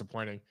 incredibly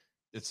disappointing.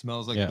 It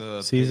smells like Yeah. the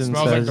It Season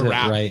smells like says the it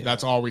wrap. right.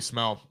 That's all we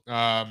smell.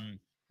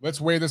 Let's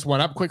weigh this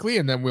one up quickly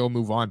and then we'll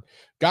move on.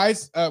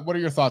 Guys, what are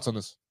your thoughts on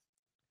this?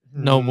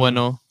 No Mm,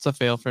 bueno. It's a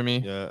fail for me.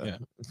 Yeah. Yeah.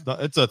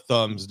 It's a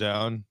thumbs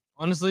down.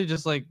 Honestly,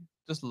 just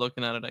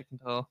looking at it, I can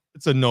tell.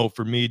 It's a no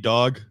for me,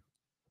 dog.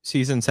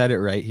 Season said it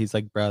right. He's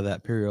like, bro,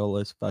 that Purell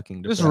is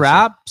fucking This depressing."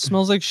 wrap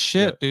smells like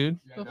shit, dude.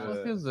 Yeah, The it fuck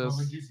does. is Smells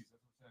like this? juicy.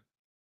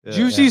 Yeah.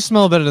 Juicy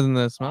smell better than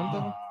this, man.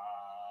 Yeah.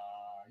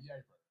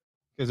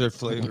 Because they're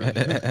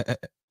flavored.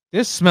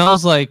 This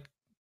smells like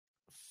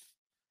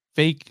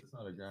fake. It's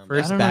not a gram.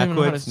 First I don't even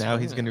know how to backwards, now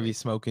he's explain gonna it. be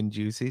smoking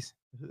juices.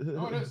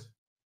 No, it is.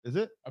 Is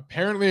it?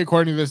 Apparently,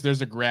 according to this,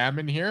 there's a gram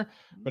in here.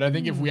 But I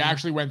think if we Mm.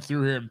 actually went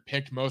through here and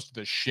picked most of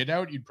the shit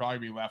out, you'd probably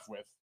be left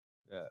with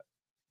Yeah.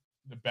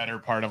 the better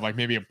part of like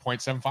maybe a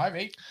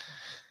 0.758.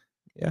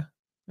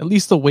 At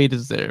least the weight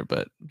is there,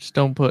 but just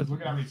don't put.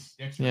 Look at how many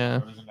sticks. right Yeah.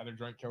 there. There's another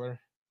joint killer.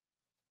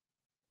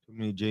 Too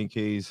many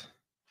JKs.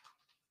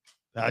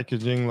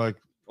 Packaging like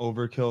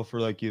overkill for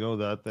like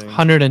that thing.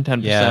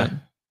 110%. Yeah.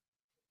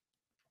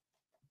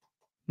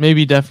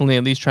 Maybe definitely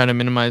at least try to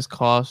minimize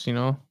costs, you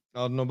know? I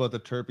don't know about the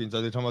terpenes.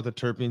 Are they talking about the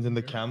terpenes in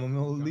the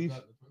chamomile leaf?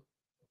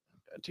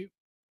 So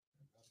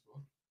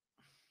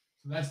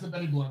that's the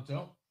Benny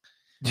Blunto.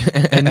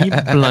 Benny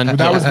Blunt.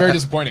 That was very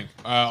disappointing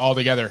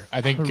altogether.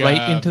 I think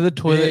Right into the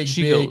toilet big,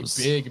 she big, goes.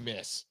 Big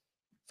miss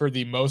for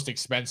the most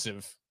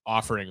expensive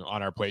offering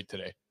on our plate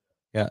today.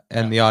 Yeah,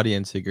 and the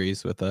audience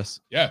agrees with us.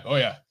 Yeah. Oh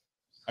yeah.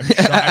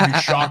 I'd be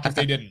shocked if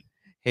they didn't.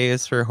 Hay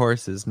is for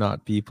horses,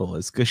 not people,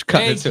 as Kush cut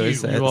Thank into you.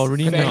 his You head.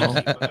 already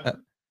Thank know. you.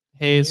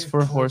 Hay is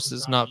for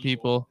horses, not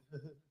people.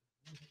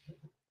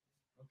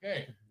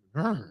 Okay.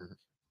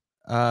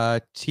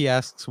 T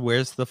asks,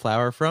 "Where's the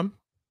flower from?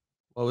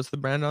 What was the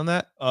brand on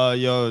that?"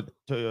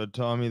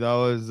 Tommy, that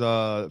was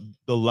the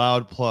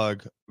Loud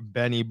Plug,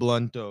 Benny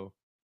Blunto.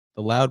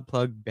 The Loud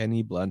Plug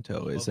Benny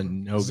Blunto is a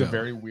no This is a go.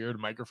 very weird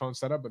microphone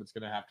setup, but it's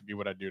gonna have to be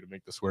what I do to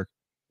make this work.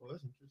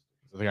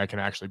 I think I can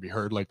actually be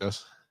heard like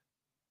this.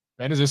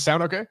 Man, does this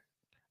sound okay?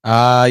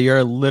 You're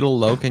a little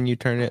low. Can you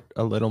turn it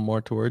a little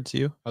more towards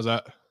you? How's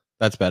that?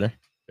 That's better.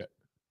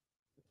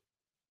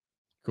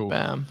 Cool.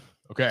 Bam.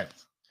 Okay.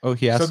 Oh,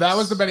 he asked. So that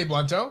was the Benny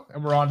Blunto,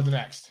 and we're on to the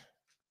next.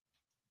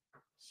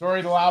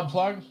 Sorry, the Loud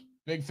Plug.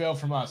 Big fail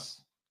from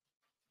us.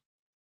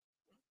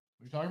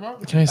 What are you talking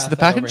about? Can I see the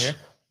Pass that over package? here.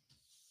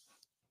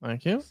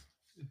 Thank you.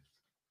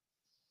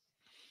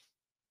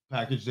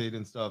 Package date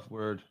and stuff.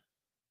 Word.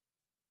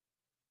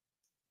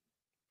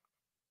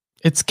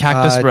 It's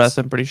cactus it's breath,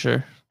 I'm pretty sure.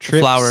 The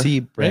Trip flower. C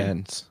right?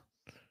 brands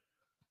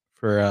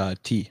for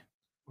tea.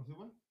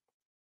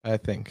 I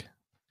think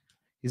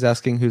he's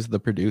asking who's the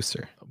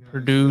producer,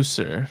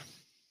 Producer.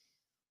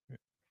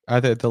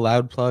 either the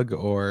Loud Plug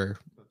or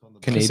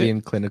it?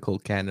 Canadian Clinical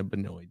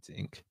Cannabinoids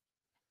Inc.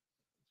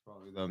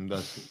 Probably them.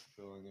 That's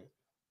filling it.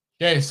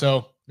 Okay,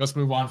 so let's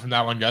move on from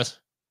that one, guys.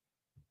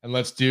 And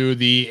let's do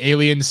the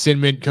Alien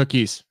Cinnamon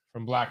Cookies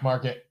from Black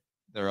Market.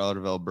 They're out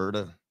of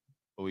Alberta,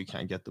 but we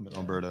can't get them in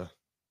Alberta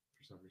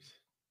for some reason.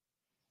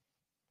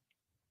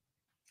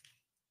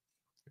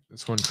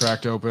 This one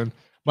cracked open.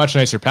 Much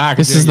nicer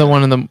packaging. This is the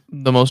one of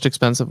the most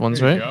expensive ones,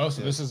 There you right? go. So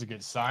Yeah. this is a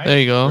good sign. There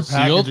you go.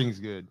 Their Sealed? packaging's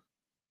good.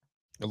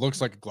 It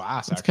looks like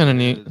glass. That's actually. kind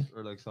of neat.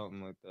 Or like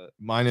something like that.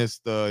 Minus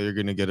you're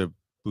gonna get a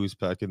boost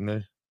pack in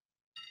there.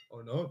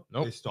 Oh no,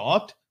 Nope. They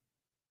stopped.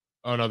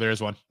 Oh no, there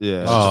is one.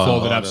 Yeah. Just Oh,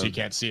 fold it up so you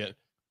can't see it.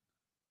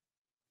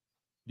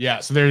 Yeah,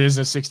 so there is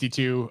a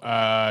 62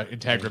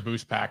 Integra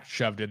Boost pack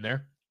shoved in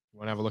there. You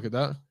want to have a look at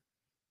that?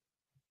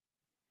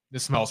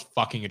 This smells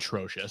fucking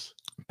atrocious.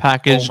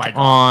 Packaged my God.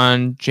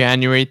 on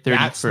January 31st.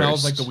 That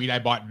smells like the weed I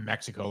bought in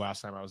Mexico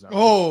last time I was out.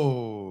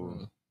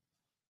 Oh,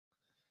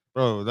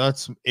 bro,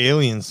 that's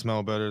alien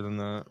smell better than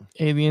that.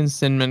 Alien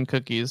cinnamon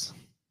cookies.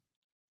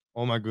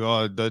 Oh my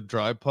god, the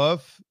dry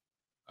puff.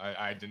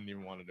 I didn't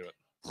even want to do it.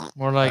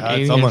 More like had-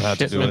 alien someone had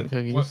to do shipment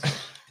it. cookies.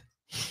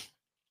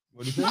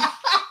 What do you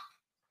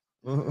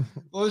think?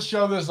 Let's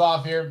show this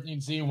off here. You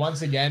can see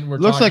once again we're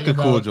Looks like talking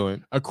a cool about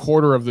joint. a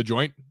quarter of the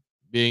joint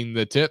being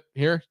the tip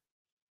here.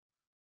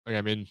 Like,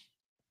 I mean,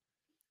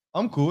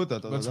 I'm cool with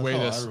that though. let's That's weigh how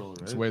I this. roll,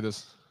 Let's right? weigh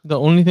this. The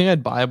only thing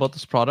I'd buy about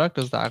this product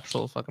is the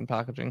actual fucking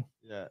packaging.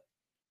 Yeah.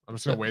 I'm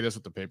just gonna weigh this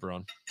with the paper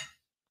on.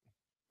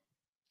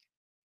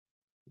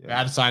 Yeah.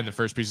 Bad sign. The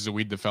first pieces of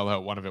weed that fell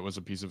out, one of it was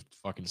a piece of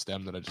fucking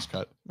stem that I just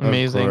cut.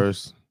 Amazing. Of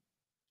course.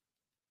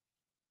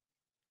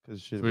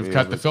 'Cause shit So we've weighs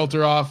cut the like-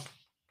 filter off.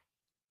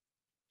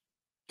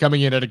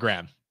 Coming in at a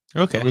gram.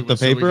 Okay. With the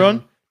So we paper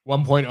can-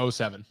 on?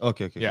 1.07.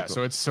 Okay, okay. Yeah,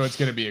 cool. so it's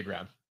gonna be a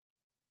gram.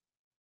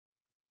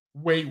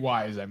 Weight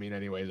wise, I mean,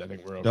 anyways, I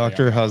think we're okay.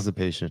 Doctor, on that how's one. the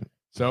patient?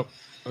 So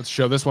let's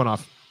show this one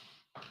off.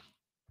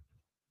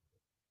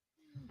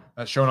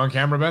 That's shown on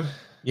camera, Ben.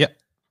 Yep.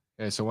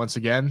 Okay, so once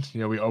again,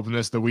 we open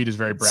this. The weed is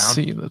very brown.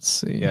 Let's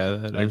see. Yeah,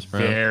 that Like is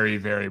brown. very,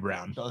 very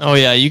brown. Oh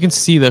yeah, you can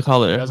see the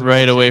color Doesn't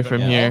right look away too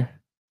from bad. here.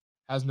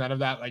 Has none of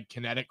that like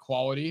kinetic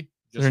quality.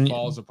 There Just any-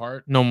 falls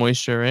apart. No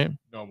moisture, right?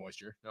 No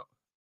moisture. No,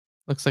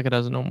 Looks like it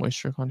has no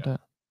moisture content.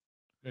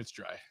 it's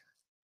dry.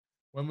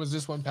 When was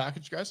this one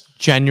packaged, guys?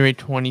 January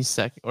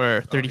 22nd or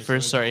Okay, so 31st,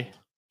 it's sorry. old.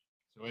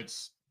 So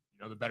it's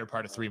the better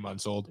part of 3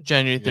 months old.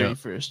 January Yeah.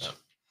 31st.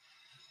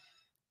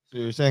 So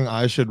you're saying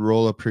I should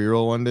roll a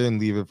pre-roll one day and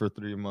leave it for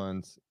 3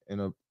 months in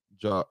a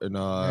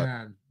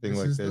Man, thing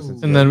like is this the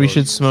is And then we Yeah, should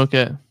weirdest smoke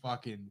it.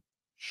 Fucking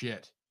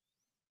shit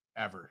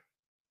ever.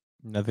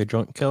 Another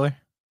joint killer.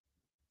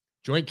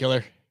 Joint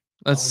killer.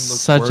 That's one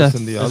looks such worse a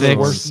than the This other is thick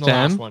one. worse than the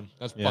last stem. one.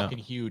 That's Yeah, fucking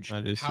huge.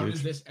 that is How huge.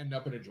 does this end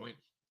up in a joint?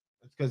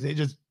 It's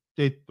because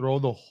they throw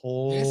the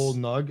whole This-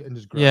 nug and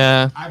just grab it.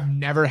 Yeah. I've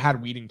never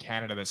had weed in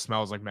Canada that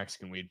smells like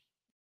Mexican weed,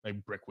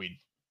 like brickweed.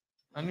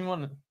 I don't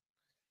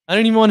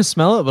even want to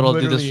smell it, but I'll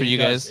do this Literally, for it you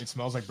does. guys. It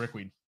smells like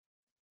brickweed.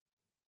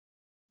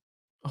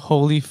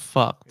 Holy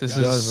fuck. This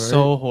does, is right?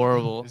 so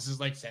horrible. This is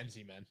like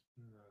Sensi, man.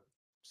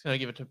 Just gonna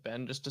give it to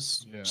Ben Yeah.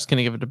 just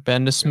gonna give it to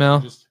Ben to Okay,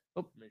 smell. just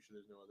make sure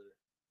there's no other.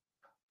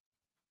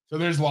 So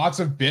there's lots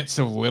of bits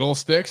of little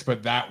sticks,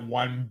 but that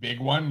one big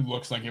one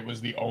looks like it was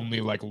the only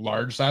like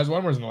large size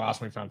one, whereas in the last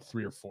one we found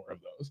 3 or 4 of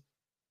those.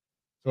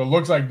 So it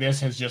looks like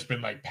this has just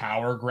been like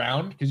power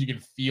ground because you can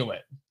feel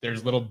it.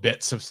 There's little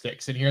bits of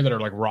sticks in here that are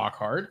like rock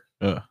hard.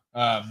 Ugh.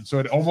 So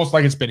it almost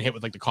like it's been hit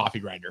with like the coffee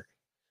grinder.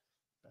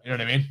 You know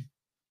what I mean?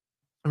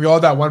 We all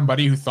had that one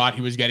buddy who thought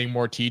he was getting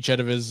more teach out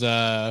of his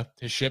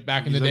shit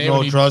back in the He's like, day. no,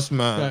 when he- trust,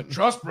 man.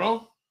 trust,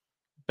 bro.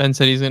 Ben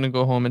said he's gonna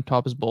go home and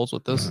top his bowls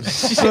with this.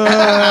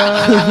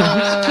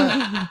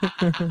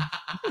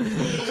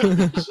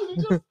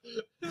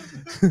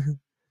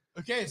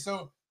 Okay,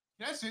 so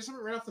can I say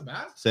something right off the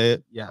bat? Say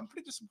it. Yeah. I'm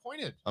pretty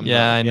disappointed. I'm Yeah,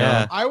 not. I know.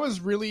 Yeah. I was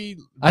really.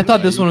 I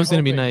thought this really one was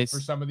gonna be hoping nice. for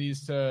some of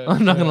these to.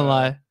 I'm not gonna to-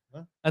 lie.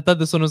 Huh? I thought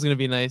this one was gonna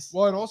be nice.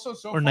 Well, and also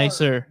so Or far,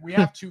 nicer. we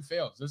have 2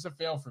 fails. This is a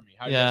fail for me.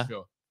 How do you Yeah. guys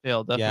feel?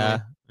 Fail, definitely. Yeah,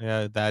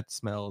 yeah, that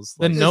smells.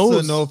 The Like, nose-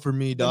 It's a no for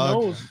me, The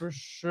dog. nose for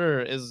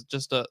sure is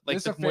just a like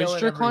It's the a fail in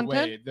moisture every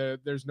content. way.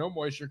 There's no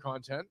moisture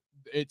content.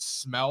 It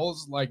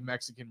smells like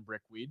Mexican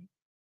brickweed.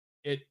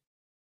 It,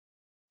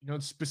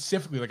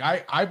 specifically, like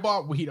I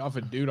bought weed off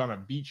a dude on a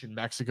beach in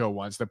Mexico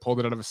once that pulled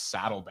it out of a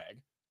saddlebag,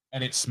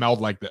 and it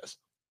smelled like this.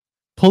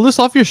 Pull this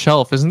off your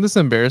shelf. Isn't this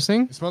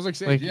embarrassing? It smells like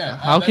sage. Like, Yeah.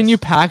 how can you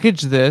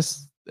package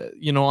this,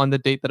 on the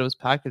date that it was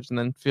packaged, and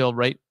then feel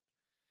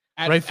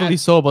rightfully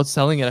so about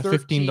selling it at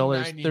 $15,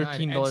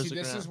 $13 See, a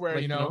this gram? is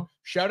where Like,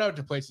 shout out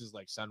to places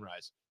like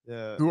Sunrise,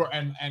 Yeah. who are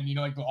and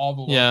like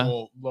all the Yeah.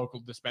 local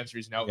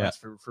dispensaries and outlets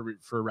for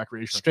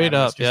recreational Straight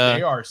cannabis, up, 'cause yeah.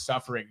 they are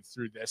suffering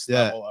through this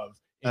Yeah. level of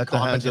At the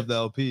hands of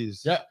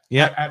incompetence. the LPs.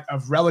 Yeah, Yeah.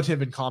 of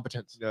relative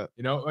incompetence. Yeah.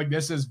 Like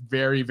this is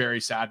very, very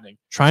saddening.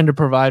 trying to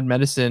provide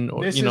medicine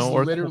or This is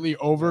or literally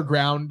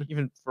overground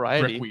even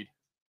variety. brickweed.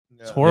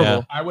 Yeah. It's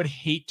horrible. I would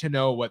hate to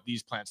know what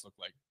these plants look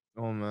like.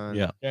 Oh man.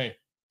 Yeah. Okay,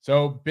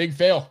 so big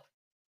fail.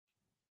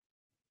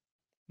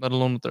 Let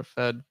alone what they're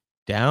fed.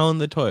 down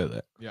the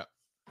toilet. We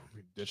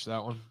ditch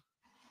that one.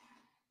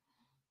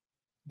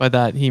 By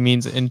that he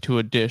means into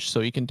a dish so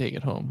he can take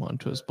it home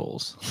onto his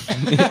bowls.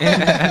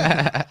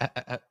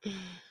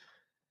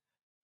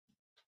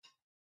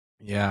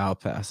 Yeah, I'll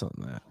pass on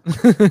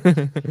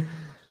that.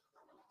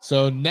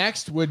 So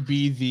next would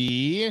be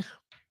the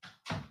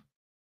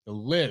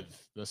live,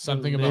 the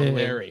something about Live.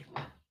 Larry.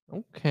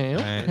 Okay,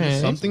 Right. okay.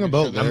 Something Make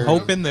about sure that I'm Larry. we're-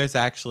 hoping there's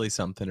actually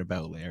something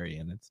about Larry,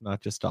 and it's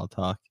not just all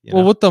talk. You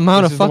Well, know? with the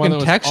amount This of is the one fucking that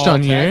was text all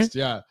on text,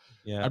 here, Yeah.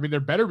 Yeah, I mean, there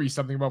better be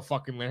something about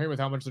fucking Larry with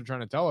how much they're trying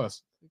to tell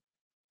us.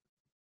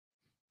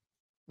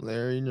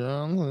 Larry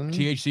Johnson.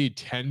 THC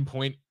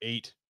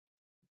 10.8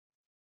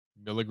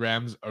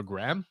 milligrams a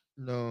gram.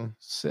 No. There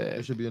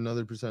sick. should be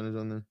another percentage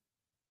on there.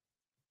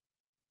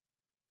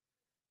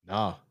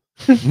 Nah.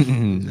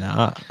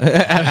 nah.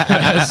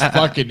 That's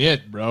fucking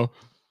it, bro.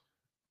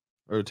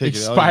 Or take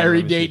it out. Expiry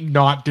Let me see. date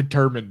not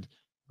determined.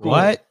 Cool.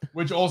 What?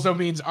 Which also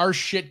means our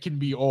shit can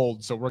be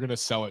old, so we're gonna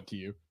sell it to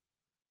you.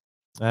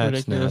 That's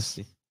Ridiculous.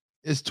 nasty.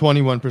 It's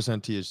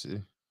 21%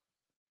 THC.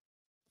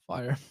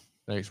 Fire.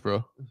 Thanks,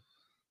 bro.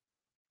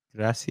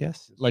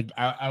 Gracias. Like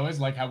I always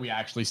like how we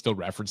actually still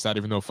reference that,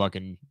 even though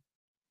fucking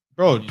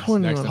Bro, next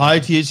 21. high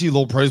episode. THC,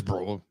 low price,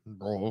 bro.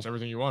 Bro. It's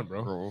everything you want,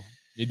 bro. Bro.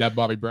 Need that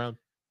Bobby Brown.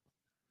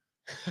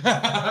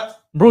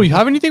 Bro, you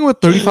have anything with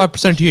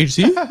 35%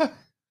 THC?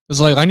 It's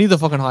like, I need the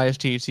fucking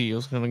highest THC.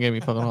 It's gonna get me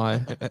fucking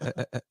high.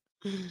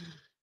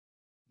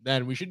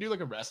 Then we should do like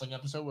a wrestling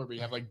episode where we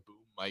have like boom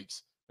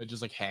mics that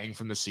just like hang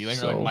from the ceiling,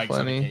 So or like mics on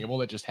funny. a cable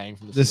that just hang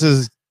from the This ceiling.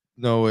 is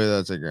no way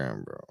that's a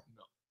gram, bro.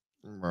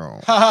 Bro.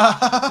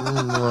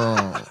 This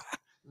Bro.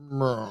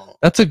 Bro.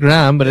 That's a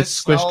gram, but it's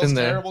squished smells in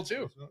there. Terrible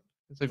too.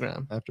 It's a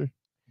gram. After?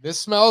 This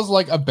smells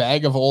like a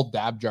bag of old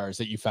dab jars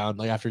that you found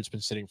like after it's been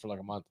sitting for like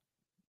a month.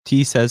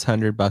 T says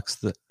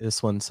 $100.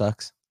 This one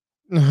sucks.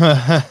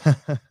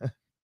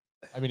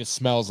 I mean, it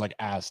smells like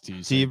ass tea.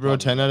 so See, you bro,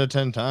 probably- 10 out of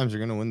 10 times you're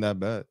gonna win that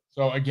bet.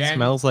 So again,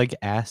 Smells like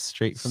ass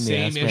straight from the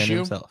same ass man issue.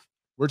 himself.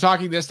 we're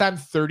talking this time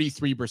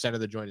 33% of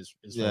the joint is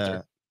Yeah.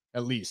 filtered.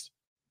 At least.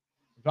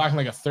 We're talking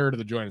like a third of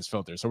the joint is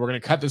filtered. So we're gonna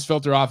cut this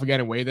filter off again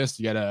and weigh this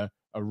to get a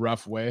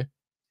rough weigh.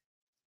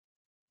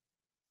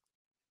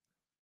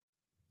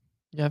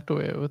 You have to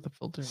weigh it with the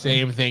filter. right?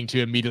 Same thing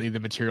to immediately the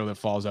material that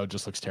falls out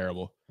just looks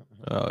terrible.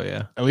 Oh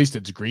yeah. At least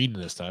it's green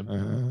this time.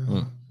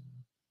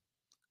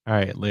 All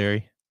right,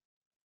 Larry.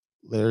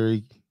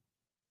 Larry.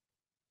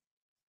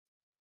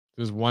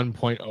 It was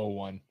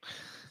 1.01.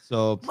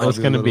 So it's probably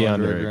a gonna be little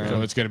under a gram.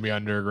 So it's going to be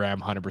under a gram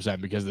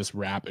 100% because this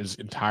wrap is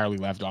entirely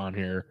left on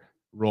here,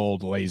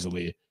 rolled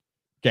lazily.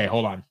 Okay,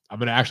 hold on. I'm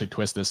going to actually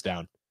twist this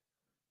down.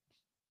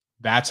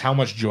 That's how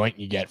much joint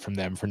you get from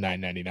them for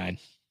 $9.99.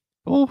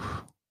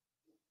 Oof.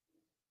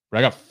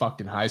 I got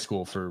fucked in high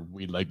school for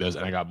weed like this,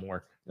 and I got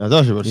more. I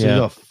thought you were saying Yeah.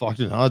 you got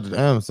fucking hot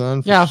damn,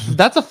 son. Yeah,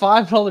 that's a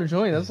 $5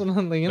 joint. That's what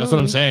I'm thinking. That's what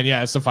I'm saying.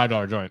 Yeah, it's a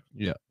 $5 joint.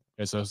 Yeah.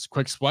 Okay, so it's a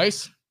quick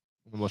splice.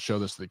 And we'll show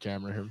this to the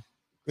camera here.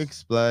 Quick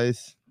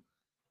splice.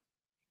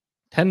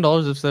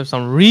 $10 if there's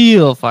some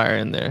real fire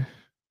in there.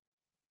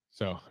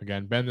 So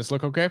again, Ben, this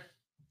look okay?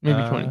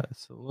 Maybe 20.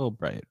 It's a little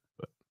bright,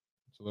 but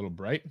It's a little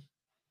bright.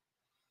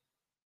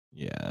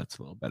 yeah, it's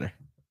a little better.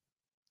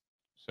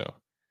 So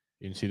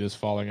you can see this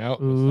falling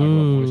out. Let's talk about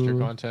moisture Ooh.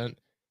 content.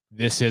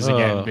 This has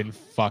again Ugh. been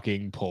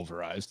fucking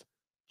pulverized.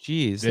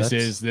 Jeez, This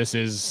that's-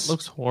 is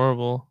Looks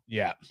horrible.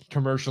 yeah,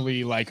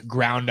 commercially like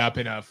ground up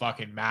in a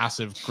fucking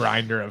massive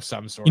grinder of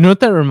some sort. You know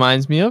what that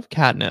reminds me of?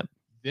 Catnip.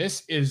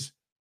 This is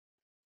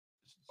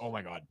oh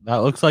my god. that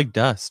looks like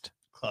dust.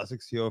 Classic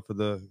CO for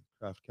the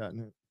craft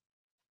catnip.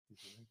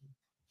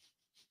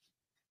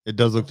 It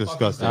does look The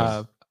fuck is disgusting.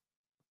 that?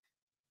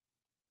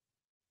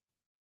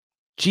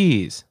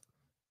 Jeez.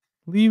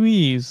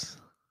 Louise.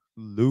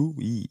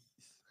 Louise.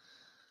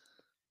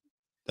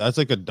 That's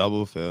like a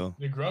double fail.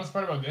 The gross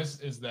part about this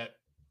is that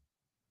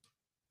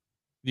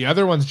the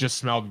other ones just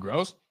smelled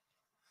gross.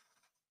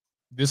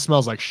 This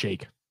smells like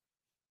shake.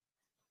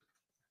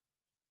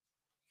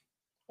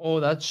 Oh,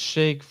 that's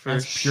shake for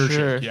That's pure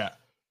sure. shake. Yeah.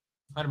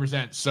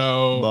 100%.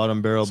 So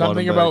Bottom barrel,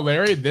 something bottom about back.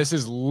 Larry, this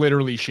is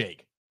literally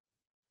shake.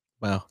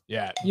 Wow.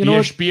 Yeah. You know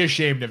what? Be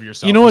ashamed of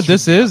yourself. You know what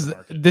this shouldn't be on is? the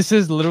market. This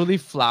is literally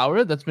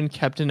flour that's been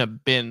kept in a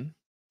bin.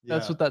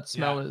 That's Yeah. what that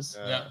smell Yeah. is.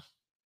 Yeah.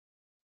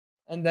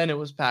 And then it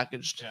was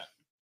packaged. Yeah.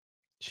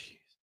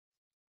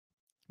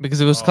 Because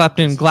it was Oh, kept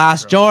this in is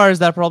glass gross. jars,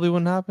 that probably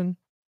wouldn't happen.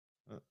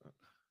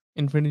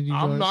 Infinity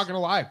jars. I'm not gonna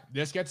lie.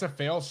 This gets a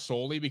fail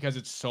solely because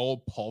it's so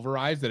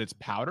pulverized that it's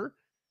powder.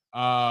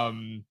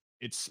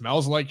 It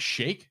smells like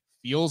shake,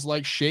 feels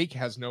like shake,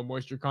 has no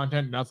moisture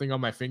content, nothing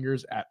on my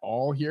fingers at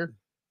all here.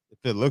 If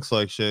it looks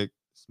like shake,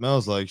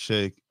 smells like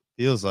shake,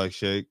 feels like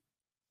shake,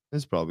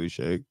 it's probably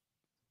shake.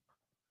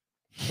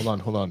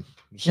 Hold on.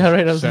 Yeah,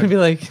 right. I was gonna be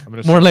like I'm gonna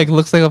more send- like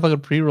looks like a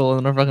fucking pre-roll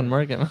in our fucking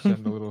market.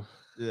 Send a little.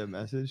 Yeah,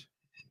 message.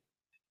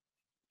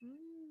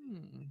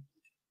 Mm.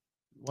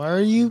 Why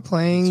are you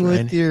playing That's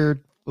with right. your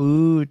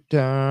food,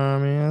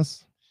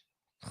 Thomas?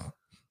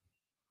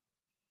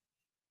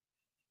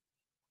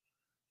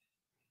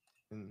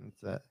 And it's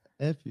that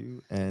F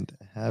you and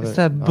have It's it.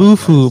 that not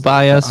boo-foo nice.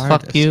 by us. Fuck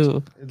artist.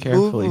 you. It's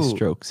Carefully boo-boo.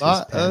 strokes his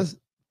By pen. us.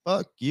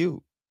 Fuck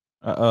you.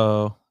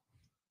 Uh-oh.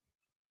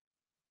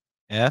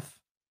 F.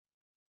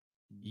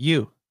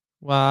 U.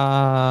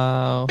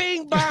 Wow.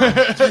 Bing Okay,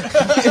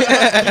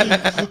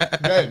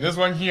 this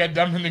one he had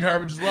dumped in the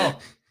garbage as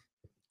well.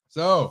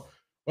 So,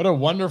 what a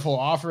wonderful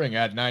offering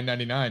at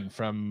 $9.99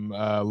 from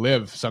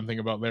Live. Something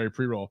about Larry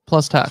pre-roll.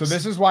 Plus tax. So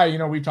this is why,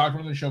 we've talked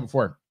about the show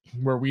before,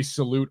 where we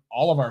salute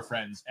all of our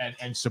friends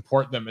and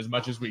support them as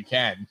much as we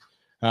can.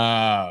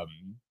 Toy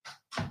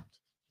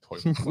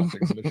blessing for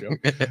the show.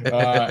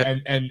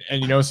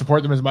 And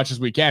support them as much as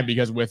we can,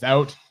 because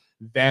without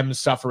them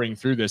suffering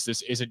through this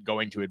isn't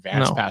going to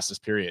advance No. past this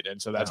period.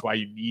 And so that's why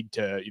you need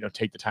to,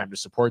 take the time to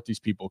support these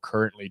people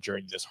currently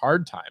during this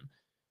hard time,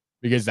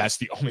 because that's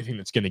the only thing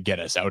that's going to get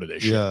us out of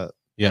this shit. Yeah.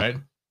 Yeah. Right?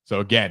 So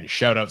again,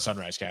 shout out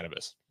Sunrise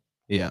Cannabis.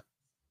 Yeah.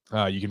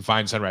 You can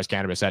find Sunrise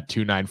Cannabis at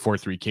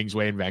 2943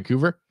 Kingsway in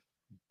Vancouver.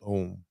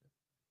 Boom.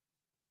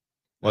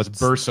 What's What's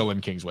Bursill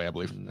in Kingsway, I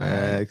believe.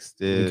 next?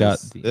 Is We got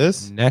the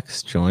this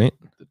next joint.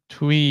 the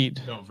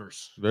tweed. No,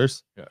 Verse.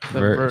 verse? The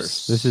Verse.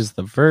 verse. This is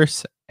the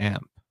Verse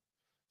amp.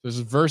 This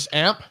is Verse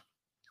Amp.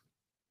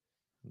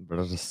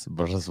 This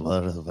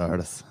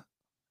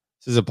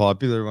is a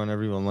popular one.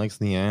 Everyone likes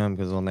the amp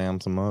because one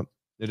amps them up.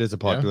 It is a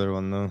popular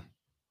one though.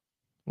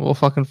 We'll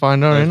fucking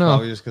find out right That's now.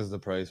 probably just because of the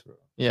price, bro.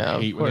 Yeah, I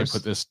of hate when they course.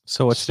 put this.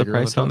 So what's the sticker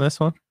on the price on top. this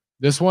one?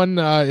 This one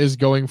is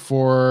going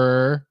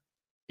for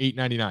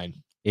 $8.99.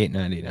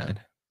 $8.99.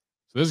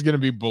 So this is going to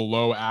be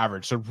below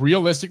average. So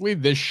realistically,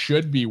 this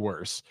should be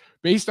worse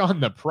based on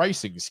the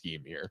pricing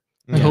scheme here.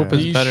 I hope it's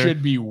These better.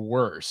 should be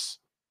worse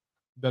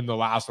than the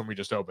last one we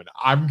just opened.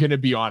 I'm going to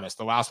be honest.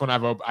 The last one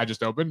I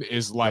just opened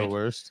is The like,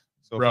 worst.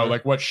 So bro, far.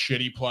 like what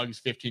shitty plugs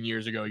 15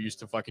 years ago used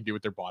to fucking do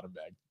with their bottom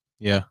bag.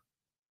 Yeah.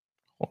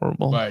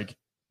 Horrible. Like,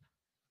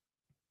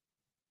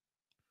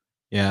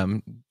 Yeah,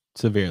 I'm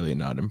severely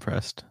not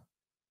impressed.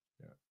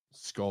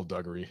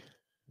 skullduggery.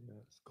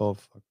 skull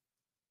fuck.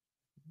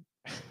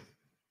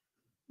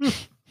 I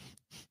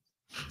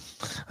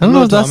don't know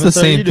Hello, if that's the Thomas,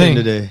 how are you same doing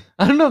thing. today.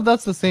 I don't know if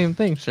that's the same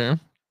thing, sure.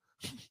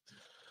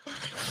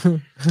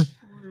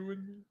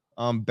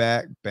 I'm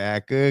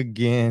back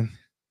again.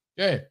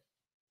 Okay.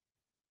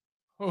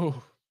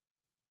 Oh,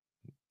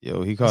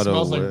 Yo, he it caught a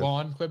smells like whip.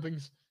 lawn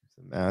clippings.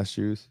 Some ass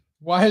juice.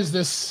 Why is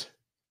this?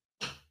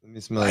 Let me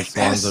smell Like like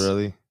swans this.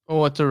 already.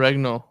 Oh, it's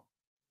oregano.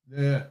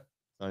 Yeah.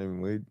 Not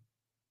even weed.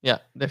 Yeah,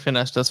 they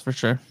finessed us for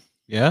sure.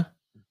 Yeah.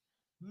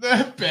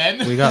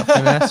 Ben. We got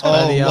finessed by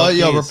Oh, the well,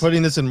 yeah, we're LPs.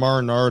 putting this in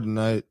marinara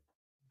tonight.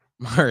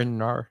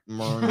 Marinar.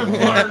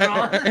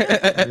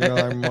 Marinara. You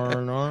like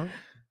marinara?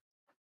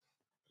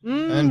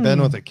 And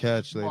Ben with a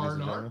catch, ladies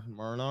and Marinara? gentlemen.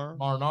 Marinara?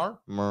 Marnar.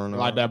 Marinara.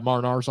 Like that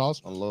Marnar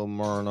sauce. I love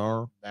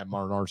marinara. That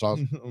Marnar sauce.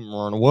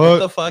 Marinara. What What?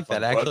 the fuck?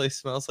 That What? actually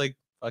smells like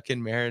fucking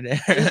marinara.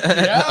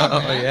 Yeah, Oh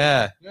man.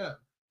 yeah. Yeah.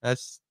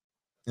 That's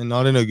And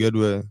not in a good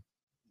way.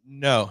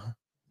 no.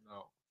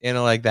 No.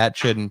 And like that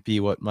shouldn't be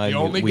what my The new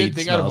only weed good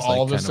thing out of smells like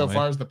all of this kinda so way.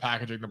 far is the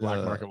packaging the black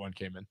Yeah. market one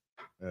came in.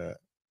 Yeah.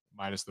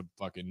 Minus the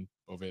fucking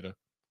Boveda.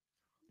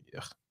 Yeah.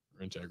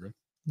 Or Integra.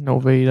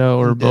 Noveda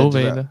or I'm dead to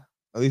that. Boveda.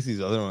 At least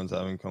these other ones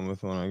haven't come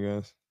with one, I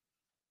guess.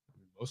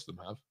 Most of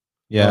them have.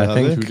 Yeah, Oh, I have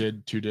think they?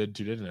 Two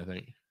didn't, I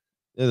think.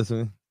 Yeah, that's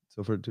me.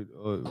 So for two.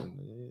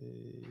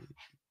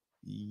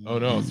 Oh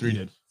no, 3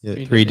 did.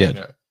 Yeah. three did.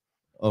 Yeah.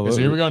 Oh, Okay, so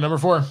here we go. Number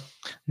 4.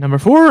 Number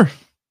 4.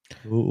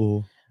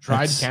 Ooh.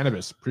 Dried That's-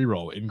 cannabis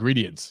pre-roll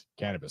ingredients.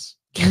 Cannabis.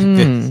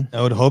 Mm.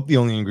 I would hope the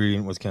only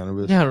ingredient was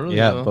cannabis. Yeah, really.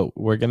 Yeah, though. but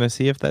we're gonna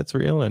see if that's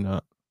real or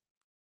not.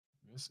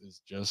 This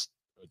is just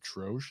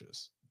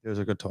atrocious. There's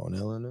like a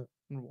toenail in it.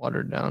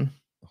 Watered down.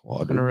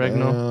 Watered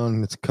oregano.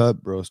 down. It's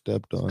cut, bro.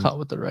 Stepped on. Caught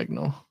with the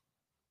oregano.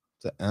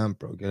 It's an amp,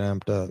 bro. Get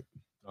amped up.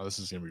 Oh, this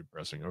is gonna be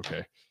depressing.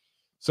 Okay.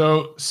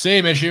 So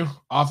same issue,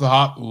 off the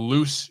hop,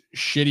 loose,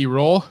 shitty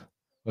roll.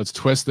 Let's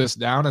twist this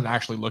down and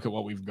actually look at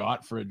what we've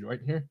got for a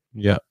joint here.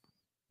 Yeah.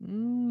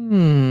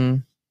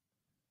 Mm.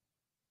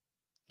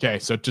 Okay,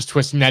 so just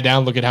twisting that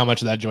down, look at how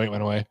much of that joint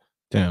went away.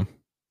 Damn.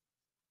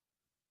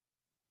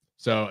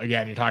 So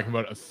again, you're talking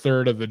about a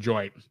third of the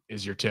joint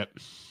is your tip.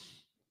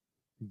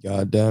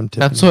 Goddamn.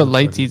 That's what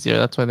light's easier.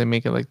 That's why they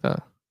make it like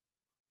that.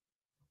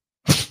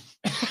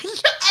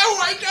 Oh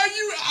my god,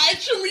 you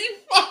actually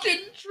fucking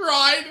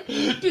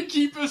tried to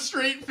keep a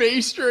straight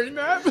face during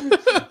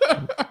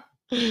that.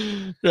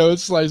 Yeah,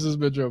 let's slice this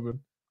bitch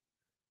open.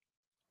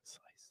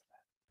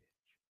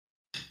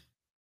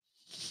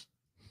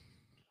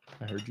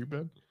 I heard you,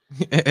 Ben.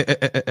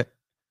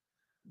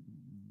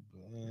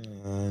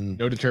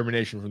 No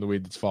determination from the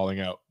weed that's falling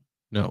out.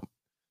 No.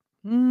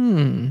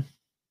 Hmm.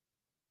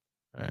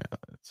 All right,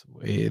 let's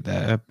weigh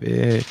that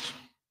bitch.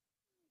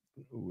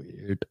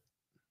 Weird.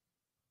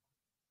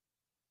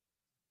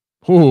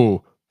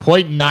 Ooh,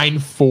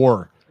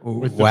 0.94.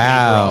 With the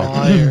Wow.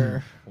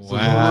 Fire.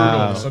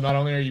 Wow. So not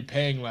only are you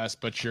paying less,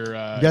 but you're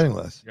Getting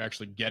less. you're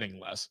actually getting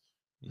less.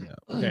 Yeah.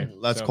 Okay.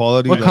 Less so-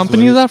 quality. What less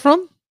company is that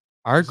from?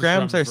 Our This is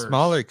grams from are Verse.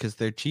 smaller because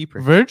they're cheaper.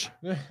 Verge?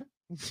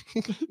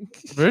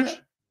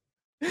 Verge?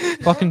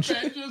 Fucking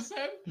Ben just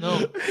said?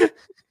 No.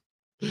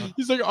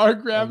 He's like, our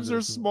grams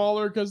are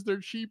smaller because they're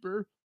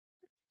cheaper.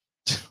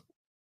 You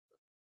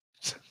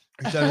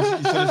should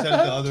have said it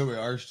the other way.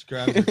 Our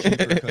grams are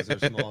cheaper because they're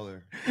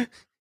smaller.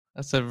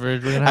 That's a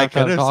Verge. We're gonna I have to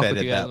could have a have talk said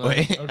with it you guys, that man.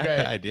 way.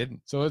 Okay. I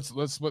didn't. So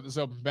let's split this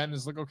up. Ben,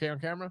 does this look okay on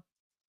camera?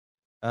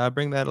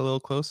 Bring that a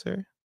little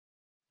closer.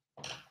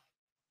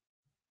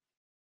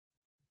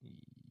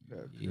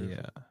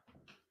 Yeah.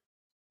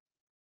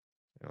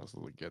 Let's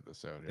get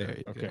this out There here.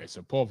 you Okay, go.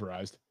 so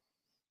pulverized.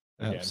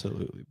 Again.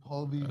 Absolutely.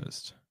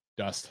 pulverized.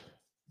 Dust.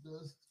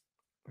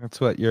 That's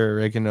what your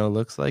oregano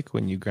looks like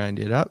when you grind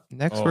it up.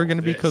 Next, Oh, we're going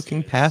to be this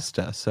cooking is-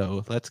 pasta.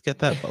 So let's get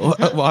that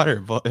water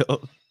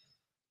boiled.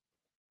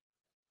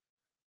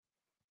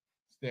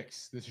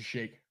 Sticks. This is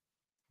shake.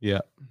 Yeah.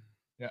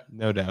 Yeah.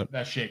 No doubt.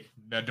 That's shake.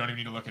 Don't even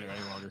need to look at it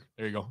any longer.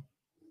 There you go.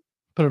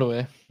 Put it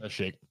away. That's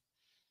shake.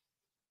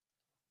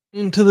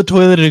 Into the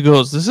toilet it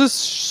goes. This is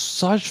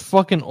such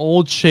fucking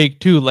old shake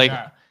too. Like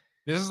Yeah.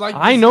 This is like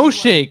I this know is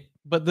like- shake,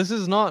 but this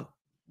is not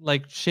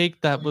like shake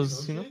that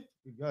was, you know.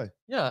 Good guy.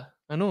 Yeah,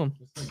 I know him.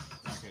 It's like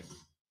fucking-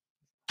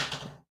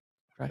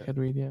 Crackhead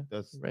weed, yeah.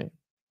 That's Right.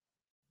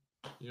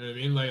 You know what I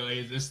mean?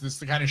 Like this is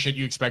the kind of shit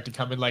you expect to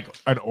come in like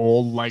an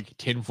old like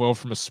tinfoil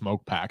from a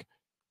smoke pack.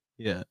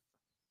 Yeah.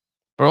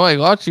 Bro, I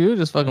got you.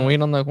 Just fucking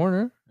wait on that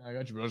corner. I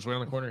got you, bro. Just wait on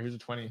the corner. Here's a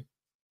 20.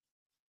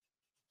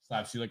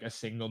 Slaps you like a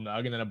single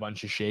nug and then a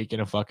bunch of shake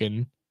and a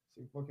fucking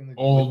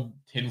old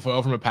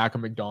tinfoil from a pack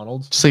of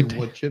McDonald's. Just like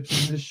wood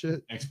chips in this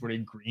shit.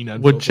 Exported green wood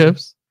unfiltered.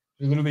 chips.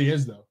 It literally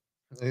is though.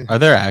 Are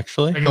there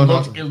actually? Like, No, no.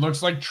 it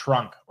looks like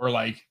trunk or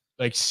like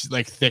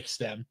thick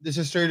stem. This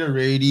is straight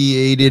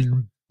irradiated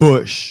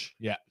bush.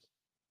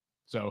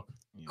 So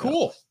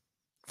cool.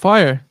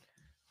 Fire.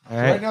 All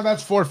Right. right. Now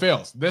that's 4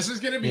 fails. This is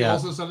going to be Yeah.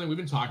 also something we've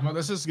been talking about.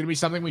 This is going to be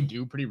something we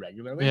do pretty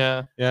regularly.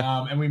 Yeah.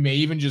 And we may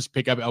even just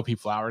pick up LP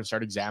flower and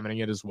start examining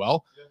it as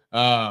well.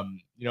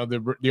 You know,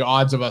 the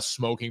odds of us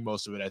smoking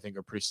most of it, I think,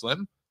 are pretty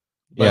slim.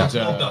 Yeah.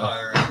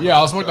 But, yeah,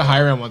 I'll smoke the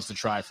higher end ones to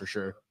try for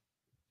sure.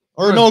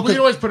 Or no, we 'cause can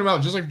always put them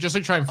out just like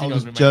trying I phenos.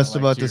 was we might just not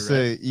about like to too,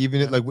 right? say,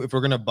 even if, like if we're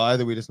gonna buy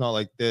the weed, it's not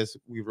like this.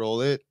 We roll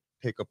it,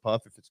 pick a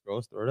puff. If it's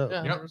gross, throw it out.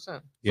 Yeah, Yep.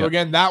 100%. Yeah. So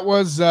again, that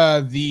was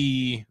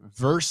the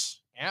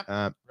Verse amp,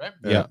 right?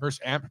 Yeah. Verse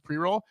amp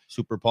pre-roll.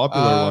 Super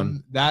popular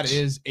one. That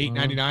is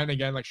 $8.99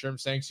 again, like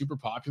Sherm's saying, super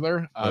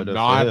popular. I'm Quite a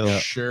not fail.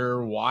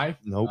 sure why.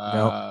 Nope.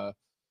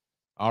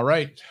 All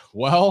right.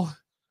 Well,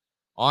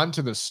 on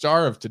to the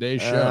star of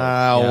today's show.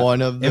 Yeah.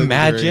 One of the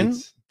Imagine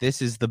greats.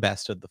 this is the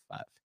best of the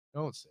 5.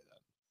 Don't say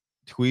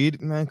that.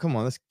 Tweed, man. Come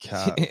on, that's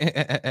cap.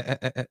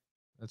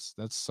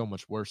 That's so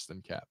much worse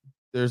than Cap.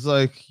 There's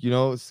like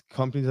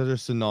companies that are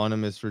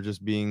synonymous for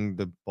just being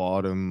the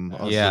bottom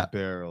of Yeah. the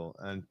barrel,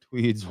 and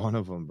Tweed's one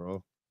of them,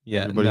 bro.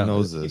 Yeah. Everybody no,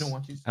 knows You this. don't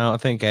want you. I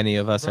don't think any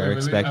of us Bro, are I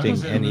was expecting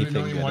gonna say, I really anything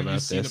don't even good want you to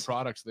about see the this.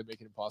 products that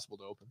make it impossible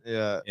to open.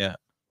 Yeah.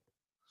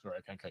 Sorry,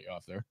 I can't cut you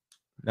off there.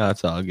 No,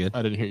 it's all good.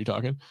 I didn't hear you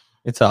talking.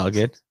 It's all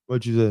good.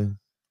 What'd you say?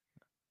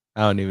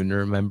 I don't even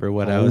remember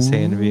what I was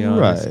saying, to be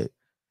honest. Right.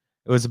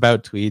 It was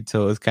about Tweed,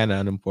 so it was kind of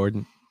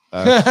unimportant.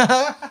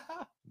 That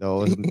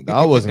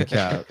wasn't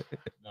cap.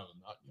 No,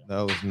 not yet.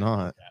 That was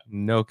not.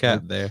 No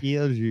cap there.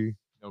 Kills you.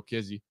 No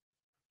kizzy.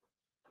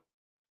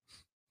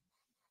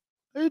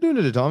 How you doing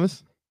today,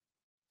 Thomas?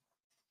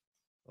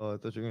 Oh, I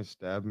thought you were gonna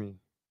stab me.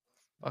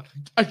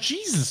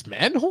 Jesus,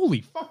 man.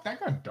 Holy fuck, that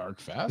got dark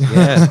fast.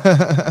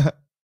 Yeah.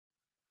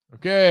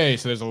 Okay,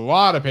 so there's a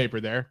lot of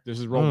paper there. This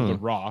is rolled with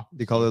the raw.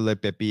 They call it le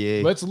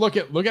papier. Let's look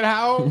at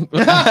how.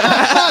 That's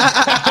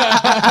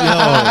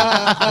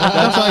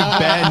like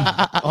Ben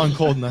on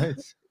cold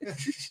nights.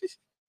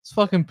 It's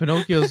fucking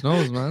Pinocchio's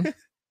nose, man.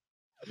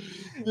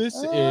 This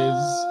is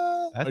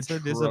That's a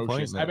atrocious.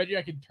 disappointment. I bet you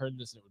I could turn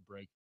this and it would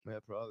break. Yeah,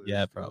 probably.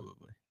 Yeah,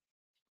 probably.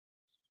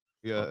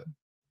 Yeah.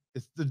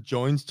 It's the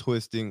joints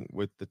twisting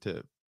with the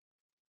tip.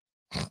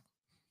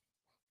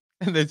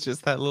 And it's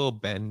just that little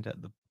bend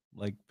at the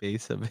like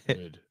base of it.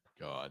 Good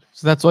God.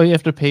 So that's why you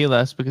have to pay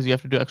less because you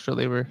have to do extra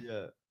labor.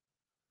 Yeah.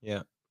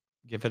 Yeah.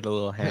 Give it a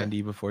little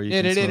handy before you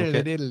can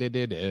smoke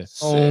it.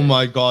 Oh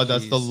my god,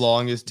 that's the Jeez.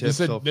 longest tip This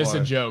is so this is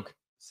far. a joke.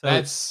 So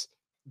That's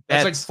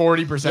like bets.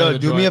 40% Yo, of the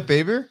do me a joint.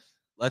 favor.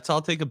 Let's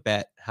all take a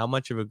bet. How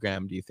much of a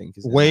gram do you think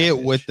is in Weigh that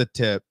it with bitch? the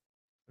tip.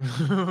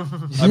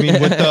 I mean,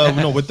 with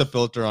the with the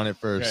filter on it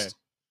first. Okay.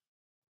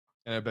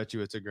 And I bet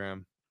you it's a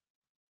gram.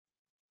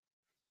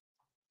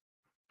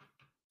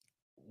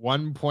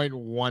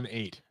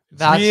 1.18.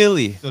 That's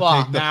really So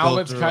fuck. take the Now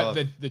let's filter cut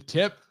off the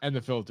tip and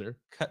the filter.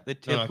 cut the No,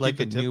 tip no, keep like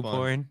the a tip on.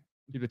 newborn.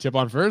 Keep the tip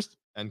on first.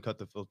 and cut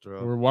the filter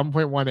off. We're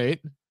 1.18.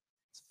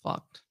 It's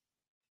fucked.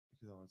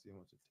 I wanna see how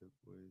much a tip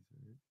weighs,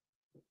 right?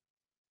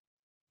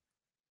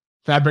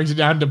 That brings it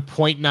down to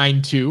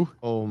 0.92.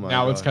 Oh my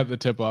Now god. let's cut the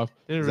tip off.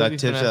 They're That really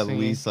tip's at finessing it.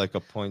 least like a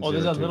point. Oh,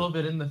 there's a little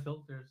bit in the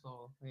filter,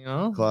 so you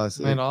know,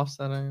 Classic. might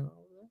offset it.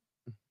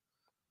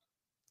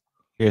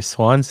 Here's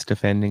Swan's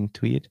defending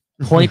tweet.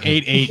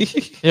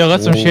 0.88. Yo,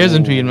 got some shares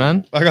in Tweed,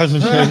 man. I got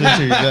some shares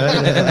into you,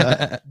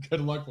 man.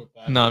 Good luck with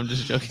that. No, I'm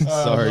just joking.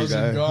 Sorry, those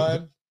are guy.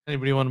 gone.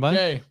 Anybody want to buy?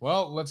 Okay,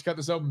 well, let's cut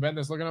this open. Ben,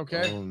 this looking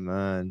okay? Oh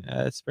man.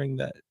 Let's bring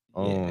that.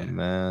 Oh Yeah.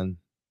 man.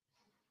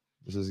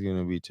 This is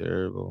gonna be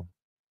terrible.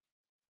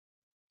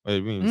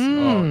 Wait, we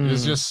Oh,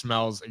 this Mm. just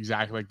smells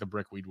exactly like the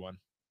brickweed one.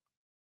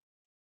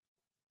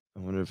 I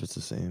wonder if it's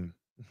the same.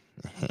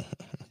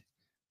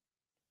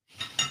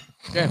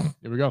 Okay,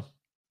 here we go.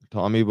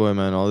 Tommy boy,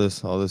 man, all this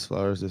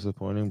flour is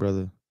disappointing,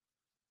 brother.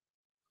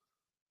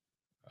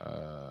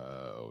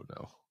 Oh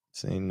no.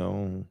 Say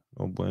no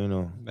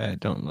bueno. That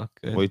don't look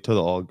good. Wait till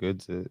the all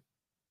goods hit.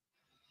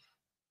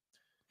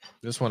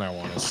 This one I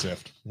want to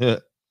sift. Yeah.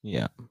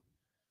 Yeah.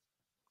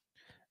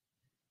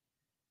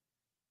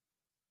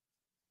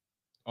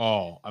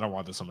 Oh, I don't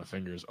want this on my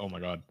fingers. Oh my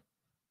god.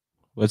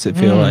 What's it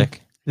feel Mm.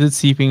 like? Is it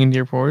seeping into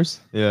your pores?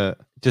 Yeah.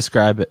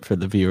 Describe it for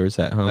the viewers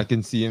at home. I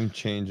can see him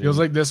changing. Feels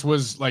like this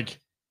was like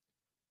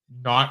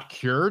not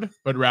cured,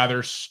 but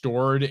rather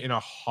stored in a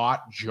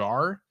hot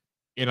jar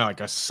in like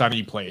a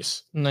sunny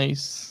place.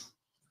 Nice.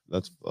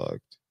 That's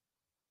fucked.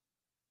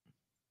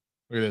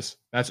 Look at this.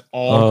 That's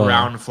all Oh.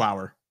 ground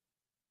flour.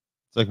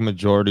 It's like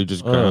majority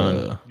just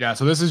ground. Yeah,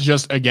 so this is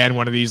just again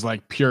one of these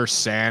like pure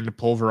sand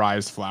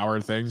pulverized flour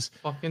things.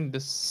 Fucking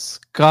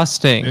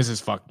disgusting. This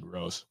is fucking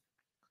gross.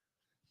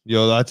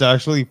 Yo, that's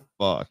actually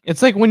fucked.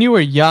 It's like when you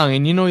were young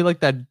and you know, like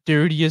that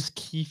dirtiest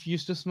keef you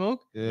used to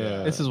smoke.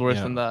 Yeah. This is worse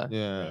Yeah. than that.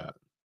 Yeah. Yeah.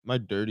 My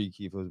dirty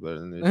keef was better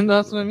than this. And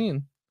that's bro. what I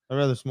mean, I'd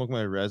rather smoke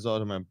my res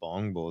out of my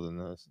bong bowl than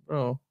this.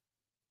 bro.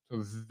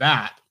 So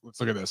that, let's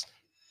look at this.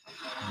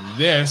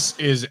 This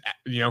is,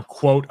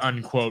 quote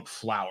unquote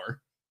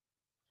flour.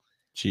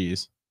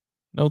 Jeez.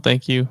 No,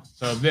 thank you.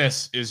 So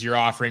this is your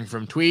offering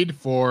from Tweed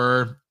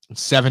for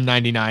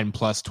 $7.99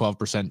 plus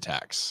 12%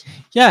 tax.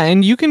 Yeah,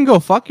 and you can go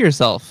fuck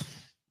yourself.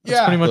 That's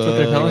Yeah. pretty much what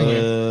they're telling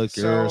you. Fuck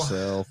So-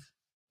 yourself.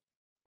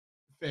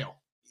 Fail.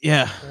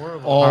 Yeah.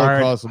 All hard,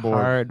 across the board.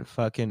 Hard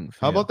fucking.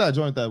 How about fail. that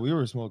joint that we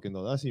were smoking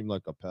though? That seemed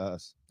like a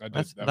pass.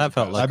 That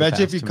felt like I a bet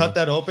you if pass you to cut me.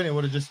 that open, it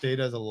would have just stayed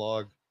as a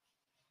log.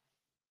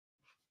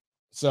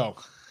 So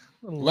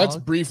let's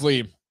Log.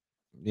 briefly,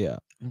 Yeah.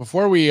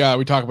 before we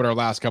talk about our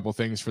last couple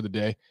things for the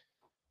day,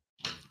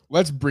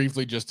 let's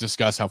briefly just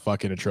discuss how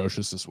fucking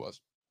atrocious this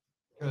was.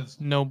 Because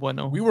No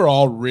bueno. we were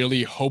all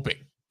really hoping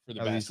for the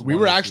At best. least We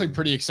one were or actually two.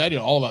 pretty excited,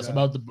 all of us, Yeah.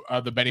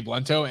 about the Benny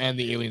Blunto and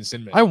the Alien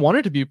Sin Bin. I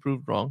wanted to be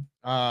proved wrong.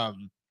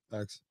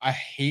 Thanks. I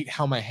hate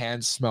how my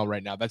hands smell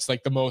right now. That's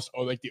like the most,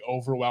 like the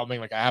overwhelming.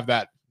 Like I have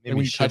that Made when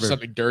me you touch shiver.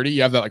 something dirty,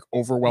 you have that like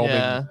overwhelming.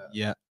 Yeah.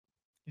 Yeah.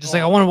 Just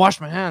like I want to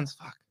wash my hands.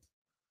 Fuck.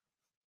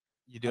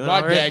 You I'm doing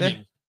not all right there?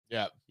 gagging.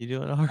 Yeah, You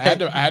doing all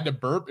right? I had to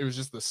burp. It was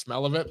just the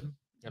smell of it,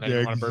 and I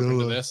didn't want to burp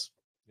into this.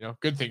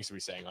 Good things to be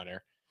saying on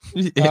air.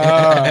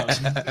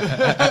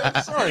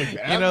 Sorry,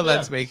 man. You know, Yeah.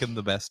 that's making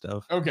the best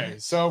of. Okay,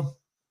 so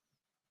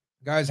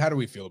guys, how do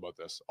we feel about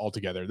this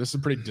altogether? This is a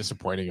pretty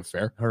disappointing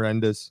affair.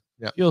 Horrendous.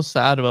 Feel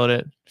sad about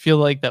it. Feel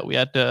like that we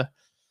had to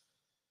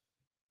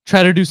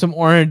try to do some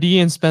R&D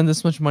and spend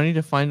this much money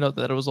to find out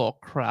that it was all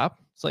crap.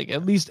 It's like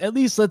at least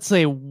let's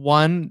say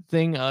one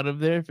thing out of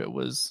there. If it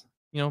was,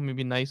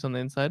 maybe nice on the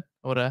inside,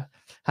 I would have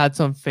had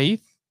some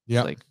faith.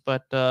 Yeah.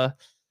 But I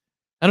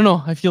don't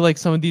know. I feel like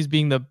some of these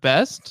being the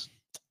best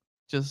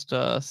just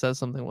says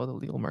something about the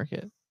legal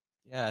market.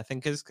 Yeah, I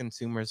think as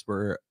consumers,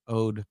 we're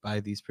owed by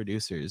these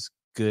producers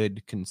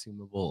good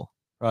consumable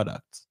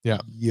products.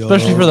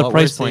 Especially for the What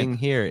price we're point. seeing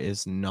here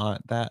is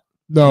not that.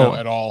 No, No.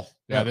 at all.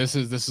 Yeah, No. this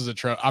is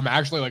a I'm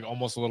actually like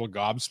almost a little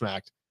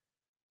gobsmacked.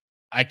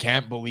 I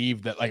can't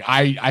believe that. Like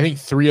I think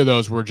 3 of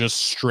those were just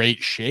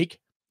straight shake.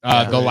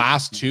 Yeah. The Right.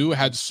 last 2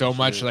 had so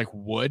much Sure. like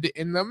wood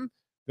in them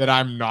that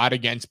I'm not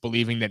against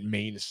believing that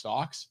main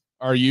stocks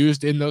are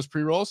used in those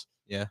pre-rolls.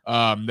 Yeah.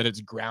 That it's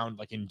ground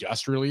like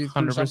industrially through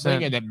 100%.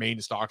 something, and that main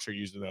stocks are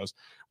used in those.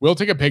 We'll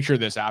take a picture of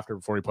this after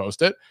before we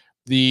post it.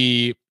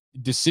 The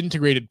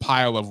disintegrated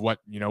pile of what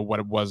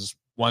it was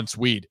once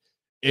weed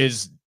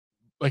is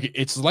like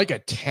it's like a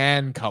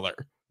tan color.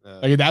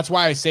 Like that's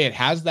why I say it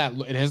has that.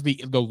 It has the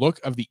look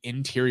of the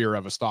interior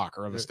of a stalk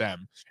or of a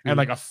stem, and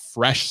like a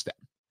fresh stem,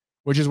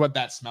 which is what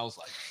that smells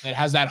like. It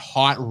has that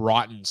hot,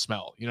 rotten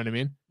smell. You know what I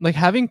mean? Like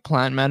having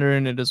plant matter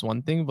in it is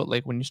one thing, but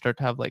like when you start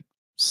to have like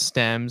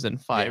stems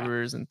and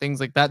fibers and things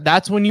like that,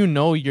 that's when you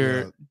know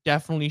you're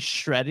definitely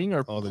shredding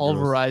or All the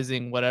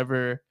pulverizing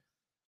whatever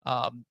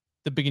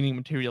the beginning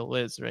material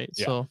is, right?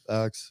 Yeah. So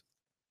Facts.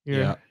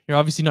 you're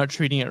obviously not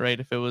treating it right.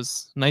 If it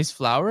was nice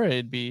flour,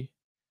 it'd be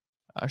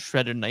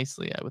shredded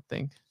nicely, I would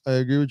think. I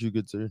agree with you,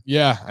 good sir.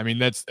 Yeah, I mean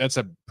that's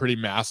a pretty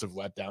massive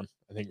letdown,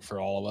 I think, for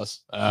all of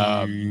us.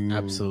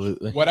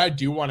 Absolutely. What I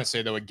do want to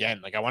say though, again,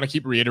 like I want to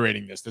keep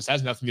reiterating this. This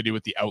has nothing to do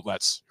with the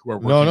outlets who are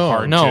working No,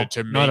 hard no,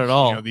 to make not at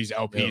all. You know, these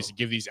LPs,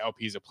 give these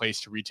LPs a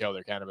place to retail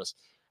their cannabis.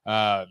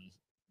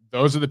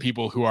 Those are the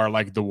people who are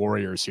like the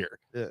warriors here.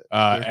 Yeah,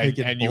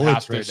 And you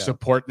have to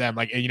support them.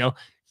 Like, you know,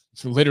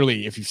 so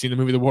literally, if you've seen the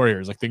movie The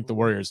Warriors, like think the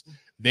Warriors,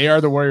 they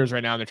are the warriors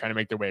right now, and they're trying to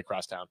make their way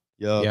across town.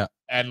 Yeah.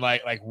 And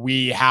like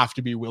we have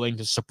to be willing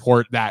to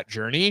support that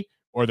journey,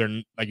 or they're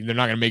not going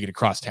to make it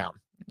across town.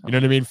 You know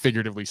what I mean?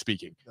 Figuratively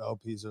speaking.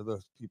 LPs are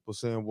the people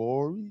saying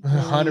war.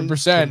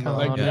 100%.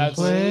 Like that's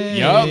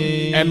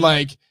And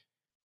like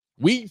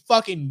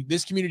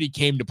this community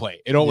came to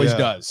play. It always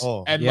does.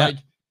 And like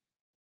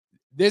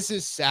this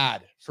is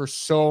sad for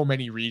so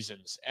many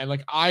reasons. And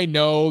like I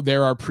know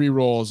there are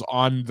pre-rolls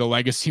on the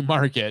legacy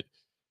market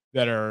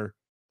that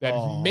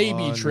may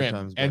be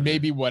trim and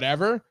maybe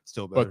whatever,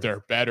 still better. but they're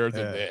better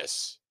than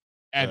this.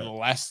 And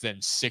less than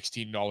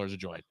 $16 a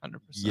joint. 100%.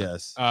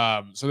 Yes.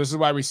 So this is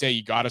why we say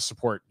you got to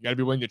support. You got to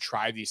be willing to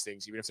try these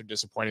things, even if they're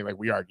disappointing, like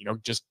we are. You know,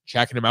 just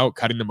checking them out,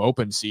 cutting them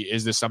open, see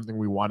is this something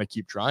we want to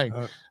keep trying.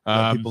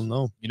 Let people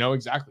know. You know,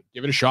 exactly.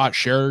 Give it a shot.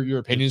 Share your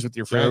opinions with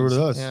your friends. Share with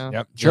us.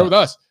 Yeah. Share with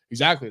us.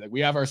 Exactly. Like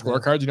we have our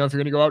scorecards. You know, if you're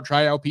gonna go out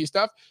try LP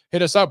stuff,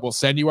 hit us up. We'll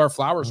send you our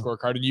flower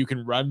scorecard, and you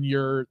can run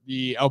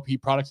the LP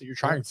products that you're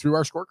trying through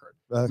our scorecard.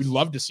 We'd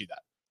love to see that.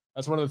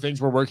 That's one of the things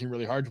we're working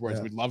really hard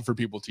towards. We'd love for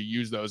people to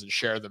use those and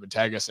share them and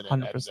tag us in it.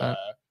 100%.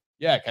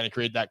 And, kind of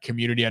create that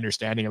community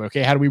understanding of,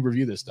 okay, how do we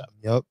review this stuff?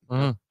 Yep.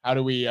 How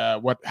do we,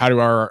 how do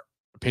our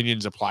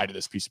opinions apply to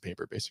this piece of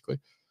paper, basically?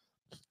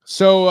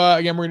 So,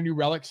 again, we're going to do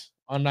relics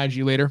on IG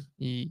later.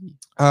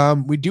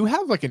 We do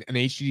have like an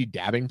HTD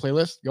dabbing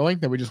playlist going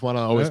that we just want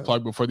to always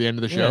plug before the end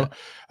of the show.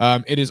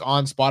 It is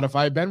on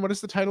Spotify. Ben, what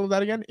is the title of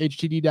that again?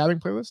 HTD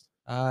dabbing playlist?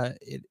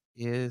 It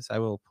is. I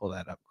will pull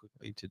that up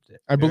quickly today.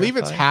 I believe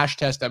it's Hash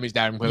Test Dummies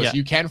dabbing playlist. Yeah.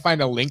 You can find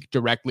a link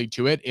directly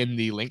to it in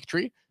the link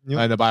tree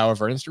in the bio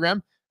of our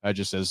Instagram.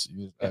 Just says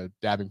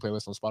dabbing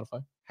playlist on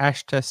Spotify.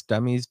 Hash Test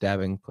Dummies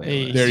dabbing playlist.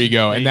 Hey, there you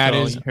go. And that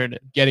is heard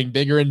it. Getting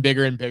bigger and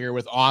bigger and bigger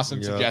with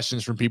awesome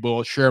suggestions from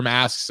people. Sherm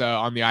asks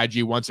on the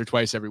IG once or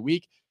twice every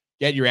week.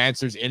 Get your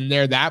answers in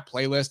there. That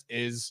playlist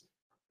is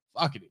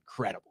fucking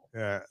incredible.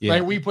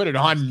 Like we put it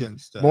on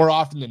more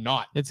often than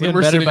not. It's when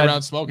we're sitting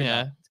around smoking.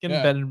 It's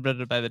getting better and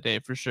better by the day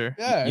for sure.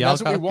 Yeah, and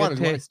that's what we want.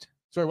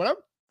 Sorry, what up?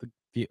 The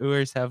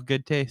viewers have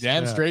good taste.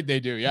 Damn straight they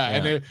do. Yeah.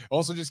 And they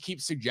also just keep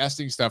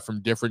suggesting stuff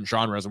from different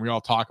genres, and we all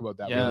talk about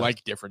that. We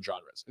like different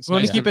genres. It's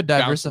nice to keep it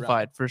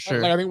diversified for sure.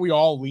 Like, I think we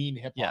all lean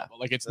hip hop, but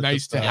like it's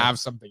nice to have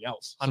something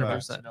else.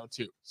 100%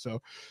 too.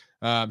 So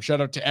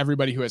shout out to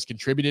everybody who has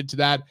contributed to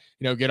that.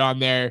 You know, get on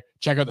there,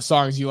 check out the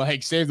songs you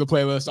like, save the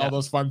playlist, all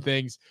those fun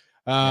things.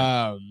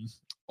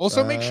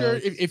 Also, make sure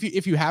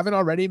if you haven't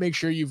already, make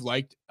sure you've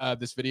liked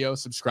this video,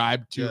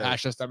 subscribe to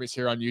Hash Test Dummies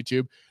here on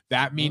YouTube.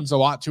 That means a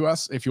lot to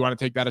us. If you want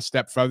to take that a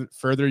step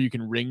further, you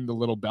can ring the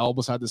little bell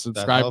beside the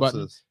subscribe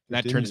button.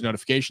 That turns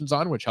notifications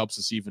on, which helps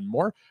us even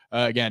more.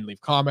 Again,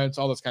 leave comments,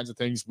 all those kinds of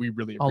things. We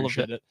really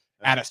appreciate it.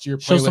 Add us to your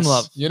playlist. Show some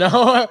love. You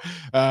know,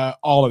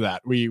 all of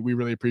that. We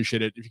really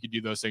appreciate it. If you could do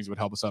those things, it would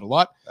help us out a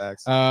lot.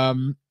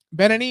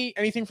 Ben,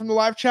 anything from the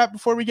live chat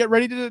before we get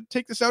ready to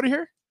take this out of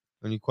here?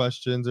 Any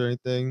questions or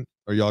anything?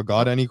 Or y'all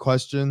got any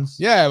questions?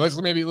 Yeah, let's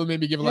maybe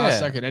give a last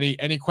second.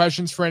 Any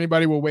questions for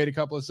anybody? We'll wait a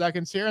couple of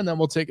seconds here and then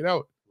we'll take it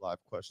out. Live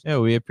questions. Yeah,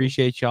 we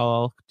appreciate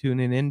y'all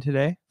tuning in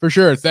today. For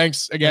sure.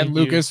 Thanks again,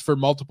 Lucas, for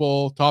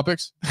multiple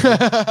topics.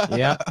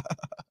 Yeah.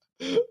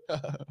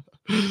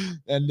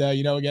 And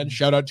you know, again,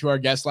 shout out to our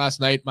guest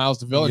last night, Miles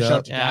DeVille, and shout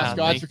out to Gas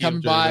Gods for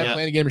coming by,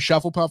 playing a game of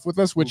Shuffle Puff with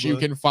us, which you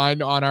can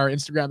find on our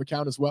Instagram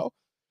account as well.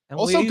 And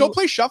also, go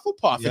play Shuffle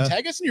Puff and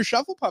tag us in your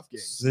Shuffle Puff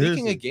games.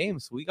 Speaking of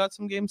games, we got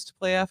some games to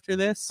play after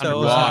this.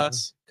 So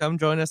come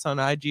join us on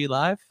IG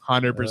Live.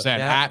 100%.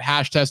 At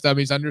Hash Test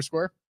Dummies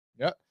 _.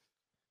 Yep.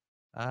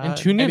 And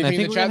tune in. I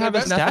think we're going to have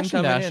a Stash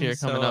and Dash here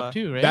coming up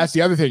too, right? That's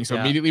the other thing. So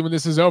immediately when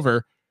this is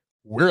over,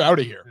 we're out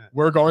of here.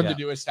 We're going to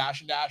do a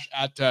Stash and Dash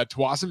at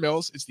Tawasin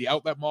Mills. It's the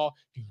outlet mall.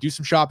 You can do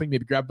some shopping,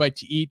 maybe grab a bite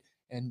to eat.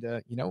 And,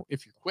 you know,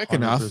 if you're quick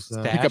enough,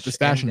 pick up the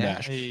Stash and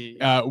Dash.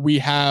 We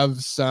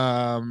have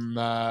some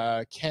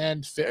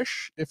canned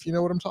fish, if you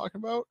know what I'm talking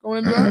about, going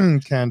into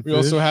that. Canned we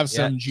also have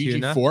some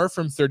GG4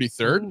 from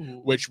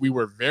 33rd, which we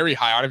were very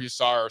high on. If you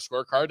saw our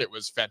scorecard, it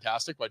was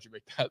fantastic. Why'd you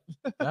make that?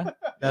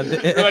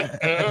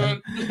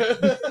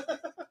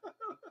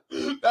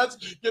 That's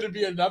going to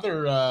be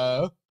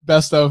another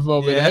best of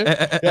moment. Yeah.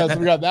 Eh? Yeah, so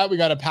we got that. We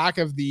got a pack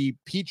of the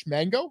peach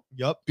mango.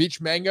 Yep.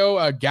 Peach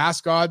mango,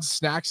 Gas Gods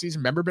snack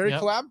season member berry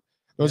Yep. collab.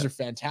 Those are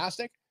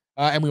fantastic.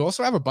 And we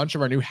also have a bunch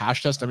of our new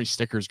hash test dummy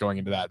stickers going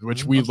into that,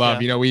 which we love.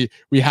 Yeah. You know,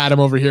 we had them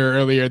over here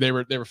earlier. They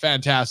were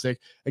fantastic.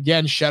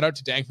 Again, shout out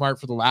to Dankmart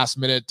for the last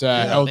minute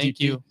LDP. Thank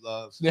you.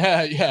 Love.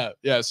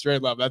 Yeah,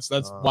 straight love. That's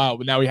wild.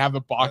 But now we have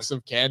a box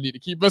of candy to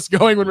keep us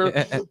going when we're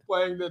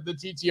playing the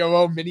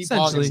TTOO mini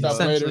pong and stuff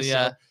later.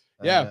 Essentially,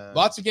 So,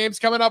 lots of games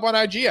coming up on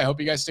IG. I hope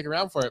you guys stick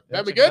around for it.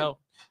 Ben, we Check good? it out.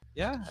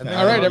 Yeah.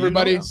 All right,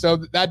 everybody. So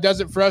that does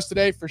it for us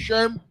today. For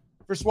Sherm,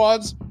 for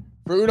Swans,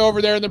 for Uno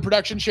over there in the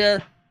production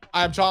chair.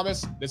 I'm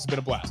Thomas. This has been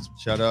a blast.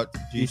 Shout out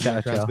Peace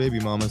out, G-Craft y'all.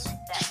 baby mamas.